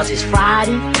 Cause it's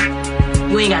Friday,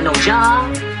 you ain't got no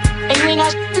job, and you ain't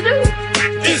got shit to do.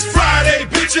 It's Friday,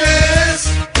 bitches.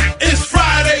 It's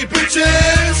Friday,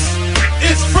 bitches.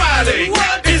 It's Friday.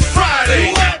 What? It's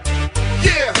Friday. What?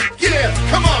 Yeah,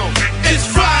 come on. It's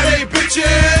Friday,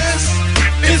 bitches.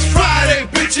 It's Friday,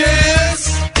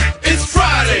 bitches. It's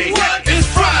Friday. What? It's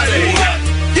Friday. What?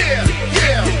 Yeah.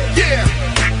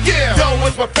 Yo,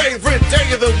 it's my favorite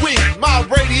day of the week. My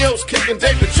radio's kicking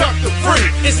Dave and Chuck the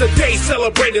Freak. It's a day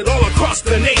celebrated all across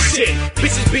the nation.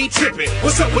 Bitches be tripping.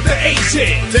 What's up with the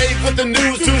Asian? Dave with the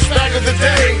news, douchebag of the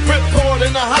day. Ripcord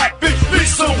in the hot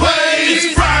bitch away.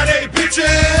 It's Friday,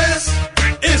 bitches.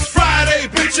 It's Friday,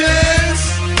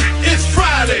 bitches. It's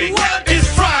Friday. What? It's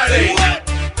Friday. What?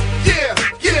 Yeah,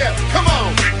 come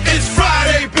on. It's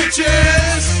Friday,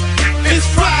 bitches. It's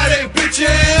Friday,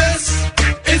 bitches.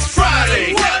 It's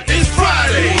Friday. What? It's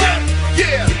Friday. What?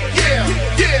 Yeah.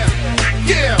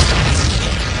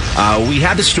 We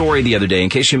had the story the other day. In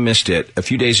case you missed it, a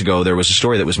few days ago, there was a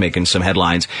story that was making some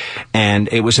headlines, and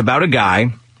it was about a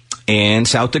guy in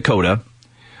South Dakota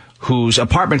whose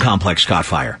apartment complex caught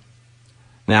fire.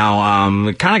 Now,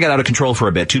 it kind of got out of control for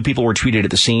a bit. 2 people were treated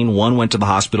at the scene. 1 went to the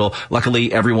hospital.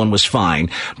 Luckily, everyone was fine.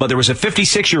 But there was a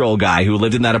 56-year-old guy who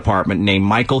lived in that apartment named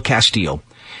Michael Castile,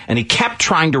 and he kept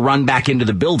trying to run back into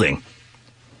the building.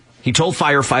 He told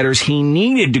firefighters he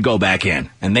needed to go back in,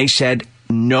 and they said,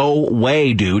 "No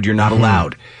way, dude, you're not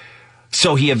allowed."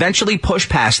 So he eventually pushed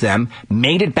past them,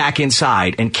 made it back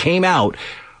inside, and came out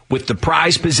with the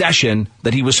prized possession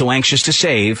that he was so anxious to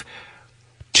save,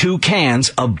 2 cans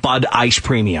of Bud Ice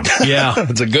Premium. Yeah.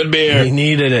 It's a good beer. He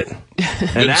needed it.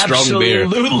 An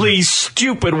absolutely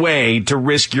stupid way to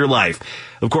risk your life.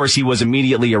 Of course, he was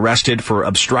immediately arrested for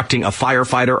obstructing a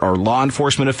firefighter or law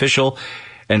enforcement official.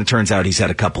 And it turns out he's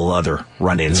had a couple other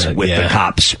run-ins with the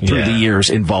cops through the years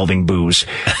involving booze,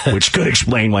 which could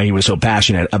explain why he was so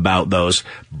passionate about those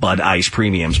Bud Ice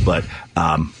Premiums. But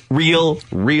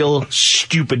real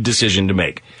stupid decision to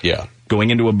make. Yeah. Going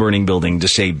into a burning building to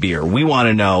save beer. We want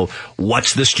to know,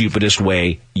 what's the stupidest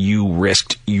way you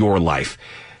risked your life?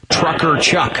 Trucker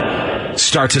Chuck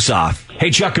starts us off.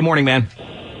 Hey, Chuck, good morning, man.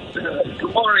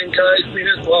 Good morning, guys.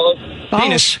 Penis Love.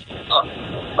 Penis.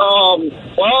 Well,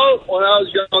 when I was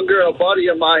younger, a buddy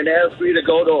of mine asked me to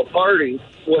go to a party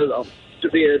with him to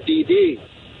be a DD.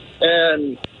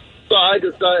 And so I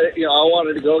decided, I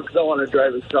wanted to go because I wanted to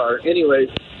drive his car. Anyways,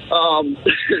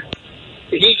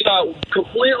 he got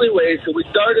completely wasted. We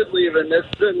started leaving. This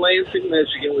is in Lansing,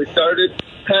 Michigan. We started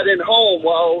heading home.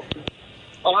 Well,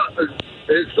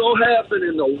 it so happened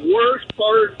in the worst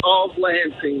part of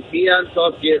Lansing, he ends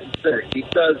up getting sick. He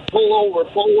says, pull over,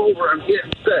 I'm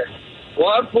getting sick. Well,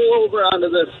 I pull over onto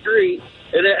the street,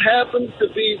 and it happens to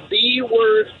be the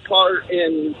worst part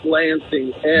in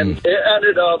Lansing. And it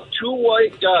ended up 2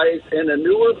 white guys in a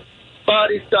newer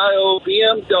body style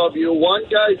BMW. One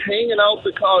guy's hanging out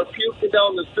the car, puking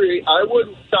down the street. I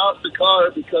wouldn't stop the car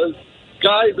because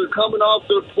guys are coming off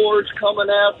their porch, coming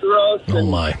after us, and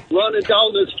running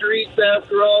down the streets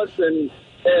after us, and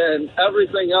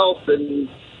everything else. And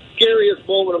scariest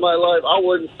moment of my life, I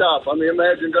wouldn't stop. I mean,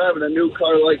 imagine driving a new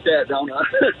car like that down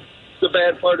the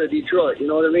bad part of Detroit. You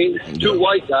know what I mean? 2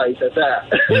 white guys at that.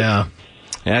 Yeah,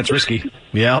 it's risky.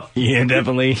 Yeah,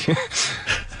 definitely.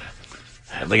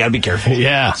 They got to be careful.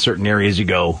 Yeah. Certain areas you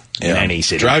go in any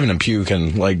city. Driving and puke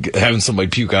and having somebody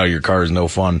puke out of your car is no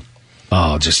fun.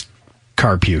 Oh, just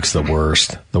car puke's the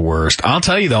worst. The worst. I'll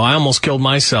tell you though, I almost killed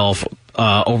myself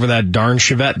over that darn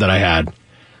Chevette that I had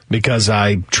because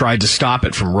I tried to stop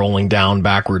it from rolling down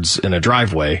backwards in a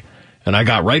driveway. And I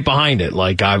got right behind it,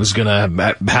 like I was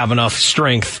gonna have enough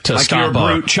strength to stop. Your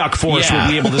brute Chuck Force would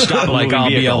be able to stop. Like I'll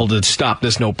be able to stop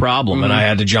this, no problem. And I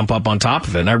had to jump up on top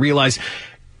of it. And I realized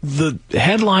the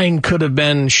headline could have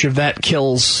been Chevette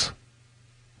kills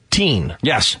teen.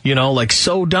 Yes.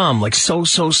 So dumb,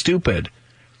 so stupid.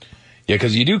 Yeah,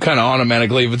 because you do kind of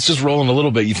automatically, if it's just rolling a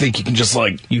little bit, you think you can just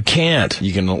You can't.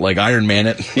 You can Iron Man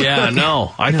it. Yeah,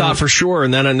 no. I thought for sure,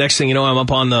 and then the next thing you know, I'm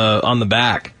up on the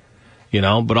back.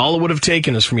 But all it would have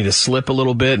taken is for me to slip a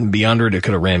little bit and be under it. It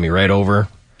could have ran me right over.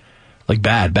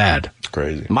 Bad. It's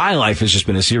crazy. My life has just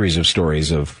been a series of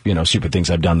stories of, stupid things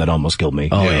I've done that almost killed me.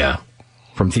 Oh, yeah.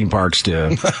 From theme parks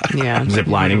to Yeah. zip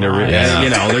lining to, Yeah. you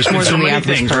know, there's More so than the many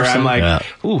average things where I'm person. like,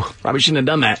 ooh, probably shouldn't have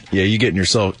done that. Yeah, you get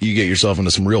yourself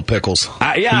into some real pickles.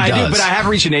 Yeah, I do, but I have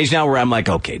reached an age now where I'm like,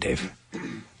 okay, Dave.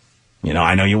 You know,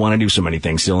 I know you want to do so many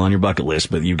things still on your bucket list,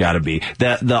 but you got to be.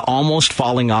 The almost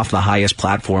falling off the highest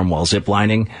platform while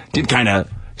ziplining did kind of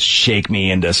shake me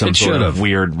into some sort of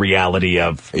weird reality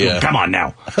of, come on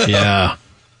now. Yeah.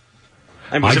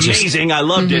 It was amazing. I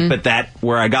loved it, but that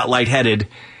where I got lightheaded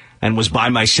and was by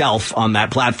myself on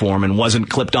that platform and wasn't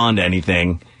clipped onto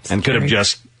anything and could have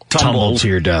just tumbled to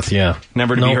your death, yeah.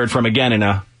 Never to be heard from again in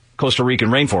a Costa Rican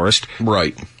rainforest.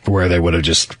 Right. Where they would have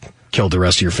just killed the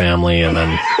rest of your family and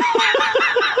then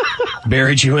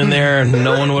buried you in there and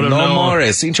no one would have known. No more,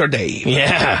 Sincho Dave.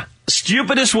 Yeah.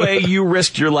 Stupidest way you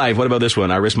risked your life. What about this one?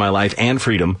 I risked my life and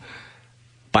freedom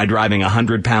by driving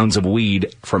 100 pounds of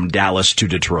weed from Dallas to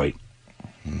Detroit.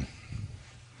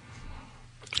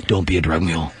 Don't be a drug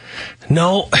mule.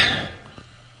 No.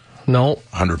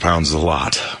 100 pounds is a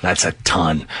lot. That's a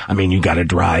ton. I mean, you got to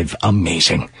drive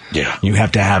amazing. Yeah. You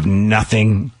have to have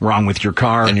nothing wrong with your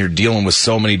car. And you're dealing with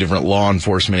so many different law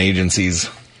enforcement agencies.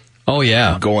 Oh,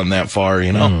 yeah. Going that far,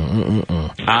 you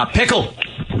know. Pickle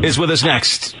is with us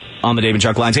next on the Dave and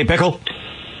Chuck lines. Hey, Pickle.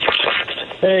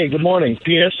 Hey, good morning.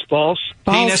 Penis, balls.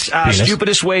 Penis.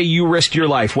 Stupidest way you risked your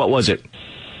life. What was it?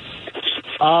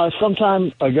 Some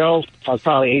time ago, I was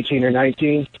probably 18 or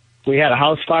 19. We had a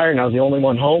house fire, and I was the only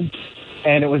one home,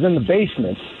 and it was in the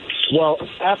basement. Well,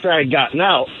 after I had gotten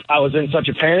out, I was in such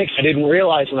a panic, I didn't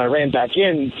realize when I ran back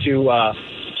in to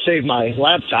save my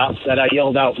laptop that I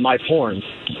yelled out, "My porn."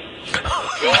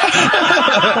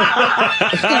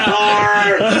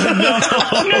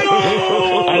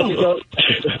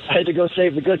 I had to go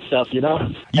save the good stuff, you know?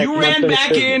 You ran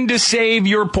back in to save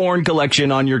your porn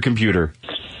collection on your computer.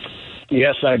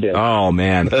 Yes, I did. Oh,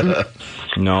 man.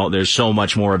 No, there's so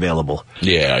much more available.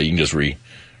 Yeah, you can just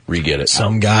re-get it.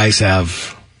 Some guys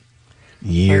have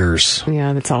years.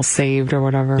 Yeah, that's all saved or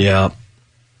whatever. Yeah.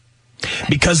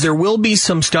 Because there will be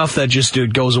some stuff that just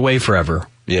goes away forever.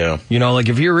 Yeah. You know, like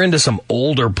if you're into some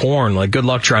older porn, like good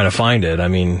luck trying to find it. I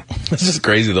mean, it's just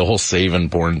crazy, the whole saving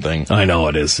porn thing. I know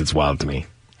it is. It's wild to me.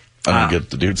 I don't get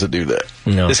the dudes that do that.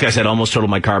 No. This guy said almost totaled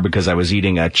my car because I was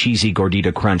eating a cheesy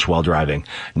gordita crunch while driving.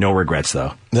 No regrets,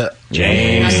 though.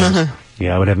 James.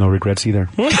 Yeah, I would have no regrets either.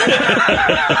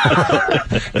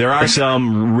 There are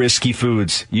some risky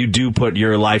foods. You do put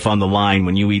your life on the line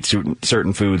when you eat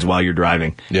certain foods while you're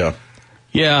driving. Yeah.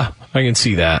 Yeah, I can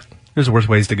see that. There's worse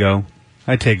ways to go.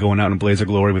 I'd take going out in blaze of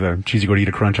glory with a cheesy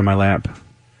gordita crunch on my lap.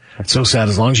 That's so sad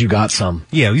as long as you got some.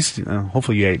 Yeah, at least,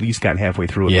 hopefully you at least got halfway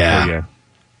through it Yeah. before you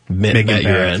Met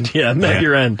your end. Yeah, met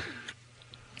your end.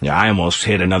 Yeah, I almost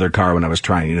hit another car when I was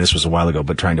trying, this was a while ago,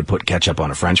 but trying to put ketchup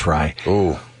on a French fry.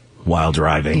 Ooh. While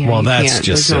driving. Yeah, well, you that's can't.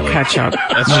 just There's silly. no ketchup.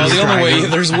 That's the only way.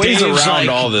 There's ways Dave's around like,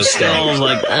 all this stuff. I was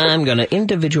like, I'm going to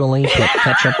individually put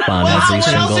ketchup on every What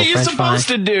single else are you French fry. supposed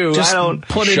to do? Just I don't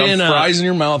put it in fries in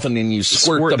your mouth and then you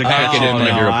squirt the packet in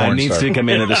like you're a porn It needs star. to come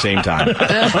in at the same time.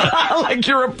 Like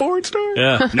you're a porn star?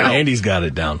 Yeah. No. Andy's got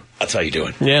it down. That's how you do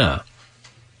it. Yeah.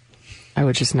 I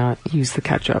would just not use the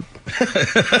ketchup.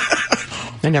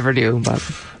 I never do, but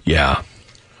Yeah.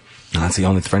 No, that's the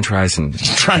only French fries and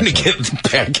Trying to get the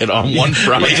packet on one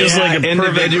fry. Just like a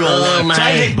individual. perfect- So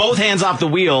I take both hands off the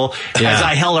wheel Yeah. as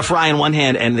I held a fry in one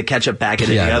hand and the ketchup packet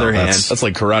in the other hand. That's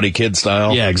like Karate Kid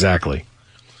style. Yeah, exactly.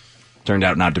 Turned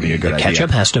out not to be a good The idea.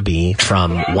 ketchup has to be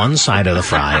from one side of the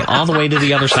fry all the way to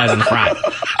the other side of the fry.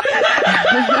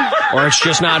 Or it's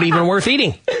just not even worth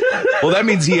eating. Well, that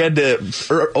means he had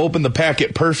to open the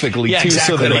packet perfectly, Yeah, too,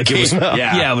 exactly. so that Like it it was, came out.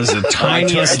 yeah, it was the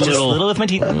tiniest little with my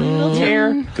teeth. Little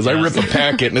tear. Because I rip a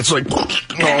packet and it's like all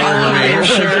on your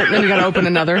shirt, then you got to open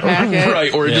another packet.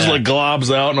 right, or it just Yeah. like globs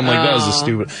out, and I'm like, that was a Oh.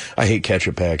 stupid. I hate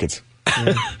ketchup packets.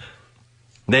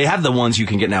 They have the ones you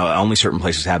can get now. Only certain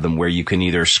places have them where you can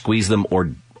either squeeze them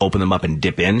or open them up and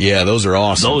dip in. Yeah, those are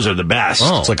awesome. Those are the best.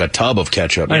 It's like a tub of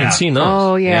ketchup. I haven't seen those.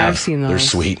 Oh, yeah, I've seen those. They're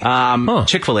sweet.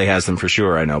 Chick-fil-A has them for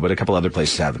sure, I know, but a couple other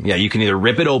places have them. Yeah, you can either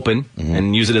rip it open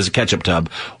and use it as a ketchup tub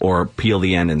or peel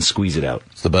the end and squeeze it out.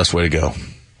 It's the best way to go.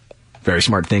 Very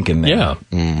smart thinking there.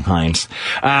 Yeah. Heinz.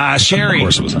 Sherry. Of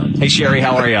course it was Heinz. Hey, Sherry,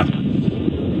 how are you?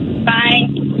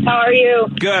 Fine. How are you?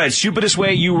 Good. Stupidest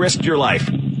way you risked your life.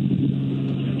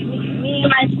 Me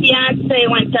and my fiance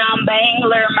went down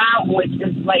Bangler Mountain, which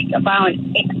is like about a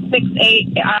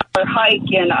 6-8 hour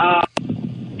hike in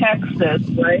Texas,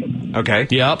 right? Okay.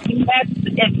 Yep.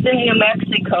 It's in New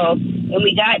Mexico, and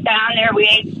we got down there. We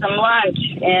ate some lunch,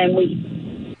 and we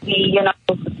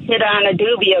hit on a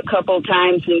doobie a couple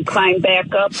times and climbed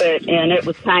back up it, and it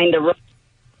was kind of rough.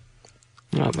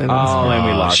 And we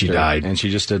lost she her. died. And she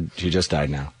just died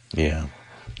now. Yeah.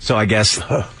 So I guess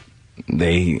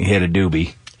they hit a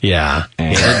doobie. Yeah.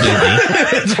 And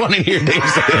It's funny to hear Dave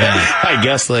say that. I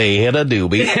guess they hit a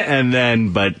doobie. and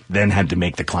then had to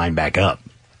make the climb back up.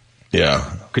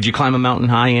 Yeah. Could you climb a mountain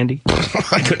high, Andy?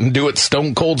 I couldn't do it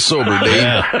stone cold sober,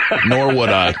 Dave. Nor would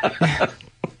I.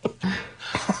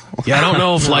 Yeah, I don't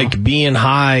know if like being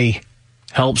high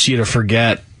helps you to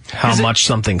forget how much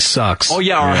something sucks. Oh,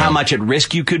 yeah, or how much at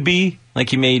risk you could be.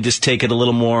 Like you may just take it a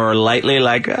little more lightly,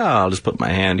 like, oh, I'll just put my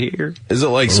hand here. Is it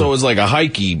like, so it's like a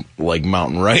hikey like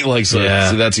mountain, right? Like, so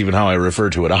see, that's even how I refer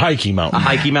to it, a hikey mountain. A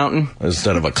hikey mountain?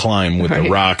 Instead of a climb with the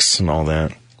rocks and all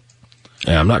that.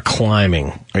 Yeah, I'm not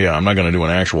climbing. Yeah, I'm not going to do an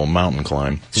actual mountain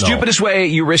climb. Stupidest way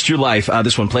you risked your life.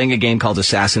 This one, playing a game called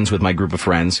Assassins with my group of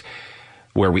friends,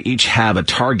 where we each have a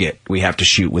target we have to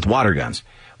shoot with water guns.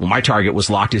 Well, my target was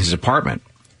locked in his apartment.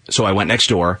 So I went next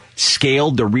door,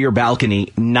 scaled the rear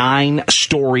balcony 9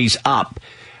 stories up,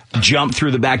 jumped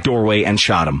through the back doorway, and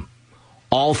shot him.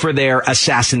 All for their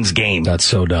Assassin's game. That's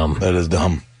so dumb. That is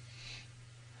dumb.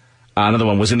 Another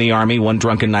one was in the Army. One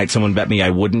drunken night, someone bet me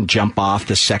I wouldn't jump off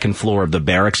the second floor of the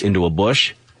barracks into a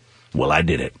bush. Well, I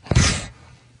did it.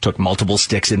 Took multiple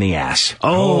sticks in the ass.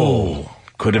 Oh.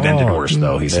 Could have ended worse,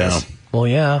 though, he says. Well,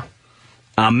 yeah.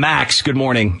 Max, good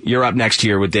morning. You're up next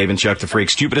here with Dave and Chuck the Freak.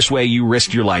 Stupidest way you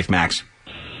risked your life, Max.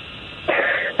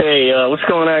 Hey, what's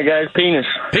going on, guys? Penis.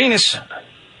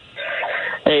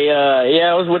 Hey,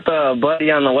 I was with a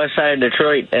buddy on the west side of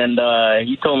Detroit, and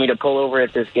he told me to pull over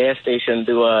at this gas station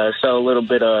to sell a little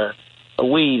bit of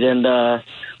weed, and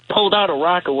pulled out a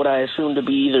rock of what I assumed to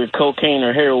be either cocaine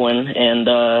or heroin, and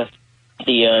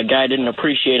the guy didn't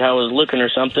appreciate how I was looking or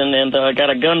something, and got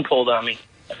a gun pulled on me.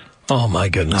 Oh, my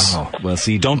goodness. Oh, well,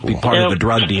 see, don't be part of the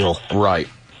drug deal. Right.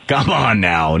 Come on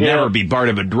now. Yeah. Never be part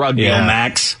of a drug deal,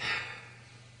 Max.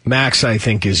 Max, I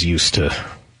think, is used to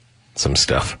some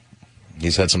stuff.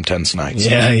 He's had some tense nights.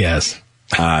 Yeah, yes.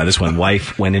 This one,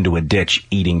 wife went into a ditch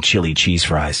eating chili cheese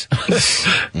fries.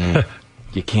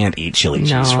 You can't eat chili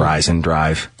cheese fries and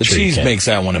drive. The cheese makes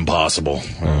that one impossible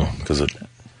because it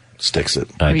sticks it.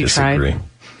 Have you disagree.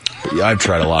 Yeah, I've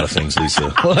tried a lot of things,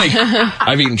 Lisa. Like,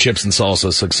 I've eaten chips and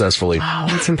salsa successfully. Oh,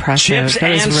 that's impressive. Chips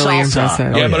that is and really salsa.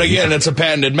 impressive. Yeah, but again, it's a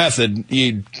patented method.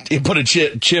 You put a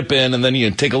chip in, and then you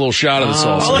take a little shot of the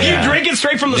salsa. Oh, you drink it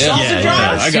straight from the salsa jar?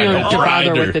 I You got don't no have to bother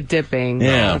grinder. with the dipping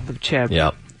of the chip.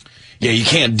 Yep. Yeah, you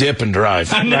can't dip and drive.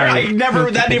 That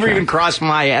never even crossed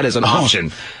my head as an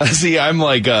option. See, I'm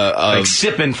like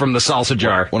sipping from the salsa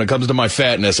jar. When it comes to my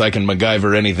fatness, I can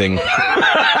MacGyver anything.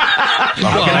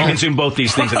 How can I consume both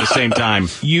these things at the same time?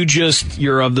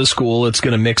 You're of the school, it's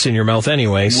going to mix in your mouth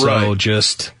anyway, so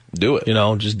just do it.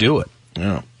 Just do it.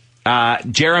 Yeah.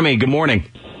 Jeremy, good morning.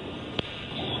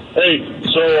 Hey,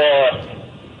 so,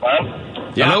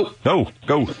 Yeah. No,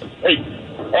 go. Hey,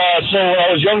 so when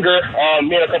I was younger,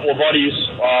 me and a couple of buddies,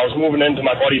 I was moving into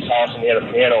my buddy's house, and he had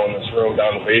a piano in this room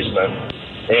down in the basement.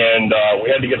 And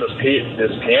we had to get this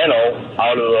piano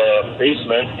out of the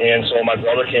basement, and so my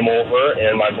brother came over,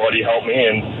 and my buddy helped me,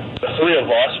 and the three of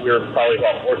us, we were probably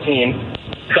about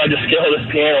 14, tried to scale this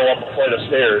piano up a flight of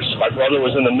stairs. My brother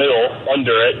was in the middle,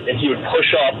 under it, and he would push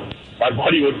up, my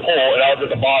buddy would pull, and I was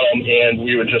at the bottom, and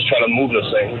we would just try to move this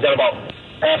thing. We got about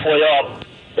halfway up,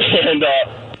 and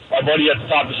my buddy at the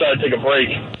top decided to take a break,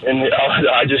 and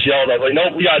I just yelled, I was like,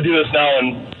 nope, we got to do this now,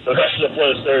 and the rest of the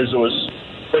flight of stairs, it was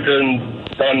quicker than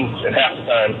done in half the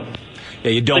time.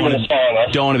 Yeah, you don't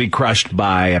want to be crushed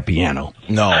by a piano.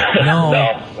 No.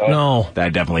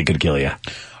 That definitely could kill you.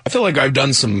 I feel like I've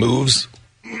done some moves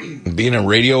being in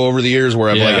radio over the years where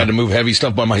I've had to move heavy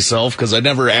stuff by myself because I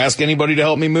never ask anybody to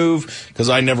help me move because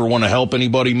I never want to help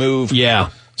anybody move. Yeah.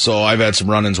 So I've had some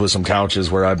run-ins with some couches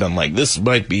where I've been like, this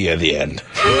might be at the end.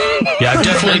 Yeah, I've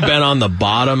definitely been on the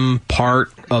bottom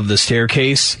part of the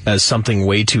staircase as something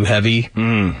way too heavy.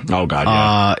 Oh, God,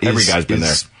 yeah. Every guy's been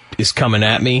there. Is coming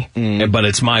at me, but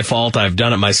it's my fault. I've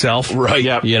done it myself. Right.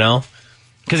 Yep.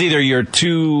 Because either you're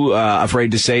too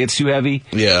afraid to say it's too heavy,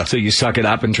 so you suck it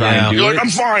up and try and do You're it. like, I'm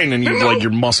fine, and like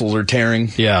your muscles are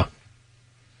tearing. Yeah,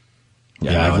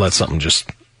 I've let something just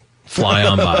fly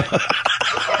on by.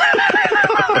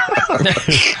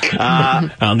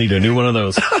 I'll need a new one of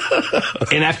those.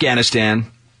 In Afghanistan,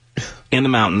 in the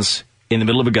mountains, in the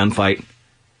middle of a gunfight,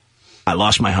 I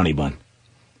lost my honey bun.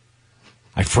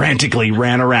 I frantically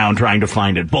ran around trying to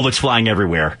find it. Bullets flying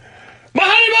everywhere. My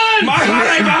honey bun! My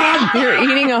honey bun! You're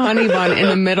eating a honey bun in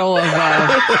the middle of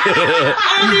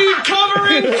I need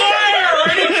covering fire!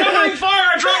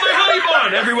 I dropped my honey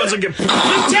bun! Everyone's like,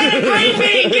 Lieutenant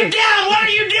Greenbean, get down! What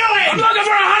are you doing? I'm looking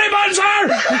for a honey bun,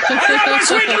 sir! I got my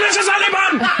sweet delicious honey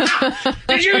bun!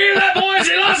 Did you hear that, boys?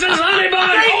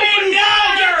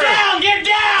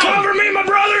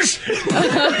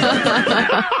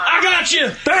 got you.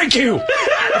 Thank you.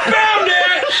 Found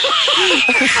it.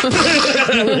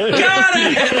 Got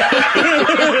it.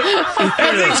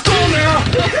 Everything's cool now.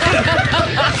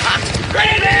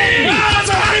 Crazy. No, that's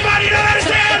a honey bun. You don't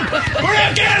understand. We're in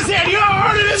Afghanistan. You ever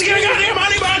heard of this goddamn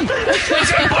honey bun?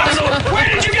 It's impossible. Where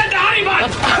did you get the honey bun?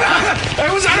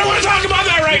 I don't want to talk about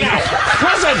that right now.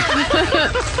 Listen.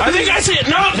 I think I see it.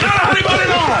 No, not a honey bun at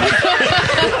all.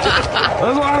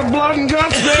 There's a lot of blood and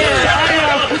guts there.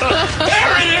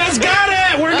 There it is. Got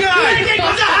it. We're good. Anything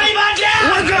with the honey bun, Jack?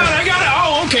 We're good. I got it.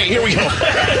 Oh, okay. Here we go.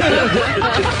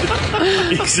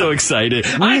 He's so excited.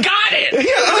 I got it.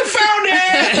 Yeah, I found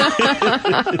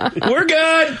it. We're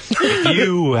good.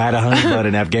 You had a honey bun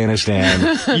in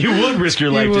Afghanistan. You would risk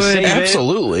your life to save it.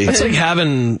 Absolutely. It's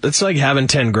like having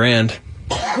 10 grand.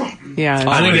 Yeah.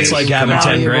 I think it's like having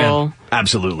 10 grand.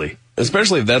 Absolutely.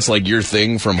 Especially if that's like your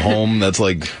thing from home that's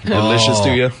like delicious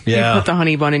to you. You put the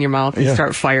honey bun in your mouth and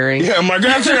start firing. Yeah, my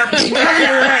God, now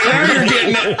you're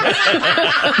getting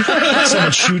it.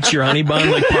 Someone shoots your honey bun,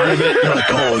 like part of it. You're like,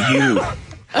 oh, you.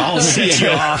 I'll set you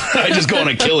off. I just go on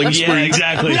a killing spree. Yeah,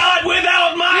 exactly. Not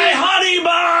without my honey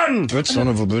bun! That son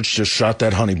of a bitch just shot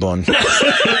that honey bun.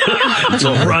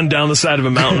 So run down the side of a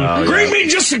mountain. Green Meat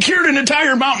just secured an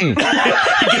entire mountain. He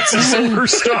gets a silver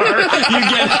star. You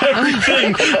get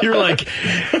everything. You're like,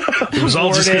 it was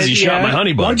all just because he shot my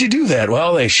honey bun. Why'd you do that?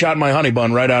 Well, they shot my honey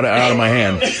bun right out of my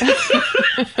hand. So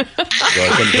I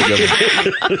couldn't think of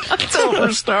it.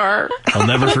 Silver star. I'll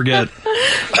never forget.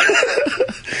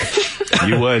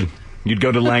 You would. You'd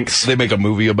go to lengths. They make a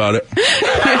movie about it.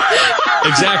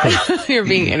 Exactly. You're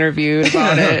being interviewed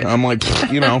about it. I'm like,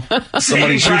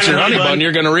 somebody shoots your honey bun,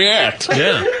 you're going to react.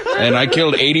 Yeah. And I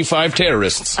killed 85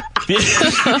 terrorists.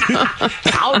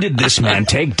 How did this man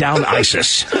take down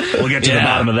ISIS? We'll get to the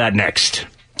bottom of that next.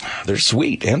 They're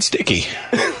sweet and sticky.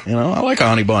 I like a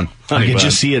honey bun. I can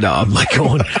just see it like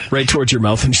going right towards your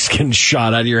mouth and just getting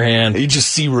shot out of your hand. You just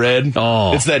see red.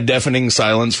 Oh. It's that deafening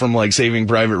silence from like Saving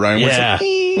Private Ryan. Yeah.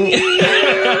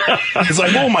 It's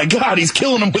like, oh my God, he's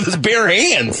killing him with his bare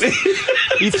hands.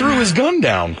 He threw his gun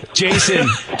down.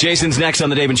 Jason's next on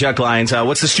the Dave and Chuck lines.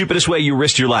 What's the stupidest way you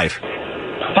risked your life?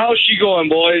 How's she going,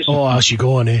 boys? Oh, how's she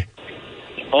going, eh?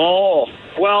 Oh,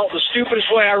 well, the stupidest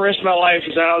way I risked my life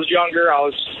is when I was younger. I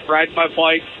was riding my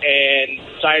bike and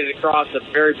decided to cross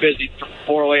a very busy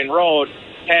 4-lane road.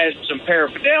 Had some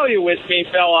paraphernalia with me,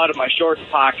 fell out of my shorts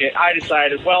pocket. I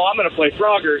decided, well, I'm going to play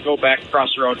Frogger, go back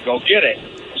across the road and go get it.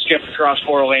 Skipped across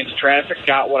 4 lanes of traffic,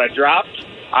 got what I dropped.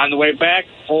 On the way back,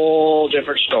 whole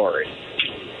different story.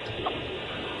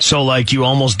 So, like, you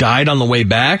almost died on the way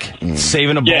back?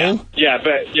 Saving a bowl? Yeah,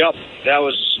 but, yep. That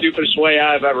was the stupidest way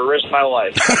I've ever risked my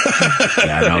life.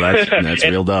 Yeah, no, that's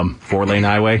real dumb. 4-lane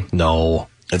highway? No.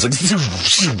 It's like,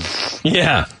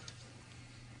 yeah.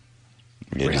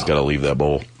 You just got to leave that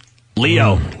bowl.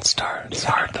 Leo. It's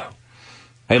hard, though.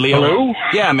 Hey, Leo. Hello?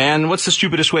 Yeah, man. What's the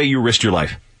stupidest way you risked your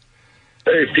life?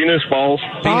 Hey, penis balls.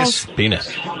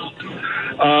 Penis.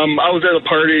 I was at a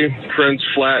party, friend's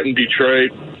flat in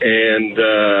Detroit, and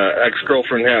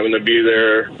ex-girlfriend happened to be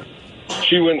there.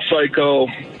 She went psycho.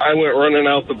 I went running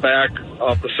out the back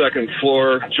off the second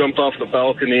floor, jumped off the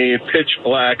balcony, pitch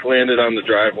black, landed on the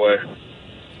driveway.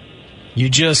 You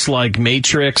just, like,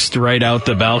 matrixed right out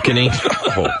the balcony?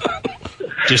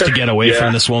 Just to get away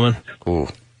from this woman? Ooh.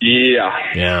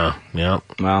 Yeah. Yeah.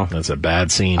 Well, that's a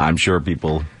bad scene. I'm sure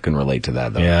people can relate to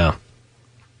that, though. Yeah.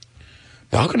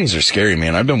 Balconies are scary,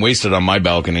 man. I've been wasted on my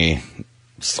balcony.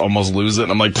 Almost lose it.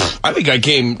 And I'm like, I think I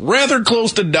came rather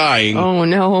close to dying. Oh,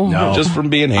 no. Just from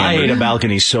being hammered. I hate a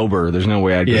balcony sober. There's no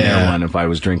way I'd get near one if I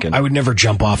was drinking. I would never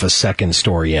jump off a second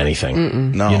story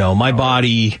anything. No. My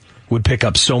body would pick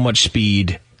up so much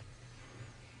speed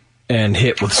and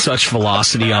hit with such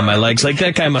velocity on my legs. Like,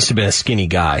 that guy must have been a skinny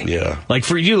guy. Yeah. Like,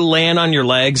 for you to land on your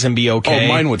legs and be okay. Oh,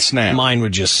 mine would snap. Mine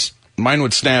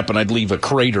would snap and I'd leave a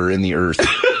crater in the earth.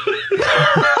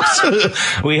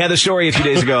 We had a story a few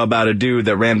days ago about a dude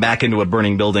that ran back into a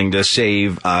burning building to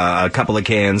save a couple of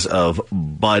cans of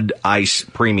Bud Ice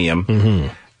Premium.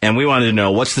 Mm-hmm. And we wanted to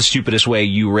know, what's the stupidest way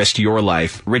you risked your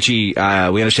life? Richie, we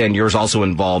understand yours also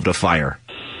involved a fire.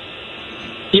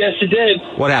 Yes, it did.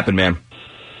 What happened, man?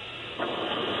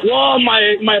 Well,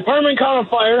 my apartment caught on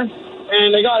fire,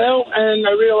 and I got out, and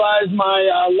I realized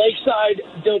my Lakeside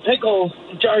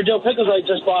jar of dill pickles I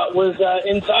just bought was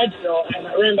inside still, and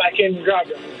I ran back in and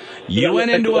grabbed it. You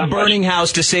went into a burning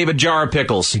house to save a jar of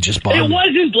pickles. You just bought It them.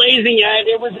 wasn't blazing yet.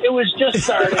 It was just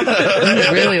starting.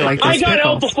 Really like I those got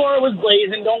pickles. out before it was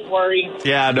blazing. Don't worry.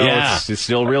 Yeah, no, Yeah. It's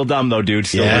still real dumb, though, dude.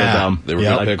 Still real dumb. They were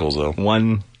good pickles, though.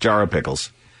 One jar of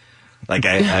pickles. Like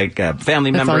a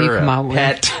family That's all member, you come a out with.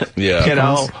 pet. Yeah. You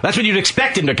know, that's what you'd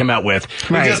expect him to come out with.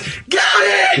 Right. Just, God,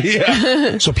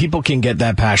 Yeah. So people can get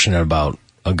that passionate about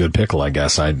a good pickle, I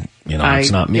guess.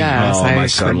 It's not me. Yes, Oh, I my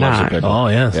son could loves a not. pickle. Oh,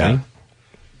 yeah. See?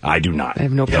 I do not. I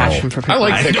have no passion for pickles. I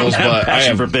like pickles, I don't have but I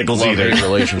passion have for pickles love-hate either.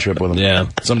 relationship with them. Yeah.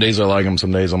 Some days I like them.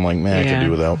 Some days I'm like, man, I Yeah. could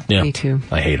do without. Yeah. Me too.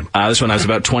 I hate them. This one, I was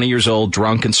about 20 years old,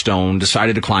 drunk and stoned,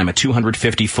 decided to climb a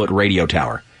 250-foot radio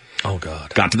tower. Oh,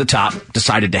 God. Got to the top,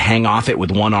 decided to hang off it with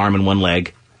one arm and one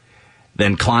leg,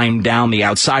 then climbed down the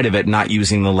outside of it, not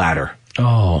using the ladder.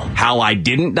 Oh. How I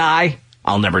didn't die,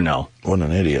 I'll never know. What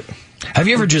an idiot. Have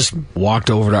you ever just walked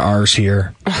over to ours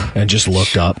here and just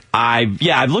looked up? I've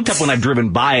looked up when I've driven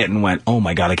by it and went, oh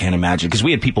my God, I can't imagine. Because we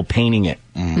had people painting it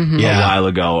a while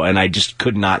ago, and I just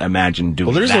could not imagine doing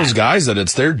Well, there's that. those guys that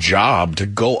it's their job to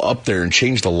go up there and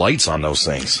change the lights on those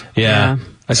things. Yeah.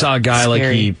 I saw a guy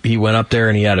he went up there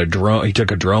and he had a drone. He took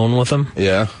a drone with him.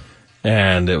 Yeah.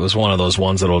 And it was one of those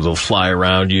ones that'll fly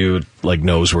around you, like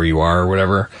knows where you are or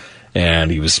whatever.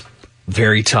 And he was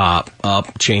very top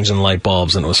up, changing light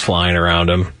bulbs, and it was flying around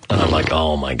him. And I'm like,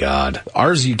 oh my God.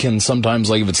 Ours, you can sometimes,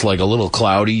 like, if it's like a little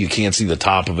cloudy, you can't see the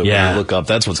top of it when you look up.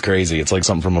 That's what's crazy. It's like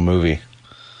something from a movie.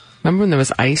 Remember when there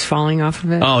was ice falling off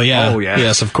of it? Oh yeah.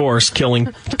 Yes, of course. Killing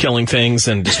things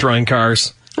and destroying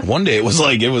cars. One day it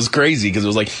was crazy because it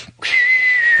was like,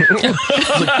 oh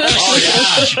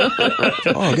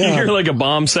God. You hear like a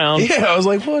bomb sound. Yeah, I was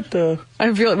like, what the?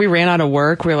 I feel like we ran out of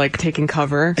work. We were like taking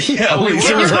cover. Yeah, we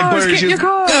it was like, get your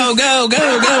cars. Go, go,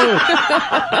 go,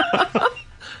 go.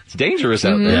 It's dangerous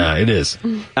out there. Yeah, it is.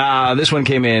 This one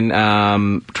came in,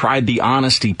 tried the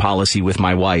honesty policy with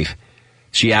my wife.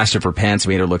 She asked if her pants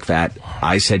made her look fat.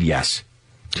 I said yes.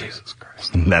 Jesus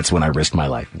Christ. That's when I risked my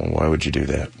life. Well, why would you do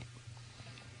that?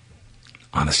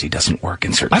 Honesty doesn't work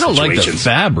in certain I don't like the situations.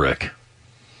 fabric.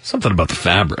 Something about the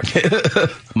fabric.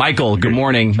 Michael, good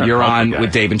morning. You're on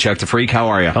with Dave and Chuck the Freak. How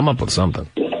are you? Come up with something.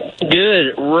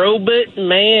 Good. Robot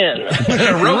man.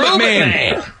 Robot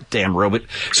man. Damn robot.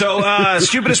 So,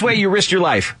 stupidest way you risked your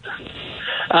life.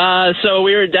 So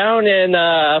we were down in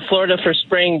Florida for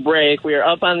spring break. We were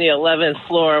up on the 11th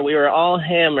floor. We were all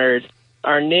hammered.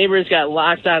 Our neighbors got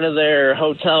locked out of their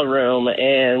hotel room,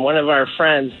 and one of our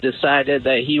friends decided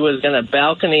that he was going to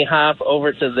balcony hop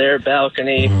over to their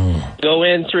balcony, go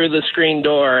in through the screen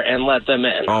door, and let them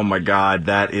in. Oh, my God.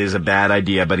 That is a bad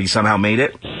idea, but he somehow made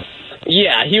it?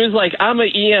 Yeah, he was like, I'm an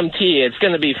EMT. It's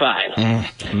going to be fine.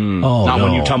 Oh, Not no.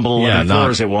 when you tumble Yeah, on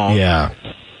floors, it won't. Yeah.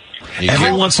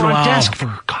 Every once in a while. Desk,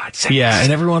 for God's sake. Yeah,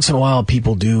 and every once in a while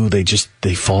people do, they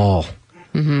fall.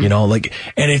 You know, like,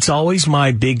 and it's always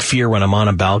my big fear when I'm on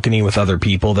a balcony with other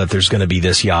people that there's going to be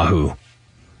this Yahoo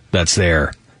that's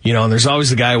there. You know, and there's always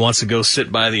the guy who wants to go sit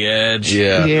by the edge.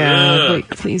 Yeah.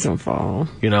 Like, please don't fall.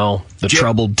 You know, the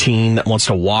troubled teen that wants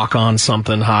to walk on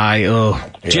something high. Ugh.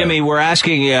 Jimmy, we're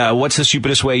asking, what's the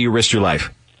stupidest way you risked your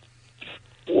life?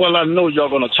 Well, I know y'all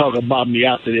going to talk about me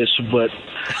after this, but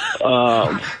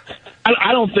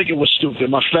I don't think it was stupid.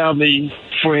 My family,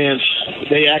 friends,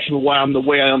 they asked me why I'm the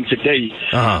way I am today.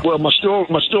 Well, my story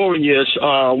is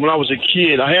when I was a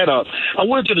kid, I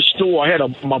went to the store.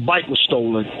 My bike was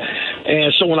stolen,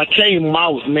 and so when I came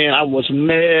out, man, I was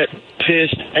mad,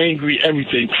 pissed, angry,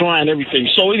 everything, crying, everything.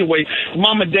 So anyway,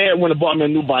 mom and dad went and bought me a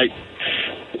new bike.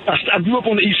 I grew up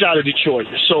on the east side of Detroit,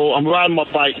 so I'm riding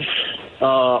my bike.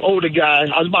 Older guy,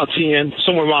 I was about 10,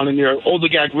 somewhere around in there. Older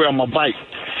guy grabbed my bike,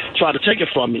 tried to take it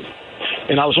from me.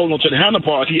 And I was holding on to the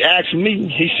handlebars. He asked me,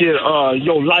 he said,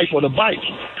 your life or the bike?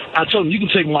 I told him, you can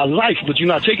take my life, but you're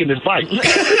not taking this bike. You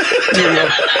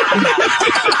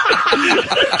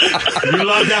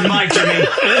love that bike, Jimmy.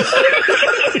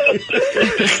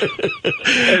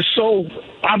 And so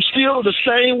I'm still the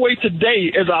same way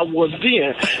today as I was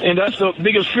then. And that's the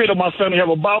biggest fear that my family have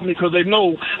about me, because they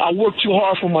know I work too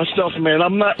hard for my stuff, man.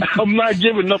 I'm not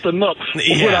giving nothing up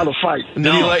without a fight.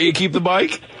 Did he let you keep the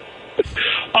bike?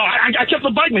 I kept the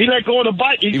bike, man. He let go of the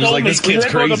bike. He was told like, me, this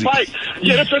kid's when he let go of crazy. the bike.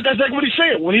 Yeah, that's exactly what he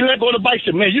said. When he let go of the bike, he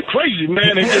said, man, you crazy,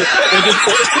 man.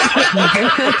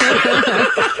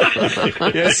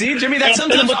 Yeah, see, Jimmy, that's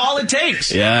sometimes all it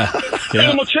takes. Yeah. And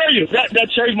I'm going to tell you, that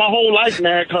changed my whole life,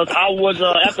 man, because I was,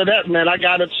 after that, man, I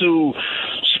got into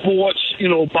sports, you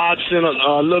know, boxing,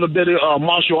 a little bit of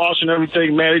martial arts and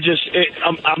everything, man. It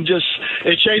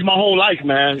changed my whole life,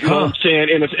 man. You know what I'm saying?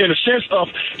 In a sense of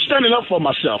standing up for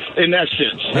myself, in that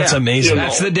sense. That's amazing.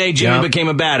 That's the day Jimmy became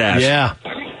a badass. Yeah.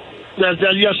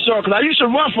 Yes, sir. Because I used to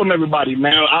run from everybody,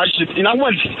 man. I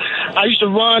used to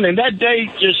run, and that day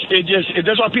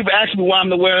that's why people ask me why I'm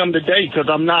the way I am today. Because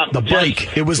I'm not the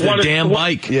bike. It was the damn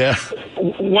bike. Yeah.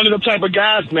 one of the type of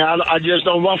guys, man. I just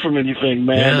don't run from anything,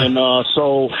 man. Yeah. And I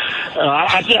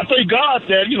thank God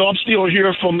that I'm still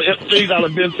here from things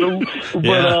I've been through. But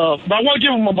I want to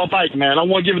give him my bike, man. I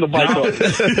want to give him the bike up.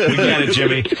 We get it,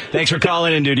 Jimmy. Thanks for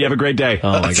calling in, dude. You have a great day.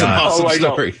 Oh, my That's God. an awesome All right,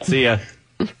 story. See ya.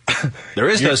 There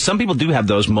is those. Some people do have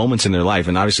those moments in their life,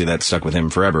 and obviously that stuck with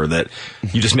him forever. That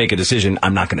you just make a decision.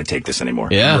 I'm not going to take this anymore.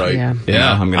 Yeah. Right. Yeah.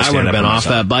 Yeah. I'm gonna I stand would have up been for off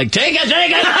myself. that bike. Take it,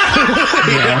 take it!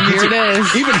 Yeah, here it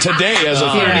is. Even today, as a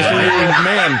 33-year-old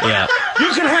man, Yeah.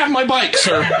 you can have my bike,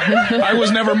 sir. I was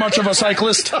never much of a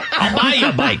cyclist. I'll buy you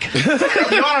a bike.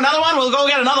 You want another one? We'll go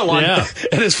get another one. Yeah.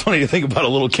 And it's funny to think about a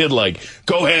little kid like,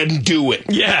 go ahead and do it.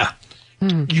 Yeah.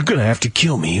 You're going to have to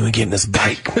kill me and get this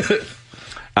bike.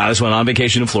 This one on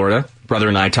vacation in Florida. Brother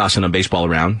and I tossing a baseball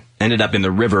around. Ended up in the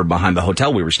river behind the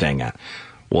hotel we were staying at.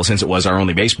 Well, since it was our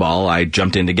only baseball, I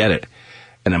jumped in to get it.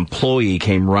 An employee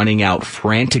came running out,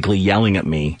 frantically yelling at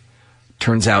me.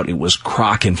 Turns out it was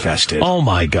croc infested. Oh,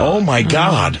 my God. Oh, my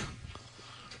God.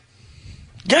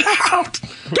 Get out!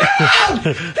 Get out!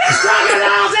 There's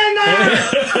crocodiles in there!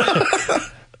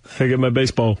 I get my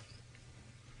baseball.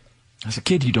 As a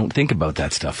kid, you don't think about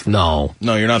that stuff. No.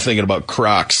 No, you're not thinking about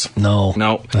Crocs. No.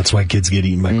 No. That's why kids get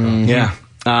eaten by crocs. Yeah.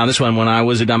 This one, when I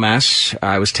was a dumbass,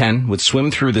 I was 10, would swim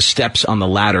through the steps on the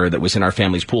ladder that was in our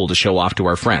family's pool to show off to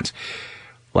our friends.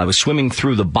 Well, I was swimming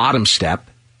through the bottom step,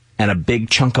 and a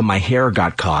big chunk of my hair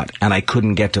got caught, and I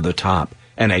couldn't get to the top,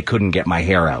 and I couldn't get my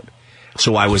hair out.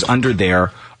 So I was under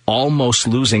there, almost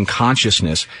losing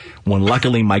consciousness, when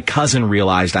luckily my cousin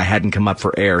realized I hadn't come up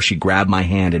for air. She grabbed my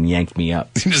hand and yanked me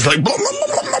up. Just like,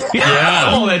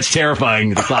 Yeah. Oh, that's terrifying,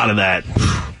 the thought of that.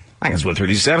 I can swim through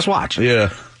these steps, watch.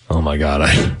 yeah. Oh, my God.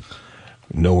 I'm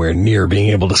nowhere near being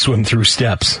able to swim through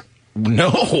steps. No.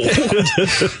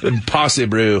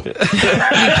 Impossible. Kim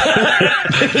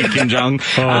Jong.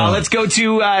 Let's go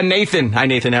to Nathan. Hi,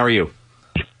 Nathan. How are you?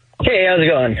 Hey, how's it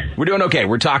going? We're doing okay.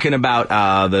 We're talking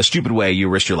about the stupid way you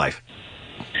risked your life.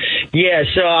 Yeah,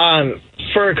 so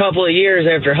for a couple of years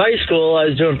after high school, I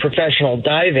was doing professional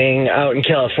diving out in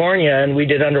California, and we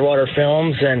did underwater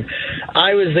films, and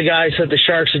I was the guy, so that the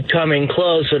sharks would come in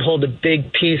close, would hold a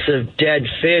big piece of dead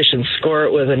fish and score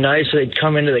it with a knife, so they'd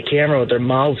come into the camera with their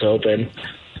mouths open.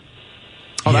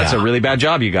 Oh, that's a really bad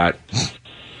job you got.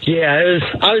 Yeah,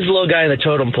 I was the little guy in the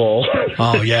totem pole.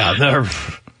 Oh, yeah.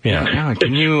 Yeah.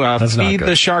 Can you That's not feed good.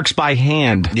 the sharks by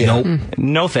hand? Nope.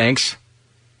 No, thanks.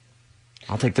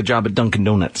 I'll take the job at Dunkin'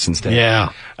 Donuts instead.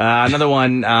 Yeah. Another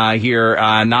one here,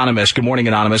 Anonymous. Good morning,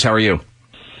 Anonymous. How are you?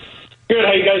 Good.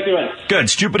 How you guys doing? Good.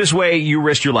 Stupidest way you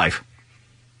risked your life.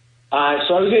 So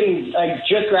I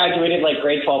just graduated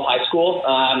grade 12 high school.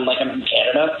 I'm from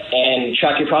Canada, and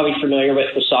Chuck, you're probably familiar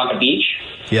with Wasaga Beach.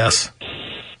 Yes.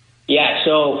 Yeah.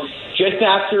 So just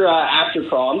after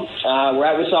prom, we're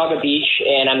at Wasaga Beach,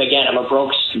 and I'm a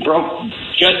broke,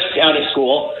 just out of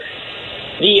school.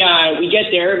 We get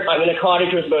there. I'm in a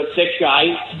cottage with about 6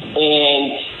 guys,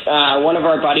 and one of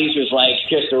our buddies was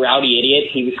just a rowdy idiot.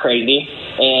 He was crazy,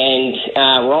 and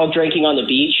we're all drinking on the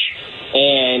beach.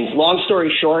 And long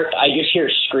story short, I just hear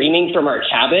screaming from our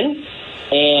cabin,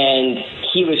 and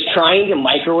he was trying to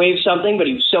microwave something, but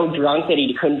he was so drunk that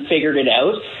he couldn't figure it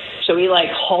out. So he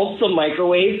halted the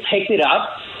microwave, picked it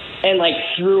up, and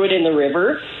threw it in the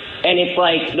river. And it's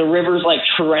the river's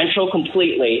torrential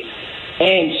completely.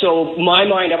 And so my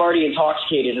mind, I'm already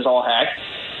intoxicated as all heck.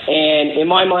 And in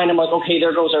my mind, I'm okay,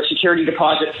 there goes our security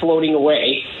deposit floating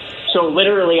away. So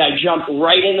literally I jump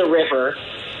right in the river,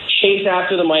 chase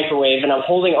after the microwave, and I'm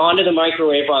holding onto the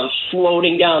microwave while I'm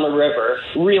floating down the river,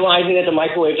 realizing that the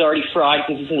microwave's already fried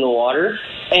since it's in the water.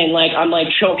 And I'm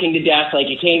choking to death,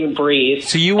 you can't even breathe.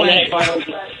 So you and went, then I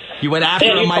finally, you went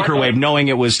after a microwave knowing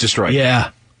it was destroyed.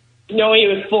 Yeah. No, he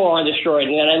was full on destroyed,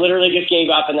 and then I literally just gave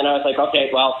up, and then I was okay,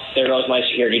 well, there goes my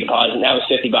security deposit, and that was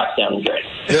 $50 down the drain.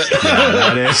 Yeah,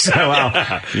 that is.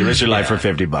 Wow. You risked your life for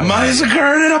 $50. My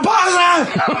security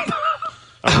deposit!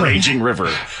 A raging river.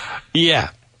 Yeah.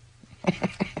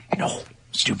 No.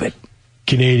 Stupid.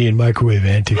 Canadian microwave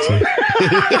antics. Eh?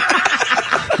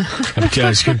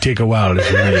 It's going to take a while to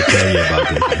really tell you about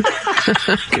this.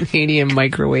 Canadian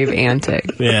microwave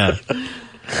antic. Yeah.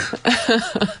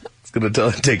 It's going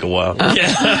to take a while.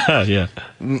 Yeah. Yeah.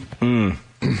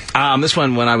 This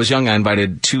one, when I was young, I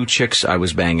invited 2 chicks I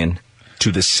was banging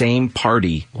to the same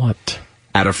party. What?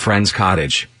 At a friend's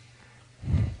cottage.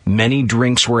 Many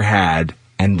drinks were had,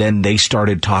 and then they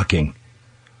started talking.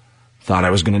 Thought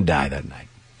I was going to die that night.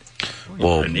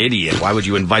 Well, you're an idiot. Why would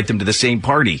you invite them to the same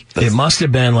party? It must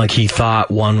have been he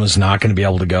thought one was not going to be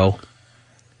able to go.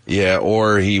 Yeah,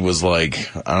 or he was I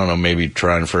don't know, maybe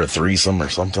trying for a threesome or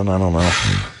something. I don't know.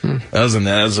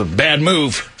 That was a bad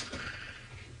move.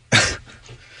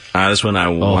 This one,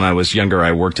 when I was younger,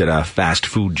 I worked at a fast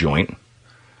food joint.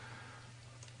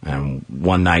 And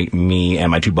one night, me and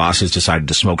my two bosses decided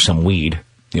to smoke some weed.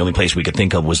 The only place we could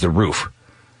think of was the roof.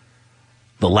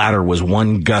 The ladder was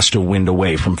one gust of wind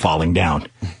away from falling down.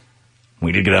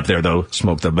 We did get up there, though,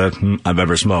 smoked the best I've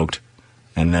ever smoked,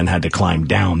 and then had to climb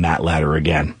down that ladder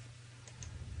again.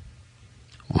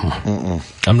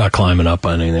 I'm not climbing up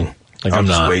on anything. Like, I'm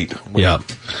just not. wait.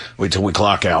 Wait till we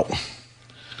clock out.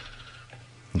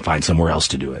 And find somewhere else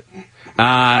to do it.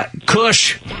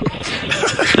 Kush.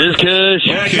 This Kush.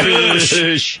 Yeah,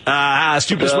 Kush.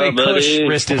 Stupidest way Kush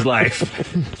risked his life.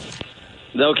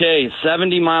 Okay,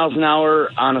 70 miles an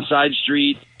hour on a side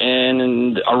street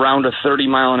and around a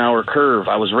 30-mile-an-hour curve.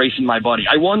 I was racing my buddy.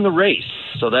 I won the race,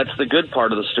 so that's the good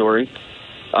part of the story.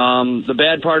 The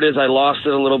bad part is I lost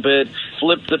it a little bit,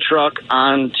 flipped the truck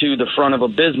onto the front of a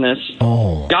business,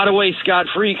 got away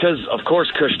scot-free because, of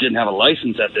course, Kush didn't have a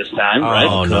license at this time, right?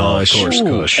 Oh, no, of course,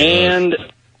 Kush. And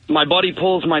my buddy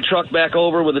pulls my truck back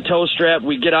over with a tow strap.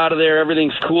 We get out of there.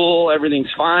 Everything's cool.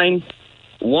 Everything's fine.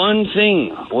 One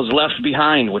thing was left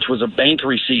behind, which was a bank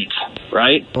receipt,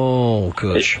 right? Oh,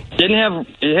 Kush. It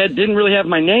didn't really have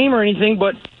my name or anything,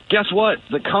 but guess what?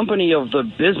 The company of the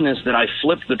business that I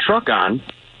flipped the truck on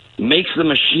makes the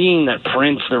machine that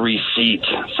prints the receipt.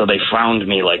 So they found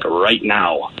me, like, right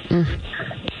now.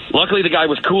 Luckily, the guy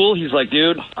was cool. He's like,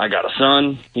 dude, I got a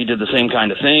son. He did the same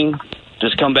kind of thing.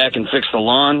 Just come back and fix the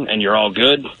lawn, and you're all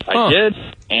good. I did,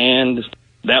 and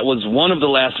that was one of the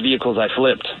last vehicles I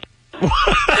flipped.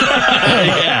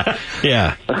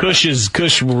 Yeah.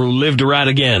 Kush lived to ride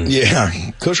again. Yeah,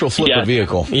 Kush will flip a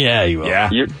vehicle. Yeah, you will. Yeah,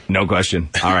 no question.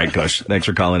 All right, Kush, thanks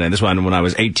for calling in. This one, when I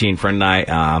was 18, friend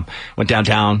and I went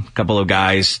downtown. A couple of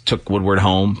guys took Woodward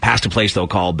home, past a place, though,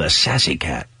 called the Sassy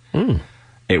Cat.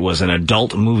 It was an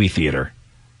adult movie theater,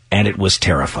 and it was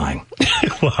terrifying.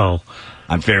 Wow.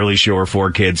 I'm fairly sure 4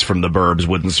 kids from the burbs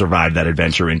wouldn't survive that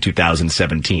adventure in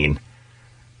 2017.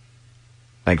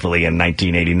 Thankfully, in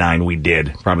 1989, we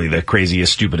did. Probably the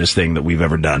craziest, stupidest thing that we've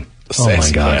ever done. Oh, my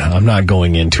God. Yeah. I'm not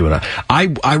going into it.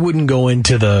 I wouldn't go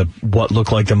into what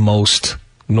looked like the most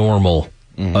normal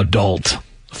adult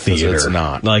theater. It's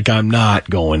not. Like, I'm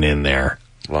not going in there.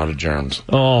 A lot of germs.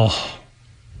 Oh.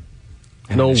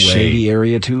 No way. Shady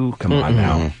area, too? Come on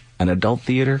now. An adult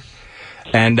theater?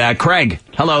 And Craig,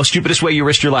 hello. Stupidest way you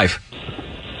risked your life?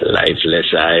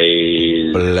 Lifeless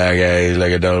eyes. Black eyes,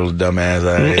 like a dumbass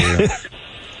eyes.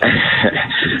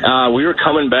 We were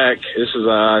coming back. This is,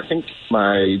 I think,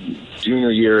 my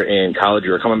junior year in college. We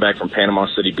were coming back from Panama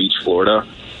City Beach, Florida,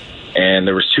 and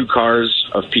there was 2 cars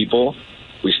of people.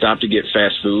 We stopped to get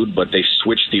fast food, but they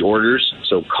switched the orders,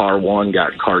 so car 1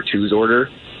 got car 2's order.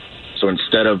 So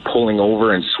instead of pulling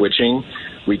over and switching,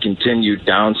 we continued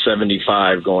down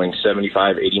 75, going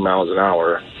 75, 80 miles an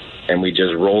hour, and we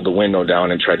just rolled the window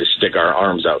down and tried to stick our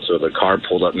arms out. So the car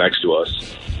pulled up next to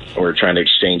us, and we were trying to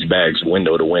exchange bags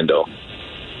window to window.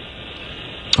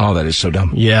 Oh, that is so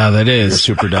dumb. Yeah, that is.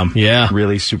 Super dumb. Yeah.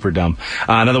 Really super dumb.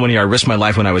 Another one here. I risked my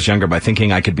life when I was younger by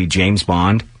thinking I could be James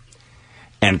Bond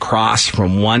and cross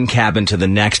from one cabin to the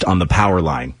next on the power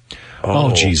line.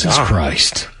 Oh, Jesus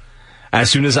Christ. As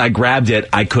soon as I grabbed it,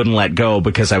 I couldn't let go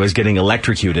because I was getting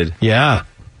electrocuted. Yeah.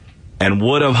 And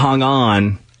would have hung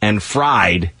on and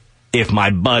fried if my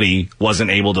buddy wasn't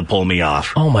able to pull me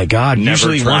off. Oh, my God. Never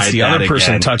Usually once the other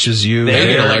person touches you,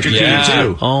 they get electrocuted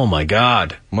too. Oh, my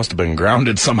God. Must have been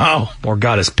grounded somehow. Or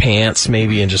got his pants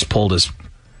maybe and just pulled his,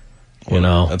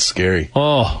 That's scary.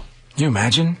 Oh. Can you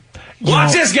imagine?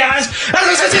 Watch this, guys! I'm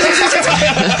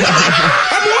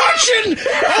watching!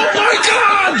 Oh, my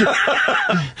God!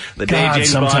 The day God, James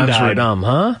sometimes Bond died. we're dumb,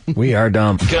 huh? We are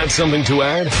dumb. Got something to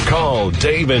add? Call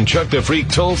Dave and Chuck the Freak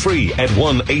toll free at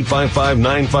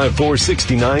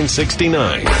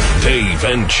 1-855-954-6969. Dave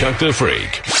and Chuck the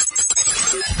Freak.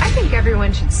 I think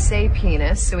everyone should say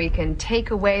penis so we can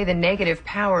take away the negative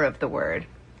power of the word.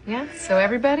 Yeah? So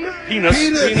everybody? Penis.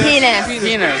 Penis. Penis.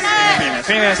 Penis.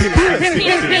 Penis.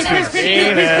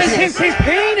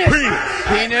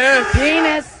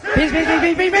 Penis.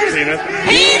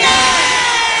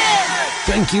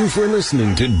 Thank you for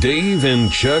listening to Dave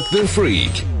and Chuck the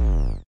Freak.